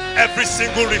every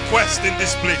single request in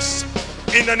this place.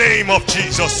 In the name of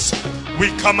Jesus,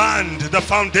 we command the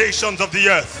foundations of the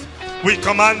earth, we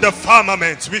command the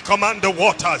firmament, we command the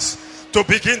waters to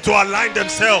begin to align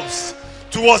themselves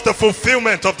towards the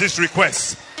fulfillment of this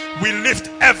request. We lift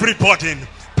every burden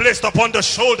placed upon the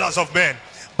shoulders of men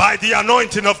by the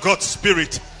anointing of God's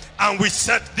Spirit, and we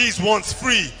set these ones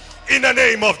free in the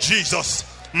name of Jesus.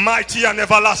 Mighty and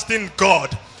everlasting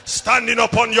God, standing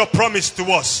upon your promise to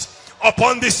us,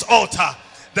 upon this altar,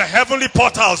 the heavenly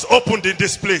portals opened in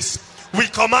this place. We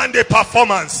command a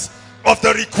performance of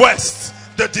the requests,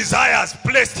 the desires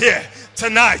placed here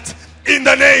tonight. In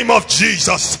the name of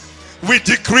Jesus, we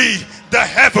decree the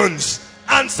heavens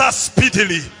answer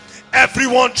speedily.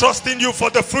 Everyone trusting you for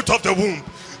the fruit of the womb,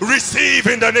 receive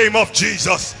in the name of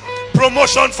Jesus.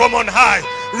 Promotion from on high,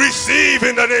 receive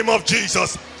in the name of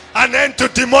Jesus. An end to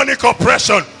demonic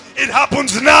oppression, it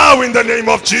happens now in the name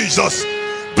of Jesus.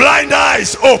 Blind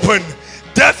eyes open,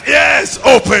 deaf ears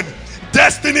open,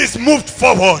 destinies moved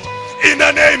forward in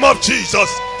the name of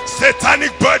Jesus.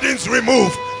 Satanic burdens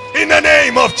removed in the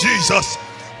name of Jesus.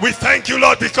 We thank you,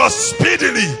 Lord, because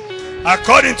speedily,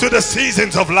 according to the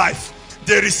seasons of life,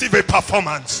 they receive a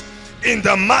performance. In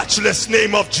the matchless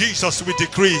name of Jesus we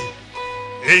decree.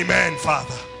 Amen,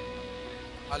 Father.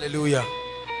 Hallelujah.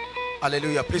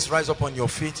 Hallelujah. Please rise up on your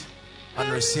feet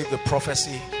and receive the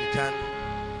prophecy if you can.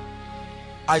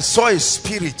 I saw a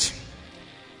spirit,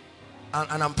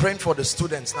 and I'm praying for the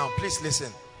students now. Please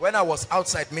listen. When I was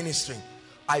outside ministering,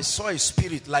 I saw a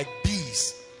spirit like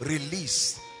bees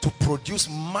released to produce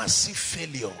massive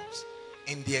failures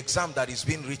in the exam that is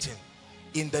being written.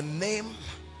 In the name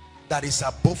that is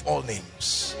above all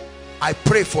names, I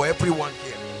pray for everyone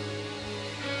here.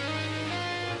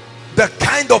 The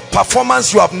kind of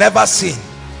performance you have never seen,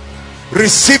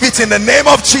 receive it in the name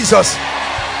of Jesus.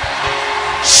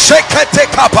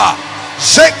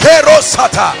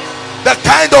 The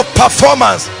kind of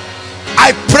performance,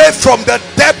 I pray from the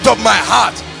depth of my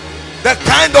heart, the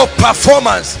kind of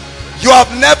performance you have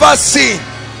never seen,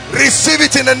 receive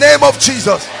it in the name of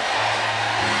Jesus.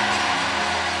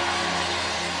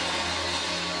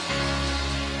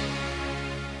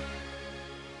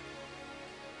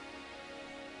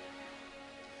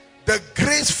 The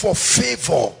grace for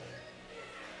favor,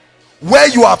 where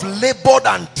you have labored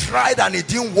and tried and it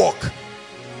didn't work,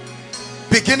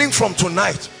 beginning from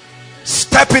tonight,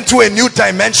 step into a new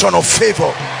dimension of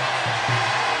favor.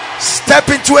 Step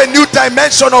into a new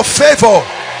dimension of favor.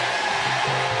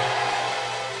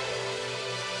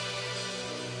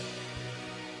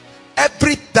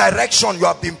 Every direction you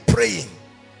have been praying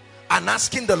and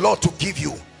asking the Lord to give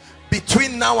you,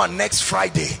 between now and next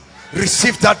Friday,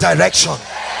 receive that direction.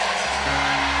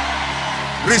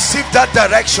 Receive that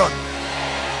direction.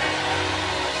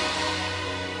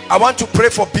 I want to pray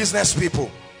for business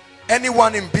people.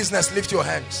 Anyone in business, lift your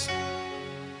hands.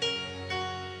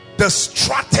 The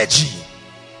strategy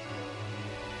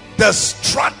the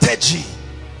strategy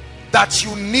that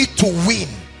you need to win,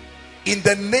 in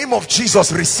the name of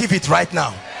Jesus, receive it right now.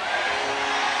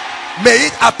 May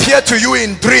it appear to you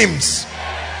in dreams,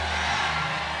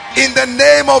 in the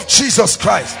name of Jesus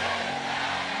Christ.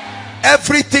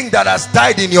 Everything that has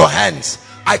died in your hands,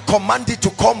 I command it to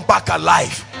come back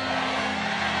alive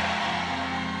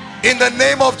in the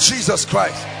name of Jesus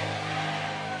Christ.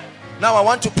 Now I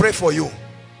want to pray for you.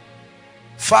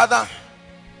 Father,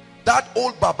 that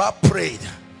old Baba prayed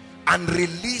and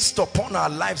released upon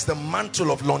our lives the mantle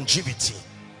of longevity.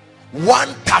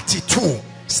 132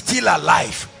 still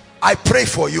alive. I pray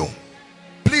for you.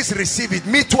 Please receive it.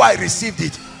 Me too, I received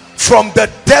it from the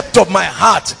depth of my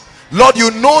heart. Lord,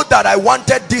 you know that I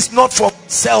wanted this not for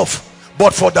myself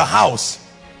but for the house.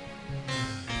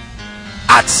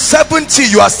 At 70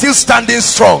 you are still standing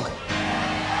strong.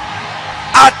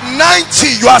 At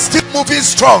 90 you are still moving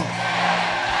strong.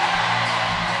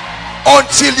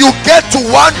 Until you get to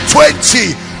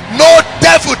 120, no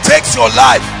devil takes your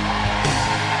life.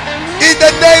 In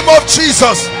the name of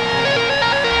Jesus.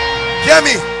 Hear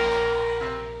me.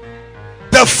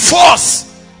 The force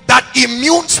that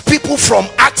immunes people from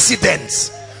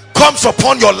accidents comes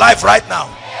upon your life right now.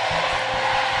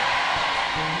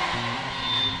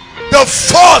 The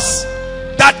force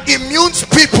that immunes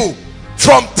people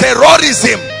from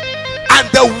terrorism and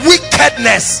the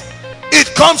wickedness,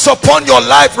 it comes upon your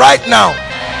life right now.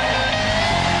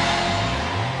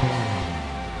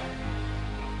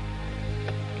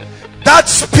 That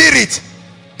spirit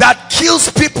that kills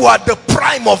people at the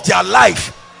prime of their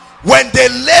life, when they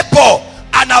labor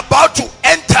and about to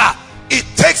enter, it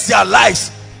takes their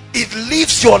lives. It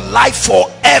lives your life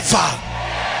forever.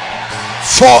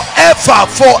 Forever,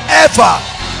 forever.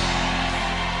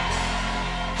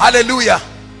 Hallelujah.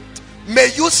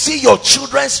 May you see your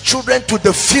children's children to the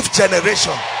 5th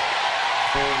generation.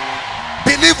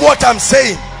 Believe what I'm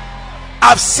saying.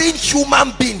 I've seen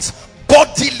human beings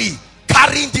bodily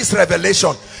carrying this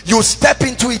revelation. You step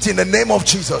into it in the name of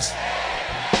Jesus.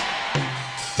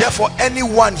 Therefore,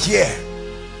 anyone here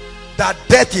that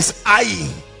death is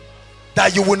eyeing,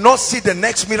 that you will not see the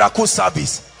next miracle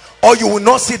service, or you will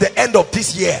not see the end of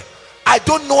this year. I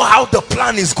don't know how the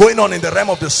plan is going on in the realm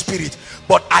of the spirit,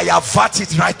 but I avert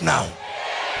it right now.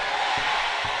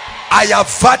 I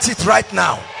avert it right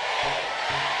now.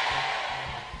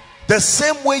 The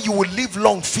same way you will live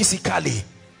long physically,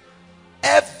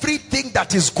 everything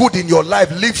that is good in your life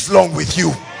lives long with you.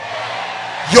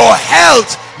 Your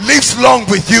health lives long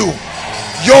with you.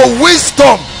 Your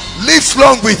wisdom lives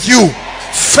long with you.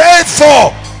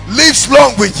 Faithful lives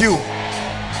long with you.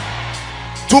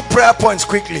 2 prayer points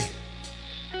quickly.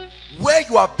 Where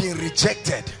you have been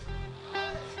rejected,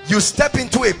 you step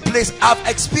into a place. I've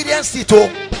experienced it. Oh,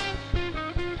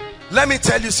 let me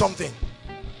tell you something.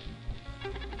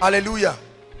 Hallelujah.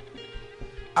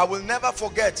 I will never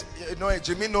forget, you know,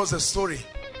 Jimmy knows the story.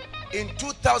 In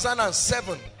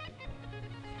 2007,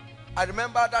 I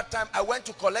remember that time I went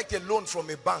to collect a loan from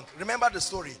a bank. Remember the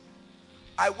story?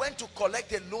 I went to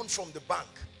collect a loan from the bank.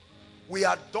 We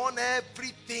had done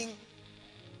everything,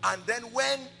 and then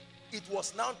when it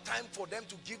was now time for them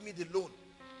to give me the loan,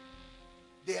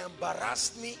 they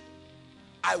embarrassed me.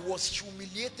 I was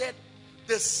humiliated.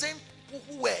 The same people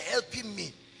who were helping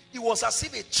me, it was as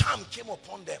if a charm came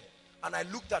upon them. And I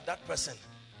looked at that person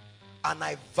and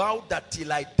I vowed that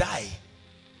till I die,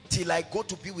 till I go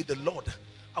to be with the Lord,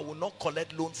 I will not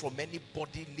collect loan from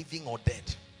anybody living or dead.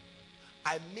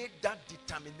 I made that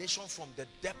determination from the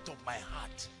depth of my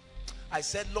heart. I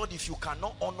said, Lord, if you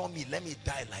cannot honor me, let me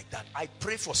die like that. I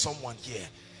pray for someone here.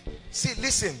 See,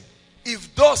 listen,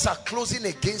 if doors are closing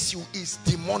against you, it's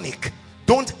demonic.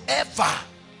 Don't ever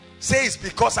say it's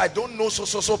because I don't know so.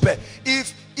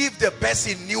 If the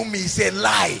person knew me, it's a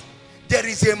lie. There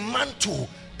is a mantle.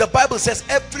 The Bible says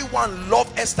everyone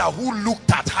loved Esther who looked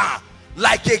at her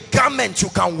like a garment. You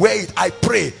can wear it. I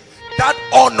pray that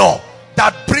honor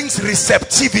that brings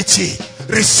receptivity,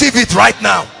 receive it right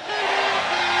now.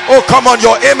 Oh, come on,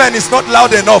 your amen is not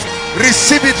loud enough.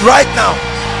 Receive it right now.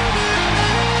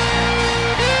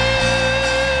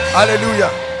 Hallelujah.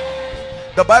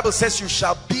 The Bible says you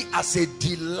shall be as a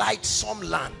delightsome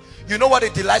land. You know what a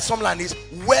delightsome land is?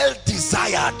 Well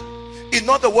desired. In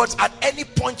other words, at any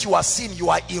point you are seen, you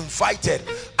are invited.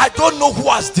 I don't know who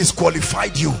has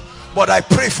disqualified you, but I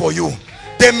pray for you.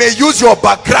 They may use your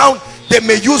background, they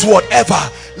may use whatever.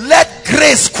 Let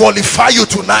grace qualify you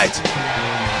tonight.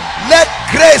 Let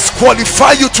grace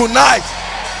qualify you tonight.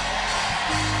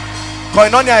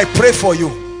 Koinonia, I pray for you.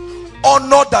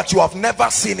 Honor that you have never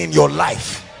seen in your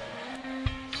life,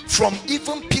 from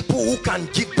even people who can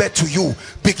give birth to you,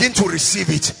 begin to receive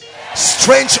it.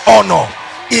 Strange honor.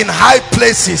 in high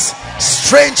places,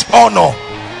 strange honor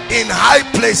in high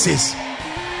places,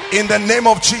 in the name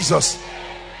of Jesus.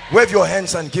 Wave your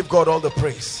hands and give God all the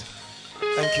praise.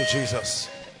 Thank you, Jesus.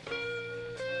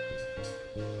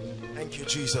 Thank you,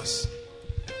 Jesus.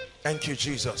 Thank you,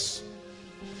 Jesus.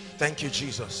 Thank you,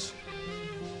 Jesus.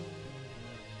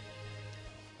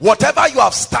 Whatever you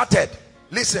have started,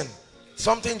 listen,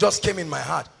 something just came in my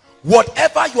heart.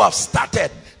 Whatever you have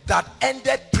started that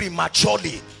ended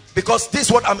prematurely, because this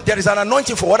is what there is an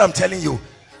anointing for what I'm telling you.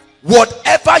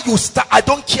 Whatever you start, I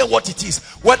don't care what it is,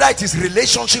 whether it is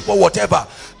relationship or whatever,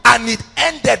 and it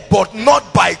ended but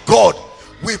not by God,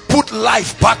 we put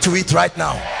life back to it right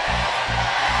now.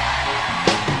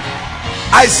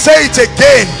 I say it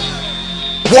again.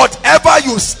 Whatever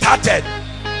you started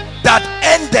that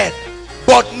ended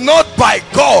but not by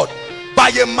God, by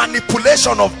a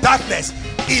manipulation of darkness,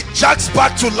 it jacks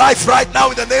back to life right now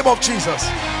in the name of Jesus.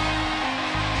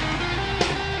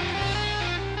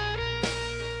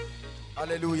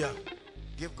 Hallelujah.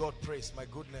 Give God praise. My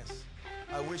goodness,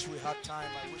 I wish we had time.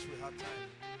 I wish we had time.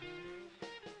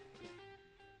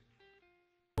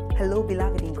 Hello,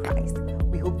 beloved in Christ.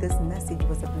 We hope this message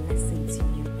was a blessing to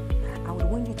you. I would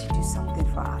want you to do something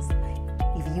for us.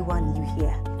 If you are new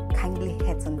here, kindly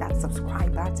hit on that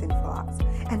subscribe button for us,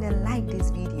 and then like this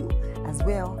video as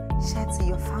well. Share to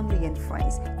your family and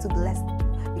friends to bless them,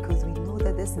 because we know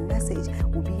that this message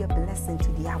will be a blessing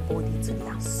to their body, to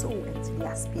their soul, and to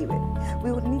their spirit.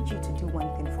 We would need you to do one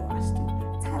thing for us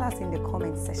too. Tell us in the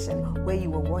comment section where you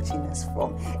were watching us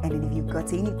from, and then if you've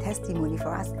got any testimony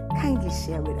for us, kindly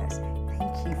share with us.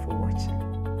 Thank you for watching.